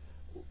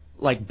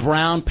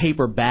 brown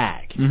paper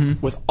bag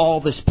with all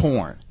this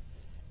porn,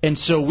 and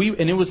so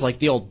and it was like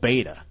the old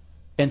Beta,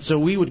 and so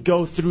we would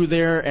go through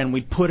there and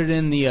we'd put it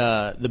in the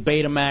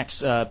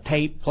Betamax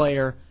tape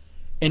player,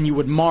 and you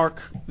would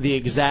mark the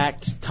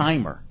exact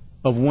timer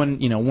of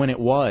when it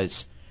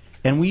was,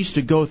 and we used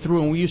to go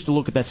through and we used to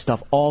look at that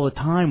stuff all the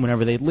time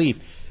whenever they'd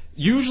leave.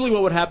 Usually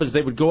what would happen is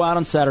they would go out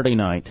on Saturday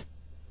night.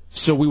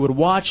 So we would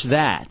watch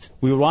that.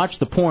 We would watch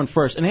the porn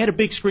first, and they had a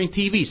big screen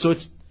TV. So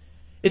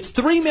it's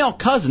three male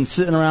cousins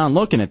sitting around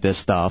looking at this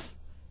stuff,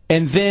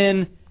 and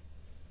then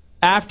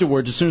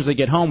afterwards, as soon as they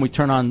get home, we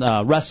turn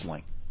on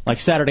wrestling, like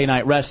Saturday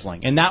Night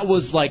Wrestling, and that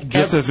was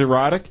just as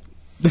erotic.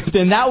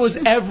 And that was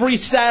every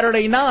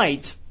Saturday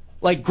night,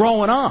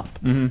 growing up.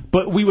 Mm-hmm.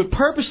 But we would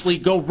purposely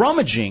go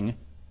rummaging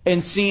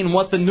and seeing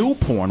what the new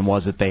porn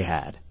was that they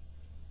had.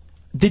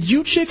 Did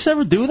you chicks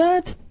ever do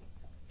that?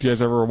 Do you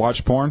guys ever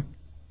watch porn?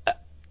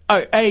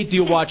 A, do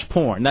you watch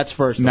porn? That's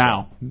first.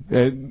 Now.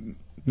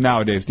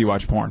 Nowadays, do you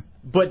watch porn?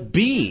 But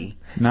B.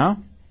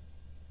 No?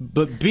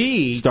 But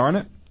B. Starring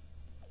it?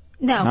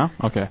 No. No?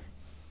 Okay.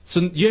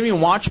 So you haven't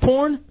even watched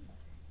porn?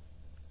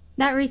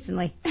 Not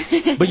recently.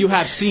 But you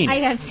have seen it?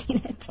 I have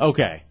seen it.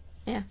 Okay.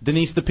 Yeah.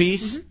 Denise the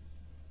Peace? Mm-hmm.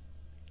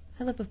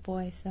 I live with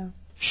boys, so.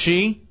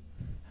 She?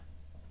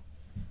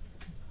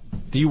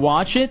 Do you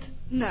watch it?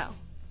 No.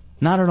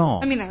 Not at all.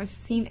 I mean, I've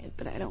seen it,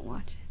 but I don't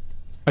watch it.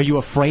 Are you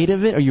afraid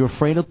of it? Are you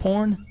afraid of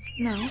porn?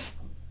 No.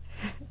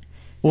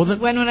 Well, then,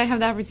 when would I have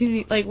the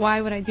opportunity?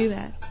 Why would I do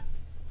that?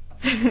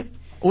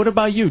 What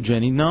about you,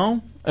 Jenny?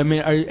 No? I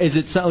mean, is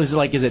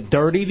it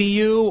dirty to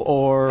you,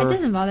 or? It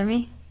doesn't bother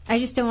me. I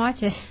just don't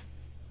watch it.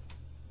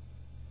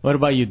 What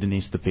about you,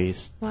 Denise the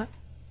Peace? What?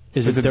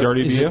 Is it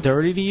dirty to you? Is it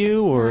dirty to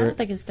you, or? I don't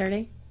think it's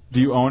dirty.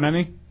 Do you own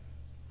any?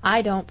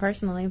 I don't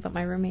personally, but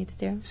my roommates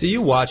do. So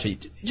you watch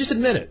it. Just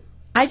admit it.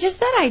 I just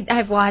said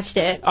I've watched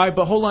it. All right,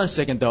 but hold on a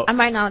second, though. I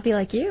might not be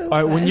like you. All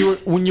right, when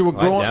you were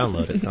growing, I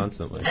download it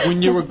constantly.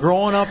 When you were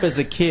growing up as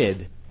a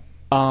kid,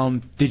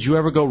 did you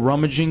ever go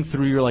rummaging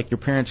through your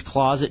parents'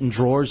 closet and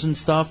drawers and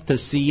stuff to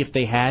see if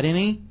they had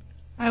any?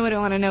 I wouldn't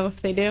want to know if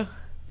they do.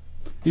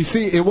 You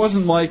see, it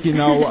wasn't like,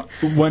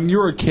 when you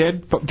were a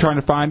kid trying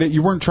to find it,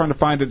 you weren't trying to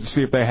find it to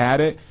see if they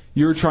had it.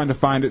 You were trying to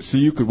find it so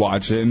you could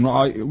watch it. And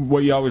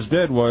what you always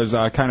did was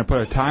kind of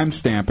put a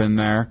timestamp in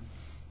there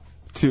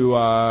to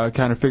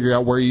kind of figure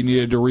out where you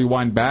needed to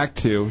rewind back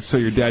to so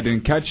your dad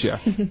didn't catch you.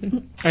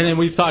 And then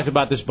we've talked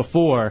about this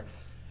before.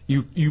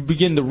 You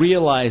begin to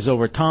realize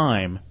over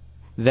time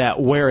that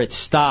where it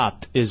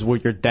stopped is where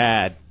your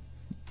dad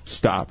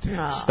stopped.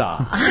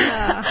 Stop.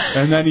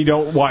 And then you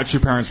don't watch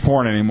your parents'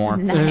 porn anymore.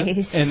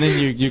 Nice. And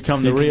then you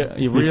come to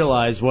you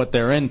realize what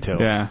they're into.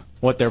 Yeah.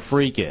 What their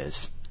freak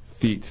is.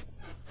 Feet.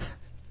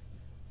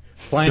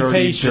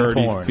 Plantation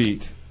dirty porn.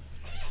 feet.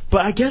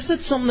 But I guess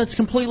that's something that's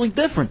completely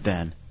different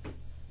then.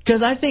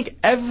 Because I think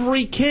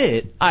every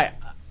kid, I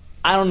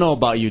don't know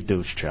about you,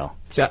 Douche Chill.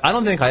 See, I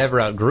don't think I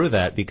ever outgrew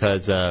that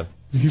because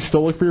you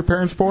still look for your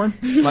parents' porn?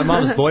 My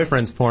mom's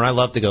boyfriend's porn, I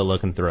love to go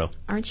looking through.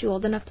 Aren't you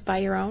old enough to buy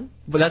your own?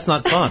 But that's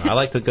not fun. I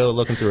like to go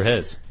looking through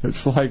his.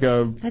 It's like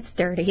a... That's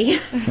dirty.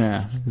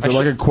 Yeah. Is it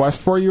like a quest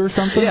for you or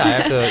something? Yeah,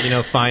 I have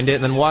to, find it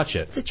and then watch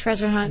it. It's a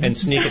treasure hunt. And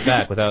sneak it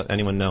back without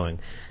anyone knowing.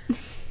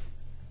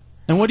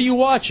 And what are you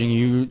watching?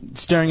 You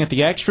staring at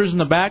the extras in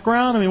the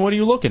background? I mean, what are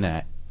you looking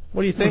at?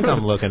 What do you think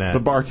I'm looking at? The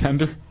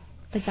bartender?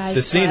 The guy's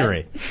The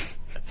scenery.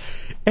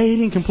 Hey, he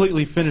didn't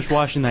completely finish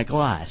washing that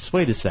glass.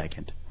 Wait a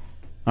second.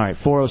 All right,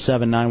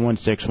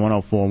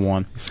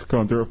 407-916-1041.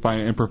 Going through and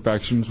finding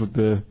imperfections with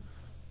the...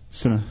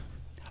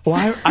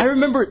 Well, I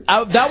remember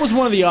that was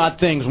one of the odd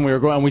things when we were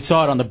going. We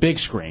saw it on the big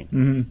screen.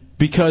 Mm-hmm.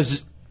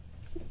 Because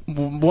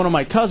one of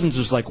my cousins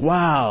was like,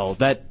 wow,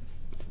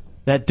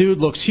 that dude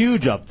looks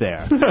huge up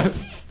there.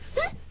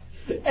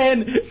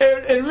 and me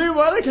and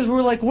my other because we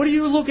were like, what are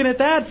you looking at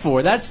that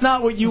for? That's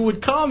not what you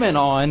would comment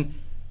on.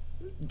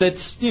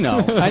 That's,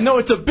 I know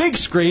it's a big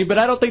screen, but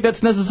I don't think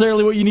that's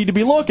necessarily what you need to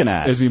be looking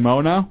at. Is he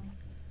Mo now?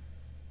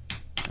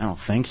 I don't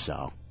think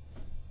so.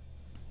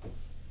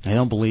 I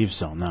don't believe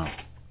so, no. All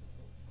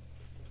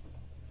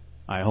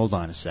right, hold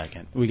on a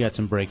second. We got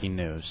some breaking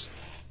news.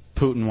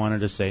 Putin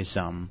wanted to say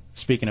something.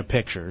 Speaking of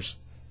pictures,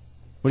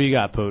 what do you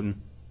got, Putin?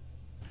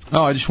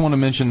 Oh, I just want to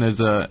mention there's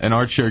an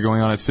art show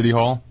going on at City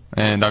Hall,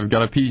 and I've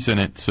got a piece in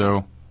it,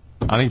 so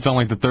I think it's on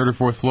like the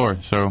 3rd or 4th floor,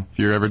 so if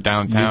you're ever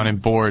downtown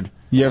and bored.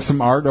 You have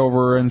some art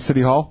over in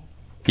City Hall?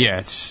 Yeah,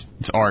 it's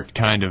art,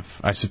 kind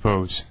of, I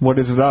suppose. What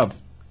is it of?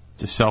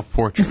 It's a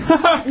self-portrait.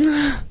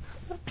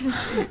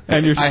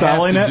 And you're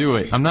selling I have it? to do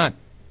it. I'm not...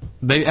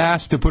 They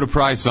asked to put a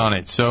price on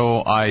it,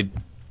 so I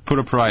put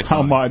a price on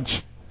it. How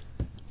much?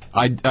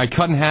 I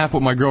cut in half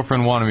what my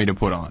girlfriend wanted me to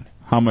put on.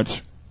 How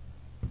much?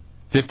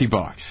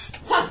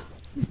 $50.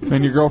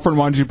 And your girlfriend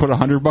wanted you to put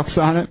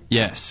 $100 on it?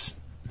 Yes.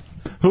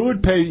 Who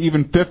would pay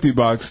even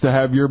 $50 to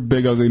have your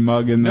big ugly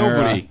mug in there?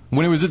 Nobody.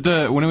 When it was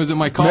at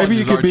my college, maybe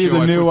you could be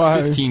the new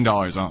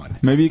 $15 on.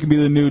 Maybe you could be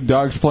the new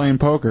Dogs Playing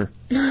Poker.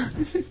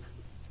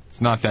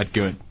 It's not that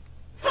good.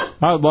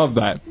 I would love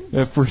that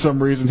if for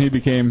some reason he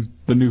became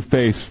the new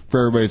face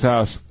for everybody's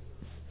house.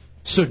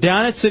 So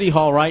down at City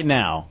Hall right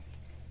now,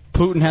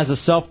 Putin has a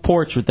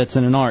self-portrait that's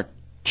in an art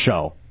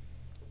show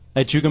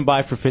that you can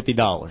buy for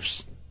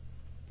 $50.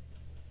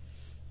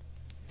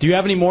 Do you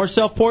have any more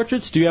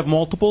self-portraits? Do you have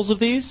multiples of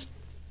these?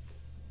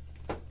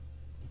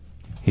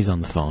 He's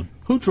on the phone.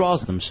 Who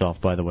draws themselves,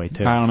 by the way,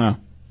 too? I don't know.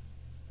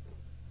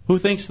 Who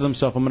thinks to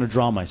themselves, I'm going to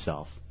draw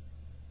myself?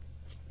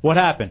 What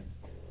happened?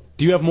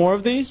 Do you have more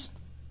of these?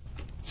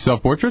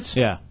 Self-portraits?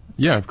 Yeah.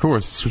 Yeah, of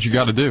course. That's what you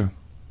got to do.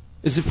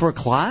 Is it for a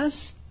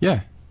class?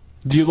 Yeah.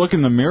 Do you look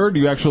in the mirror or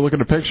do you actually look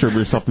at a picture of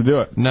yourself to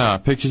do it? Nah,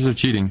 pictures are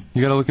cheating.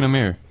 You got to look in a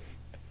mirror.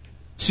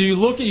 So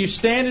you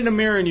stand in a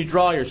mirror and you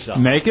draw yourself?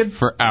 Naked?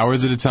 For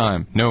hours at a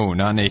time. No,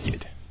 not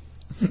naked.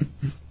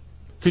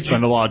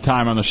 Spend a lot of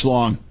time on the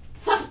schlong.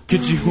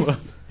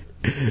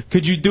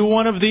 Could you do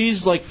one of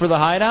these, like, for the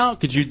Hideout?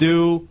 Could you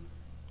do...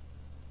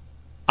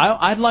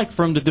 I'd like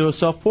for him to do a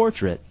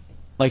self-portrait.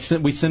 Like,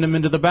 we send him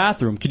into the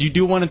bathroom. Could you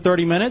do one in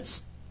 30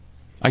 minutes?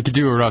 I could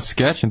do a rough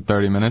sketch in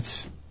 30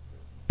 minutes.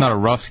 Not a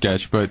rough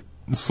sketch, but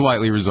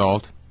slightly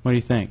resolved. What do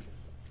you think?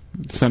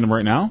 Send him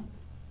right now?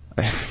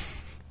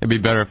 It'd be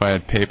better if I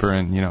had paper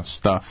and,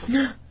 stuff.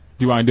 Do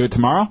you want to do it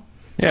tomorrow?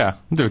 Yeah,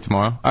 I'll do it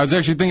tomorrow. I was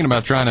actually thinking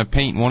about trying to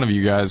paint one of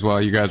you guys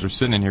while you guys were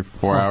sitting in here for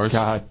 4 hours.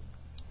 God.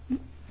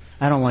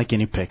 I don't like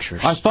any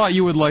pictures. I thought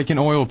you would like an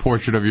oil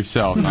portrait of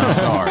yourself. I'm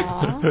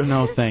sorry.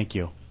 No, thank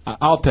you.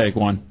 I'll take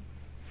one.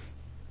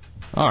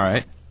 All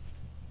right.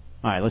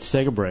 All right, let's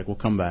take a break. We'll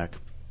come back.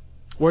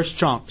 Where's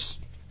Chunks?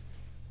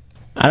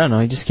 I don't know.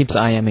 He just keeps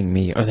IMing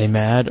me. Are they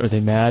mad? Are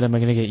they mad? Am I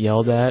going to get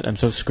yelled at? I'm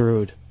so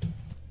screwed.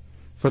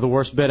 For the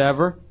worst bit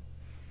ever?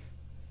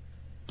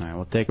 All right,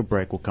 we'll take a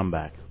break. We'll come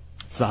back.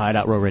 It's the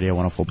Hideout Row Radio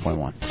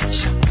 104.1.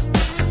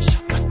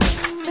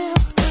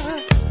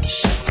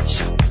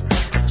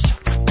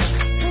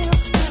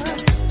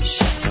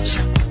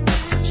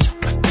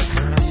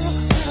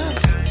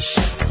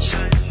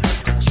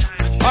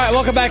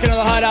 Welcome back into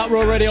the Hideout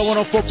Row Radio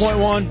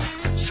 104.1.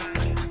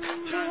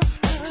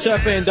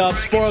 Cefe and Dubs,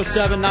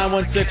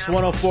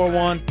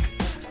 407-916-1041.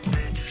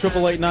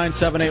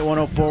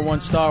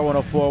 888-978-1041, star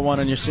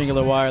 1041 on your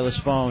singular wireless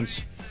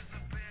phones.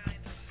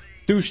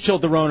 Douche Chill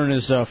Derone and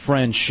his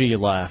friend, she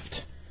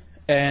left.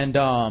 And,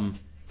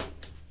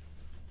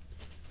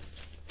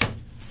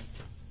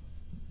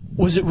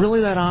 was it really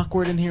that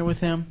awkward in here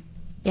with him?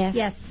 Yes.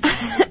 Yes.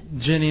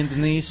 Jenny and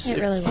Denise? It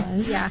really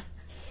was. Yeah.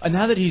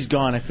 Now that he's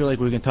gone, I feel like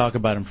we can talk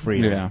about him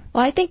freely. Yeah.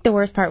 Well, I think the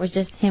worst part was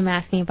just him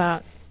asking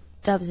about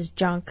Dubs'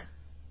 junk.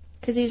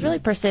 Because he was really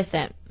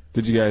persistent.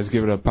 Did you guys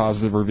give it a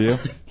positive review?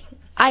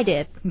 I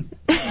did.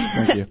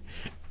 Thank you.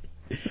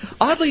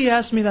 Oddly, he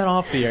asked me that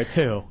off the air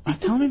too.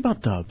 Tell me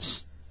about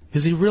Dubs.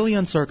 Is he really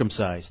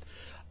uncircumcised?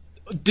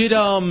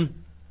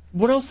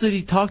 What else did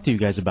he talk to you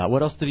guys about?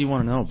 What else did he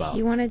want to know about?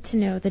 He wanted to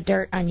know the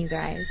dirt on you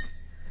guys.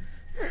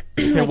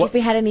 Yeah, If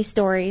we had any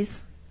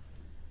stories.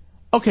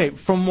 Okay,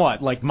 from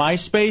what? Like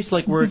MySpace?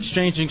 Like we're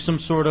exchanging some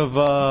sort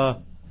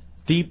of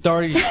deep,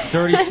 dirty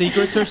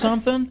secrets or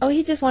something? Oh,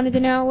 he just wanted to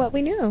know what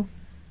we knew.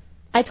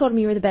 I told him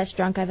you were the best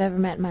drunk I've ever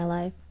met in my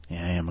life.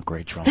 Yeah, I am a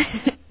great drunk.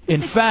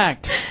 In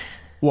fact,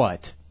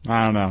 what?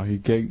 I don't know. You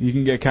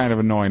can get kind of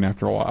annoying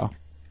after a while.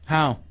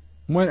 How?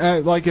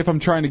 When, like if I'm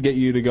trying to get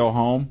you to go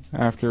home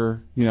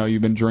after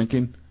you've been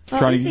drinking,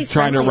 Well, at least he's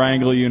trying to friendly,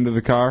 wrangle you into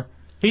the car.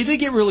 He did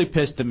get really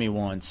pissed at me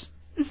once.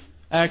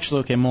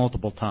 Actually, okay,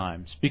 multiple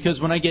times. Because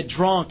when I get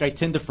drunk, I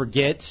tend to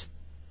forget,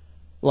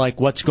 like,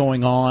 what's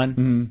going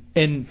on.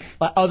 And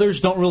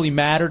others don't really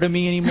matter to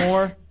me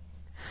anymore.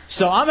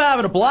 So I'm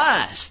having a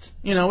blast.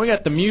 We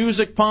got the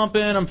music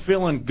pumping. I'm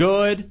feeling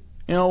good.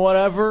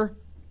 Whatever.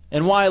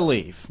 And why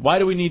leave? Why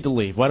do we need to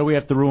leave? Why do we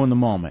have to ruin the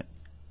moment?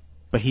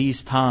 But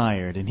he's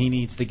tired, and he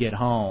needs to get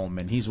home,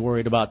 and he's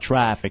worried about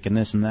traffic and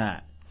this and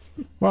that.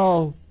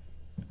 Well,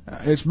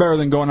 it's better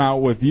than going out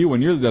with you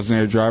when you're the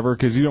designated driver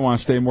because you don't want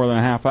to stay more than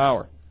a half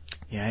hour.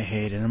 Yeah, I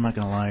hate it. I'm not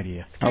going to lie to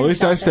you. At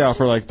least I stay out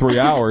for like 3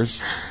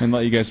 hours and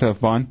let you guys have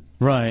fun.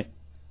 Right.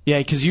 Yeah,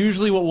 because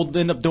usually what we'll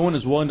end up doing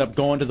is we'll end up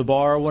going to the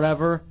bar or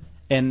whatever,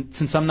 and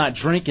since I'm not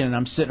drinking and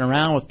I'm sitting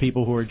around with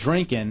people who are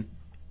drinking,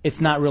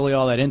 it's not really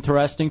all that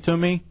interesting to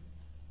me.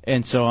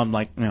 And so I'm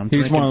like, I'm He's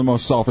drinking. one of the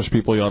most selfish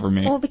people you'll ever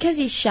meet. Well, because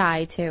he's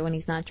shy, too, when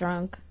he's not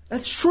drunk.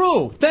 That's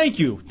true. Thank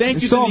you.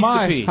 Thank you, So Denise am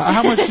I. DePete.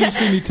 How much do you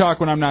see me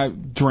talk when I'm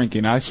not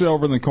drinking? I sit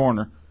over in the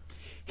corner.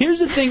 Here's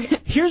the thing.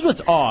 Here's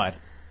what's odd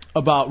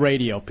about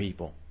radio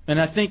people.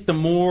 And I think the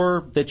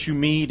more that you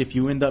meet, if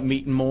you end up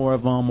meeting more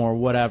of them or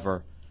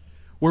whatever,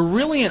 we're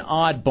really an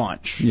odd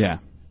bunch. Yeah.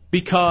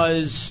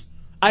 Because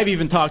I've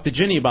even talked to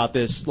Ginny about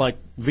this, like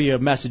via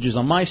messages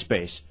on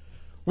MySpace.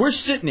 We're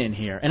sitting in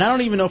here, and I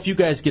don't even know if you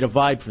guys get a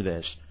vibe for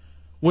this.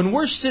 When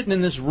we're sitting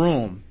in this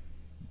room,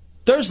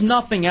 there's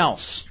nothing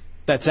else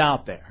that's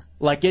out there.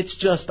 Like, it's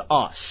just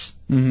us.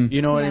 Mm-hmm.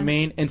 You know what I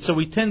mean? And so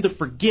we tend to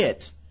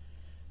forget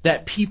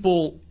that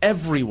people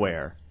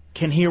everywhere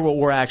can hear what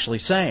we're actually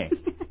saying.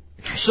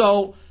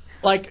 So,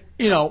 like,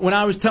 when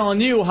I was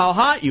telling you how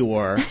hot you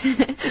were,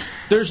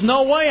 there's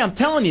no way I'm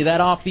telling you that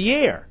off the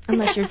air.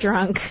 Unless you're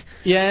drunk.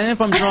 Yeah, and if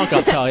I'm drunk,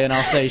 I'll tell you, and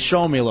I'll say,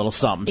 show me a little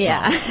something.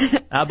 Yeah. Something.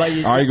 How about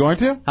you? Are you going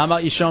to? How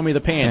about you show me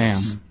the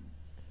panties? Damn.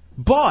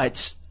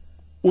 But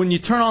when you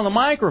turn on the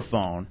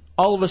microphone,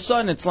 all of a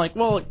sudden it's like,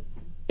 well,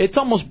 it's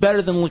almost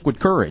better than liquid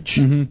courage.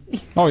 Mm-hmm.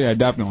 Oh, yeah,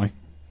 definitely.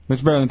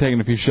 It's better than taking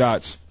a few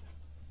shots.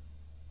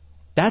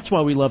 That's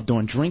why we love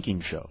doing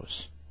drinking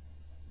shows.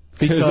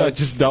 Because that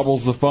just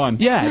doubles the fun.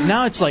 Yeah,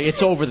 now it's like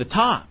it's over the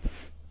top.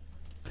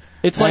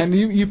 It's like, and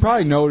you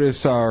probably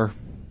notice our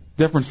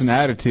difference in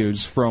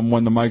attitudes from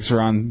when the mics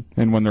are on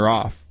and when they're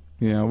off.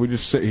 We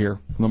just sit here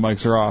when the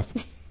mics are off.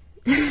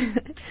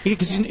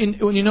 Because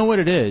you know what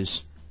it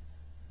is?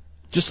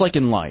 Just like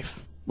in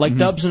life. Like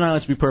Dubs and I,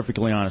 let's be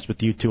perfectly honest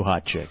with you two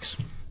hot chicks.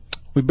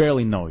 We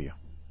barely know you.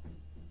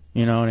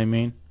 You know what I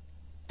mean?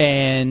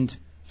 And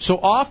so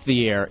off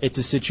the air, it's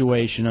a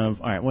situation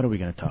of, all right, what are we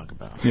going to talk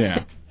about?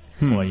 Yeah.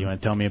 What, you want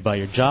to tell me about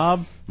your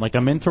job? Like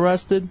I'm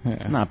interested?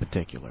 Yeah. Not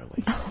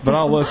particularly. But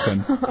I'll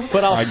listen.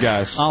 But I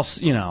guess. I'll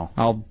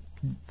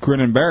grin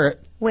and bear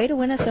it. Way to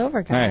win us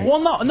over, guys. Hey. Well,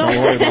 no.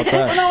 Don't worry about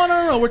that.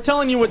 No. We're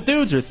telling you what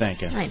dudes are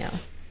thinking. I know.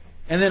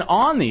 And then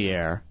on the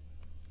air,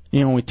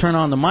 when we turn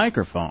on the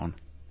microphone,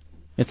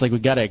 it's like we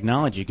got to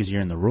acknowledge you because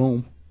you're in the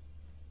room.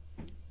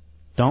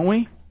 Don't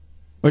we?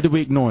 Or did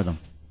we ignore them?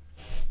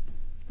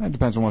 That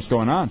depends on what's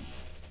going on.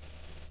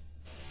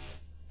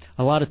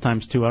 A lot of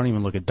times, too, I don't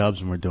even look at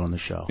Dubs when we're doing the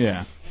show.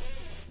 Yeah.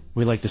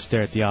 We like to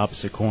stare at the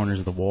opposite corners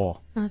of the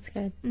wall. Oh, that's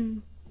good.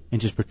 And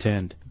just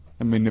pretend.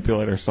 And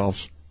manipulate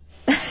ourselves.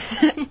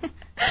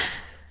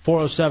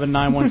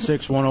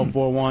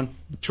 407-916-1041,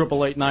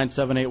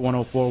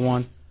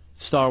 888-978-1041,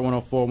 star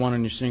 1041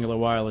 on your singular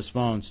wireless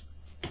phones.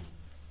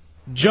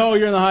 Joe,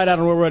 you're in the Hideout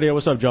on Real Radio.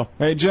 What's up, Joe?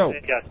 Hey, Joe.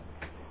 Hey, guys.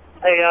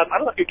 Hey, I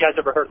don't know if you guys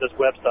ever heard of this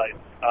website.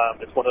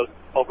 It's one of those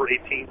over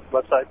 18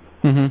 websites.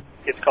 Mm-hmm.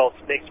 It's called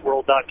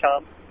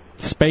snakesworld.com.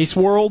 Space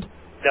World?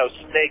 No,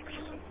 snakes,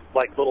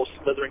 like little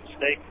slithering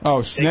snake.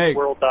 Oh, snake.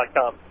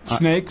 Snakesworld.com.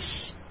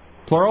 Snakes,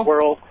 plural?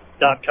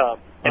 World.com.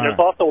 And All there's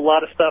also a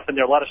lot of stuff in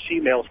there, a lot of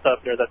she-male stuff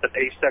in there that an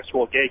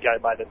asexual gay guy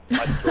might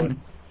enjoy.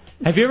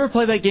 Have you ever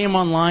played that game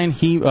online,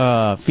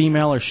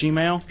 female or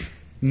she-male?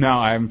 No,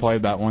 I haven't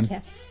played that one.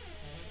 Yes.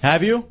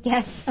 Have you?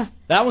 Yes.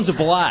 That one's a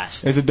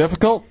blast. Is it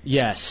difficult?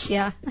 Yes.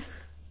 Yeah.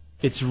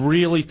 It's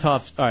really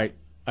tough. All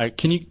right.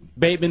 Can you,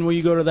 Bateman, will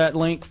you go to that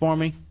link for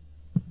me?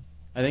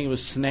 I think it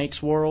was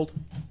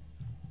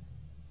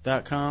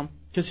snakesworld.com.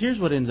 Because here's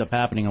what ends up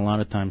happening a lot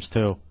of times,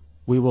 too.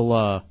 We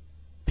will,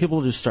 people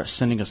will just start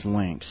sending us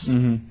links.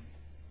 Mm-hmm.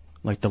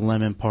 Like the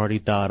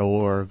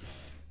lemonparty.org.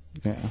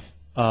 Yeah.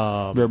 You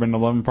ever been to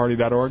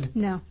 11party.org?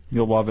 No.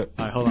 You'll love it.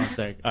 All right, hold on a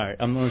sec. All right,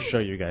 I'm going to show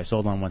you guys.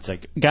 Hold on one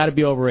sec. Got to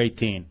be over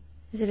 18.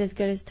 Is it as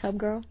good as Tub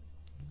Girl?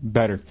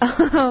 Better.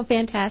 Oh,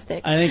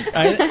 fantastic. I think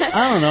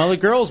I don't know. The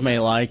girls may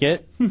like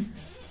it.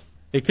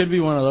 It could be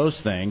one of those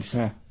things.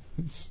 Yeah.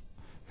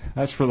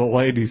 That's for the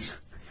ladies.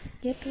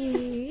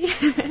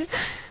 Yippee.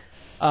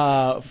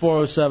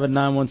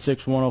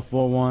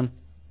 407-916-1041,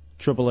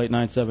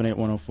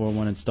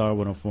 888-978-1041, and star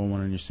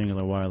 1041 on your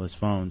singular wireless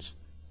phones.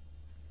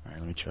 All right,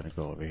 let me try to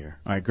go over here.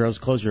 All right, girls,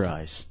 close your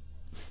eyes.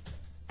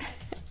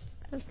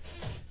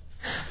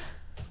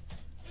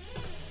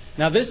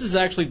 Now, this is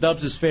actually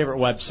Dubs' favorite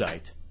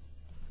website.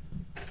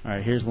 All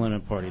right, here's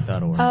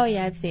limitparty.org. Oh,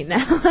 yeah, I've seen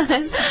that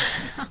one.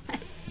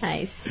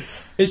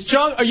 Nice. Is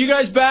Chunk? Are you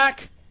guys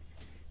back?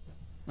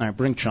 All right,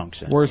 bring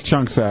Chunks in. Where's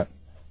Chunks at?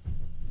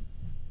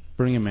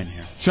 Bring him in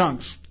here.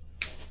 Chunks.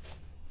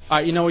 All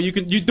right, you know what?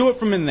 You do it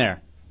from in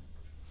there.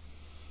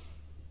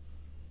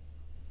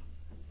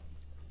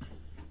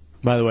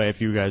 By the way, if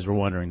you guys were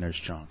wondering, there's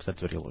Chunks.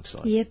 That's what he looks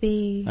like.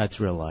 Yippee.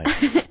 That's real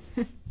life.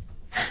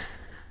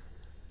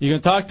 You gonna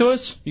talk to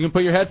us? You gonna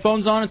put your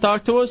headphones on and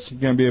talk to us? You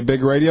gonna be a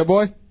big radio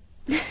boy?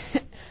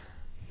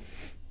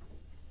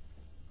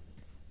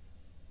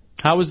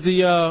 How was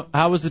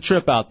the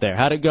trip out there?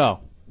 How'd it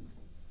go?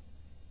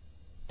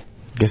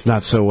 Guess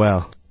not so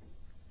well.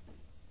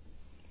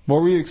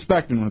 What were you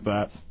expecting with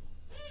that?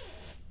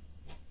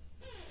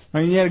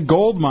 I mean, you had a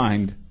gold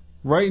mine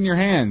right in your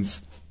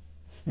hands,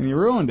 and you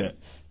ruined it.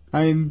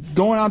 I mean,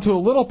 going out to a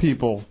little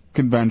people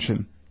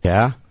convention.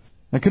 Yeah?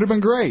 That could have been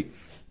great.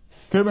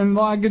 Could have been a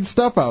lot of good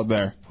stuff out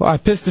there. Well, I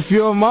pissed a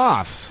few of them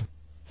off.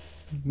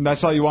 And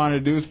that's all you wanted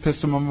to do is piss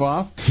some of them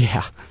off?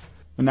 Yeah.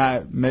 And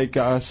not make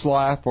us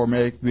laugh or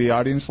make the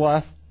audience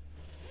laugh?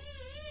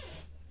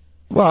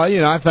 Well,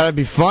 you know, I thought it'd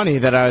be funny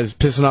that I was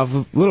pissing off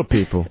little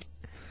people.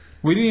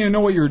 We didn't even know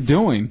what you were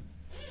doing.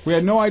 We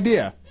had no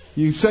idea.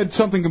 You said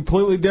something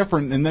completely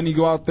different, and then you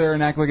go out there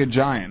and act like a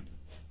giant.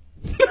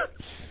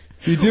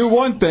 You do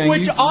one thing.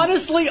 Which,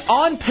 honestly,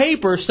 on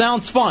paper,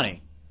 sounds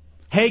funny.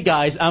 Hey,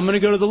 guys, I'm going to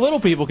go to the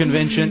little people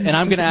convention, and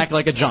I'm going to act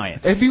like a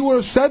giant. If you would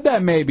have said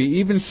that maybe,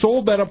 even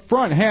sold that up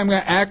front, hey, I'm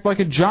going to act like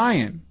a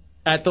giant.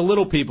 At the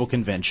little people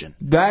convention.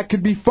 That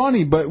could be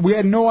funny, but we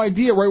had no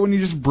idea right when you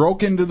just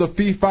broke into the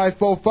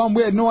fee-fi-fo-fum.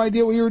 We had no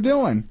idea what you were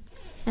doing.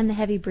 And the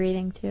heavy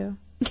breathing, too.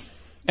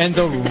 And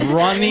the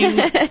running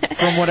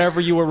from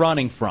whatever you were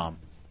running from.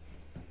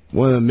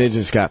 One of the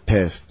midgets got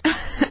pissed.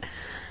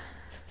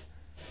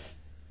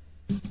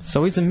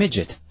 So he's a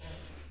midget.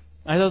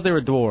 I thought they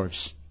were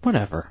dwarves.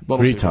 Whatever.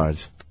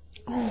 Retards.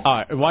 All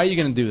right, why are you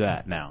going to do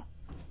that now?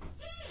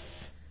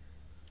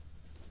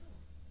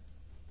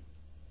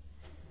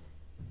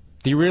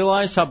 Do you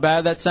realize how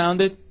bad that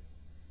sounded?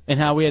 And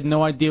how we had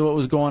no idea what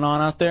was going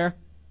on out there?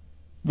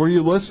 Were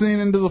you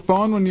listening into the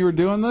phone when you were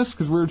doing this?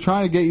 Because we were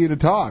trying to get you to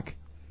talk.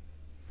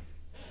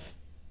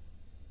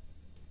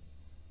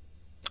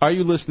 Are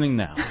you listening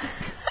now?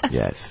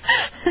 Yes.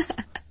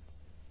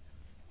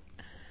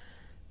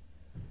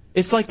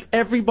 It's like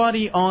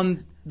everybody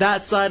on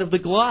that side of the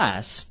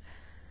glass.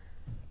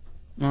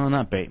 No,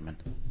 not Bateman.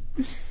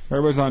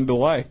 Everybody's on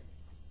delay.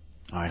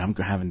 All right, I'm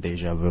having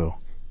deja vu.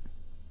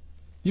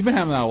 You've been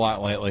having that a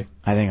lot lately.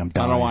 I think I'm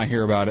dying. I don't want to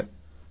hear about it.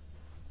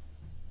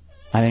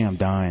 I think I'm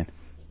dying.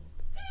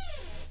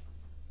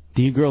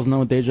 Do you girls know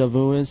what deja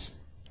vu is?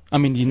 I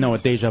mean, you know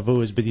what deja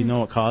vu is, but do you know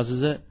what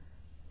causes it?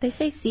 They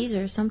say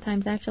seizures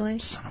sometimes, actually.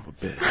 Son of a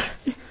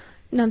bitch.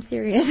 No, I'm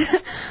serious.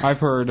 I've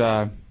heard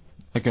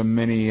like a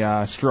mini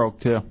stroke,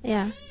 too.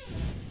 Yeah.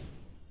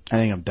 I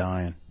think I'm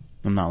dying.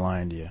 I'm not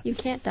lying to you. You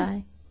can't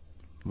die.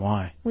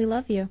 Why? We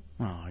love you.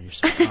 Oh, you're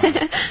so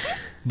kind.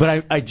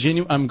 But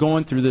I'm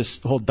going through this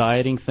whole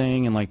dieting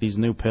thing and like these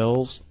new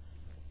pills,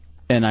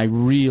 and I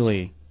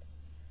really,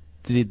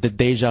 the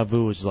deja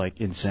vu is like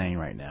insane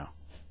right now.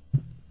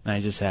 And I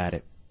just had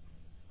it.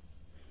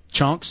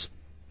 Chunks?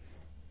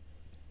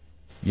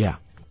 Yeah.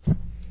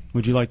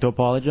 Would you like to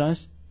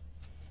apologize?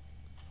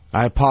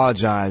 I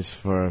apologize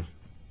for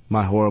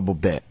my horrible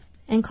bit.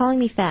 And calling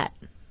me fat.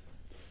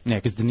 Yeah,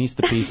 because Denise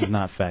the Peace is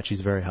not fat.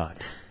 She's very hot.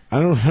 I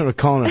don't remember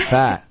calling her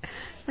fat.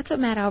 That's what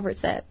Matt Albert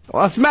said.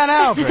 Well, that's Matt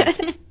Albert.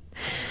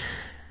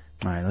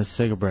 All right, let's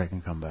take a break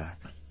and come back.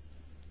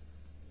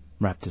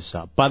 Wrap this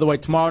up. By the way,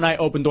 tomorrow night,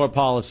 open door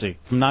policy.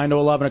 From 9 to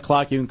 11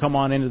 o'clock, you can come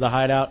on into the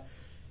Hideout.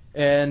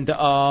 And,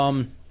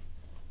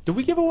 did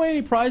we give away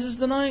any prizes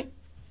tonight?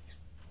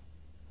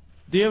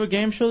 Do you have a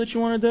game show that you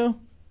want to do?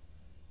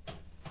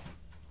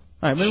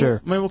 All right,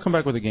 maybe we'll come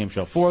back with a game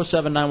show.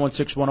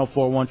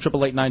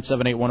 407-916-1041,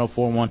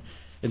 888-978-1041,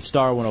 and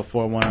star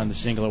 1041 on the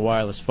singular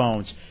wireless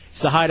phones.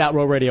 It's the Hideout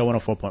Row Radio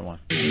 104.1.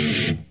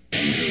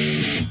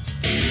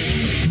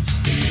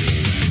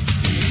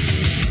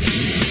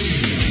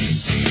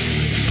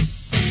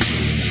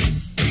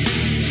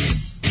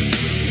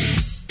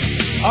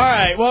 All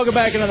right, welcome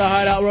back into the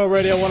Hideout Row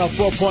Radio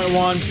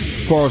 104.1.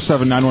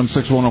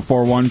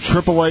 407-916-1041,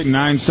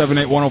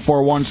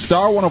 888-978-1041,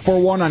 star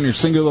 1041 on your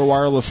singular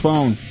wireless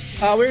phone.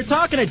 We were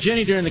talking to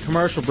Jenny during the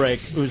commercial break,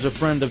 who's a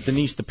friend of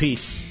Denise the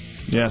Peace.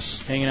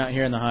 Yes. Hanging out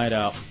here in the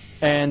Hideout.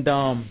 And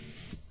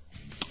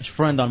his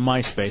friend on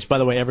MySpace. By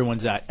the way,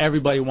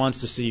 everybody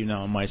wants to see you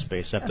now on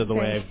MySpace after the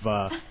way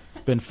I've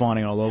been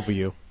fawning all over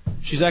you.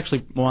 She's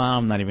actually, well,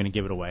 I'm not even going to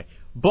give it away.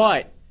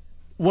 But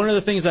one of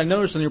the things I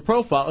noticed on your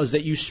profile is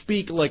that you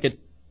speak like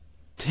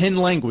 10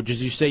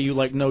 languages. You say you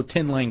know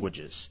 10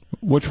 languages.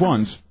 Which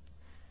ones?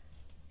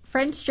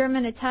 French,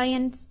 German,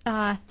 Italian.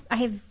 I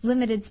have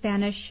limited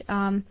Spanish.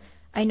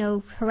 I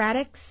know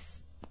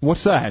heretics.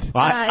 What's that?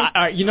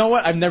 You know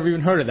what? I've never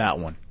even heard of that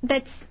one.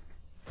 That's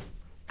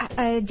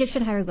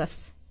Egyptian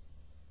hieroglyphs.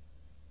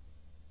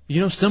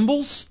 You know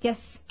symbols?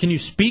 Yes. Can you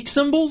speak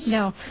symbols?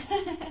 No.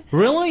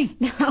 Really?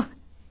 No.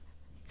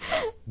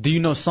 Do you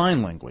know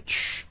sign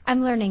language?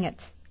 I'm learning it.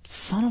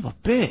 Son of a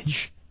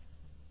bitch.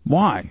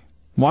 Why?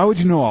 Why would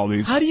you know all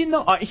these? How do you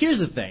know? Here's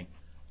the thing.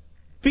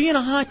 Being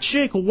a hot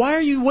chick, why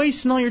are you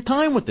wasting all your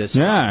time with this?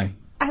 Yeah.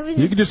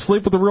 You could just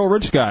sleep with a real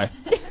rich guy.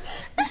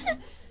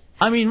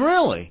 I mean,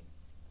 really?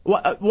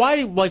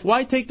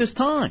 Why take this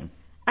time?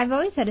 I've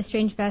always had a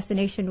strange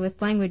fascination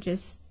with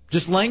languages.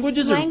 Just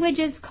languages?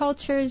 Languages,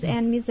 cultures,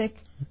 and music.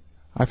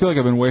 I feel like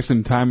I've been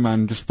wasting time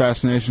on just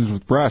fascinations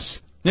with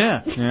breasts.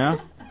 Yeah. Yeah?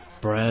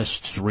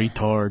 Breasts,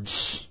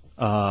 retards.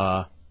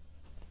 Yeah.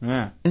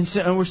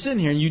 And we're sitting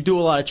here, and you do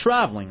a lot of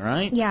traveling,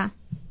 right? Yeah.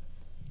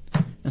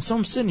 And so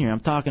I'm sitting here, I'm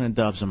talking to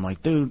Dubs. I'm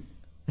like, dude,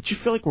 don't you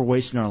feel like we're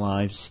wasting our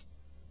lives?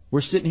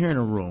 We're sitting here in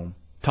a room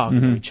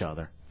talking to each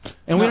other.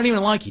 And we don't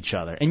even like each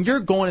other. And you're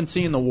going and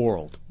seeing the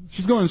world.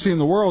 She's going and seeing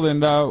the world.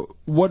 And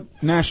what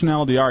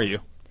nationality are you?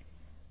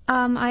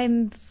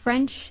 I'm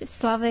French,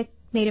 Slavic,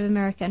 Native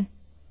American.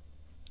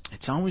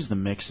 It's always the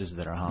mixes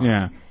that are hot.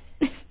 Yeah.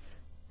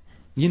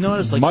 You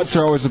notice, like, mutts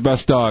are always the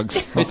best dogs.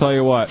 I'll tell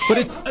you what.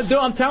 But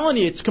I'm telling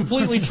you, it's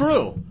completely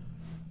true.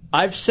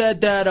 I've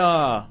said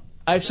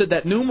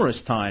that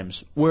numerous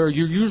times, where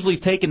you're usually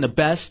taking the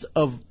best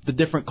of the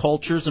different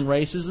cultures and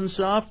races and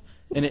stuff,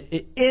 and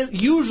it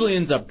usually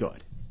ends up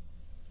good.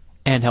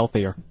 And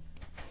healthier.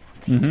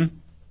 Mm-hmm.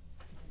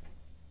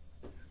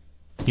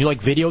 You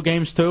like video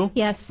games too?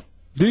 Yes.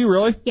 Do you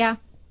really? Yeah.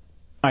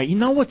 All right, you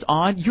know what's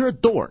odd? You're a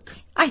dork.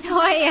 I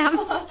know I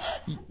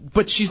am.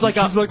 But she's like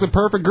the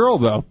perfect girl,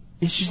 though.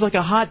 She's like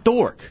a hot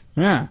dork.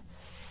 Yeah.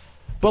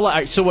 But all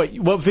right, so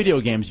what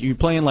video games? Are you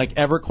playing like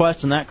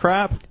EverQuest and that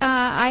crap?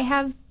 I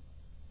have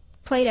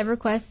played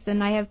EverQuest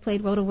and I have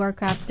played World of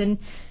Warcraft,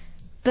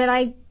 but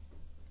I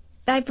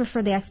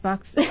prefer the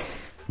Xbox.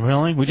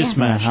 Really? We just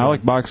smashed. I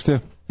like box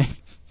too.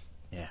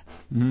 Yeah.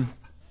 Mm-hmm.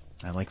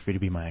 I'd like for you to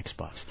be my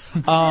Xbox.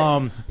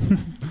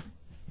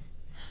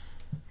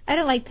 I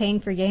don't like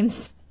paying for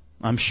games.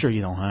 I'm sure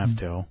you don't have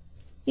to.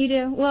 You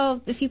do?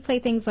 Well, if you play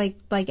things like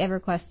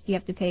EverQuest, you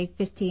have to pay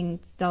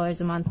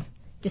 $15 a month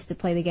just to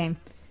play the game.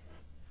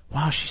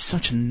 Wow, she's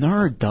such a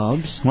nerd,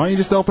 Dubs. Why don't you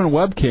just open a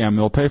webcam?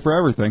 They'll pay for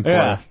everything.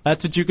 Yeah,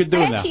 that's what you could do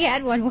I now. actually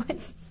had one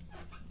once.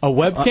 A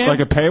webcam? Like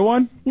a pay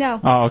one? No.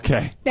 Oh,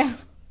 okay. No.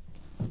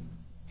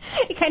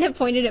 It kind of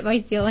pointed at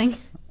my ceiling.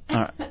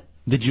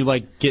 Did you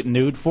get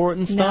nude for it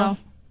and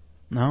stuff?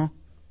 No.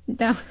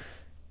 No.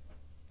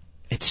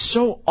 It's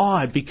so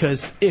odd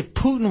because if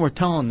Putin were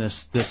telling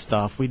this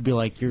stuff, we'd be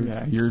like,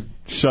 you're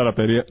shut up,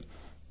 idiot.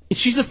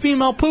 She's a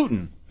female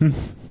Putin.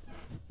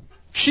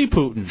 She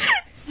Putin.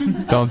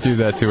 Don't do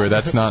that to her.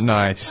 That's not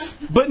nice.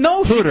 But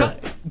no, Pooter.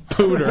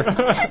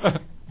 Pooter.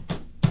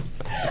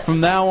 From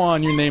now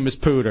on, your name is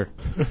Pooter.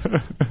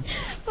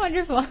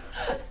 Wonderful.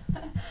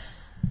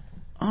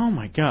 Oh,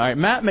 my God. All right,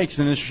 Matt makes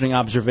an interesting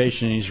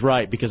observation, and he's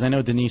right, because I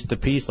know Denise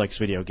DePease likes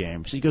video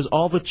games. He goes,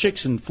 all the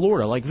chicks in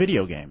Florida like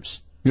video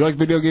games. You like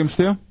video games,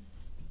 too?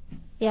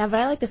 Yeah, but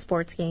I like the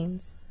sports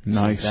games.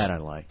 Nice. That I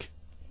like.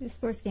 The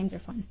sports games are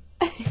fun.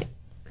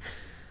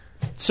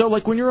 So,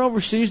 when you're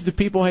overseas, do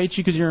people hate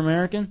you because you're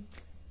American?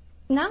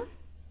 No.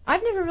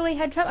 I've never really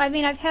had trouble. I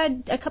mean, I've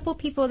had a couple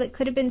people that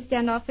could have been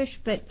standoffish,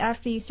 but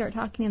after you start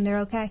talking to them, they're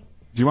okay.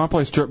 Do you want to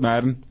play Strip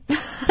Madden?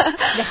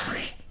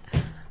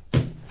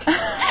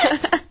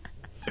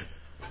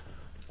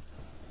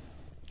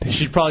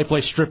 She'd probably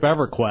play Strip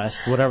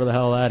EverQuest, whatever the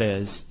hell that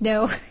is.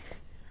 No.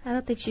 I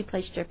don't think she'd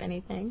play strip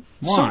anything.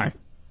 Why?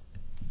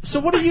 So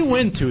what are you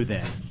into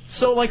then?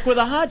 So with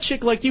a hot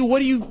chick like you, what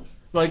do you...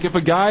 If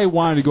a guy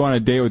wanted to go on a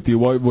date with you,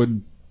 what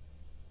would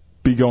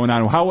be going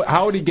on?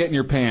 How would he get in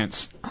your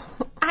pants?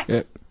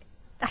 I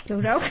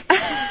don't know.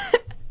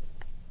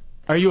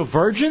 Are you a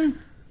virgin?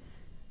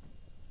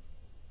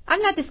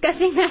 I'm not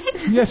discussing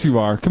that. Yes, you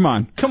are. Come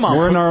on.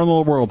 We're in our own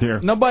little world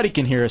here. Nobody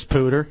can hear us,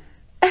 Pooter.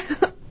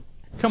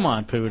 Come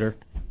on, Pooter.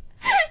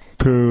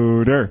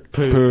 Pooter.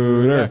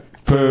 Pooter.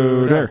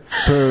 Pooter.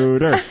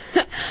 Pooter.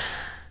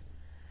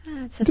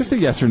 Just a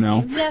yes or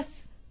no. Yes.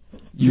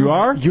 You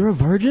are? You're a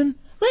virgin?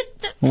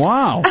 What?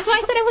 Wow. That's why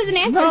I said I wasn't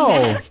answering No.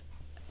 that.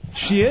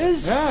 She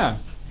is? Yeah.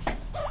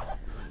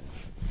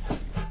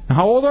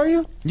 How old are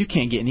you? You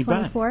can't get any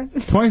better.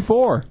 24.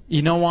 24.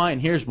 You know why?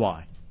 And here's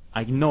why.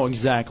 I know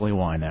exactly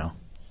why now.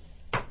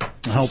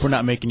 I hope we're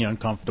not making you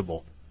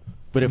uncomfortable.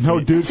 But if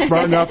dude's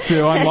smart enough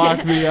to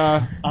unlock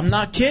the... I'm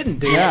not kidding,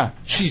 dude. Yeah.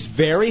 She's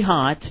very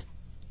hot.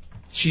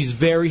 She's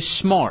very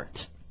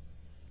smart.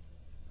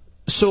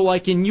 So,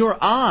 like, in your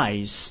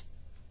eyes,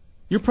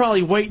 you're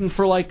probably waiting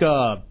for, like,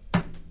 a...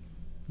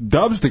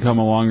 Dubs to come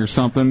along or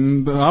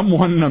something. I'm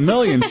 1 in a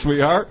million,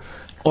 sweetheart.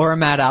 Or a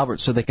Matt Albert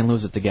so they can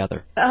lose it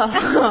together.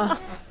 Oh.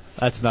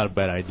 That's not a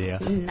bad idea.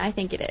 I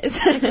think it is.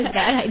 It's a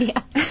bad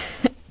idea.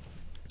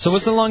 So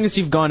what's the longest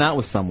you've gone out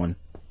with someone?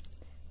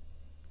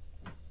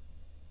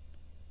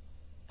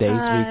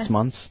 Days, weeks,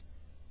 months,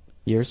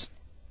 years?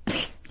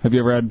 Have you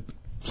ever had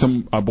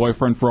a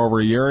boyfriend for over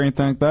a year or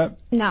anything like that?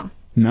 No.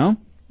 No?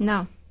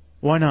 No.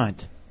 Why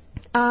not?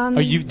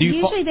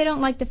 Usually they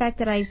don't like the fact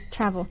that I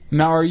travel.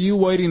 Now, are you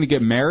waiting to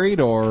get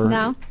married or?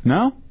 No.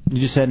 No? You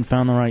just hadn't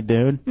found the right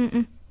dude?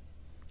 Mm-mm.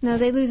 No,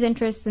 they lose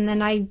interest, and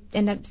then I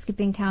end up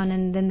skipping town,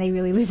 and then they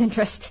really lose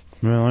interest.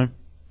 Really?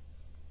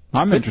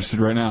 I'm interested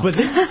right now. But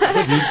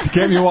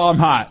get me while I'm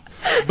hot.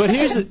 But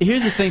here's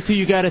the thing, too.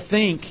 You got to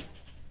think,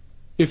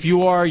 if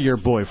you are your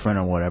boyfriend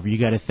or whatever, you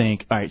got to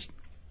think, all right,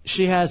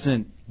 she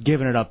hasn't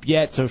given it up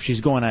yet, so if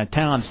she's going out of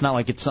town, it's not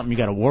like it's something you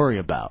got to worry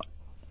about.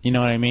 You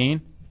know what I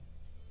mean?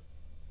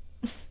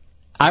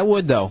 I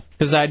would, though,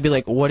 because I'd be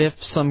like, what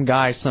if some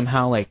guy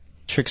somehow, like,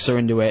 tricks her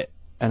into it,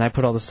 and I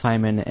put all this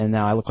time in, and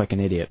now I look like an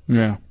idiot?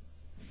 Yeah.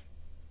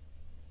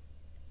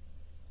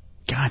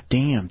 God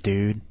damn,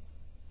 dude.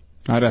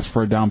 I'd ask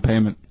for a down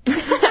payment.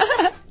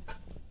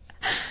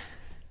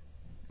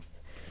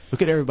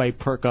 Look at everybody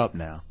perk up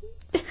now.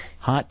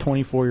 Hot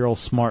 24-year-old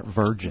smart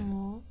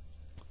virgin.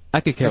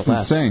 I could care That's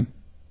less. insane.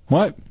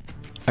 What?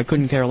 I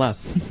couldn't care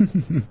less.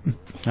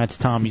 That's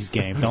Tommy's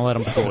game. Don't let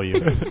him fool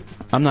you.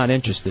 I'm not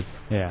interested.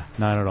 Yeah,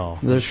 not at all.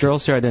 There's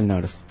girls here I didn't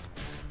notice.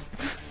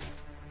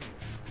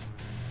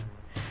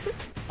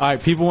 All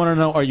right, people want to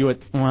know: are you a?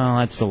 Well,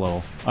 that's a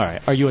little. All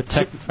right, are you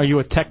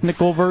a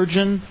technical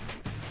virgin?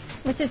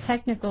 What's a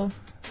technical?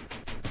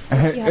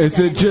 Is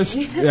it just,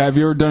 have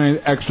you ever done any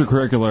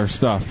extracurricular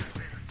stuff?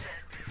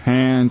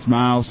 Hands,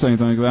 mouths,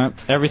 anything like that?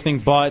 Everything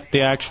but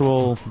the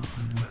actual.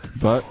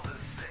 But?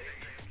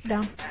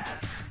 No.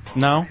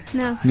 No?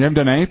 No. You haven't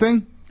done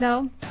anything?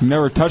 No. You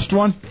never touched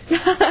one?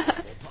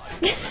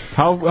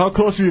 How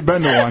close have you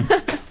been to one?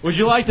 Would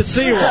you like to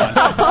see one?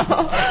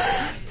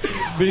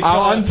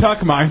 I'll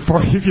untuck mine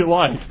for you if you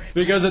like.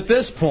 Because at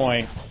this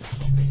point,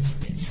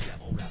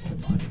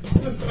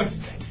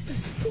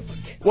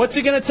 what's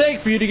it going to take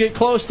for you to get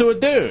close to a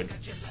dude?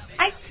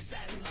 I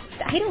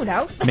don't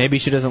know. Maybe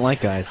she doesn't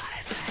like guys.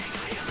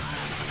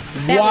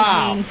 That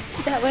Wow. was mean.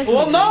 That was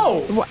Well,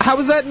 mean. no. How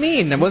was that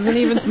mean? It wasn't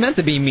even meant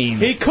to be mean.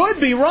 He could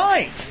be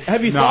right.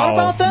 Have you thought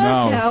about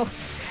that? No.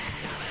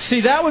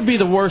 See, that would be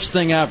the worst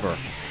thing ever.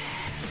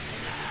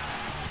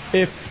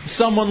 If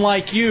someone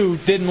like you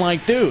didn't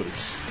like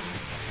dudes.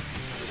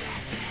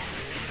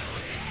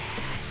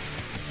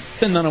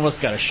 Then none of us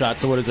got a shot,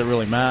 so what does it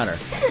really matter?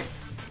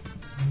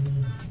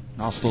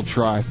 I'll still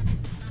try.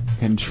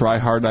 And try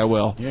hard I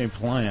will. You ain't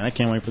playing. I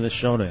can't wait for this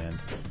show to end.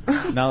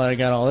 Now that I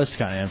got all this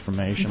kind of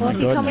information, Well, my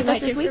if you come with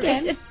goodness. us this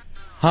weekend,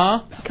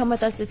 Huh? come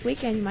with us this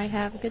weekend, you might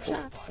have a good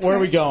shot. Where are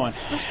we going?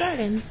 Busch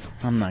Gardens.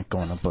 I'm not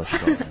going to Busch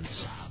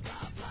Gardens.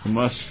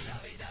 Unless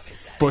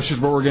Bush is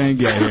what we're going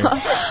to get here.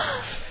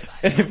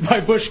 If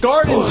by Busch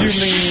Gardens you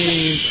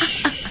mean...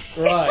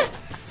 Right.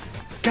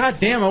 God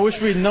damn, I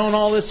wish we'd known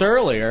all this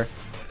earlier.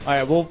 All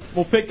right, we'll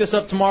pick this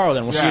up tomorrow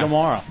then. We'll see you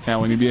tomorrow. Yeah,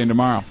 we need to be in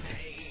tomorrow.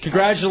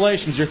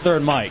 Congratulations, your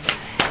third mic.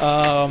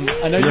 I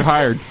know You're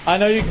hired. I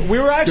know you. We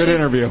were actually Good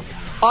interview.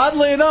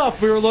 Oddly enough,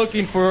 we were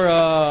looking for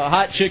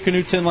hot chick who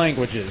knew 10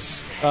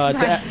 languages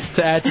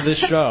to add to this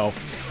show,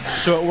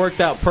 so it worked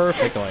out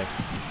perfectly. All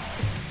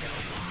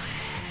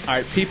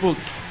right, people,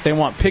 they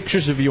want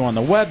pictures of you on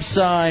the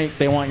website.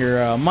 They want your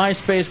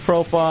MySpace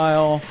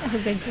profile.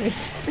 Oh, good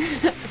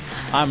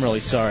grief. I'm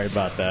really sorry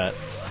about that.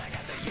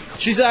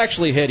 She's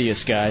actually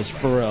hideous, guys,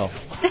 for real.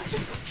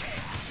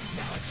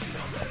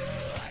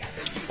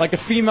 Like a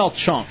female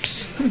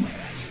Chunks.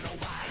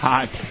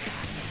 Hot.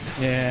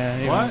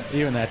 Yeah,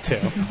 even that too.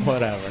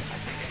 Whatever.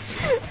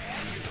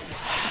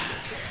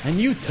 And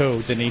you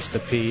too, Denise the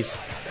Peace.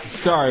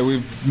 Sorry,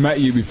 we've met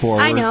you before.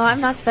 I know,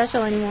 I'm not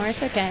special anymore.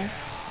 It's okay.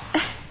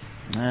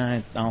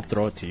 I'll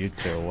throw it to you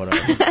too,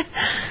 whatever.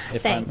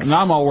 Thanks.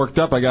 Now I'm all worked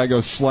up. I gotta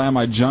go slam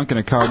my junk in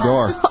a car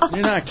door.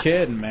 You're not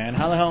kidding, man.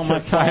 How the hell am I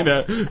falling?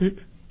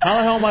 How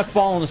the hell am I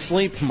falling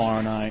asleep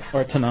tomorrow night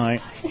or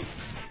tonight?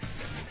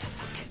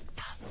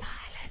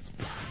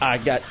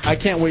 I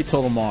can't wait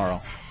till tomorrow.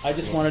 I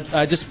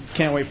just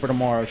can't wait for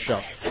tomorrow's show.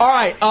 All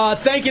right,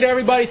 thank you to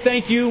everybody.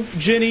 Thank you,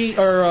 Ginny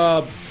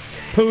or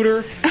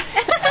Pooter,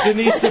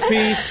 Denise the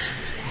Peace,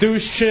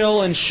 Deuce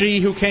Chill, and She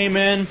who came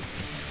in.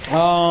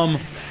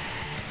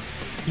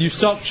 You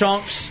suck,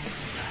 Chunks.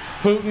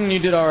 Putin, you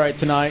did all right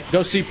tonight.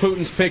 Go see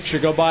Putin's picture.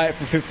 Go buy it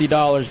for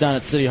 $50 down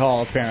at City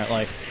Hall,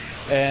 apparently.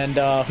 And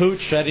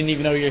Hooch, I didn't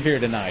even know you were here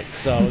tonight,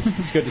 so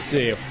it's good to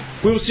see you.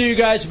 We will see you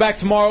guys back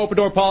tomorrow. Open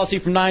door policy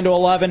from 9 to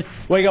 11.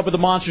 Wake up with the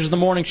Monsters in the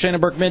morning, Shannon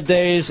Burke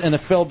middays, and the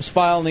Phillips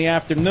File in the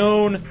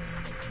afternoon.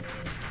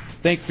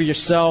 Think for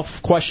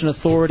yourself. Question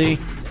authority.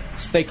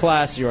 Stay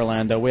classy,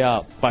 Orlando. We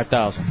out.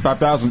 5,000.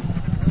 5,000.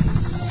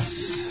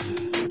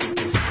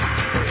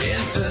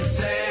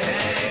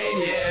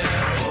 Entertain,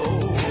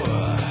 yeah.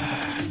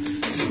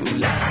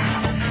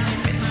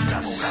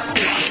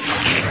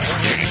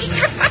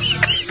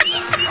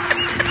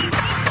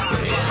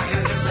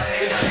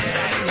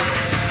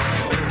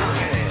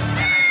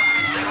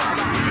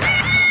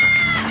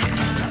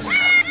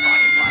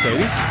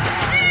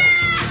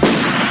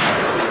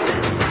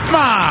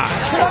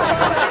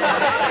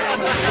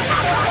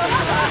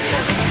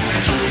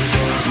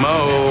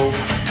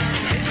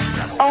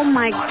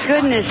 my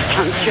goodness,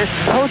 Chunks, you're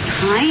so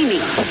tiny.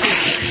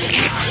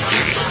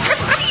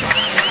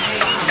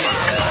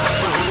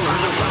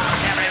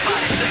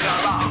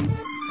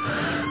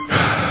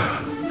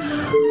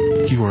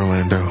 You,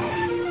 Orlando.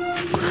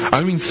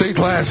 I mean, stay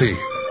classy.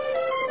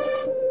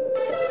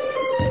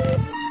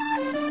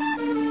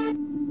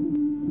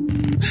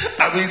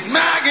 I be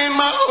smacking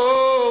my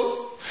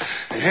hoes.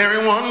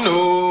 Everyone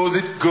knows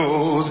it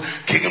goes.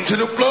 Kick 'em to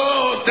the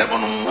floor, step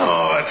on them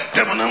hard,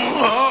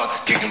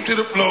 kick 'em to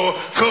the floor.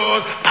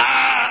 Cause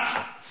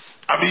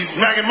I be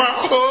smacking my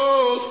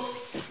hoes.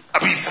 I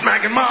be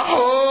smacking my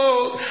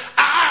hoes.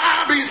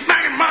 I be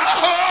smacking my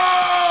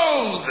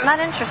hoes. Not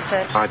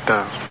interested.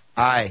 5,000.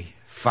 Aye,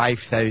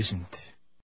 5,000.